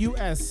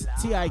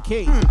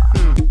 MEJUSTIK.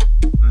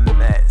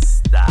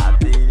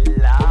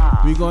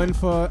 We're going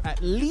for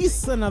at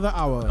least another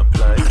hour.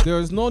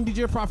 There's no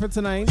DJ Prophet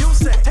tonight.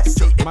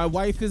 My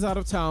wife is out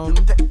of town.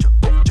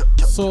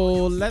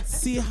 So let's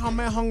see how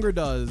my hunger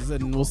does,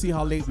 and we'll see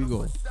how late we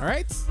go. All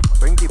right?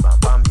 Bring the bam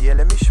bam here,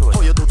 let me show you.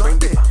 Oh, you do bring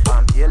the bam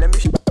bam here, let me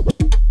show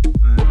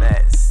you.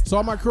 Mess. So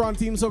all my crew on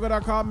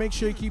TeamSoca.com, make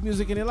sure you keep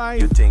music in your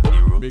life. You think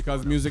you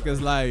because music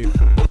is live.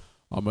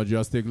 I'm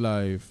Mejustik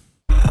live.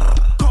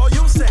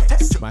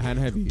 My hand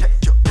heavy.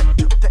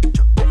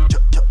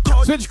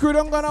 Switch crew,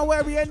 don't go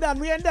nowhere. We ain't done.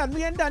 Bring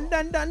the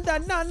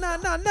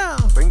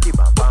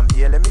bam bam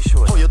here, let me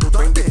show you. Oh, you do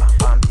bring the bam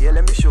bam here,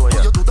 let me show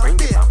you. Bring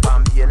the bam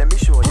bam here, let me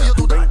show you.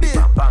 Bring the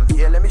bam bam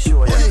here, let me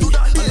show you. I'm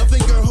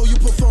loving girl how you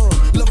perform.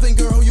 Loving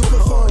girl how you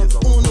perform.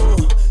 Oh no,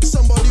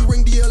 somebody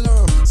ring the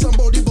alarm.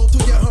 Somebody about to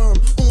get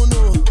harmed. Oh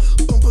no,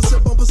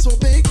 bumper so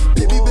big,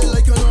 baby bit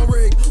like an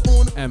rig.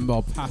 Oh no.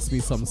 Ember, pass me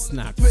some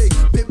snacks.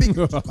 Baby,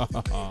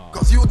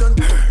 cause you done.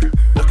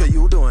 Look at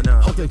you doing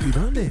now. What have you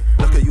done there?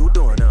 Look at you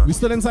doing now. We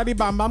still inside the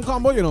Bam Bam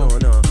combo, you know.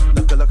 Look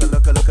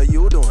at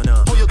you doing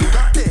now. Oh, you do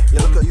that there. You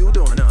look at you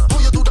doing now. Oh,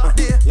 you do that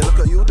there. You look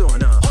at you doing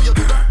now. Oh, you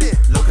do that there.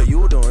 Look at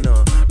you doing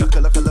now. Look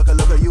at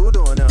you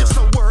doing now. You're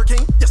still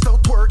working. You're still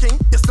twerking.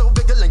 You're still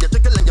wiggling. You're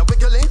jiggling. You're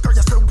wiggling. Girl,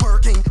 you're still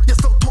working. You're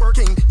still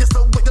twerking. You're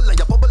still wiggling.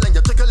 You're bubbling.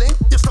 You're jiggling.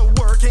 You're still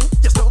working.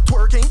 You're still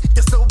twerking.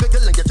 You're still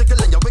wiggling. You're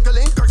jiggling. You're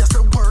wiggling. Girl, you're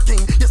still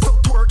working. You're still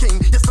twerking.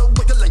 You're still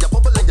wiggling. You're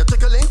bubbling. You're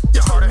jiggling.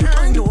 You're harder.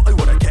 I know I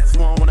wanna catch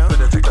one wanna.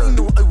 I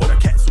know I wanna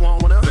catch one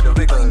wanna.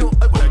 I know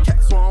I wanna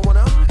catch one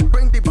wanna.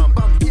 Bring the bam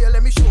bam here,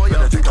 let me show you.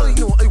 I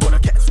know I wanna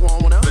catch one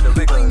wanna. I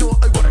know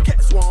I wanna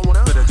catch one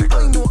wanna. I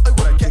know I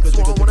wanna catch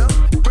one wanna.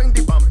 Bring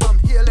the bam bam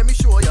here, let me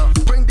show you.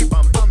 Bring the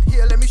bam bam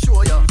here, let me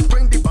show you.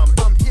 Bring the bam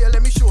bam here,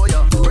 let me show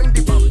you. Bring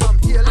the bam bam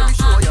here, let me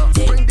show you.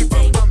 Bring the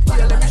bam bam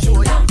here, let me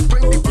show you.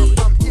 Bring the bam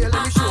bam here,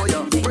 let me show you.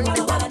 Bring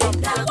the bam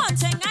bam. One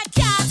thing I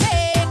can't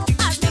take,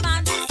 as the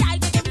man decide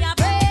to give me a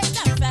break,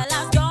 them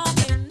fellas don't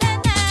in the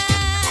neck.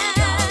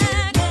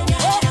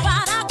 Oh,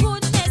 for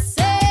goodness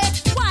sake,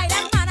 why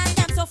them man and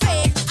them so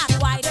fake, and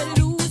why they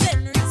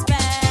losing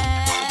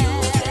respect?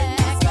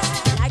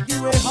 Like the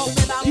way how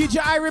they bow. DJ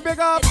Irie, big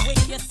up. When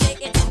you say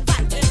it's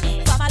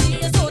inviting, family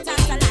is so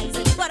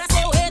tantalizing, but I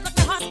say wait up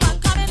the husband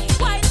coming.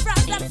 Why is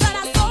France them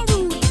fellas so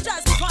rude?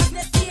 Just because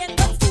they see it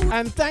the food.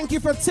 And thank you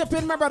for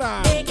tipping, my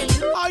brother.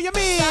 Oh, you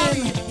mean? Sorry,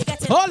 you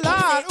get it. Oh,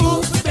 Lord.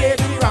 Oops,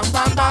 baby, ram,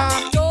 bam,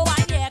 bam. Yo,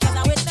 I'm here 'cause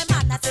I with the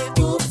man. I say,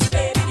 oops,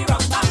 baby, the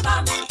wrong bam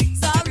bam.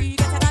 Sorry, you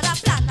get another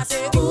plan. I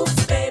say,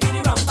 oops, baby,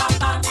 the wrong bam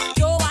bam.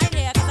 Yo, I'm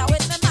here 'cause I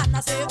with the man. I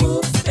say,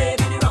 oops,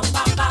 baby, the wrong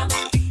bam bam.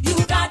 You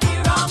got the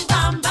wrong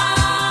bam bam.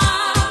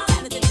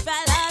 And the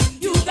fellas,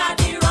 you got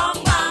the wrong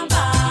bam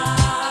bam.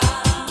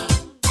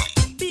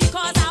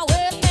 Because I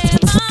with me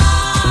man.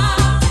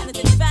 And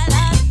the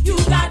fellas, you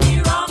got the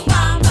wrong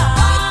bam bam.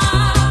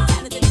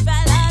 And the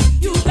fellas,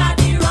 you got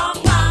the wrong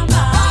bam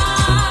bam.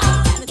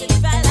 And the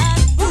fellas,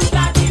 you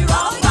got the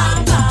wrong bam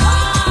bam.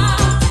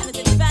 And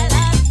the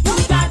fellas, you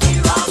got the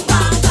wrong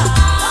bam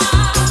bam.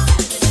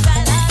 And the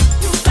fellas,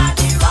 you got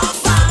the wrong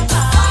bam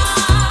bam.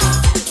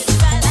 And the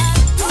fellas,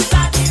 you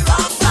got the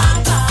wrong bam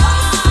bam.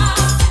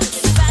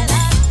 And the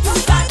fellas, you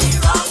got the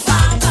wrong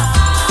bam bam.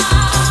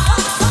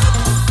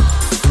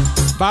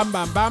 Bam,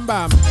 bam, bam,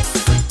 bam.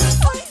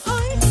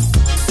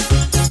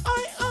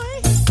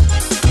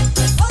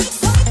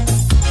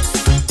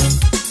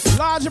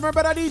 Large, my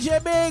brother DJ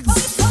Biggs.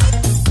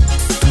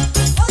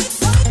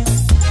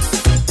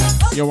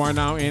 You are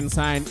now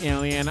inside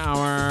Alien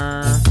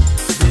Hour.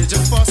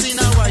 Major Fossy,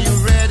 now are you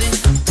ready?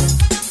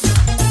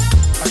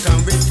 I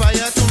can't wait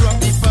fire to rock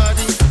the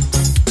party.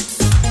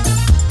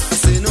 I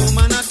say no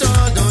man at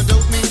all, don't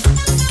doubt me.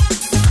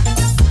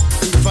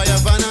 The fire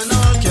van and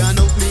all can't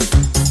help me.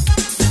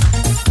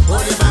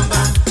 Holy bam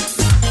bam,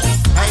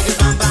 hide the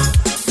bam bam.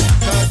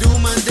 Kadu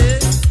man day,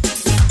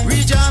 we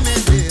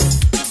jamming day.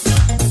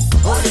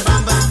 Holy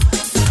bam bam,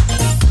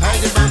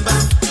 hide the bam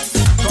bam.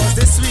 Cause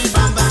this sweet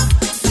bam bam,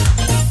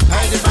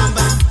 hide the bam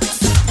bam.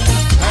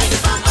 Hide the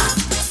bam bam,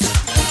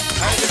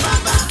 hide the bam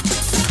bam,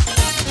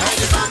 hide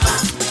the bam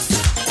bam,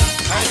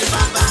 hide the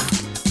bam bam.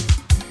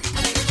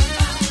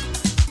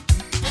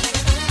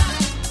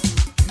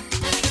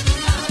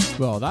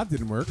 Well, that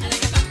didn't work.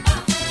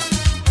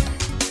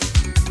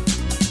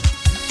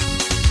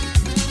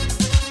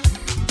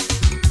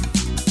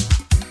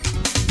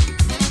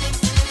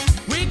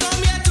 We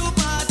come here to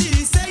party,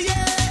 say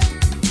yeah,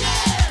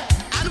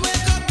 yeah, and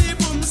wake up the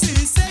boom,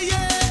 say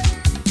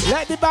yeah.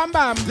 Let the bam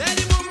bam. Let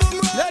the boom boom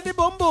roll. Let the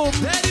boom boom.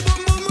 Let the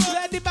boom boom roll.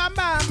 Let the bam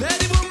bam. Let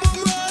the boom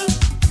boom roll.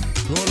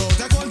 Roll out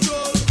the control.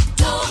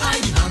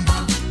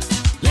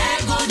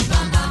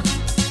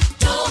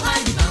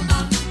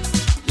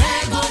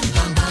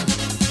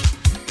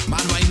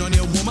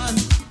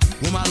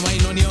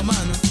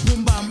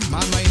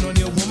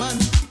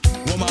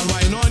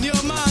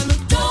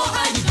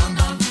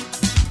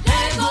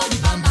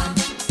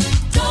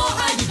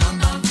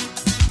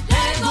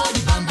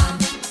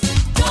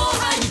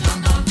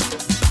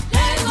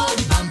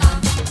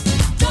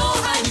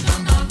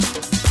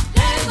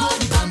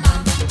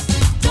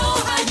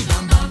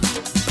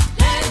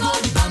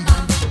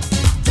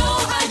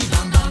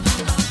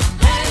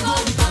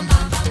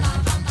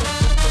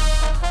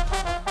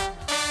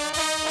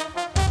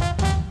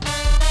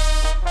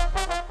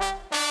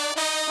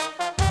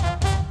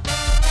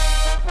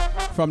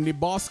 From the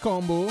boss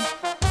combo,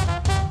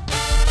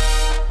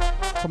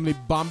 from the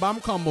bam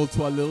bam combo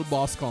to a little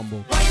boss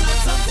combo. Why not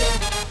something?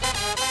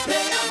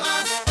 Play a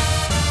mass.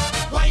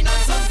 Why not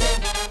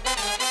something?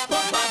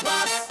 Bump a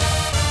bass.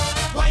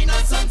 Why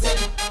not something?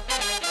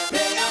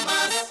 Play a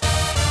mass.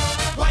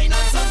 Why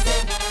not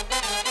something?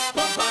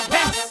 Bump a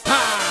bass.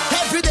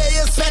 Every day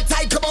is sweat,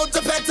 I come out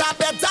to better,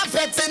 better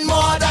fetting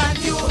more than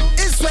you.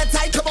 It's sweat,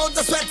 I come out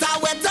to sweater,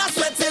 wetter,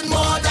 sweating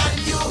more than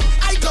you.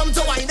 I come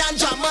to wine and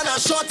jam on a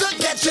short to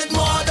catch it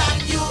more than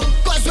you.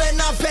 Cause when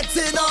I'm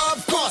fetting,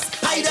 of course,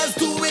 I just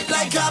do it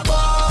like a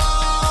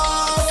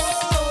boss.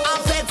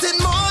 I'm fetting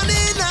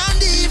morning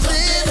and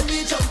evening.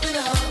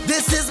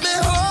 This is my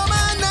home,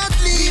 I'm not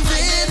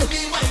leaving.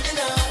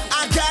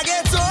 I can't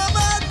get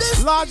over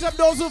this. Large up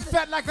those who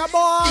fed like a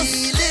boss.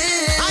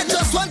 I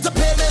just want to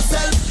pay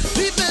myself.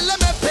 People let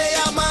me pay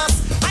a mass.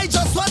 I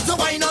just want to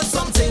wine on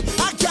something.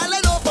 I can't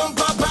let no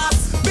bumper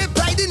pass. Me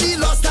pride in the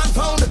lost and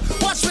found.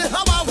 Watch me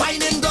how I'm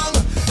whining down.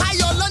 I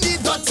all on the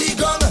dirty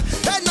gun.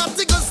 And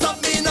nothing can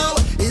stop me now.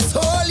 It's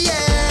whole year.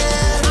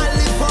 I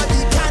live for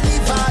the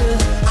carnival.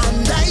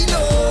 And I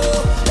know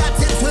that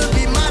it will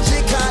be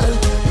magical.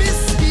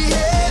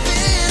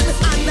 Misbehaving.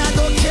 And I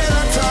don't care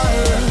at all.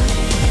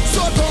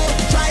 So don't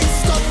try to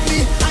stop me.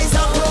 I'm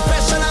a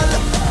professional.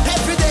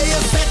 Every day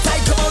is sweat. I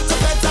come out to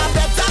better,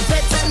 better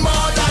fetting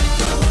more than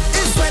you.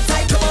 It's sweat.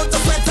 I come out to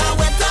sweater,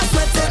 wetter,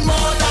 sweating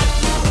more than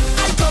you.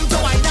 I come to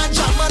wine and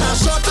jam and a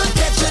short to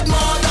catch it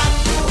more than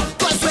you.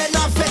 Cause when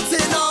I'm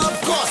fetting, of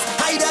course,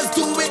 I just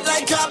do it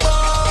like a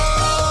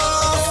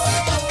boss.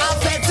 I'm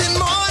fetting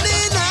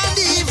morning and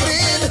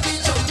evening.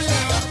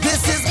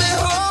 This is my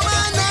home,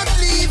 I'm not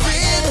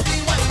leaving.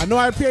 I know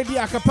I played the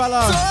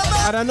acapella,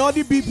 and I know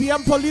the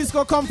BPM police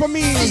go come for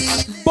me,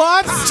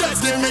 but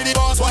Just give me the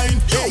boss wine.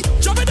 Yo,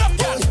 jump it up,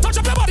 girl. Touch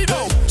up your body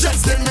now.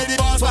 Just give me the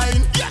boss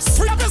wine. Yes,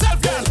 free up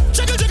yourself, girl.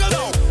 Jiggle, jiggle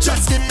now.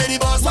 Just give me the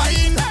boss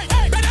wine. Hey,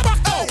 hey, bend your back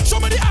now. Show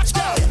me the axe,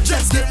 girl.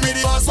 Just give me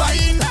the boss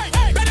wine. Hey,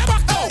 hey, bend your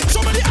back now.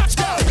 Show me the axe,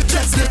 girl.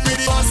 Just give me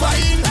the boss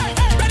wine. Hey,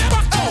 hey, bend your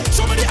back now.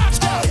 Show me the axe,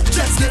 girl.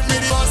 Just give me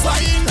the boss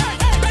wine. Hey,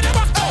 hey, bend your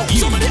back now.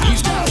 Show me the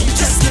axe, girl.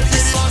 Just give me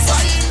the boss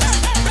wine. Hey,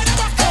 hey, bend your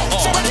back now.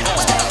 Show me the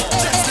axe, girl.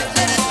 Just give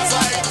me the boss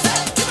wine.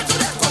 Give it to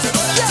them, 'cause you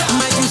know that.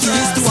 My duty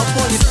is to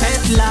uphold the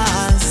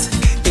peddlers,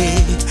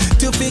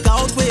 to figure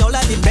out where all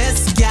of the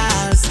best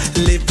gals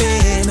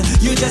living.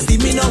 You just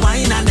give me no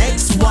wine and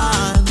next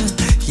one,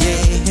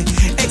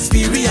 yeah.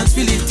 Experience,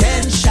 feel the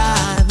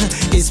tension,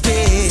 is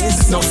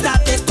pace. Now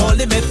start it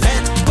calling me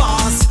pet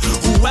boss.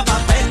 Whoever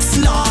bets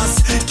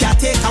lost can't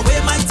take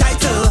away my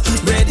title.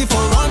 Ready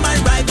for all my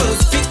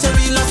rivals,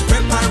 victory lost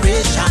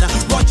preparation.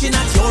 Watching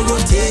at your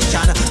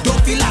rotation,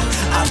 don't feel like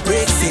I'm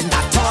breaking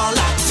at all,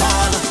 at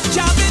all.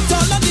 Jam it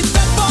all on the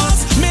pet boss,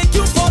 make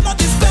you follow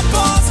this pet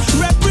boss.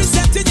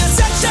 Representing your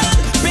section,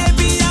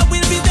 baby I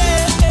will be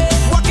there.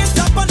 Walking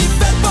top on the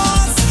pet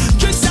boss,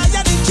 drinks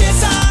higher the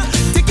chaser,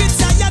 tickets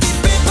higher the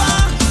paper.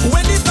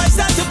 When the vibes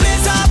start to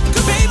blaze up,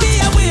 baby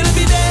I will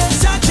be there.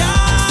 Cha-cha,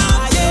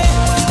 yeah,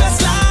 the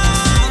best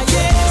line,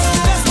 yeah, the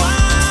best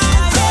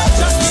wine, yeah.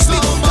 Just keep me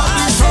going,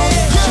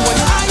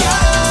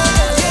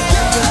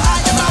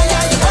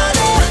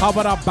 how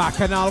about a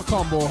bacchanal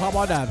combo? How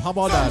about that? How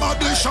about that?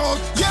 Somebody shout,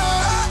 yeah,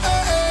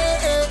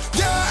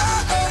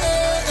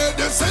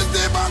 this is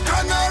the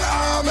Bacchanal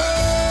Army.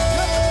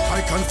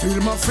 I can feel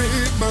my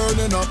feet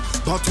burning up,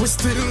 but we're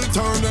still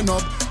turning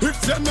up.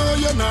 If you know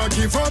you're not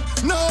give up,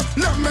 no,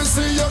 let me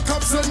see your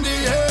cups in the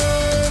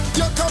air.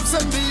 Your cups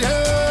in the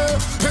air.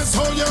 It's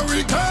how you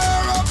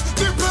repair up,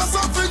 the place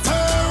of it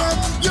tear up.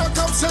 Your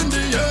cups in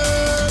the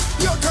air.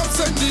 Your cups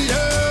in the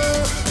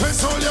air.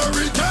 It's how you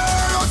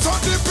repair up, so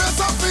the place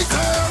of it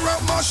tear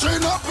up.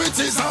 Mashing up, it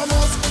is a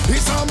must.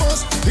 It's a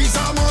must. It's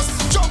a must.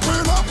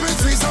 Jumping up,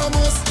 it is a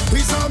must.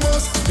 It's a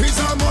must. It's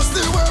a must.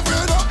 The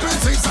wearing up,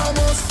 it is a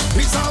must.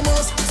 It's a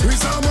must.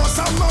 It's a must.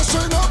 I'm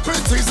mashing up,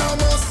 it is a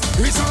must.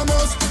 It's a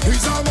must.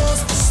 It's a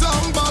must.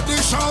 Somebody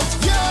shout,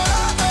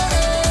 yeah,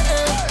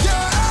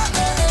 yeah,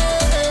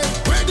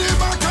 with the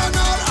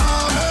Bacchanal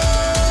Army.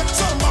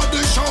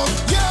 Somebody shout,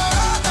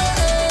 yeah,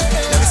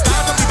 let me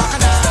start up the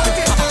Bacchanal.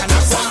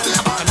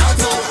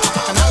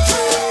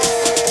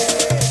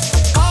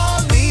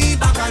 call me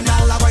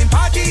Bacchanal. I'm going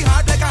party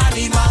hard like an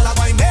animal. I'm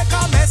going make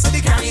a mess of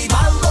the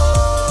carnival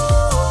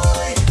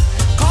boy.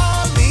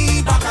 Call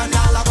me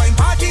Bacchanal. I'm going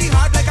party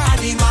hard like an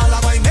animal.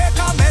 I'm going make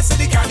a mess of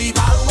the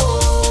carnival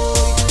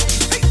boy.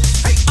 Hey,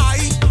 hey,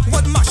 I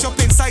would mash up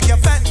inside your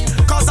fat,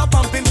 'cause I'm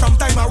pumping from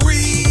time I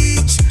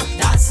reach.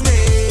 That's me.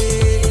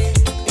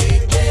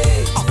 Hey,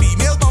 hey. A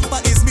female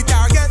bumper is me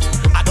target.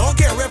 I don't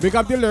care if Pick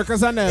up the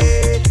lurkers and them.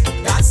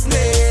 that's me.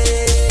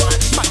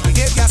 My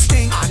behavior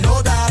stink, I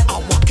know that.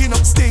 I'm walking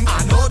up stink,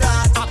 I know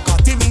that. I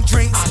got in me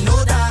drinks, I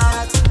know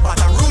that.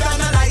 But I'm rude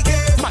and I like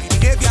it. My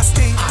behavior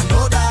stink, I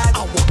know that.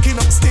 I'm walking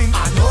up stink,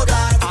 I know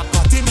that. I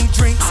got in me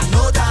drinks, I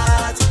know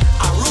that.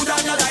 I'm rude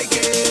and I like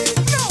it.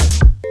 No.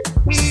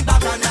 Me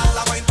Bacchanal,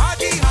 I'm going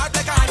party hard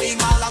like an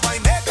animal. I'm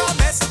going make a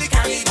mess of the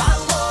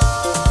carnival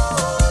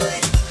boy.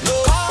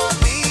 Call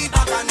me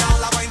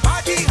Bacchanal, I'm going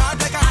party hard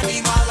like an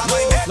animal. I'm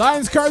going make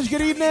Lions Courage,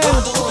 good evening.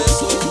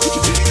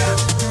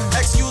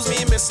 Excuse me,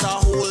 Mr.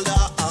 Holder,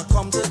 I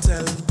come to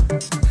tell.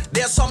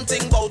 There's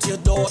something about your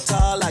daughter,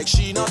 like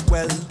she not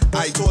well.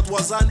 I thought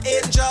was an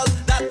angel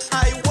that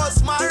I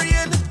was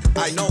marrying.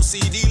 I now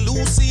see the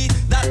Lucy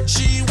that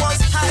she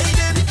was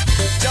hiding.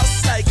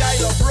 Just like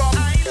I love rum,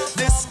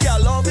 this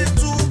girl love it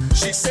too.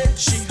 She said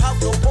she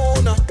have no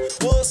owner,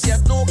 worse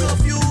yet no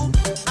curfew.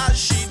 As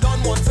she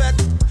done one vet,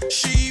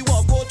 she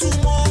walk go two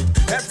more.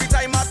 Every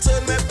time I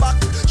turn my back,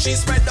 she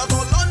spread out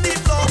all on the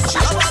floor. She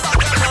love a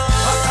bacchanal,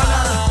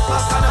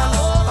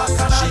 bacchanal,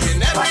 bacchanal. She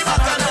in every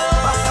bacchanal,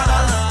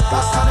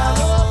 bacchanal,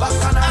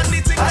 bacchanal. And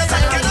the thing that I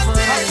cannot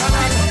take,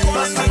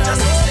 because me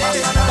just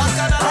stay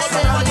bacchanal,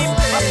 somebody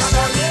play.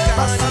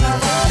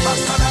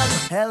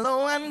 Hello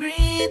and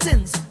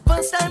greetings,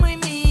 first time we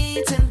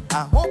meeting. I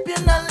hope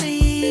you're not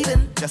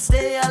leaving, just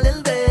stay a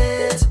little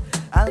bit.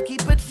 I'll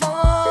keep it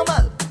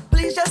formal,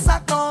 please just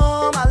act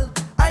normal.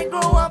 I grew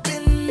up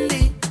in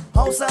the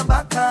house of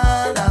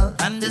Bacchanal,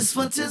 and this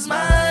foot is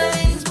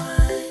mine.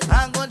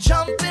 I'm gonna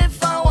jump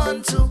if I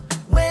want to,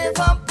 wave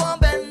up or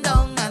bend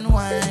down and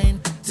whine.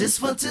 This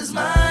foot is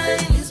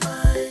mine.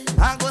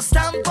 I go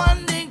stamp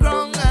on the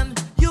ground and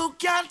you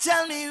can't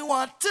tell me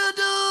what to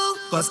do.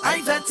 Cause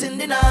I vet in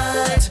the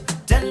night,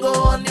 then go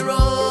on the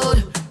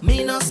road.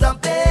 Me no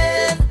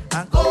stopping,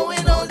 I'm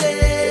going all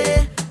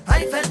day.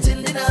 I vet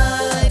in the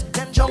night,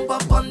 then jump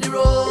up on the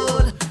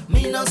road.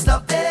 Me no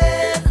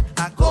stopping,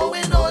 I'm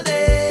going all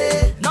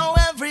day. Now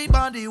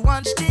everybody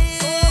watch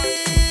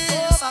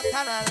this.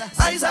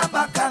 Eyes are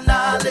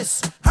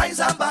bacchanalist, eyes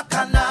are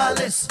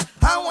bacchanalist.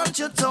 I want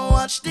you to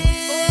watch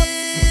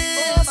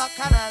this.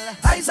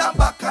 Eyes are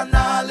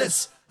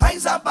bacchanalist,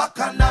 eyes are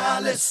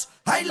bacchanalist.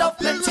 I love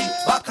plenty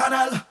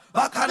bacchanal,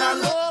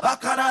 bacchanal,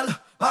 bacchanal,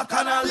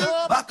 bacchanal,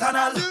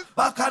 bacchanal,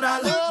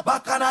 bacchanal,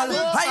 bacchanal.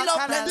 I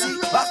love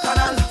plenty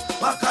bacchanal,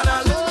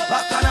 bacchanal,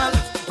 bacchanal,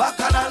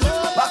 bacchanal,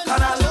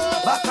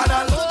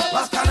 bacchanal,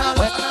 bacchanal,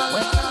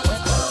 bacchanal.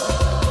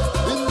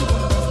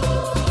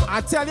 I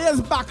tell you,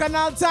 it's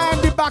Bacchanal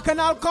time, the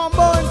Bacchanal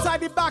combo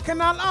inside the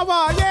Bacchanal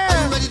hour, yeah.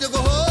 Are you ready to go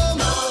home?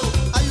 No.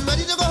 Are you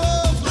ready to go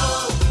home?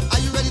 No. Are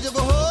you ready to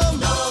go home?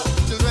 No.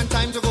 Children,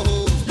 time to go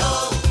home.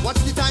 No.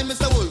 What's the time,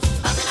 Mr. Wolf?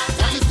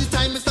 What is the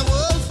time, Mr.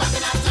 Wolf?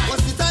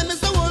 What's the time,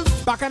 Mr. Wolf?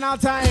 Bacchanal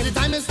time. The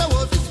time, Mr.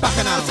 Wolf. It's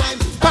Bacchanal time.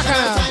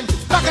 Bacchanal time.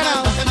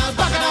 Bacchanal Bacchanal.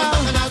 Bacchanal.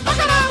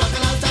 Bacchanal.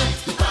 Bacchanal time.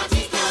 The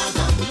party can't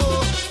come. No.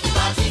 The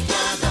party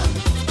can't come.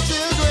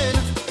 Children,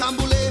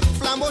 tambule,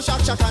 flambeau, shak,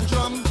 shak, and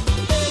drum.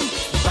 Hey.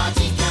 The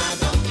party can't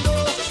come. No.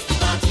 The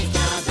party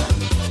can't come.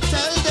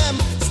 Tell them,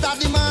 start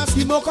the mask.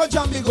 The Moko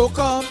Jambi go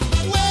come.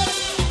 Wait.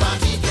 The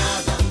party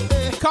can't come.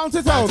 Hey. Count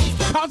it out.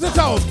 Count it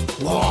out.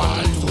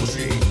 1, 2,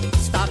 3.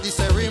 Start the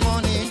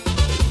ceremony.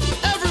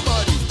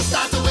 Everybody,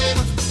 start to wave,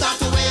 start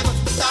to wave,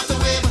 start to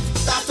wave,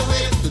 start to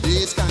wave.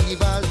 Today's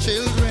carnival,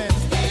 children.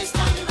 Today's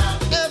carnival.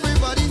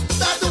 Everybody,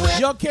 start to wave.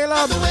 Yo,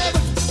 Caleb. Start to wave,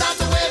 start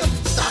to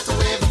wave, start to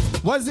wave.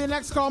 What's the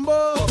next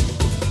combo?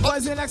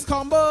 What's the next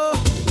combo?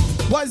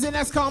 What's the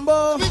next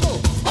combo? We go.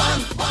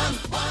 One.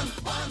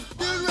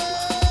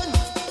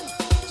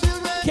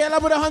 Children.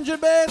 Caleb with 100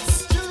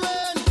 bits.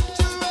 Children.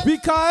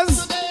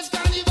 Because. Today's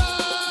carnival.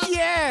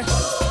 Yeah.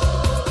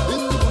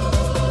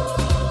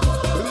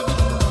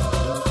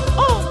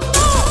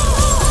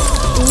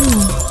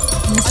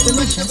 Are you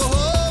ready to go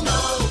home? No.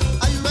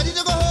 Are you ready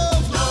to go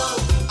home? No.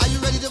 Are you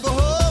ready to go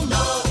home?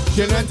 No.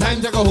 Children,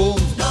 time to go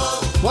home.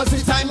 No. What's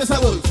the time, Mr.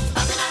 Wolf?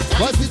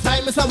 What's the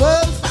time, Mr.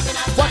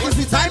 Wolf? What is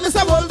the time,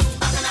 Mr. Wolf?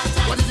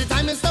 What is the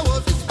time, Mr.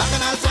 Wolf? It's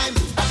bacchanal time.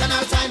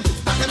 Bacchanal time.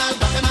 Bacchanal,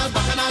 bacchanal,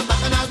 bacchanal,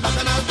 bacchanal,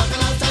 bacchanal,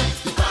 bacchanal time.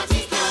 The party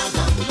can't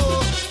come. No.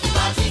 The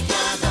party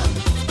can't come.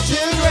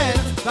 Children,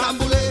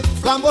 Tambule,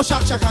 flambeau,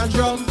 shak, shak, and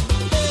drum.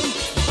 hey.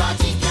 The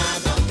party can't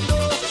come. No.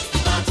 The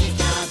party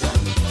can't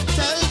come.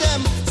 Tell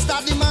them,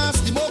 start the mass.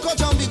 The Moko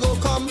Jambi go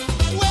come.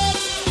 Wait.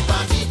 The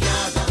party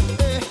can't come.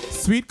 Hey.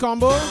 Sweet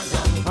combo.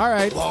 All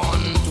right.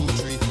 1, 2,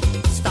 3.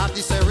 Start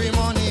the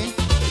ceremony.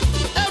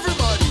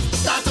 Everybody,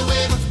 start to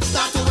wave,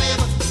 start to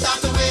wave,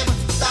 start to wave,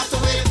 start to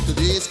wave.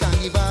 Today's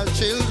carnival,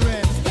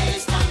 children.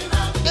 Today's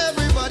carnival.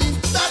 Everybody,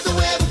 start to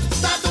wave,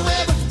 start to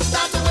wave,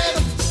 start to wave,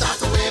 start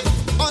to wave.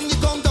 On the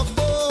count of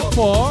 4.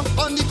 4.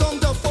 On the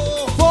count of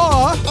 4. 4.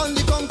 On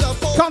the count of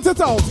 4. Count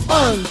it out.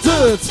 1,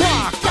 2, 3.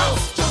 Count.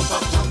 Jump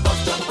up, jump up,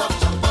 jump up,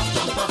 jump up,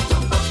 jump up,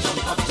 jump up,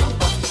 jump up,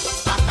 jump up.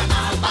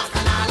 Bacchanal,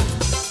 bacchanal,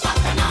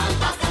 bacchanal,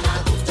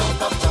 bacchanal.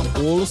 Jump up, jump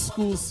up. Old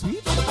school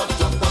sweet. Jump up,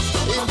 jump up.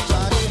 In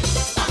Friday.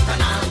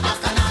 Bacchanal,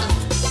 bacchanal,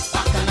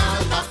 bacchanal,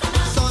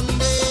 bacchanal.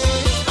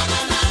 Sunday,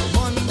 bacchanal.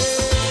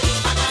 Monday,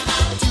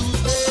 bacchanal.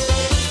 Tuesday,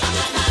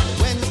 bacchanal.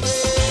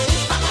 Wednesday,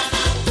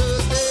 bacchanal.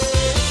 Thursday,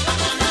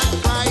 bacchanal.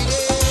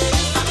 Friday,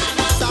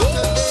 bacchanal.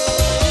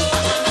 Saturday,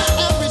 bacchanal.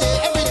 Every day,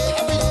 every day,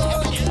 every day,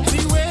 every day.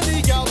 The way the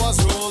girl was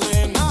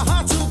rolling, I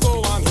had to go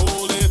and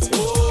hold it.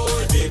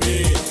 Oh, baby,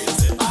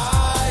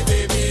 aye,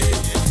 baby.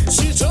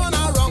 She turned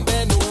around,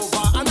 bend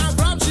over, and I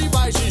grabbed she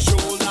by she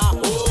shoulder.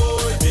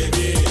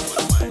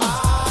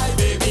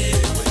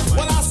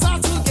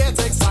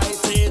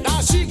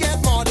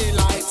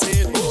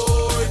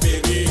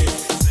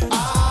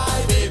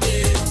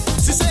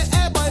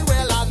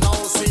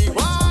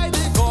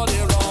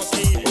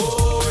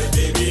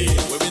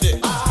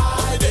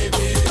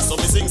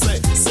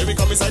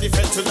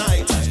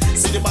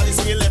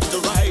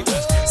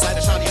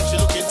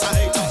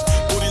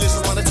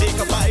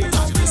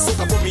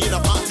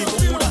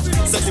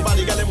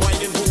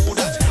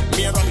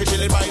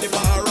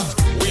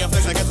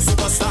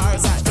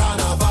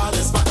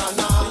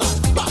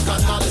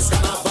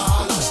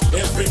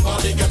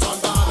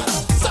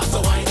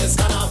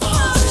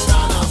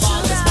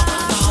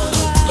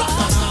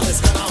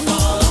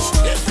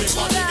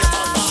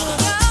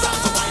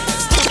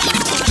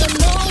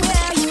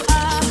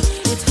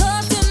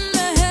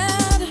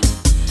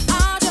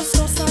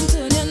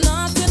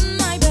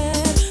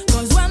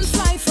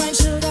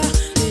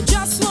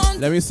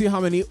 Let me see how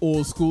many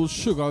old school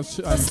sugar and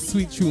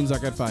sweet tunes I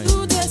can find.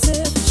 Sugar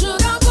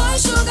boy,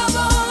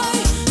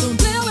 don't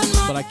play with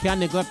my But I can't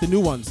neglect the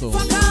new one, so.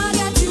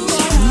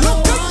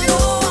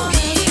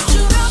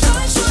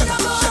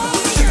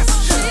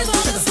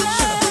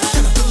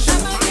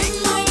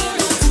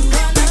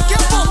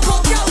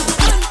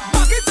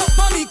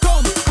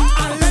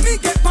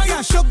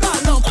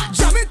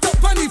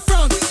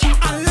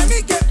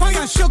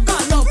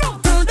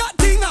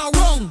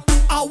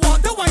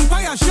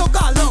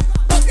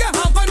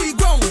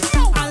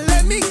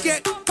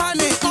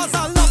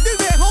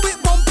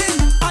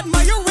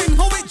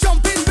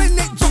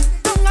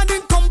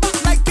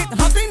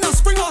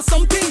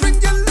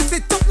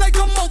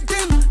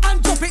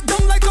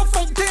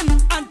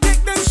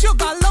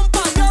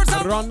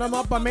 Run them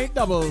up and make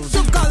doubles.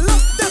 Sugar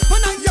love that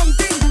when a young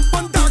thing,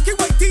 one darky,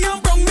 whitey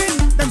and brown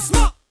men. Them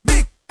smart,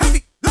 big,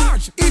 heavy,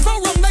 large, even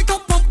run like a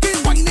pumpkin.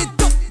 Wind it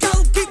up,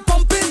 girl, keep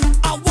pumping.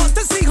 I want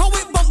to see how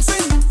it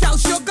bouncing. Girl,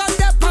 sugar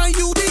that pan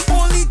you, the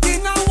only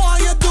thing I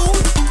want you do.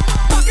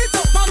 Back it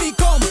up on me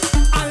come,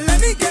 and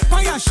let me get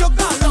by your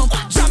sugar lump.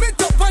 Jam it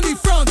up on the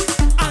front,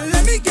 and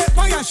let me get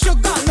by your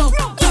sugar lump.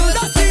 Girl,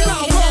 that thing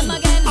I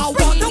run, I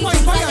want to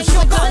wine by your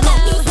sugar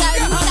lump. Put your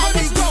hand on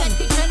the ground,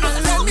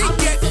 and let me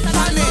get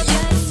on it.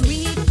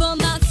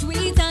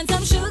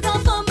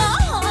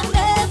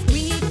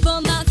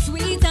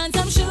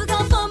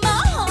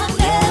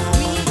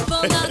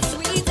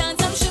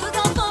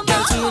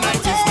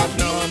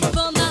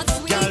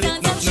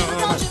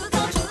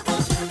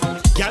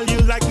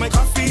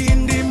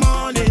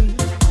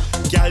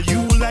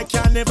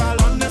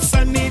 Carnival on a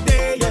sunny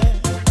day, yeah.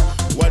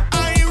 What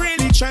I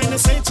really trying to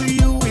say to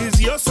you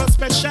is you're so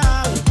special.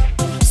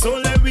 So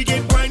let me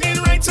get whining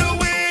right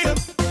away.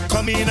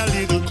 Come in a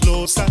little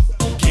closer,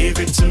 give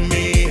it to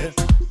me.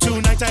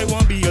 Tonight I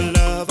won't be your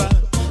lover,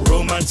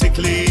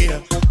 romantically.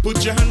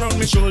 Put your hand on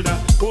my shoulder,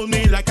 hold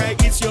me like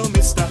it's your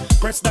mister.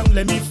 Press down,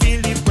 let me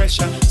feel the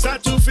pressure.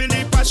 Start to feel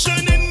the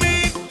passion in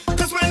me.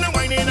 Cause when I'm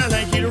whining I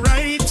like it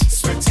right.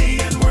 Sweaty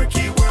and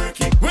worky.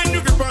 When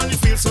you grip on it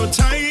feel so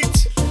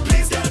tight.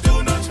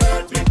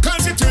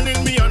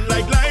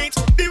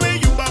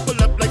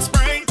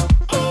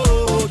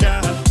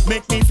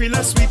 Feel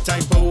a sweet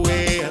type of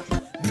way.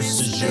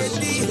 This is your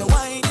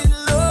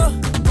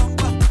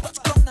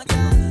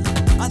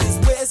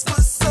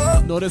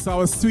Notice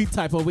our sweet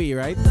type of way,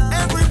 right?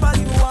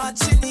 Everybody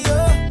watching you.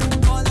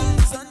 All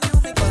eyes on you.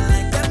 Make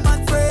like them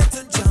man afraid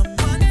to jump.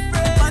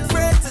 Man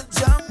afraid to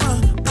jump.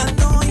 I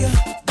know you.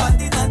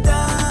 Bad in a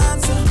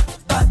dance.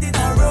 Bad in a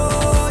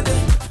road.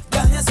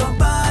 Girl, you're so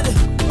bad.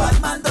 Bad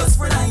man does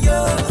friend of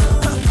you.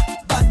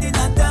 Bad in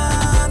a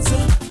dance.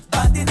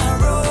 Bad in a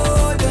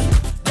road.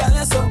 Girl,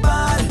 you're so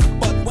bad.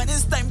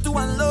 Time to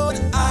unload.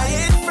 I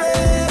ain't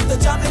afraid to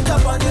jam it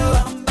up on you.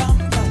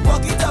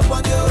 Walk it up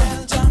on you.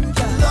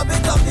 Love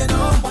it up, you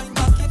know.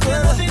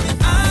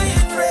 I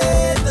ain't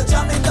afraid to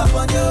jam it up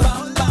on you.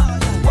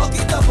 Walk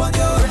it up on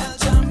you.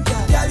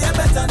 Girl, you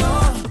better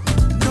know.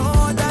 Know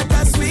that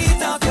that's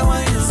sweet off your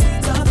wine.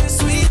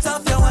 Sweet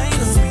off your wine.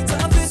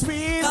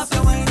 Sweet off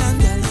your wine. And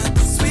girl,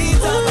 you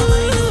sweet off your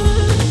wine.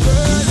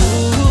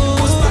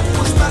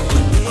 Push back.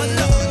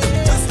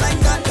 Just like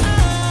that.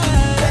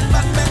 Bend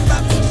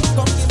back.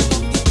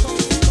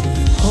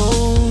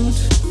 Hold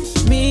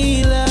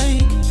me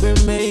like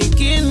we're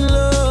making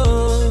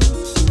love.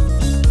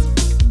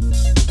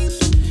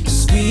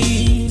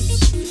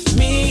 Squeeze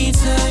me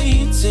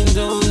tight and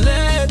don't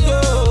let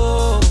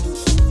go.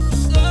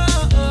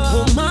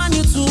 Oh man,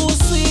 you're too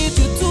sweet,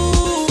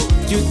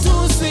 you're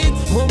too sweet.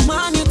 Oh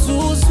man, you're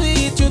too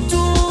sweet, you're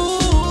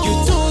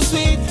too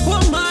sweet.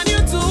 Oh man,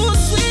 you're too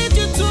sweet,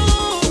 you're too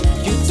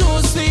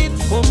sweet.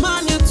 Oh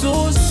man, you're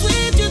too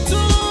sweet, you're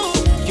too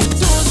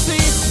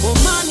sweet. Oh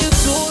man, you're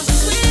too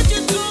sweet,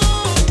 you're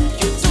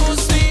too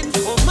sweet.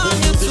 Oh man,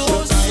 you're too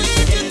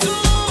sweet, you're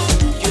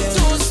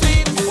too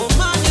sweet. Oh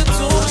man, you're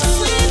too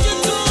sweet,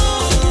 you're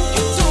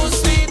too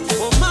sweet.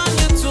 Oh man,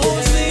 you're too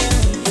sweet.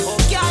 Oh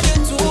girl,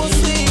 you're too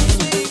sweet.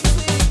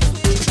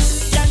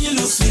 Girl, you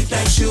look sweet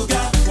like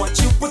sugar. What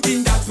you put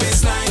in that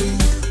waistline?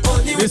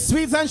 The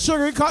sweets and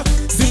sugar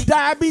the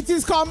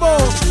diabetes combo.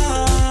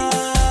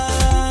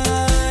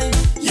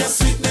 Your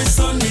sweetness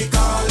only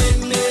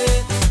calling me.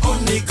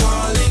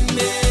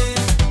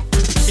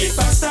 If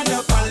I stand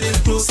up a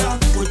little closer,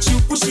 would you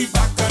push it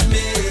back on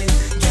me?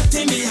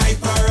 Getting me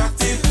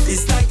hyperactive,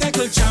 it's like I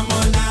could jam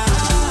all night.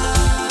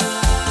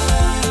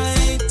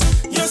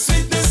 Your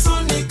sweetness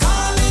only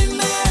calling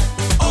me.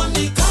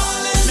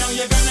 Now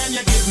you're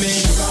gonna give me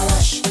sugar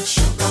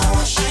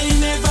rush. I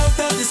never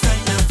felt this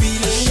kind of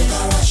feeling.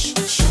 Sugar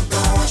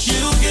rush.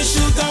 You get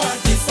sugar at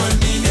different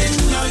meaning.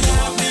 Now you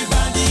have me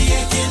body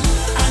aching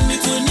and me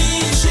to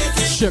knee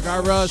shaking.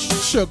 Sugar rush.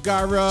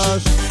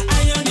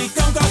 I only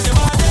come 'cause your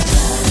body.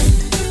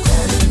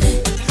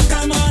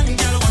 Come on,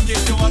 girl, walk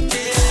it to walk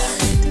it.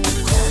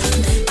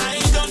 I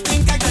don't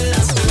think I can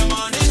last till the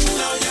morning.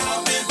 Now you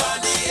have me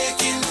body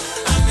aching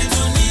and me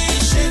to knee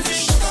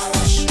shaking. Sugar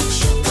rush.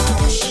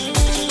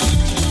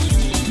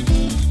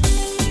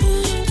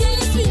 Can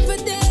you sleep for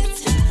that?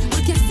 I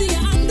can see your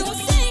hand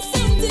up.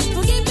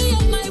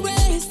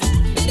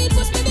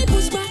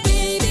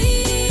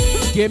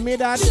 Give me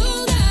that.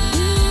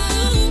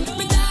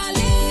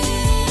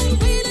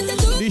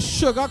 The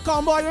sugar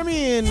combo, you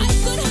mean? You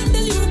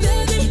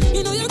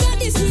know you got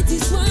the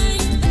sweetest wine.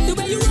 The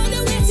way you roll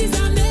the waist is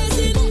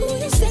amazing. Ooh,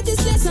 you set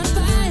this place on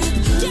fire.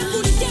 Can't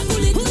pull it, can't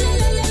pull it. Ooh, la,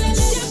 la, la, la.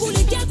 Can't pull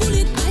it, can't pull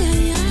it.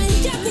 Ay, ay,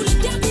 ay. Can't pull it,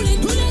 can't pull it.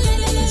 Ooh, la, la,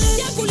 la, la.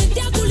 Can't pull it,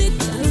 can't pull it.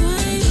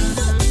 Wine.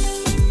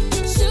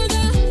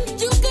 Sugar,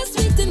 you can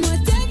sweeten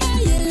whatever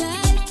you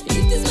like.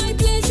 It is my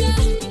pleasure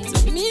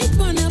to meet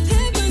one of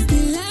heaven's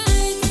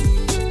delight.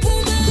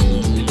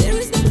 Woman, there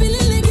is no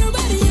feeling like your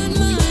body and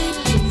mine.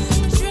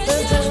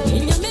 Treasure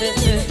in your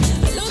melody.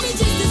 Allow me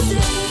just to say.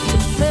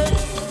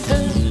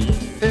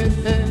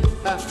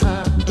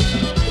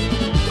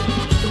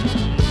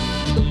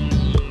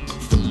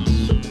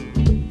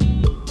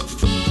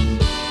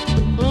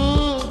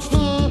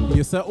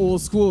 You say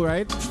old school,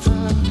 right?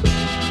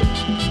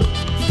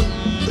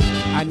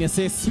 And you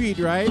say sweet,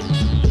 right?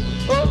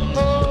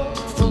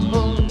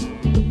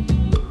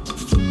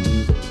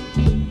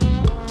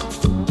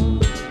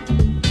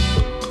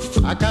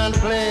 I can't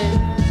play,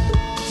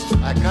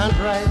 I can't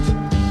write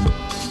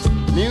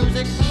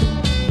music.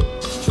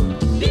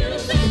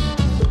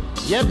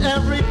 Yet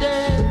every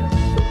day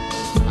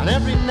and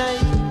every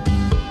night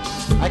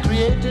I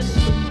created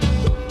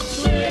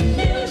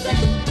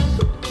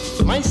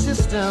my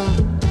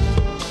system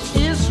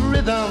is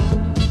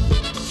rhythm,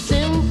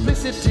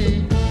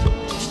 simplicity,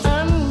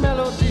 and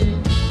melody.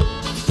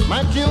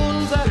 My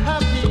tunes are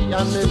happy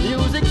and the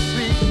music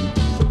sweet.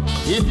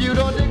 If you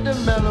don't dig the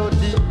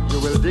melody, you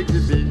will dig the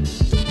beat.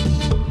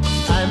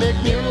 I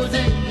make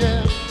music,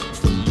 yeah.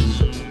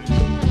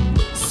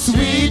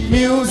 Sweet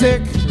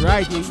music.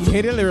 Right, you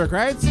hear the lyric,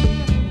 right?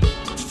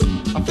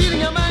 I'm feeling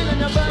your mind and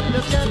your body,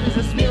 just can't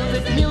resist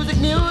music, music,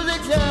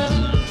 music, yeah.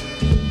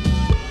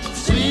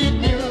 Sweet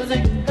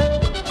music, hey,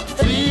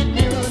 sweet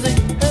music,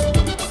 hey,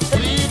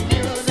 sweet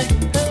music,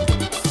 hey,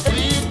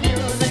 sweet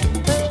music,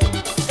 hey,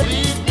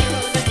 sweet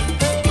music,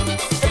 hey,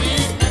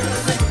 sweet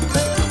music,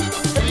 hey,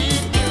 sweet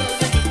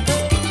music,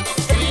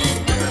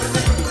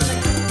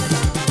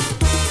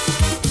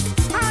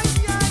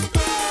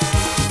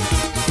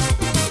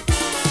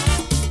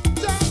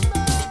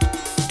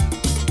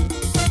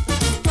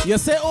 You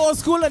say old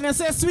school and you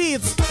say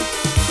sweet.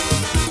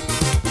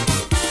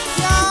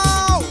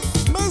 Yo,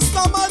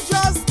 Mr.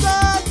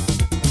 Mejustik.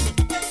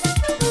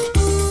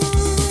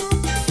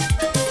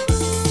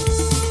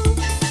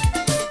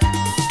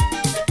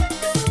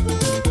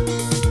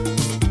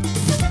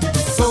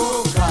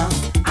 Soca,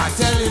 I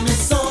tell him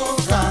it's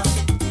soca.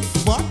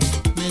 But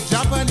my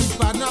Japanese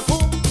partner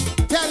come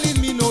telling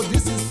me no,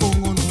 this is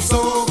Pongono.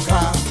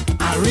 Soca,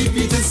 I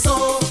repeat it's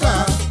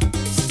soca.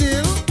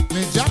 Still,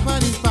 my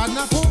Japanese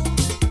partner come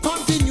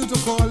continue to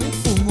call it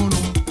Pongono.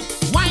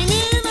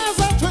 Whining as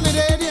a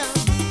Trinidadian,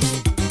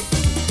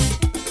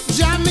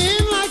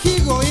 jamming like he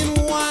going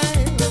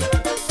wild.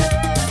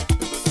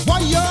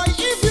 Boy, yo,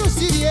 if you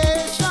see the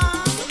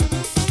Asian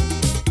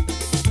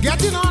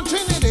getting on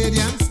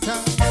Trinidadian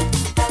style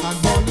and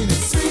balling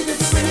it sweet,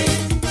 it's sweet.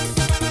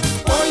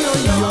 Oh, yo,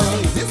 yo,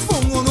 this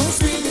Pongono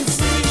sweet, it's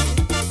sweet.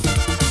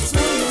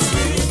 Sweet, it's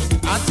sweet.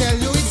 I tell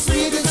you, it's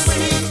sweet, it's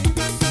sweet.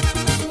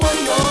 Oh,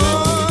 yo,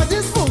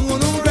 this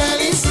Pongono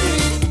really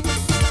sweet.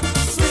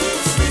 Sweet,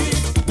 sweet.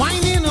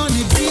 Whining on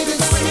the beat,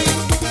 it's sweet.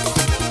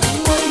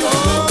 Oh, yo,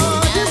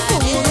 this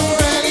Pongono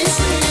really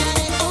sweet.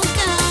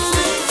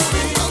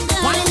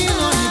 Whining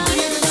on the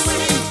beat, it's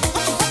sweet.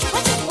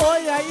 Oh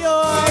yeah, yo,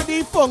 the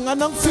funk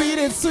and I'm sweet,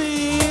 it's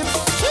sweet.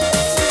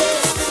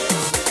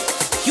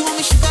 You want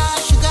me sugar,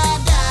 sugar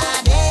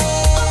daddy.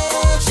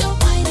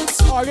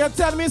 Oh, you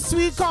tell me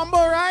sweet combo,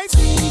 right?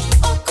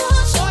 Of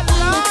course, Oh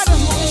Lord,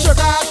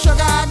 sugar,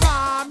 sugar,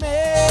 mommy.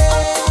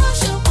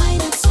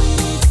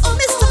 Oh,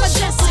 Mr.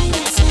 Mejustik.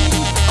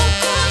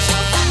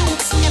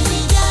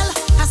 Every girl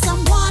has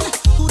someone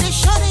who they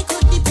sure they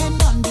could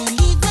depend on,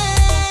 believe me.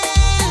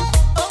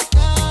 Oh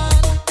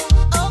God,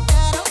 oh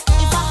God, oh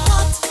God. If I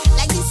hot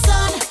like the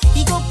sun,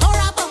 he go pour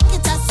a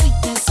bucket of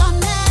sweetness on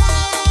me.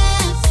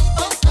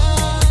 Oh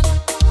God,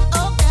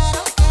 oh God,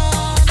 oh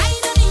God. I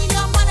don't need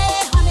your money,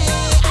 honey.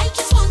 I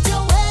just want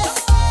your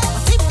waist.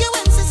 But if you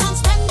insist on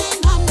spending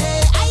money,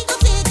 I go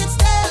take it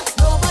still.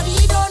 Nobody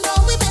don't know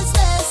we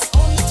business.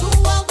 Only two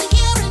are we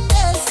hearing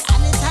this.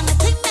 And it's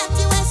anything that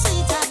you are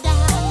sweeter than.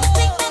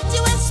 Think that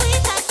you are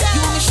sweeter than.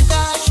 You want me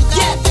sugar,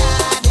 sugar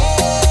daddy.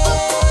 Of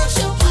course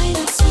you find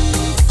it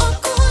sweet. Of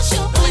course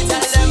you find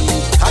it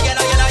sweet. Again.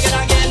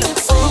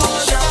 Oh,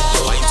 yeah.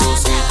 The wine too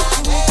sweet.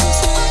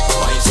 The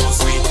wine too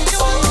sweet.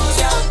 Oh,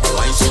 yeah. The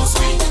wine too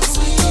sweet.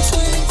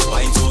 The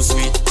wine too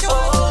sweet.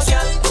 Oh,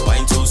 yeah. The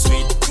wine too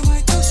sweet.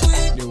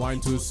 The wine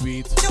too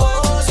sweet.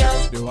 Oh, yeah.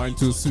 The wine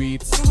too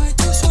sweet.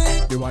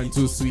 The wine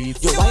too sweet.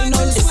 You wine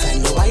on this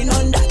and you wine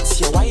on that.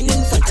 You wine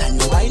in front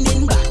and you wine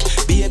in back.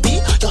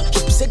 Baby, your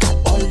hips they got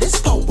all this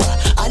power.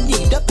 I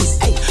need a piece.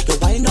 Hey, you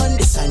wine on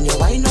this and you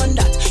wine on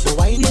that. You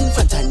wine in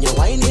front and you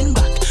wine in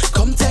back.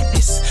 Come take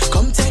this,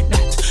 come take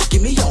that.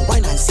 Give me your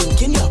wine and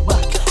sink in your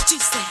back. She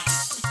said,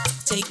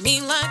 take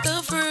me like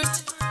a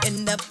fruit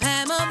in the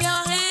palm of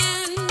your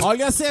hand. All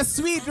you Kayla says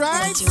sweet,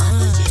 right? I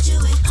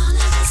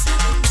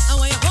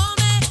want you hold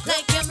me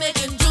like you're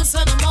making juice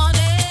in the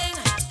morning.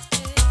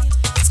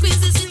 Squeeze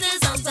the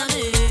sweetness out of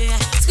me.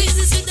 Squeeze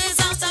the sweetness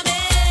out of me.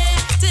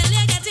 Till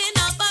you get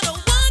enough. I don't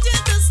want you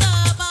to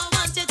stop. I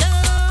want you to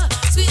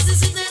squeeze the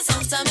sweetness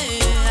out of me.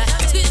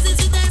 Squeeze the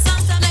sweetness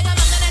out of me. Like a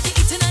mango that you're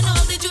eating and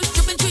all the juice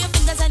dripping through your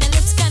fingers and your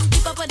lips can't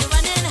keep up with the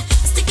running.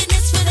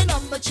 Stickiness with a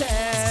number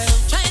chair.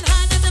 Trying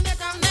hard not to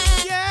make a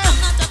mess. I'm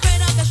not afraid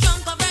of your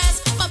strong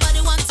caress. My body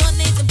wants to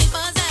need to be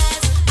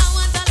possessed. I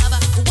want a lover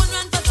who won't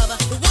run for cover,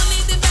 who won't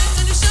need the best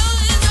till the show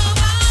is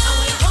over. I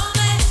want you hold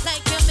me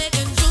like you're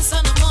making juice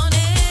in the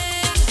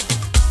morning.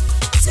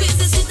 Squeeze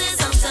the sweetness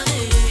out of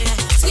me.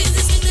 Squeeze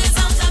the sweetness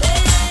out of me.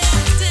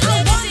 Till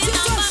I want you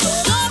to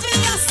show me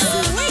your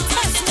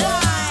sweetest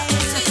wine.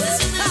 Squeeze the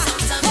sweetness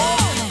out of me.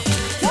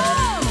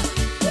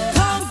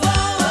 Come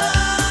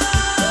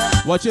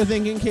forward. What you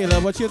thinking,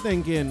 Kayla? What you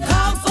thinking?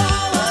 Come forward.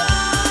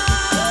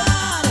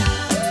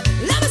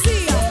 Let me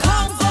see you.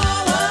 Come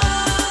forward.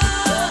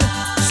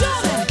 Show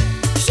me.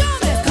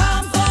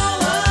 Come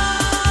forward.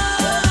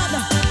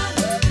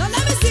 Now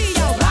let me see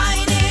you.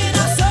 Wine in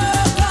a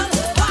circle.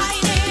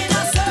 Wine in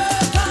a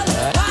circle.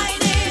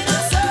 Wine in a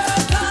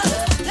circle.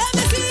 Let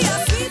me see your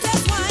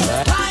sweetest wine.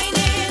 Wine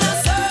in a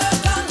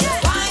circle.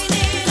 Wine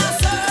in a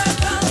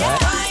circle.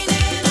 Wine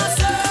in a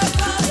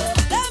circle.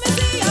 Let me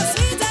see your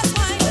sweetest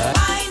wine.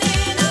 Wine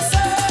in a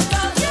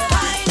circle.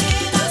 Wine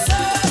in a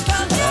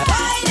circle.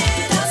 Wine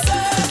in a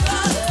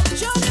circle.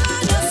 Show me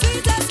all your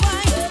sweetest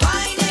wine.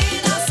 Wine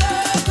in a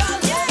circle.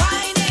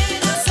 Wine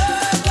in a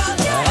circle.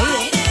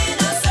 Wine in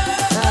a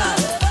circle.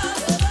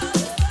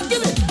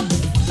 Give it.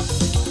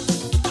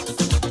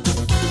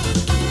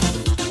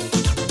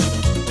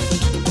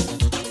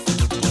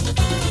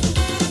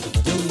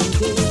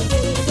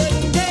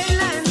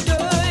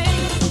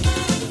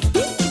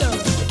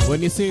 When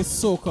you say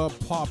soca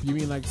pop, you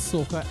mean like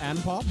soca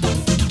and pop?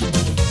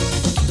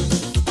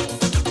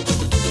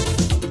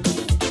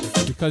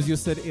 Because you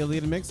said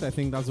alien mix, I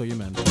think that's what you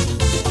meant.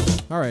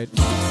 Alright.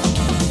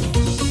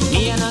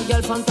 Me and a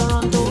girl from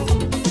Toronto.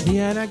 Me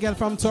and a girl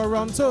from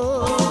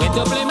Toronto. We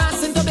double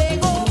mass in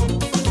Tobago.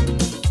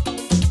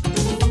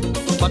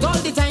 But all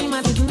the time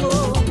I didn't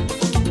know.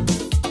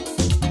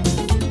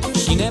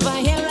 She never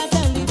hear a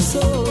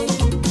calypso.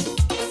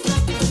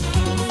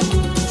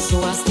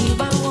 So as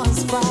Stephen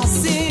was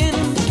passing,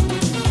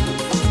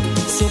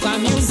 soca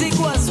music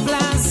was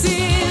blasting.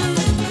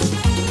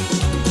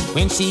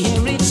 When she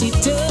heard it, she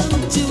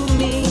turned to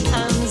me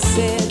and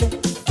said,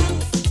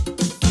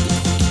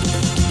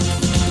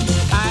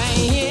 I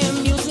hear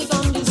music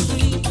on the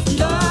street.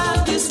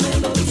 Love this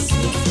melody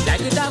sweet.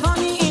 Like it have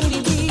honey in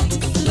the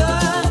beat.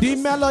 Love the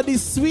melody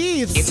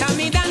sweet. it have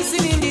me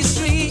dancing in the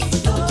street.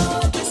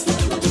 Love this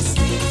melody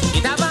sweet.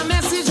 It have a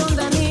message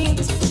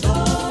underneath.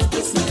 Love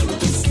this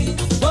melody sweet.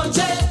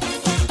 Bonje,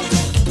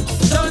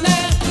 Tone,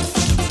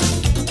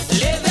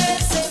 Leve,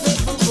 Seve,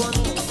 Fufone.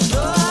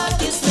 Love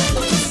this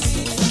melody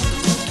sweet.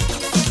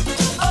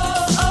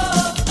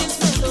 Oh, this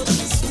melody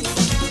sweet.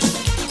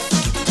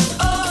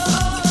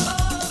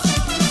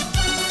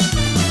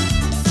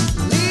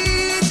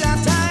 Lita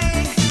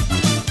die,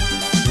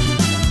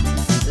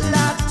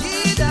 la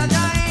tida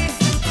die.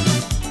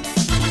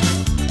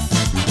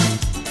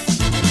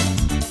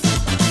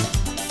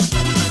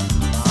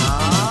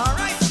 All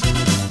right,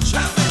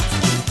 jump it.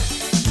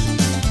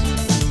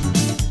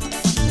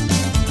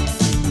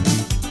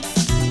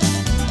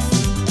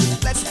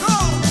 Let's go.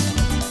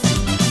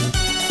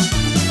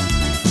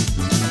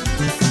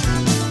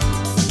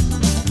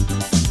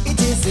 It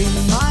is in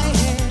my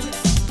head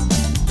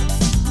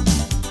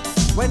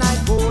when I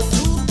go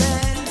to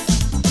bed.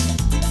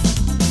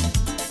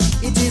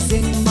 It is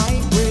in my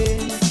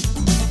brain,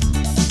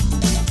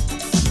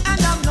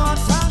 and I'm not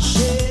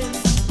ashamed.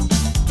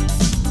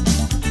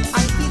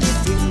 I feel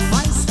it in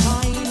my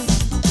spine,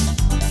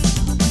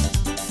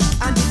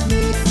 and it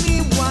makes me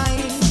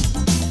whine.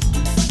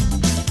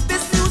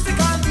 This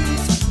musical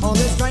beat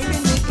always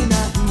driving me in a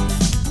heat.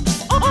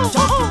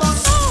 Talking about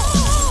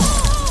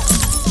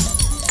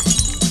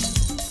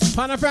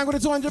Hannah Frank with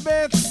the 200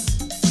 bits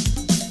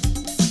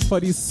for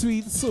the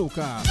sweet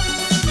soca.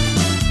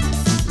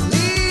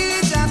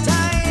 Lita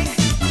die,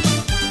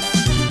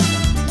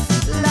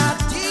 la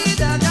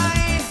tida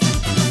die.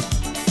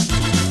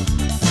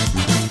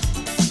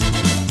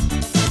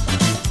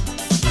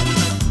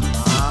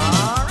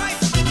 All right,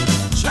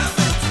 jump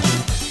it.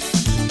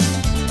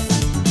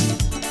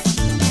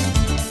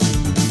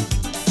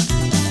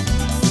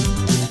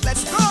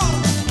 Let's go.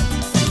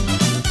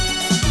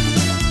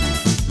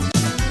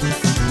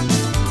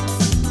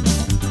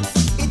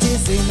 It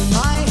is in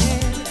my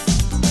head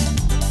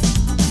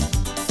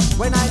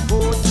when I go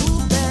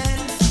to bed.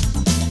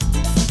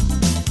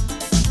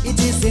 It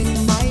is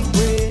in my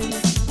brain,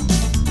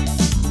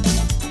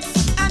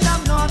 and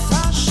I'm not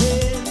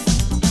ashamed.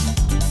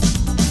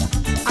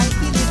 I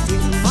feel it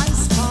in my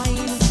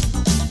spine,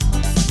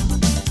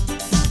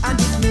 and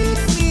it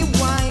makes me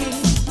whine.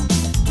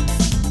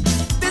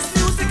 This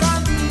musical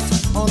beat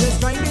always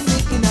driving me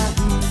in a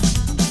heat.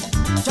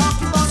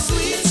 Talking about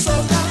sweet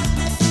soca,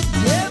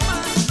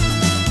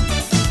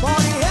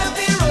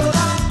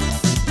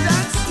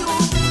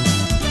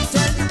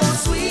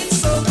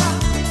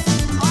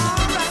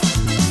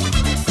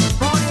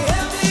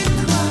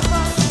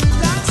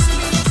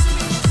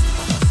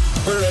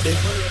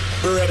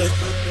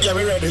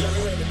 ready,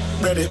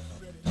 ready,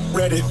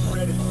 ready,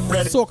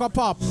 ready. Soca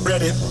pop.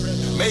 Ready.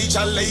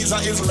 Major Lazer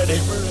is ready,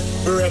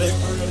 ready.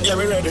 Yeah,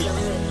 we ready,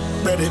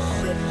 ready,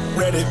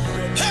 ready,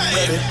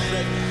 ready,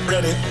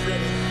 ready,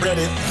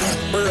 ready,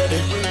 ready,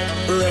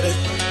 ready.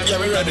 Yeah,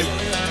 we ready,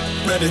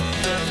 ready,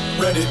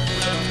 ready,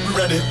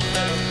 ready,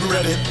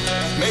 ready.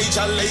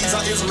 Major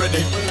Lazer is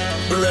ready,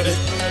 ready.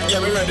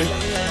 Yeah, we ready,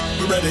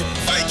 ready.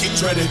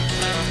 Vikings ready,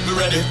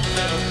 ready,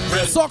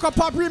 ready. Soca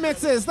pop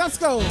remixes. Let's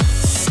go.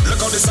 Look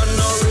how the sun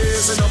now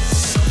raising up,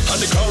 and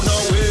the crowd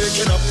now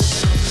waking up.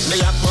 The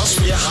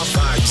atmosphere have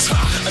vibes,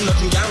 and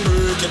nothing can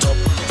break it up.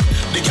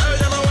 The girl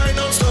them a wine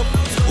non-stop.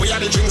 We are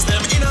the drinks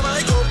them in a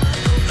my cup.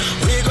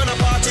 We gonna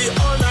party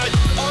all night,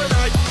 all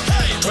night.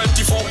 Hey,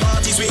 24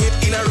 parties we hit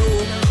in a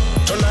row.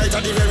 Tonight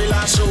at the very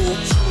last show.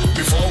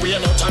 Before we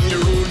are not on the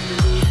road,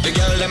 the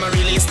girl them a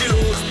release the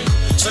load.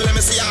 So let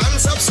me see your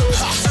hands up, so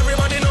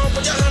everybody know,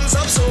 put your hands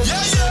up, so yeah,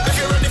 yeah. If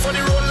you're ready for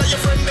the road, let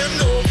your friend them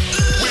know.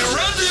 We're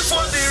ready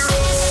for the road.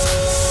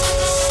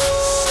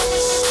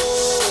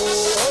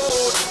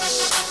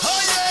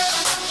 Oh yeah,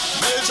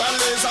 Major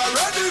Lazer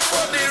ready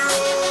for the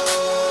road.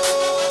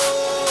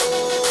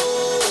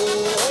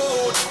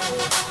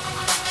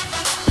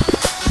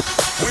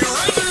 We're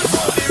ready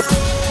for the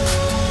road.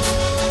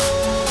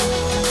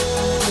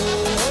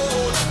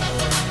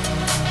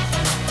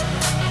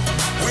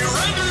 We're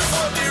ready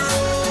for the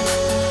road.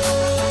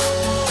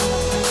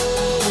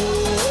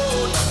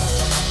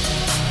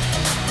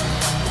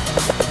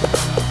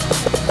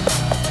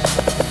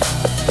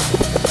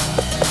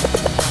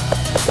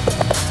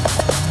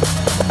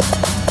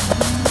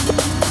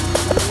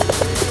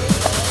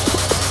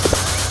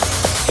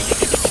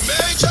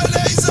 Major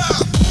Lazer.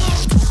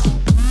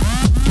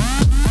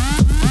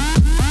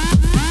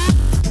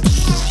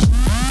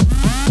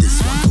 This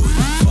one going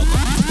on fuck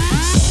up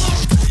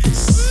the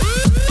place.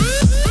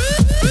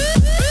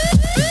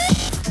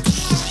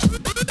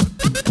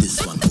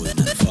 This one going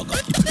on fuck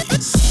up the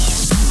place.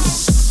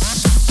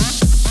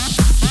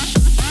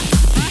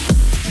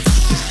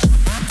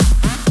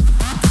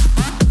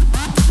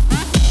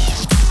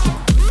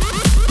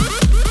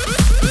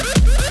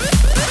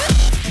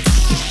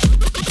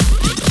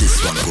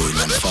 This one going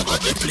on fuck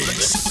up the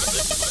place.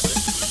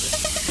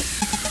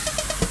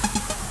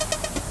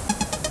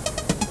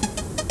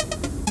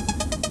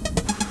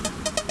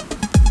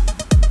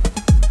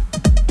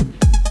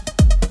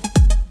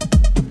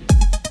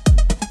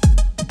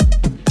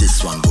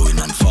 This one going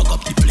and fuck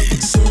up the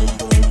place. Boom,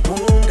 boom,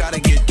 boom, gotta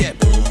get,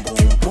 boom,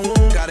 boom,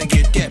 boom, gotta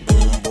get,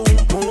 boom, boom,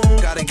 boom,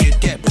 gotta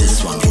get.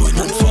 This one going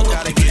and fuck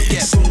up the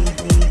place. Boom,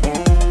 boom,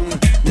 boom,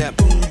 that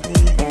boom,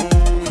 boom,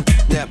 boom,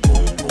 that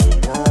boom,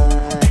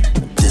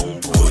 boom,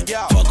 boom. Yo,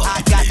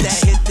 I got that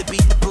hit to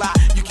beat the block.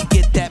 You can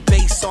get that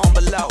bass on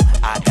below.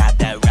 I got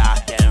that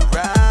rock and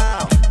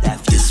roll. That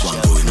this one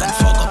going and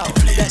fuck up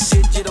the place. That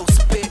digital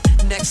spit,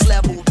 next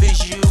level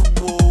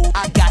visual.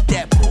 I got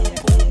that boom,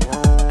 boom,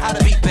 boom. How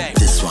to beat bang.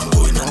 This one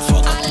going and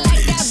fuck up the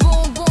place.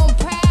 Boom, boom,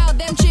 proud.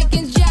 Them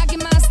chickens jacking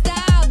my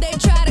style. They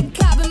try to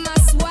copy my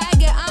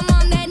swagger. I'm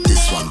on that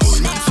This one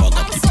going and fuck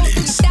up the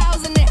place.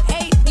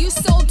 2008. You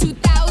sold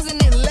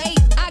 2000 and late.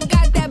 I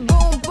got that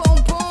boom, boom,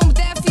 boom.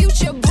 That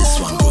future boom, This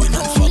one going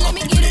and fuck up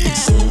the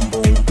place. Boom,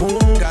 boom,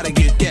 boom, gotta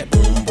get,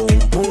 boom, boom,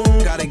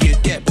 boom, gotta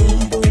get,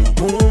 boom, boom,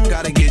 boom,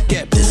 gotta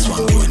get. This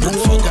one going and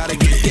fuck up the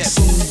place.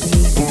 Boom,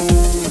 boom,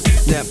 boom,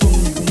 that boom,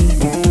 boom,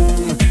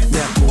 boom,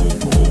 that boom,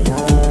 boom,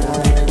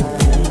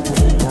 boom.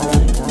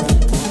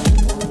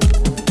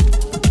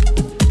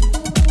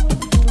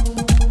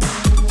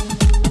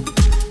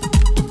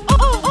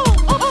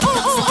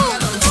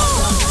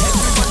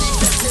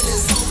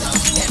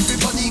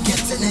 Everybody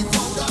getting it,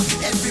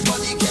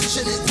 everybody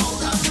catching it.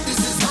 This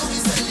is how we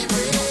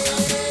celebrate.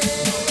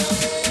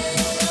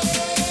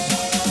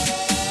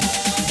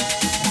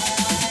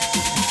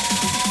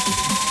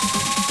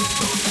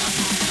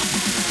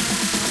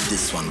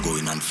 This one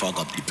going and fuck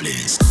up the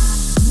place.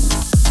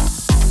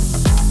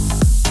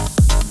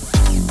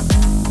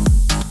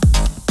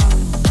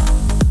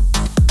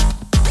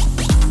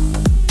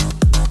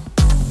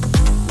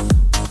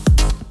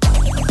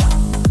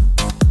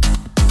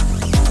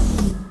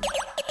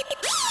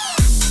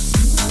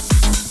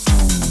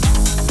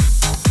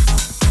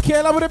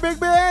 Kayla with the big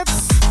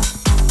bits.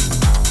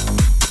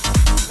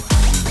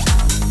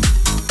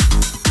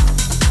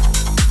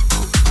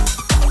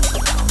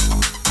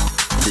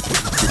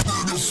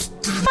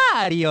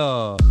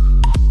 Mario.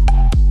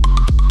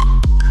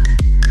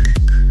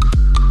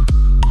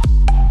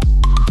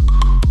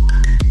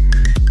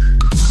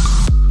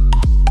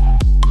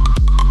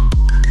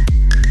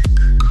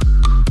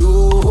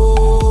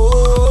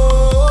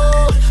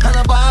 And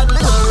a bottle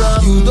of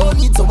rum. You don't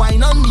need to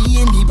wine on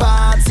me in the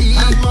party.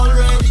 I'm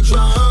already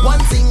drunk. One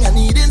thing I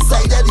need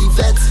inside of the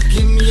vet.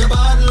 Give me a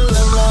bottle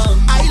of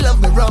rum. I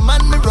love me rum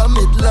and me rum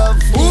it love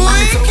me.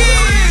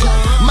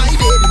 My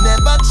baby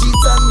never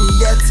cheat on me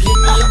yet. Give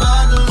me a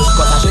bottle of rum.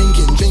 'Cause I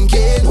drinking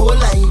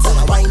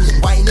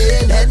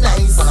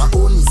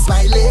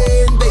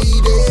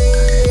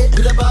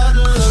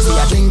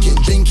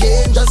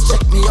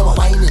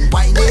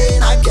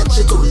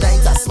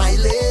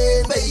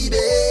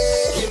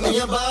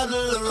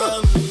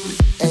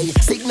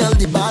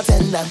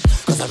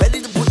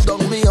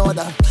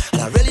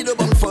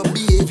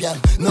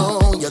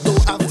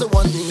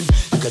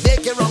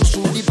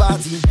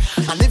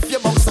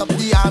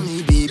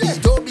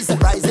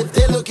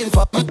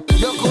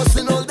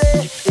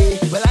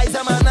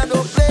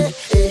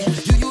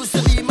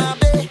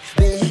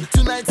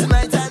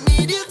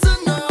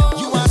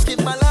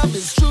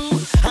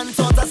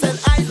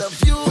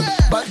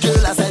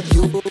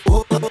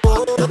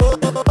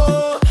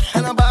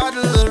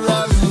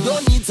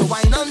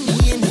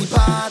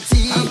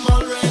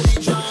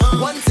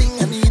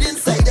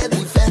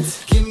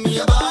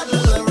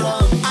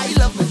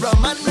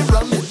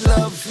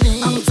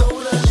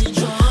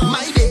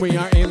We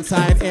are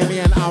inside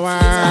Alien Hour.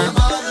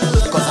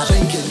 Cause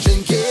I'm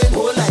drinking,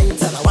 whole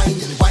night, and I'm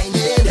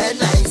whining,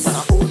 headlines, and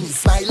I'm only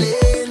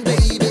smiling,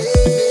 baby.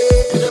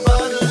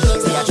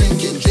 Say I'm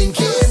drinking,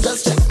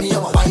 just check me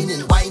out,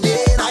 whining,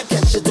 I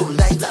catch it all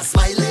night, I'm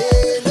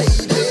smiling,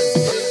 baby.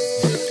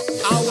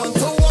 I want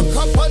to walk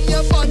up on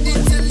your body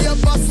till you're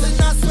busting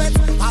a sweat.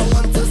 I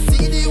want to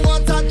see the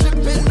water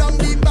dripping down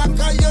the back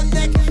of your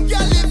neck.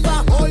 Girl, if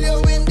I hold you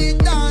in the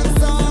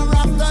dance or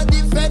after the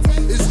fete,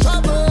 it's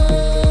trouble.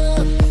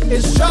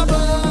 It's trouble.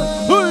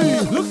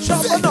 Hey, look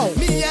trouble now.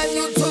 Me and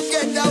you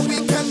together, we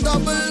can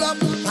double up.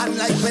 And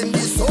like when the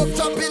soap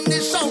drop in the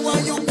shower,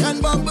 you can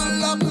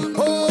bubble up.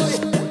 Oh,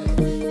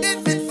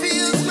 if it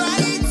feels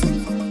right,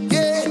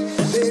 yeah,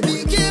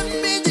 baby, give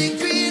me the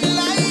green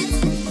light.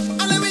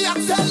 And let me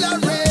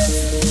accelerate.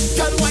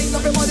 Girl, wind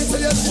up your body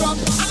till you drop.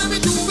 And let me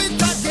do it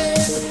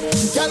again.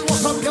 Girl,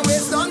 walk up your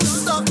waist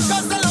non-stop.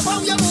 Cause I love how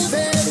you move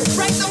it.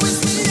 Right now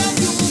it's me and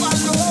you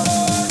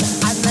alone.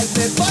 And like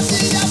the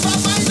body of a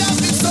mind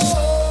of its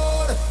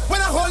own. When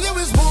I hold you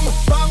it's boom,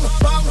 bang,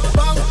 bang,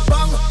 bang,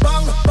 bang,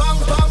 bang, bang,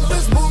 bang.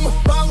 It's boom,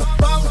 bang,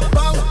 bang,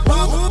 bang,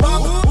 bang,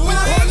 bang. When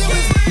I hold you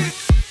it's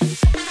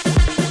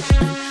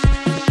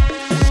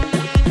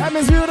That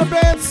means we with the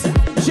beds.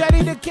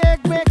 Jenny the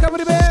cake maker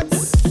with the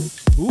beds.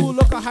 Ooh,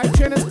 look, a hype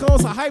chain is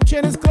close. A hype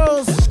chain is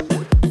close.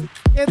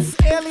 It's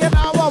Alien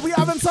Hour. We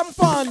having some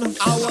fun.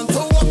 I want to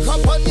walk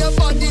up on your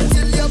body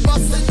till you're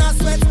busting a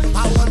sweat.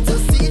 I want to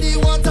see the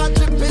water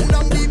dripping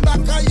down the back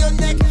of your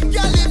neck.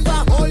 Girl, if I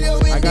hold you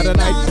in I got the an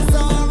idea. dance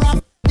or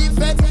after the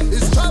fete,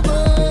 it's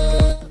trouble.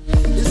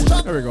 It's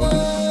trouble. There we go.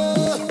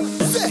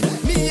 Say,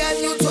 me and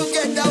you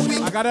together, we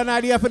I got an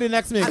idea for the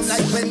next mix. and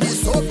like when the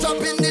soap drop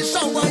in the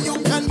shower, you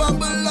can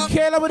bubble up.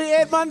 Kayla with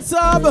the 8-month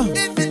sub.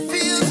 If it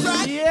feels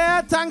right,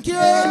 Yeah, thank you.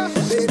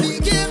 baby,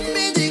 give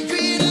me the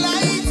green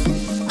light.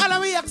 And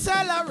let me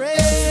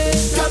accelerate.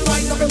 Girl,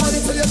 wind up your body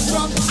till you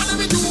drop. And let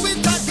me do it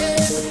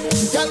again.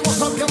 Girl,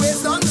 walk up your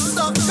waist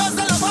non-stop. Cause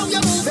I love how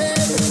you move it.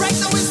 Right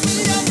now it's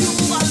me and you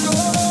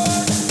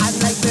alone. And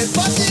like the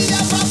body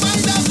of a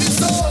mind of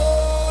its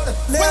own.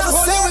 When I Never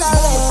hold said you, I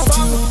it's loved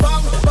you.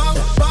 bang, bang,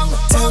 bang,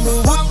 Tell bang, me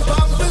bang,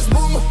 bang, it's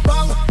boom,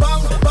 bang,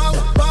 bang, bang,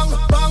 bang,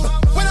 bang.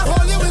 When I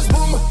hold you, it's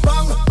boom,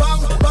 bang,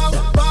 bang, bang,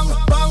 bang,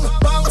 bang,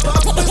 bang,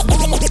 bang, it's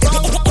boom,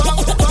 bang,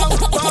 bang, bang,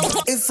 bang.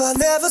 If I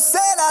never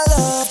said I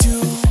loved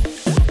you,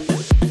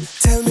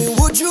 tell me,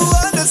 would you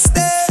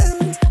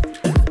understand?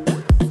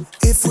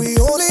 If we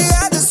only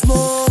had this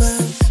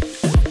moment,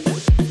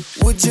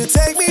 would you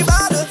take me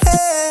by the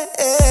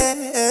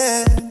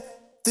hand?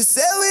 They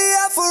say we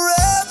are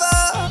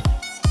forever,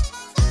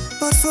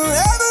 but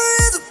forever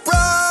is a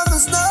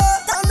promise. No,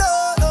 no,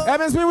 no. That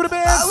means we with the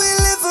I beds. will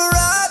live for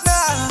right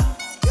now,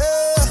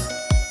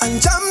 yeah.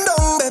 And jam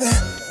down, baby,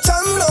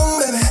 jam down,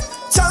 baby,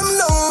 jam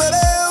down,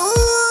 baby.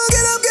 Ooh,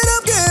 get up, get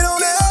up, get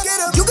on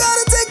it. You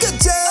gotta take a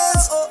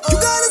chance. You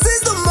gotta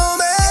seize the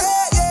moment.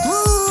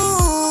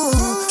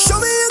 Ooh, show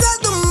me you got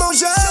the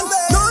motion.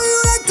 Know you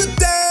like to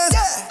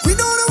dance. We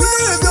don't know where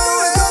you're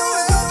going.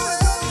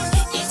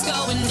 It's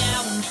going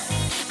down.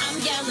 I'm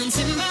yelling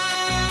timber.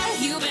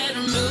 You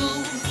better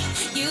move.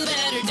 You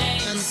better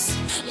dance.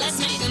 Let's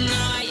make a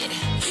night.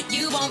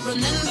 You won't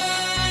remember.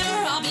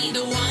 I'll be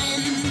the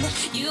one.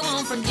 You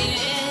won't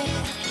forget.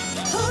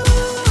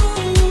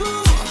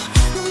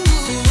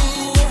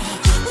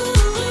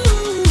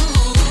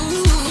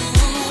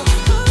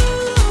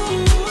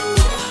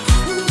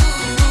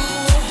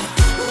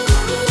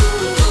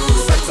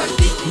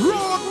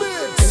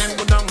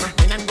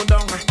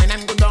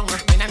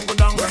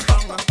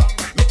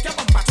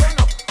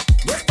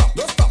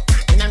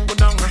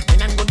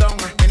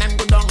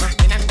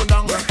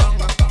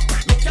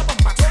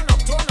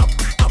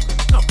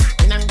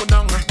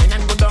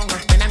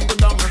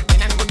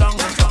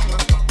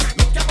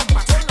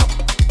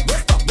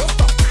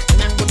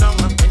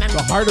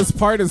 The hardest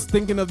part is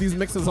thinking of these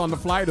mixes on the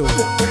fly though.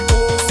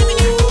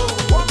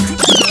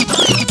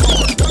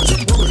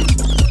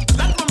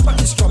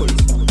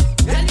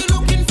 Then you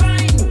looking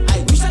fine. I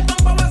wish that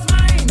bumper was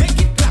mine. Make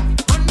it clap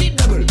on the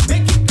double.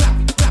 Make it clap,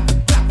 clap,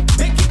 clap.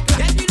 Make it clap.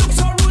 Then you look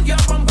so rude, your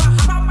bumper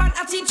have a bad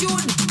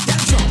attitude. Then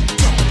drop,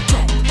 drop,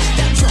 drop.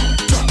 Then drop,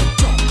 drop,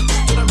 drop.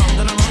 Turn around,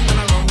 turn around, turn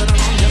around, turn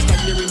around. Just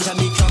like the rims and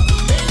the truck.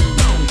 Bend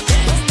down,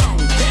 bend down,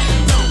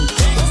 bend down,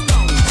 bend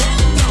down,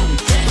 bend down,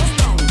 bend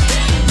down,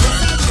 bend down.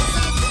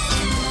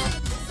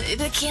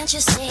 Baby, can't you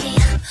see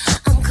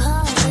I'm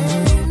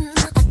calling?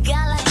 A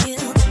guy like you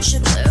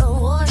should wear a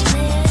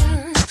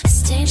warning.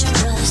 It's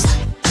dangerous.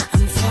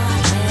 I'm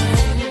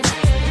falling.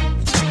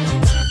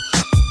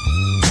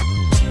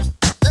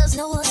 There's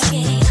no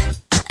escape.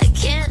 I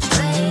can't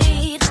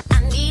wait. I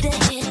need a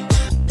hit.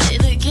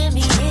 Baby, give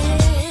me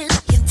it.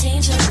 You're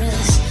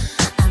dangerous.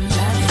 I'm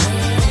loving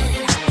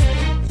it.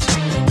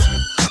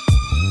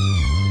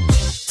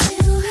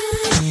 Too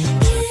high,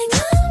 can't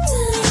come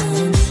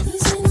down.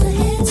 Losing my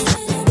head,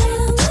 spinning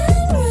round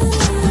and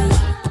round.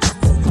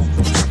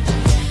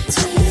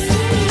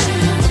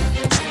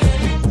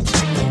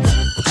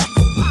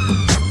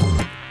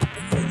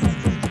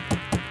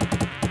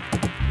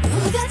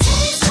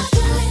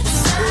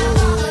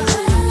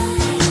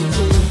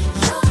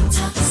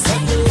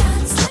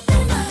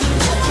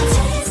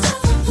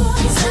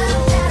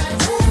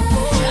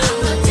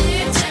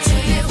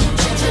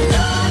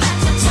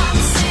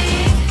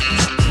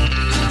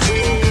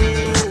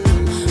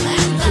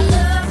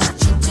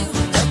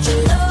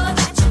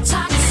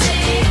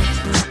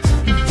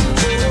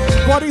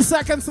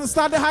 seconds to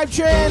start the hype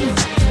train.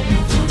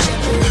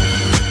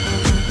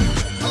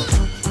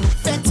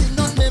 Fetting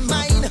on my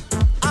mind,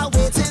 I'm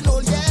waiting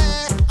all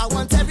year. I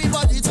want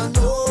everybody to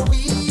know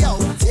we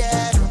out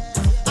here.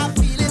 I'm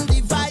feeling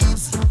the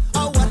vibes,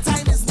 our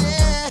time is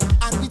near,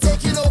 and we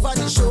taking over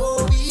the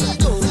show, we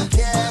don't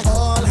care.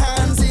 All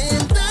hands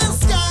in the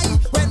sky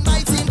when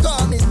my team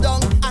coming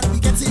down, and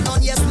we getting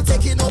on, yes, we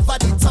taking over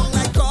the tongue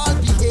like all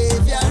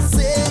behavior.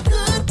 Say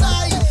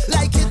goodbye,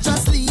 like it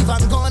just leave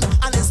and gone,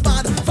 and it's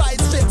mad, fight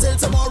straight till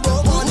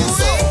tomorrow morning.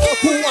 So,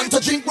 who want to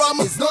drink rum?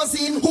 It's no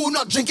scene. Who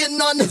not drinking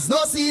none? It's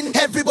no scene.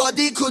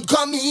 Everybody could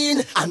come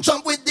in and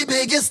jump with the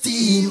biggest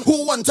team.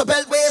 Who want to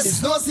belt waist?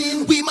 It's no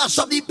scene. We mash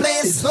up the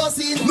place. It's no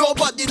scene.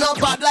 Nobody not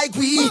bad like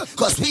we,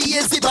 cause we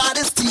is the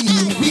baddest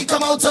team. We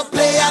come out to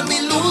play and we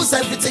lose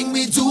everything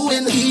we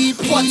doing.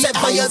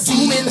 Whatever you're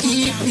doing,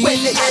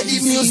 when they hear the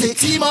music,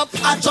 team up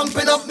and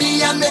jumping up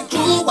me and my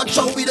crew. Watch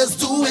how we just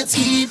do it.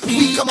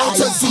 We come out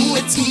to do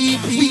it.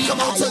 We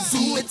come out to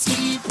do it.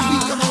 We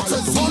come out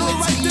to do it.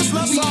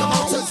 We come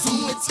out to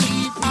do it.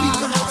 We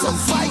come out to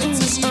fight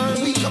this earth.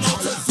 We come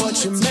out to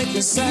but you make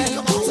me say,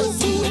 ooh,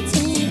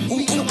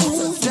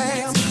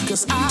 damn,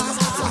 cause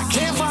I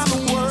can't find the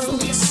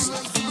words.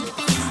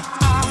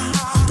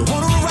 I don't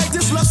wanna write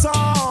this love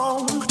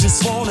song,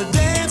 just wanna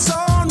dance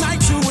all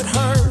night to it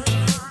hurt.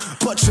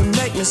 But you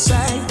make me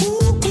say,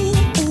 ooh,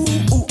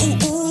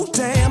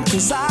 damn,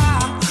 cause I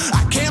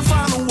can't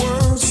find the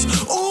words.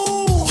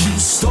 Ooh, you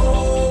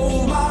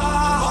stole my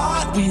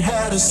heart, we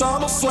had a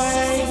summer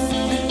flame.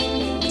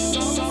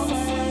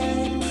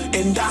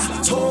 And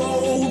I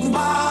told my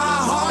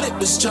heart it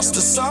was just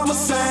a summer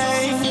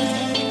thing.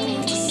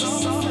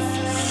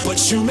 But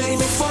you made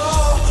me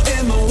fall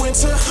in the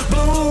winter,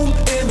 bloom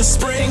in the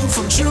spring.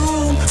 From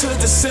June to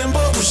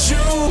December was you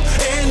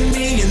and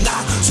me. And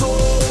I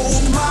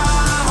told my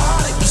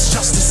heart it was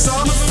just a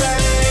summer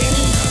thing.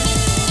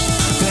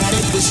 That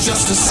it was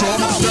just a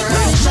summer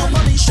thing.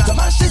 Somebody shall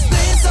mash this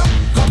place up.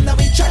 Come now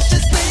we trash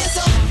this place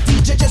up.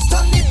 DJ just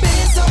turn the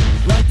bass up.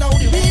 Right now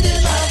the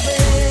rhythm of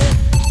it.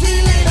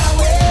 Feel it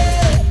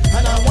away.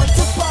 And I want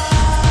to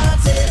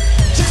party.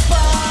 Just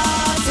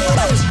party.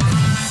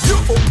 You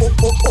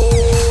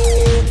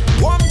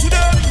one to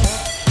them.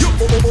 You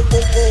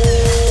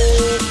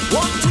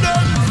one to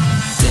them.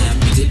 Damn,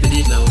 you dipping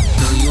it low.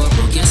 Know you are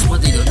broke. Guess what?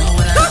 They don't know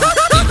what I know.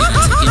 They're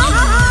gonna take you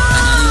home.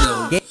 And I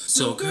low.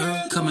 So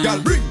girl, come on. Girl,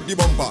 bring the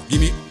bumper.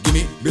 Gimme,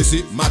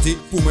 Bessie, Matty,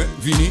 Pume,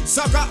 Vini,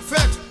 Soca,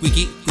 Fet.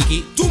 Quickie,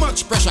 too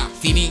much pressure.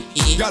 Fini,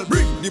 girl,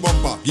 bring the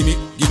bumper. Gimme,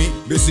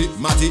 Bessie,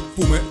 Matty,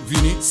 Pume,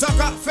 Vini,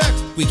 Soca, Fet.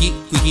 Quickie,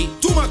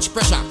 too much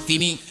pressure.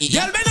 Fini,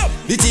 girl, bend up.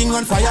 The thing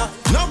on fire.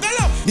 Now get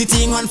up. The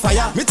thing on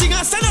fire. Me thing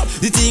a stand up.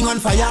 The thing on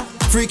fire.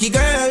 Freaky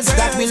girls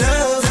that we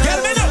love.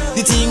 Girl, bend up.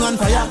 The thing on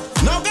fire.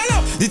 Now get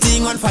up. The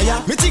thing on fire.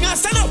 Me thing a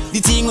stand up. The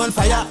thing on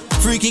fire.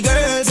 Freaky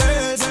girls.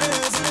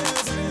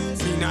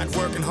 Me not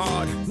working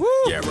hard. Woo.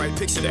 Yeah, right.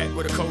 Picture that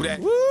with a Kodak.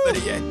 Woo.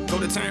 Better yet, go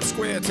to Times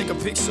Square, take a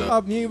picture.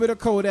 Of me with a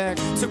Kodak.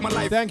 Took my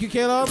life. Thank you,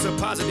 Caleb. It's a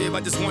positive. I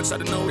just want y'all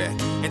to know that.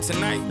 And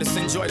tonight, let's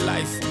enjoy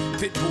life.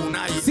 Pitbull,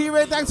 now you. See you,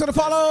 Ray. Thanks for the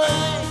follow.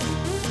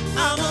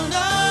 I'm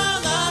gonna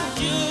love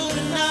you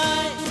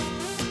tonight.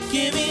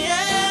 Give me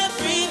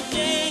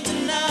everything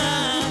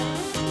tonight.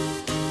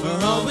 For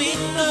all we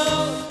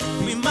know,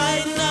 we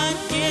might not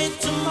get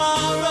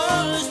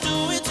tomorrow. Let's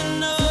do it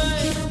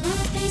tonight.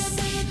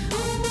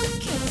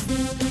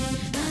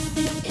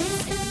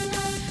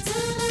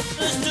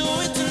 Let's do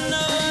it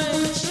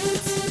tonight.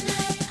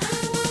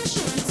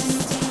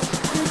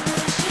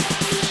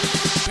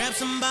 Grab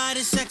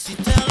somebody sexy,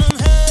 tell them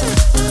hey.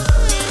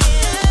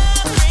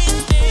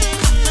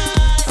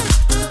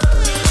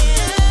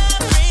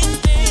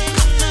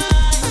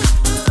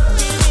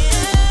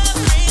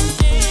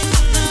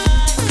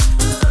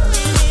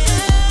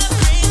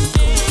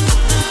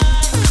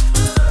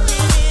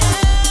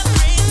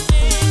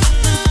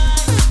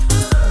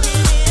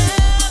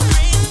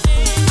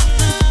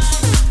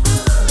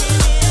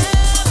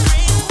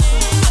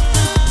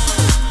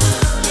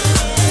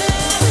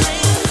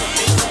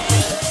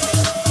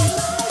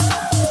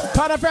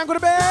 Frank with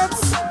the bands.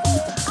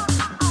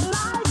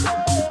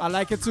 I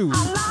like it too.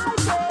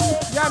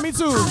 Yeah, me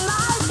too.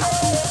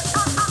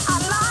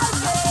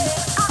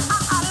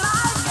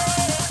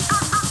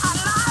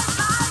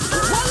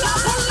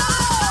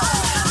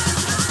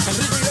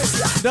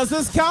 Does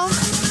this count?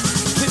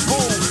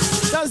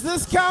 Does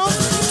this count?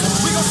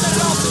 We gon' set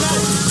it off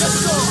tonight.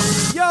 Let's go.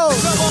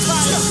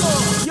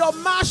 Yo,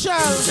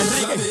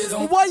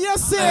 Marshall, what you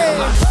say?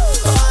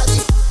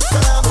 Party,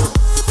 caramba,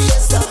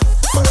 fiesta,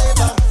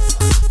 forever.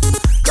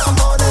 Come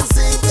on and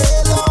sing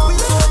along.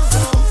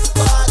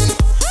 Party,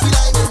 we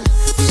lining,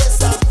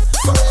 fiesta,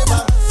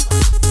 forever.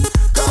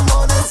 Come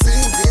on and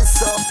sing this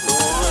song.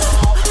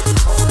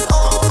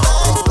 All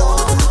night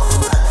long,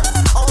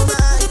 all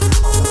night,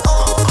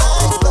 all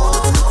night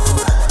long,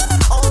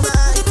 all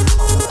night,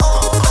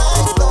 all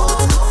night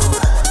long,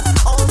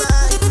 all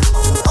night,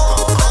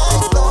 all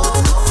night long,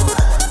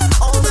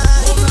 all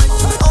night,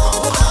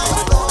 all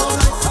night long,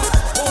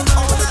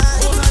 all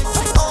night.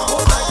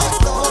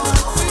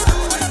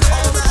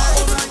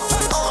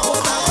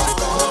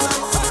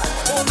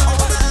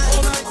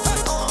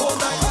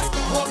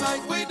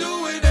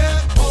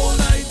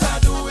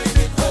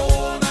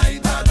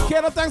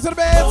 Potato, thanks for the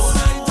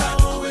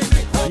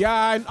bits.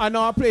 Yeah, I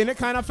know I'm playing it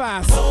kind of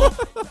fast.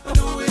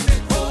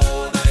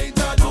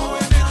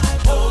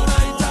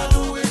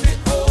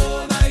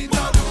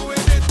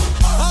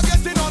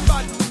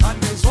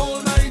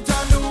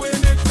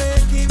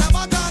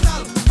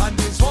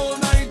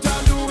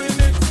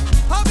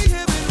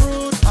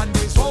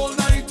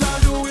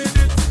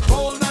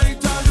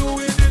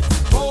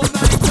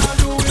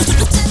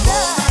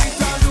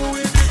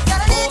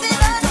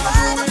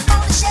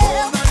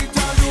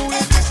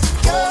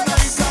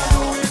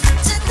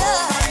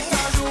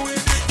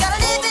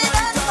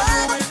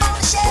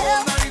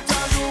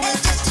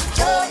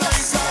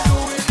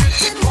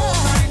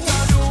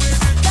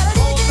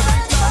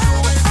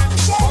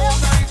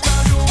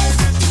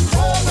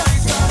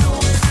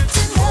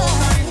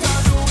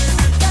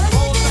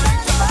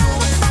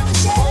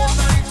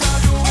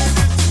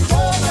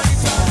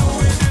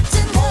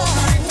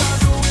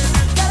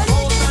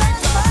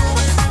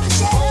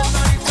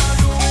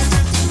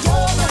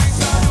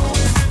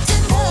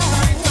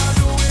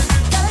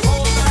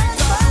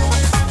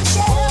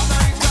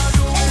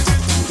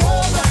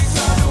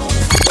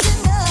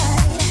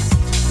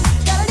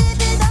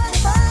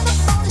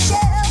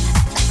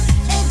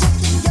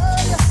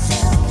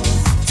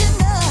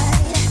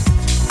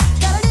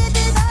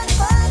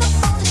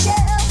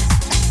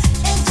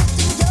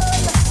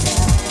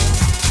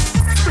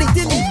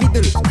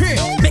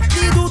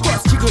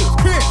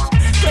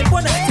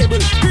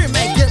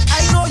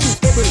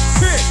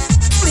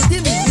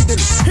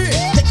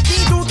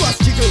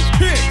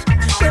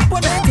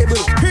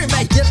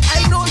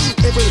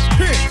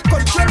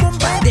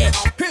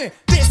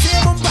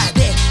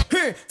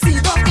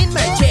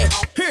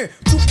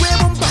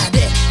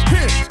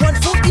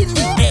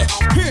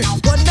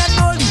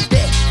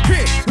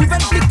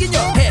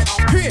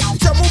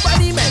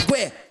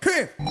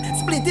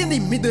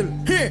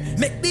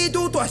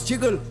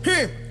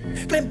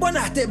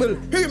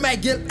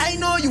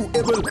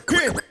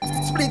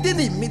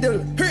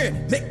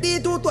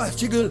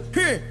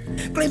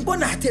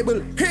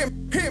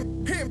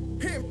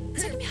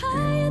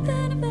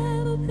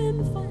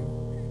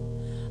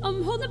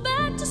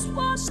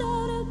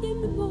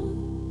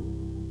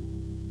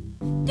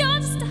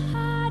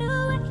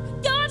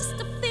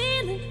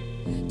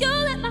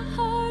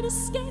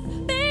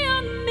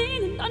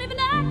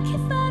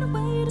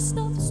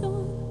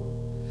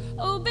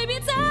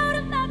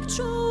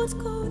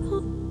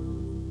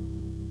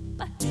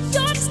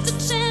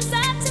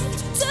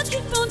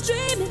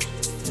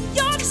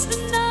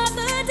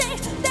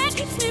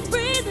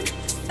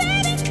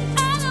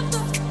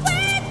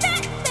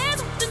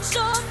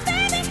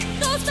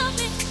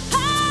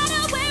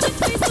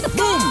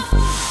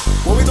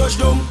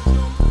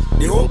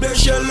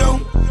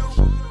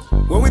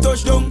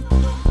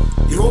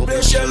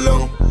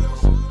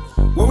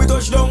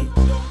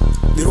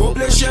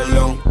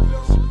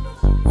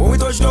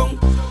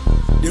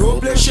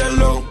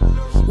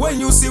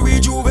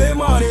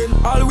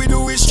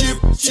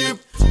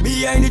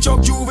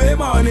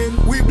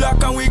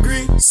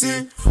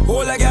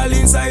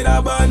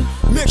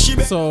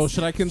 So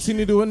should I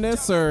continue doing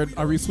this or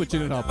are we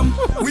switching it up?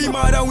 We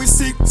mad and we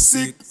sick.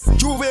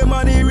 Juve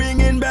money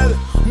ringing bell,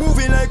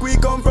 moving like we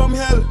come from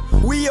hell.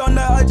 We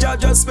under a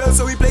jab spell,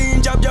 so we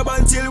playing jab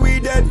until we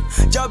dead.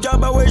 Jab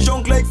always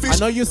junk like fish.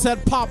 I know you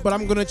said pop, but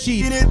I'm gonna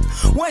cheat.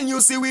 When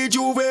you see we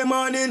Juve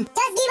morning, just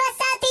give us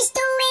selfish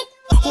to it.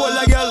 Hold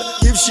a girl,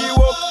 if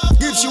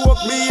she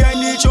walk me I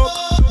need choke.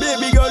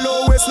 Baby girl,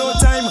 no waste no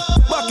time.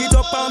 Back it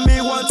up on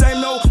me one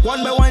time now.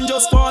 One by one,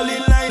 just fall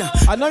in line.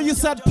 I know you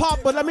said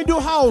pop, but let me do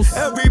house.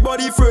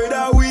 Everybody afraid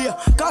that we,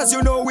 cause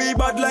you know we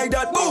bad like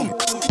that. Boom.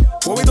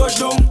 When we touch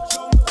down,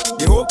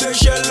 the whole place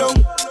shell down.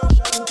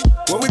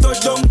 When we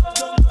touch down,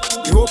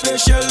 the whole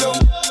place shell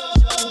down.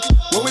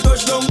 When we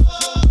touch down,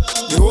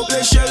 the whole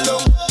place shell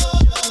down.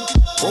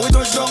 When we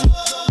touch down,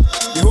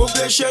 the whole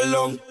place shell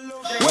down.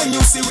 When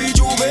you see we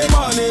Juve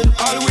morning,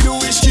 all we do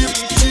is chip.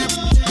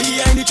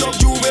 Behind the truck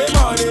Juve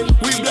morning,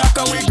 we black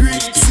and we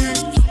green. See,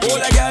 all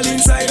a girl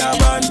inside a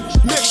van,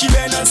 make she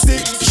bend and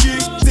stick.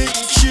 She thick,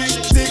 she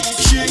thick,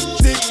 she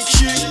thick,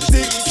 she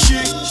thick,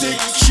 she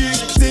thick, she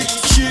thick,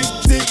 she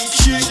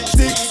thick, she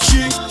thick,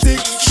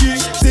 she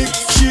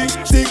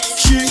thick,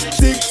 she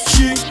thick,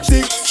 she thick, she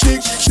thick, she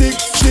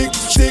thick,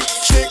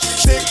 thick, thick,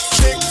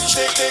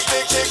 thick,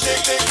 thick,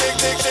 thick, thick,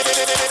 thick, thick,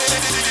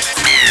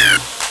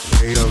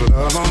 Weight of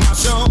love on my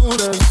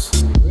shoulders.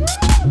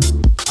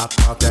 I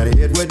thought that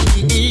it would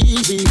be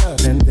easier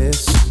than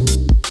this.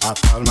 I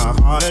thought my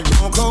heart had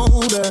grown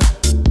colder,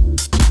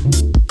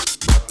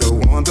 but the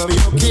warmth of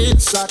your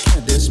kiss I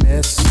can't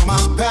dismiss. My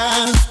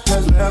past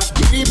has left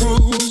me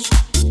bruised.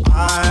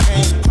 I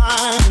ain't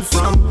hiding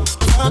from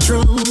the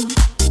truth.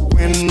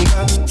 When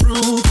the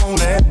truth won't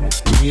let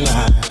me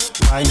lie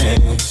right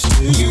next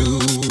to you.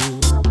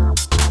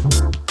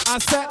 I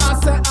said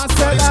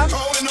that.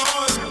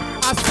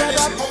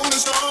 Holding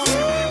strong,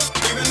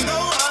 even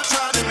though I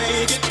tried to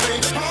make it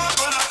break apart,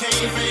 but I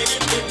can't fake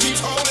it. It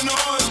keeps holding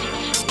on,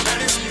 and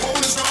it's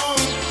holding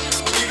strong,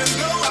 even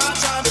though I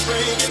tried to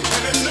break it.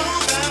 And I know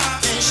that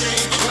I can't shake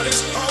it, but it's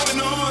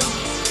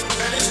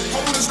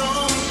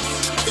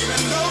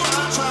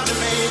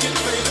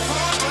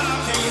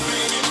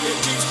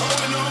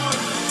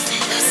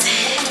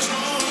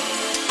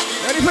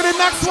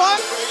This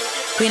one?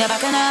 Queen of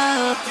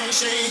Bacchanal.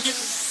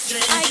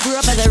 I grew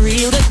up as a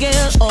real good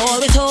girl,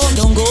 always home,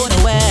 don't go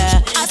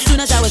nowhere. As soon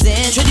as I was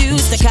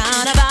introduced to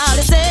carnival,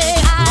 they say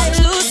I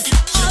loose,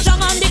 all down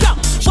on the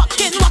ground,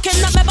 walking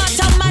up my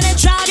bottom and then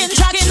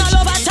dragging all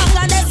over tongue,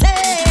 and they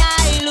say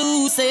I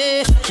loose.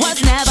 Was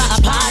never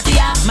a party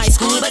at my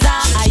school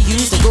bazaar I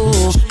used to go,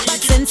 but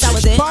since I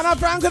was in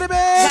Frank to the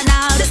bed.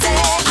 now they say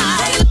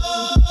I.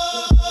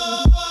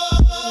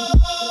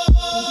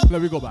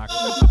 Let me go back.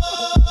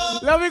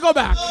 Let me go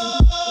back.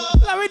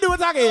 Let me do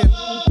it again.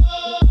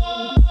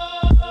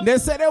 They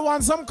said they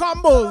want some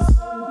combos.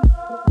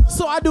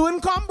 So I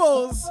doing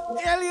combos.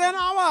 Alien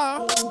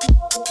hour.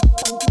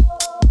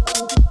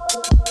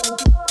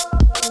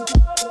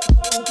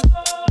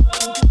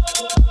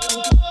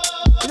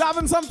 You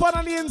having some fun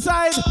on the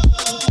inside?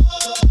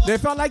 They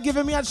felt like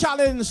giving me a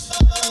challenge.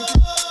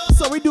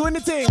 So we doing the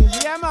thing.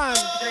 Yeah, man.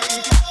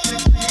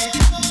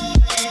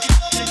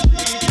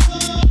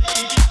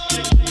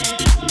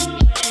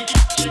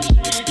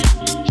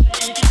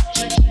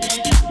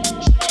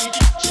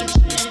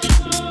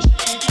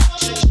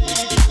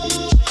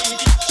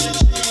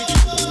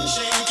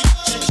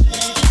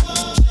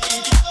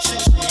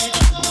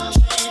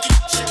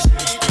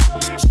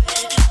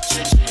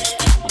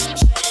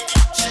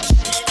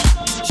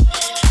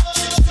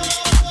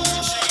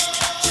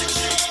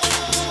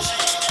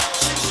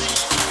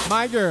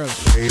 My girl.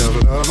 Weight of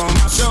love on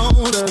my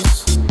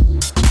shoulders.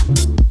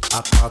 I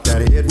thought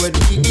that it would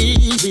be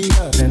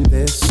easier than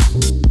this.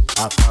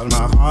 I thought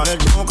my heart had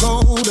grown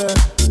colder.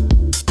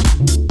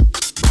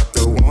 But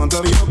the warmth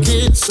of your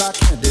kiss I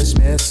can't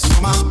dismiss.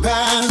 My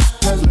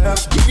past has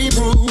left me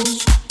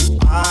bruised.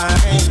 I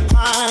ain't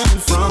hiding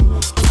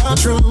from the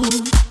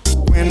truth.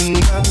 When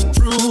the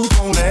truth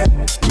won't let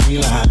me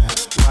lie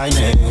right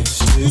next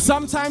to you.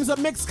 Sometimes a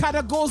mix kind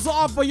of goes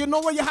off, but you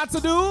know what you had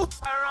to do?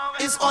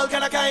 It's all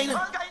kind of kind.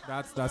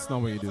 That's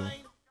not what you do.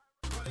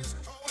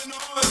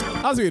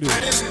 That's what you do.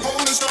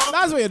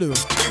 That's what you do.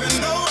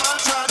 Even though I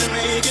try to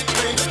make it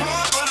break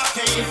apart, but I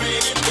can't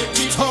fake it. It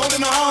keeps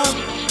holding on,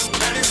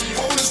 and it's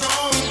holding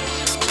strong.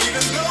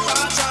 Even though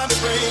I try to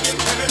break it,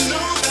 even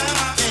know that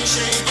I can't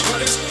shake it,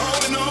 but it's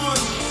holding on,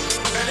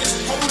 and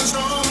it's holding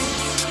strong.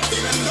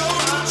 Even though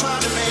I try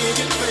to make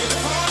it break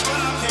apart, but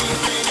I can't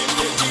fake it.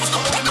 It keeps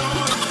holding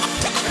on,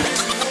 and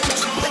it's holding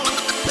strong.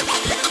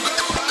 Even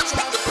though I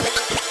try to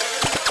break it,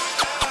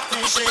 I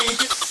can't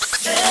shake it.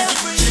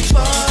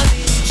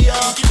 Everybody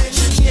up in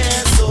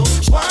here, so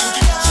why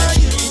are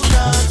you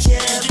not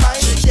here? My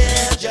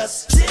dear,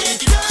 just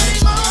take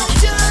time out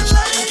your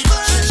life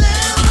and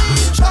let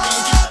me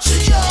party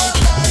all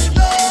night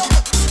long.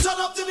 Turn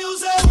up the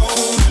music.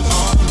 Holding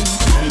on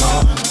and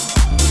on.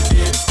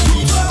 It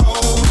keeps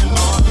holding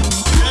on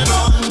and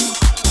on.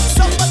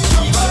 Somebody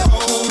jump up.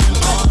 Holding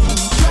on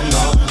and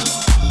on.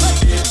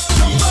 It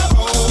keeps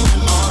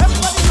holding on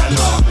and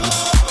on.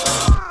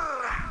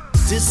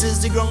 This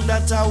is the ground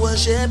that I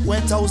worship,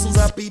 when thousands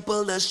of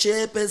people the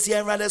shape is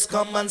here and let's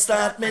come and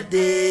start me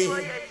day.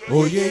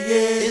 Oh yeah,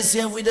 yeah. It's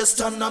here we just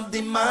turn up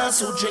the mass,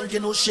 who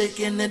drinking, who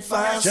shaking it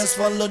fast. Just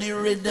follow the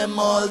rhythm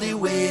all the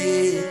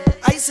way.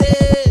 I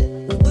say,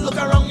 look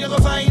around, you go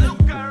find.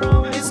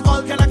 It's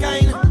all kind of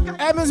kind.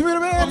 Evans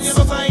Rudiments. You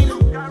go find.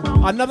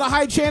 Another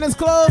hype chain is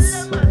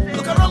close.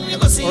 Look around, you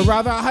go see. Or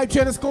rather, a hype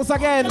chain is close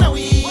again.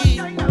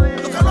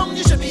 Look around,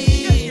 you should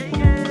be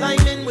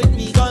lining with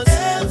me, cause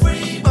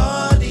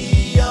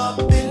everybody up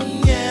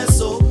in here,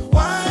 so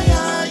why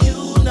are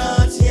you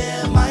not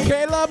here, my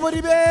Caleb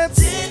Woody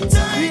Bits.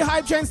 The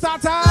hype chain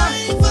starter.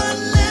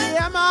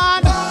 Yeah,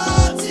 man. Oh,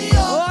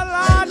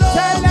 Lord,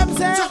 tell them,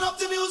 say. Turn up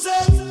the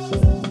music.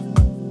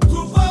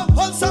 Group up,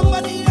 hold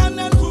somebody and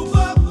then group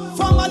up.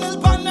 Form a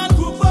little band and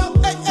group up.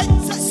 Hey, hey,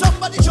 say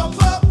somebody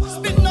jump up.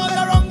 Spin all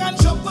around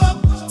and jump up.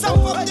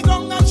 Stamp up the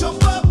ground and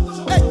jump up.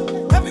 Hey,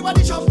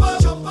 everybody jump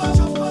up, jump up,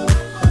 jump up.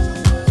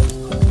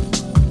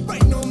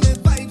 Right now, my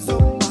vibes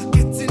up, I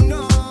getting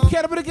on.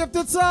 Care about the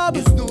gifted sub.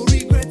 There's no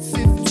regrets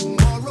if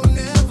tomorrow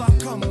never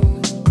come.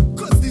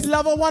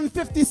 Level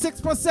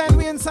 156%.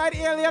 We inside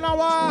Alien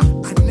Hour.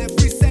 And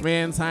every second We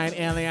inside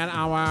Alien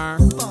Hour.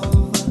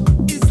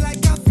 is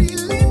like a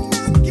feeling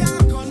I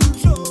can't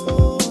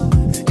control.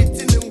 It's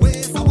in the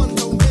waves, I want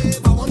to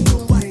wave, I want to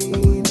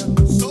whine.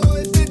 So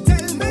if they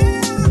tell me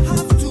I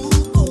have to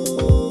go,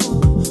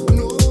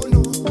 no,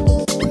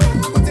 oh,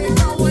 I'm gonna take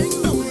a wind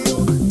down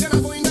low, then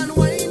I'm going and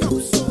wind up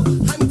so,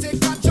 and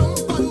take a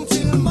jump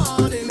until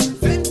morning,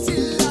 vet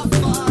till I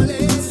fall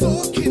in,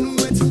 soaking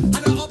wet,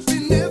 and I'm up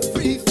in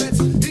every vet.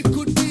 It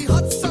could be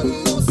hot sun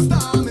or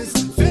stormies,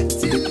 vet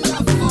till I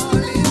fall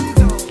in,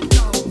 down.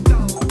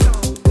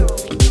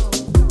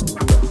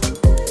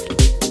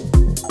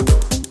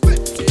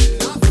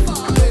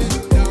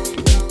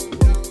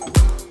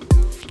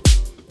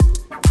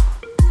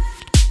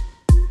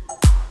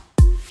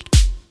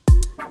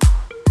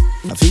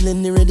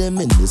 feeling the rhythm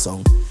in the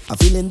song. I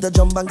feeling the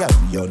jump and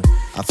carry on.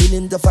 I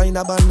feeling to find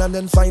a band and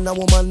then find a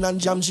woman and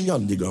jam she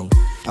on the ground.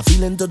 I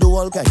feeling to do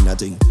all kind of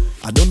thing.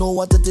 I don't know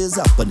what it is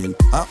happening.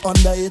 I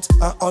under it,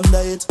 I under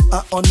it,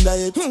 I under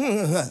it.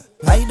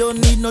 I don't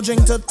need no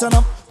drink to turn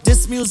up.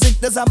 This music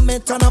does a me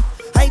turn up.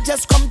 I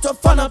just come to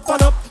fun up,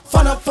 fun up,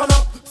 fun up, fun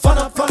up, fun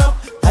up, fun up.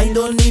 I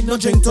don't need no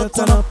drink to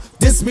turn up.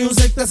 This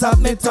music does a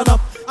me turn up.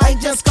 I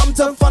just come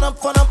to fun up,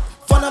 fun up,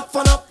 fun up,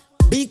 fun up.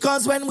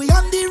 Because when we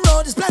on the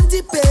road, it's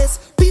plenty pace.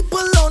 People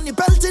only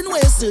belting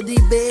ways to the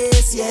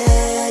base.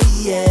 Yeah,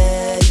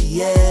 yeah,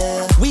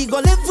 yeah. We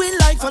gon' live with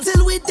life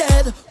until we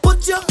dead.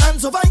 Put your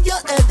hands over your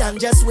head and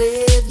just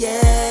wave,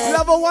 yeah.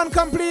 Level 1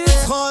 complete.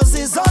 Cause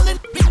it's all in.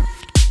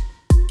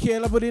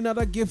 Caleb with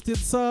another gifted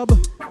sub.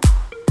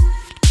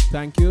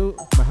 Thank you.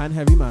 My hand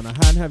heavy, man.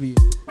 A hand heavy.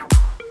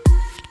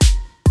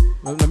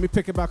 Let me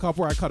pick it back up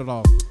where I cut it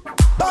off.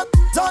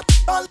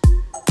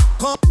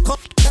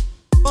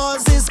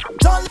 Cause it's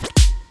done.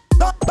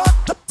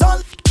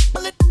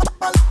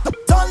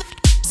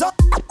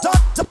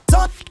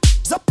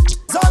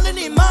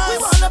 We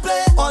wanna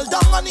play all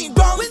down on the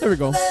ground. There we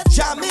go.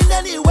 Jamming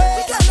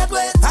anyway. We cannot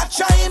wait. I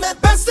try my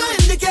best to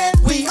indicate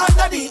we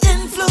under the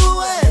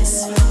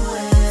influence.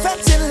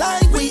 Fetching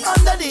like we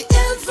under the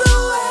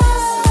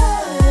influence.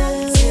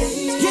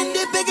 In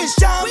the biggest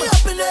jam, we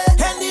up in there.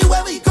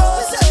 Anywhere we go,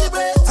 we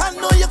celebrate. I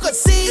know you could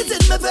see it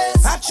in my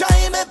face. I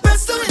try my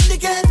best to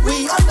indicate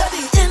we under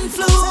the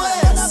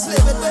influence.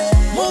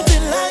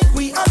 Moving like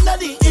we under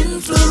the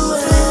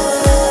influence.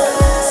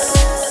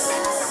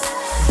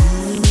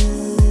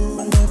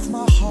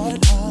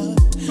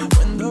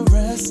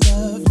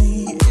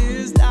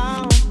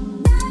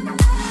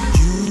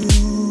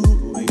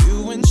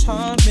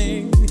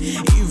 Me,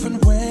 even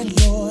when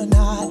you're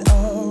not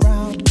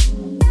around.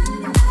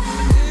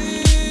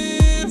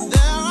 If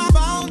there are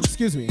boundaries,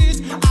 excuse me,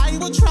 I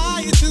will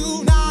try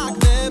to knock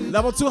them.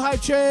 Level 2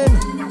 hype chain.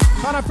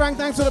 Hannah Frank,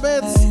 thanks for the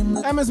bits.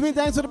 MSB,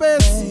 thanks for the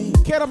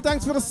bits. Kate Up,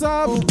 thanks for the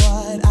sub.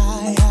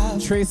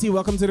 Tracy,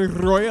 welcome to the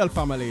royal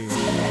family.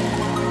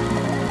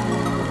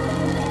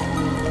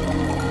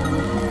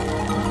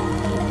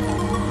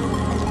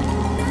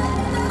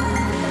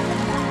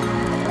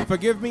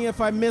 Forgive me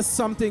if I missed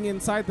something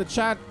inside the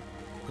chat.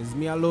 It's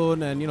me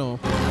alone and, you know,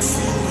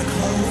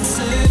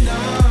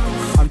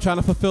 I'm trying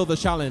to fulfill the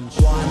challenge.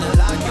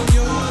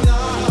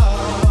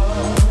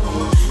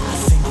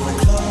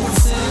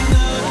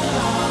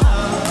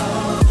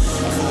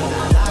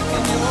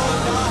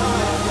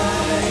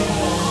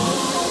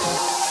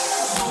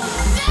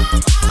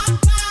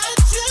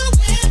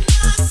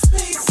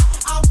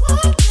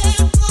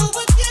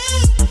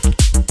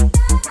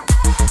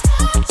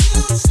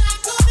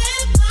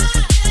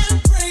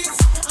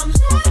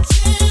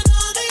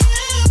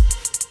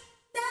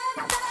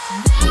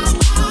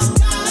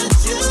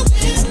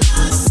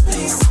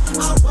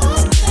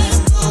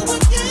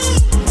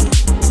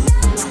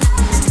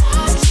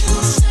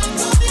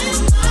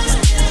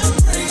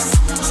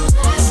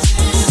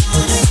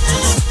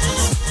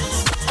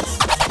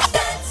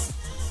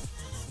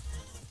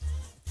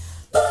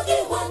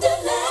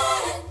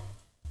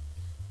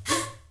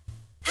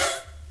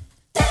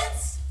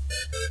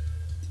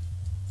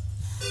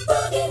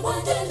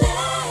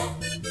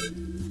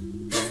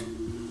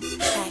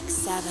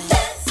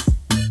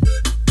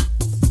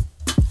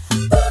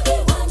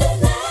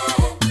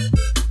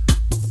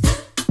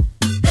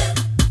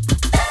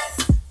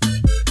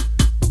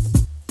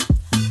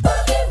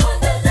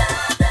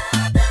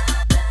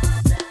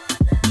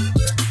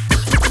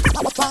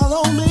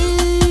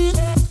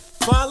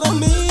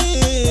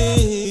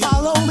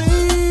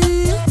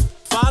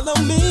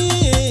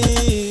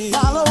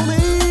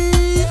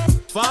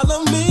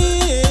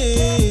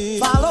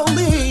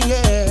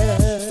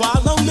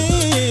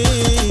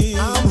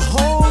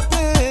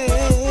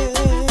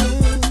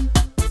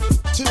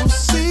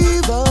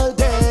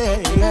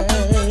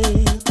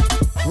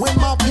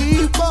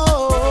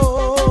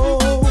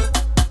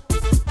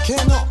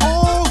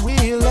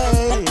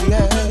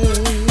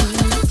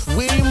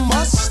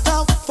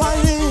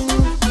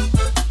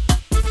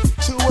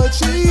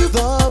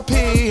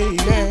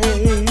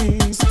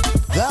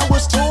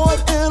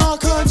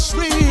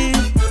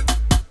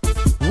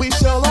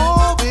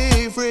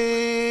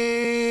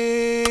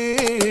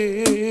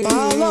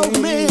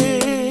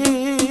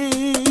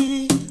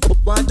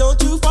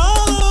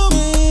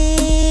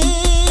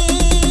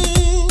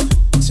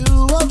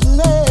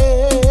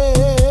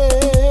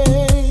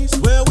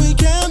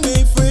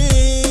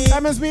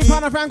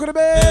 Frank with the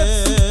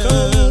best.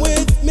 Come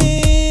with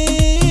me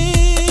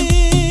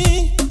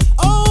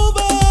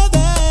over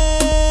there.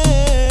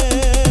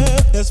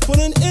 Let's put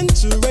an end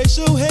to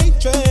racial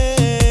hatred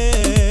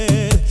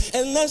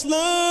and let's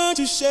learn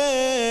to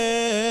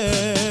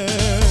share.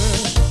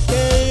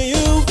 Can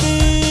you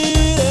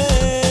feel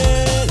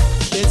it?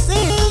 It's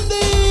in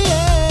the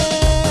air.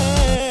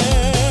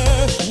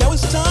 Now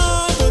it's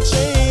time for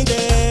changes.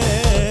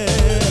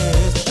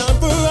 Time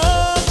for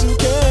us to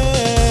care.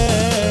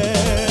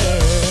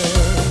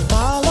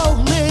 Follow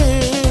me.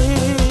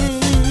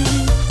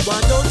 Why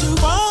don't you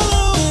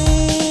follow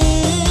me?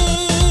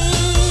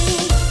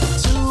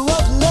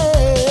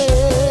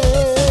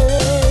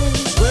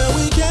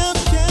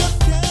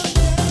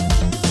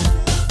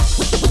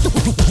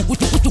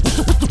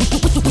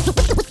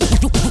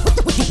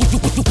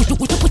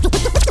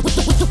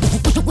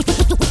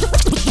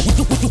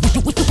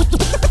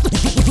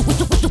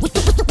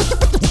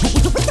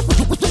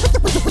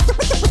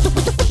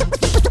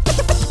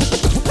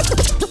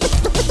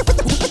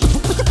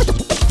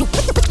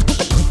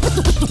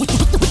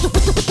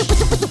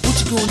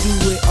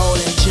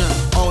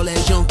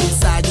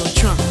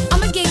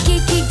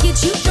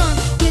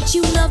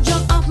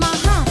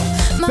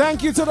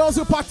 Thank you to those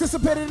who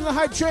participated in the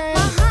hype train.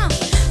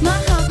 My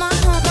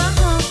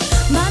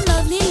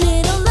lovely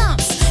little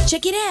lumps.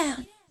 Check it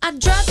out. I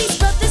drive these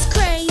brothers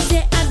crazy.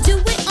 I do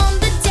it on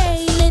the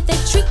daily. They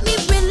treat me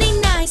really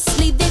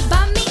nicely. They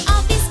buy me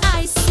all these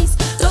ices.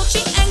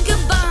 Dolce and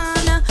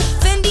Gabbana,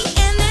 Fendi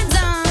and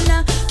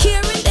Adana.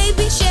 Karen, they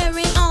be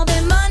sharing all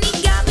their money.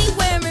 Got me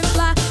wearing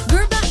fly.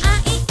 Girl, but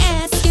I ain't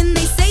asking.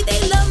 They say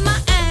they love my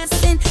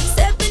ass and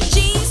 7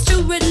 G's,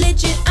 true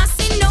religion. I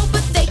say no,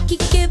 but they keep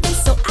giving,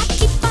 so I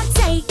keep on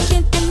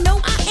taking. And no,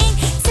 I ain't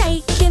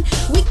taking.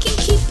 We can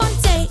keep on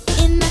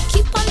dating. I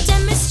keep on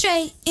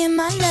demonstrating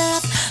my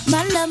love,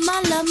 my love,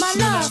 my love, my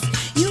love.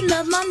 You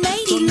love my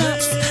lady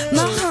loves.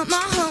 My hump,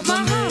 my hump, my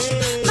hump.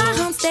 My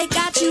humps, they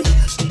got you.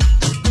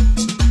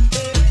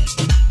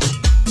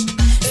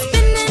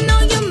 Spending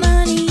all your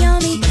money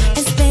on me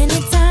and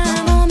spending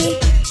time on me.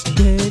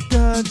 They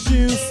got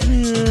you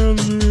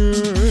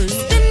spending.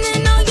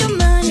 Spending all your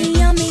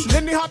money on me.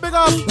 Lindy Hop, big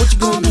up. What you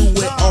gonna do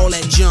with all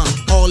that junk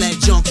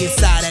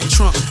inside that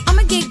trunk?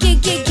 I'ma get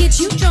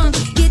you drunk,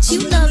 get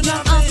you love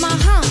right off my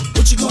hump.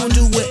 What you gonna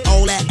do with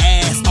all that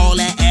ass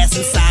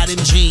inside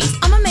them jeans?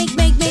 I'ma make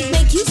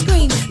you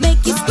scream,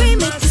 make you scream,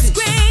 make you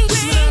scream.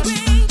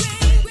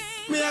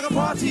 Me like a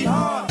party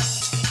hard.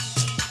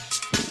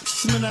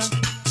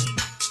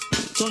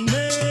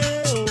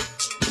 Torneo,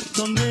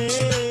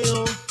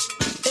 torneo,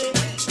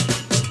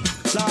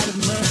 Lord of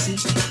mercy.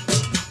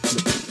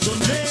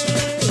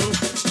 Torneo,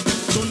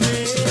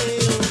 torneo.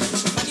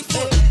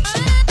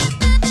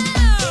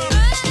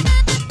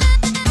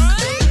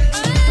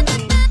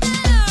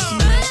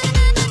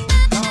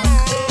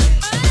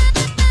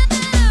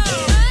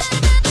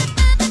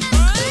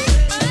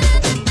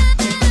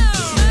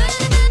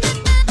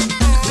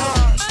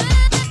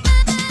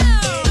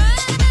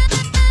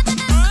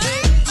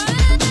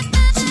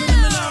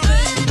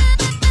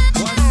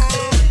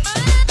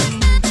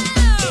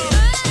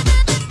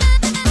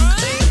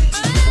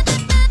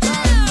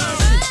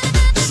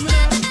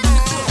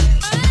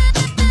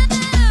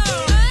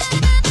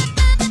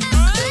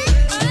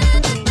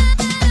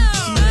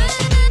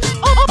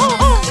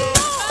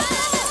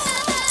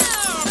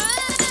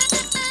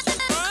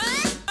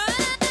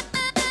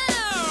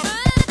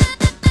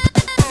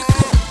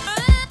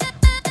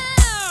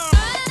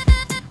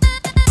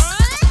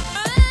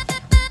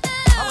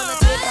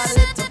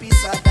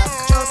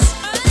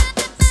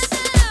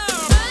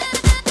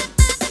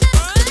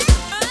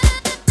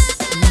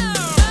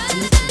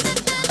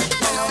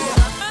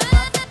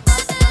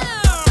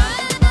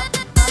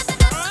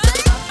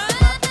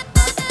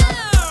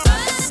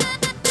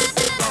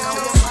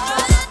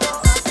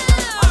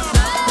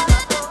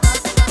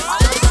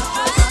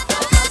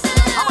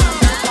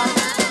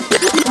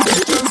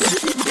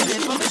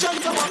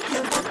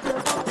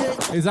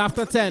 It's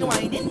after 10.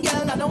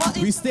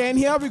 We staying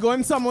here, we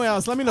going somewhere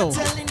else. Let me know.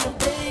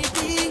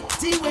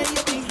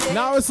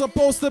 Now it's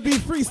supposed to be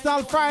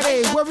Freestyle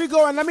Friday. Where we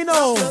going? Let me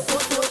know.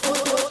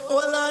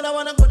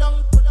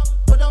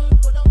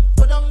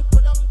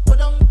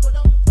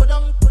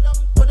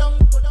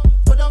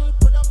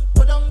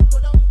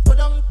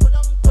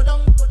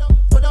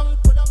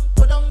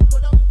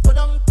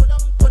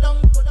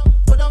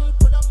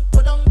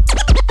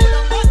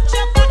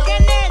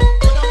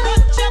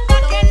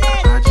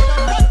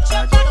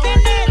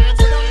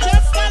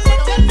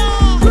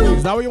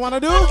 Is that what you want to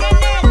do?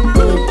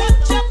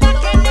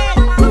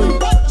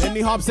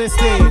 Lindy Hop says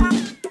stay.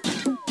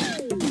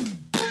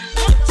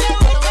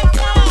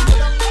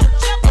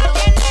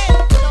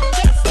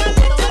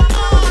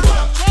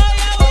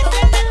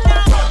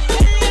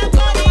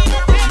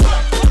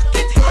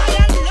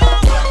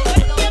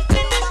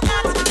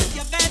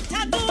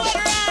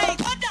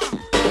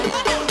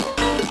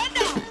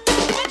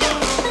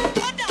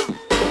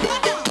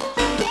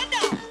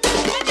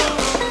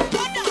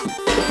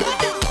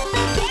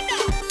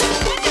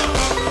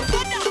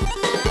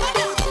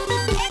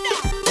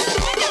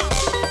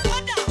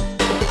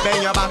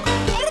 Bend your back,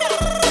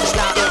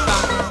 start look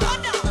back.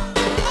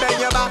 Bend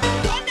your back,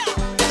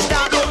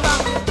 start look back.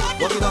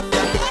 Walk it up,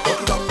 yeah,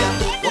 walk it up,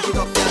 yeah, walk it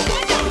up,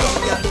 yeah, walk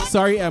it up, yeah.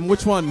 Sorry,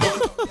 which one?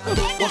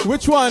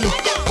 Which one?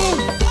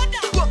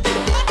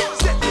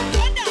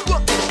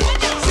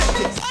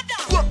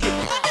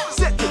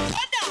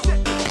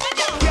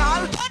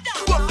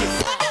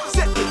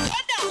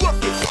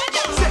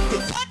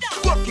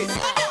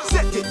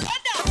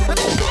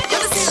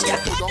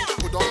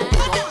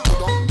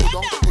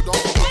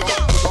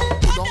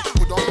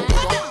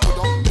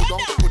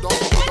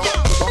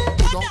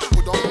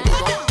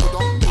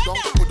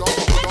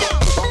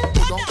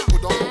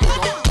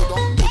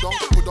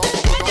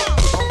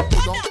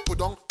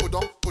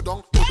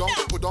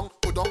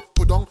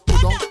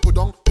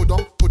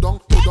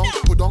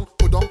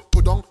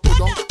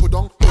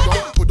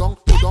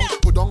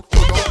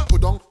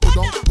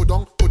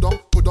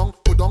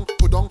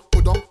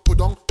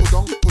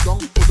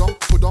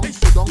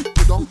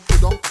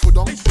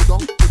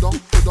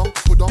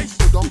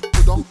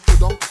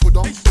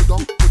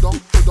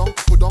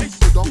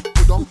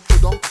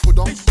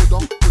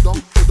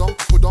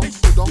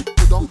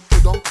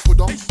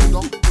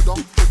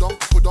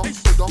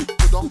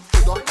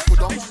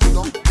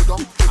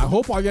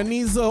 hope all your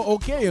knees are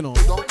okay, you know.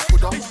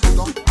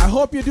 I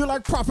hope you do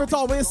like Prophet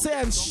always say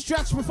and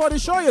stretch before the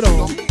show, you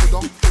know.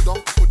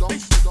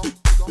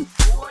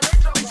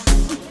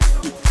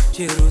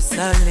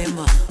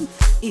 Jerusalem,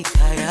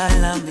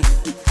 ikayalami,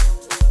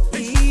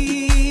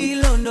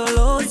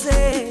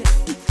 ilondoloze,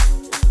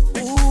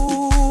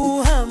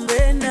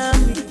 uhambe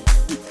nami,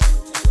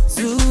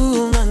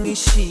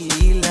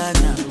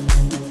 zungangishilana.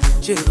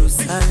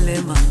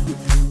 Jerusalem,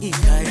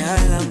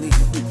 ikayalami,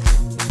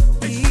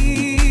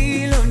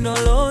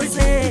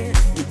 ilondoloze,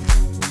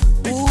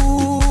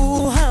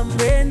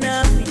 uhambe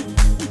nami,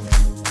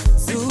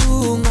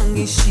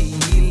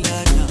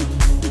 zungangishilana.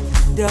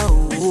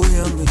 Dawo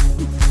yami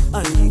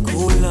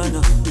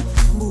ayikolana,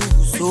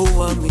 buso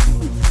wami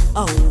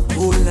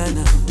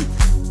awukolana.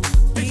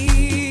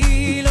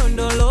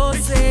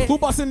 Ilondoloze. Who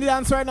busting the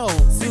dance right now?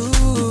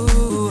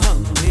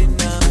 Zuhambe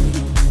nami,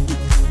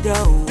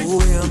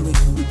 dawo yami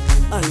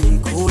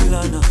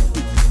ayikolana,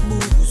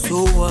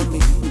 buso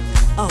wami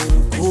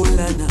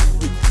awukolana.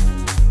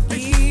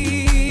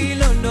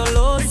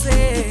 Ilondoloze.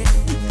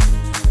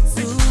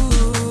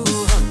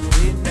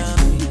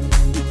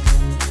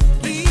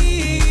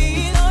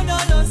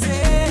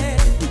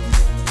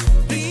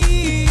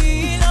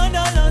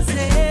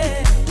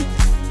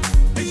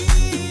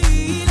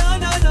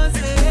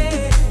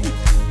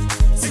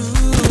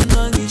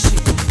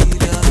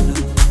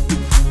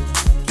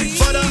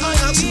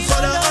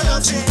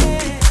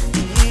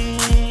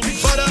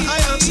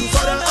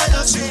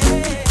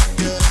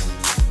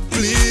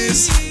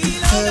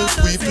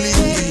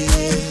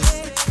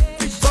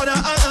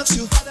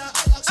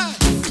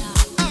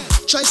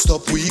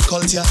 Stop we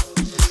culture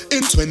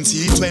in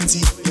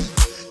 2020.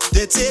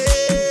 They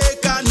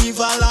take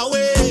carnival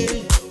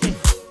away.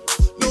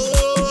 No,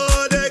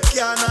 they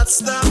cannot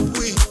stop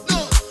we.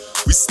 No,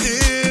 we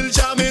still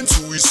jamming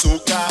to we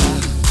soca.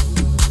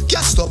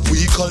 Can't stop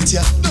we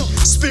culture. No,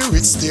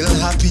 spirit still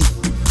happy.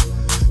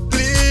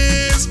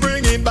 Please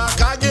bring it back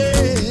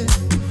again.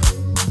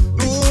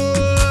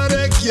 No,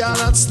 they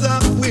cannot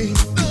stop we.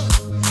 No,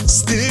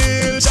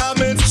 still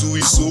jamming to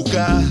we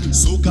soca.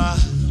 Soca.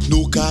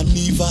 No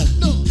carnival,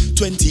 no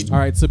 20.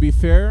 Alright, to be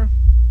fair,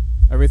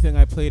 everything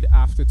I played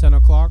after 10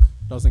 o'clock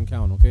doesn't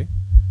count, okay?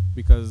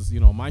 Because, you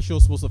know, my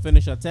show's supposed to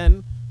finish at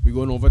 10. We're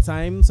going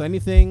overtime. So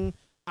anything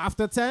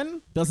after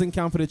 10 doesn't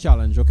count for the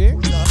challenge, okay?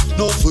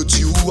 No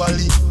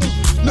virtually.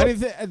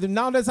 Anything,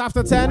 now that's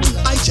after 10.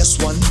 I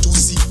just want to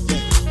see.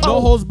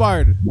 No holds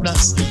barred.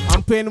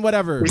 I'm paying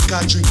whatever.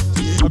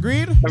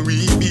 Agreed?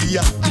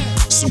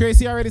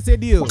 Tracy already said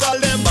deal.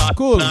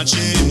 Cool.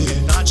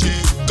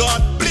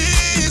 God,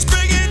 please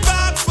bring it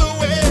back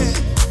away.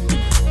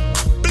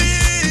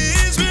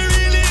 Please, we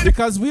really.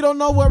 Because we don't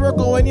know where we're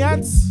going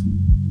yet.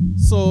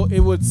 So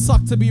it would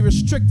suck to be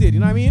restricted, you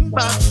know what I mean?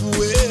 Back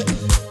away.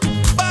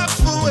 Back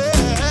away.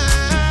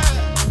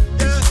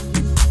 Yeah.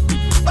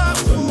 Back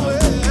away.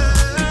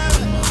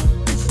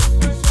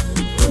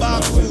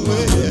 Back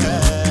away.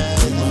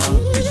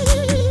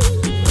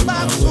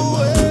 Back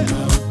away.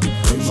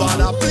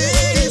 Father,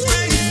 please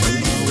bring it.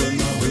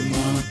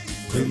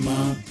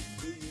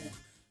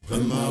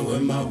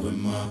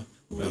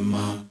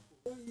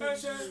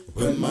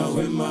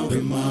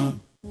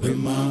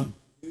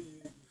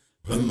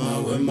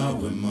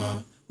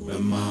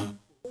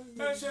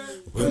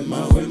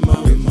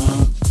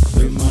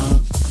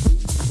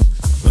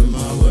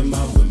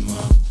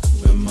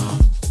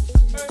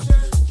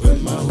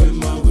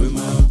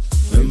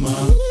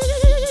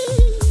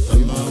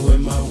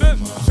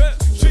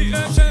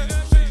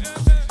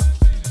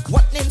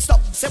 What name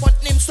stop? Say what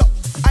name stop?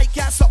 I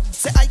can't stop.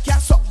 Say I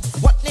can't stop.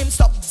 What name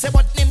stop? Say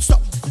what name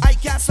stop? I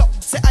can't stop.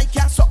 Say I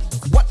can't stop.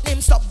 What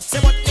name stop? Say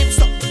what name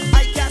stop?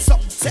 I can't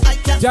stop. Say I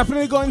can't.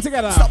 Definitely going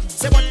together. Stop.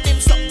 Say what name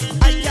stop?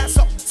 I can't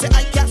stop. Say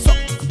I can't stop.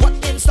 What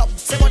name stop?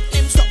 Say what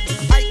name stop?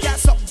 I can't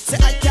stop. Say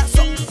I can't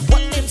stop.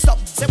 What name stop?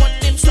 Say what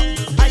name stop?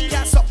 I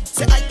can't stop.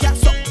 Say I can't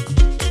stop.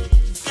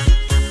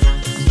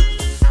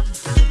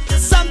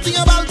 Something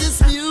about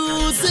this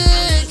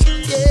music,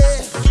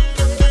 yeah.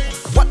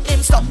 What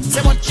name stop?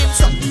 Say what name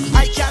stop?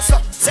 I can't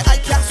stop. Say I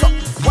can't stop.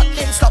 What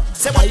name stop?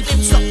 Say what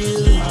name stop?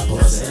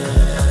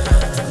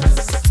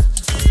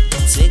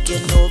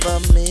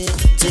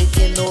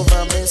 Taking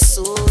over my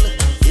soul.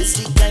 It's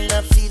the kind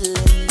of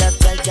feeling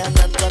that I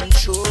cannot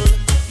control.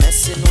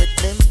 Messing with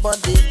my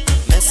body,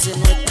 messing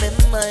with my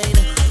mind.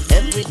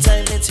 Every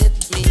time it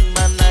hit me,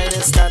 my night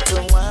is start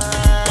to whine.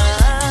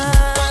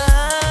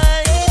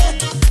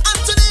 And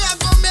today I'm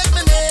gonna make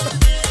my name.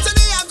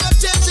 Today I'm gonna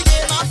change the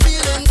game. I'm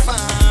feeling fine.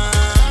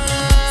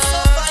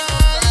 So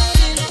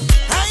fine.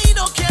 I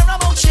don't care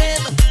about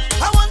shame.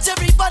 I want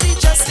everybody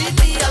just leave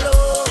me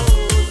alone.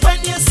 When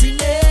you see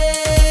me,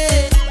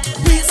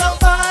 please don't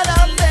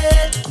bother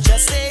me.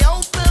 Just stay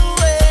out the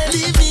way.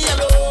 Leave me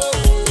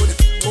alone.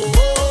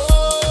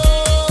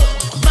 Oh,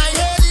 my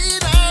head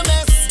in a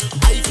mess.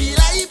 I feel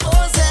I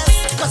possess.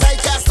 'Cause I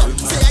can't stop.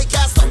 Say I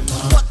can't stop.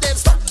 What them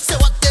stop? Say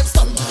what them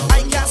stop.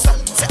 I can't stop.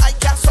 Say I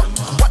can't stop.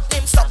 What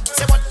name stop?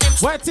 Say what name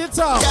stop? Wet it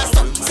up. Can't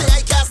stop. Say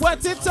I can't stop.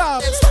 Wet it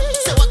up. Them stop.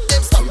 Say what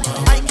them stop.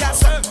 I can't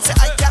stop. Say I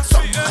can't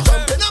stop.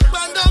 Jumping up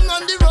and down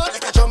on the road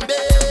like a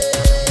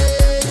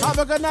jumping. Have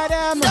a good night,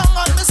 Em. Down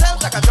on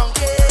myself like a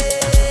junkie.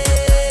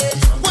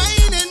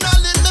 Whining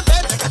all in the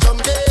bed like a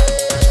junkie.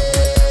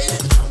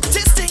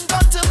 Tisting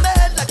on to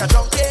bed like a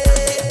junkie.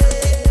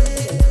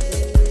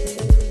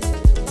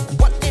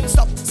 What name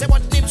stop? Say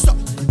what name stop?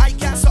 I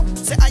can't stop.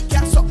 Say I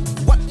can't stop.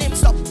 What name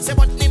stop? Say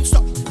what name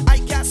stop? I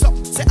can't stop.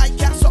 Say I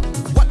can't stop.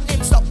 What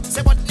name stop?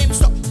 Say what name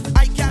stop?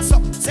 I can't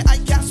stop. Say I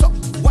can't stop.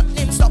 What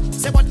name stop?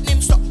 Say what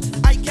name stop?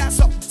 I can't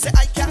stop. Say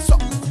I can't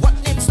stop. What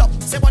name stop?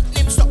 Say what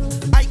name stop?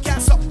 I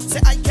can't stop. Say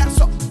I can't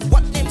stop.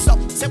 What name stop?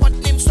 Say what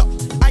name stop?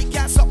 I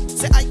can't stop.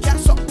 Say I can't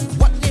stop.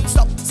 What name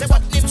stop? Say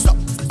what name stop?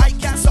 I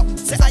can't stop.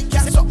 Say I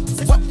can't stop.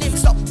 What name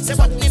stop? Say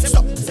what name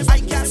stop? I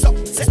can't stop.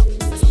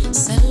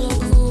 Se lo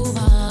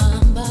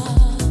kubamba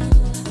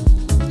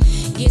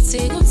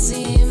Yithi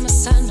kunzima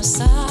sando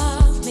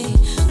sami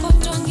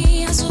Kodwa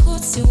ngiyazi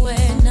ukuthi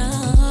wena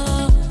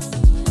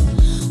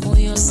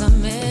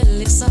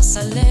Uyozamela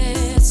ikusasa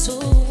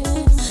lethu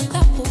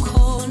Lapho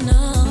khona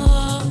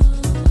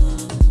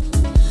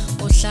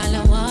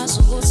Uhlala wazi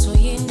ukuthi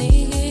uyini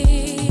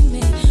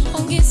kimi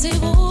Ungithi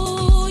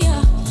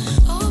buya,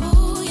 oh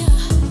buya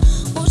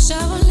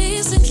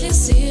Ujabulisa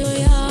inhliziyo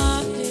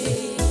yami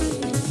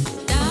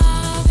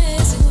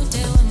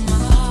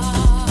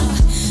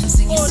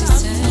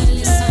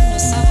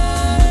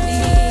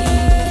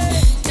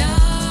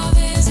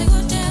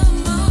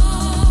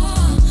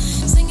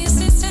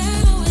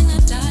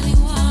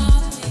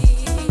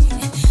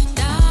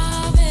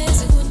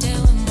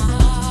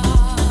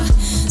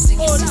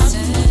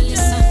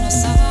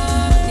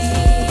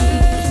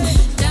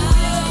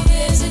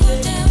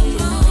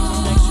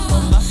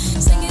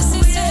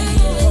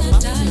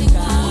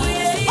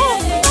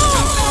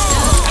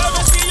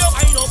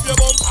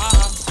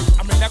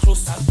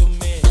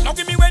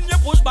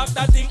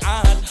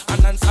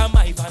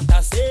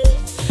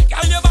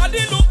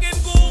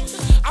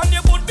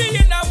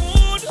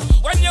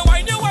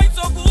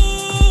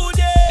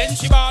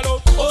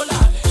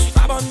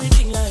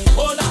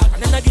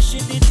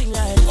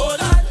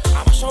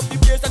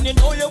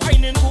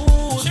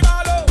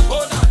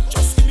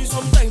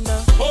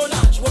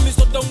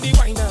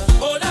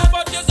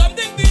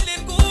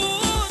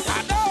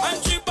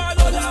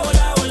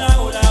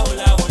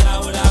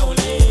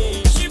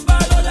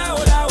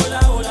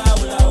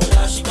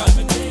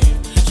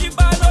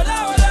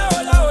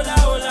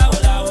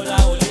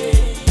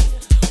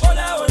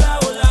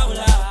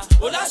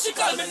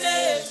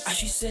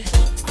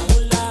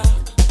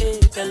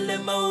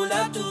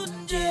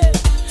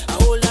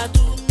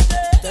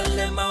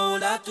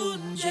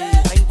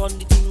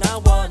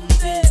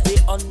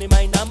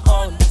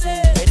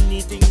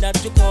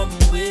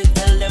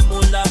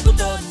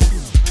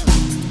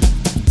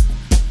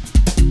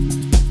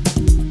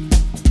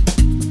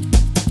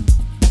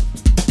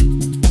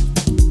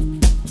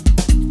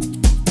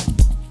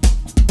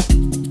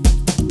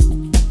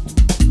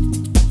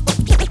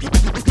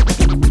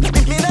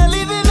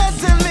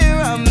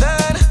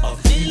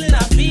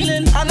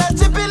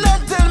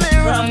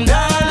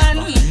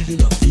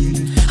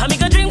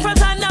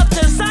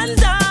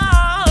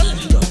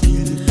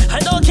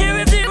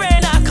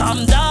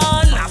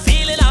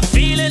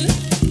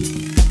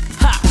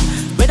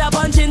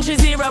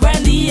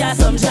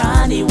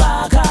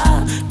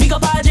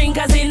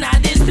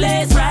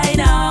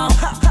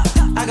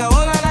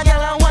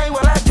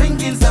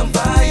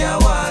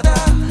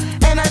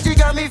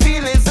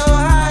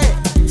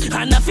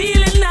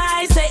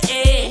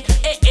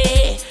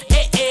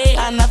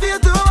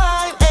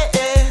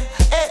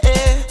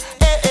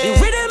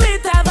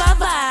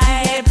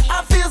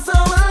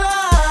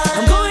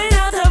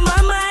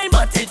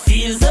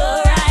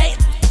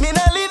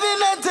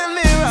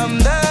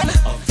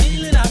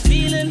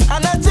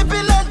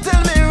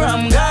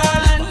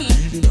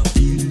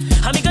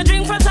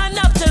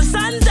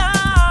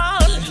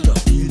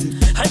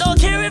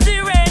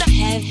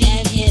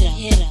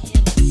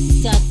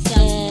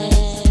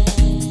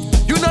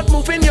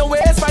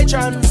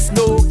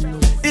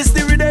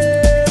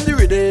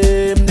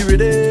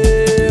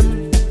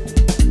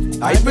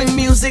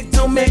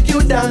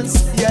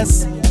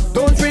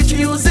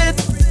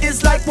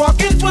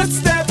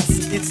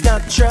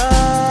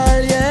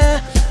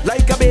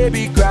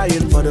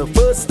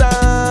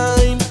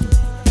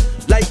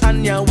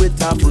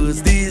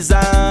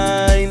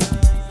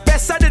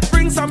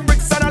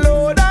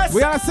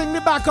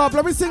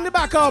Let me sing the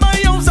back up. My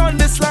house on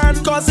this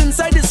land, cause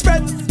inside this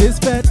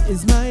bed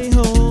is my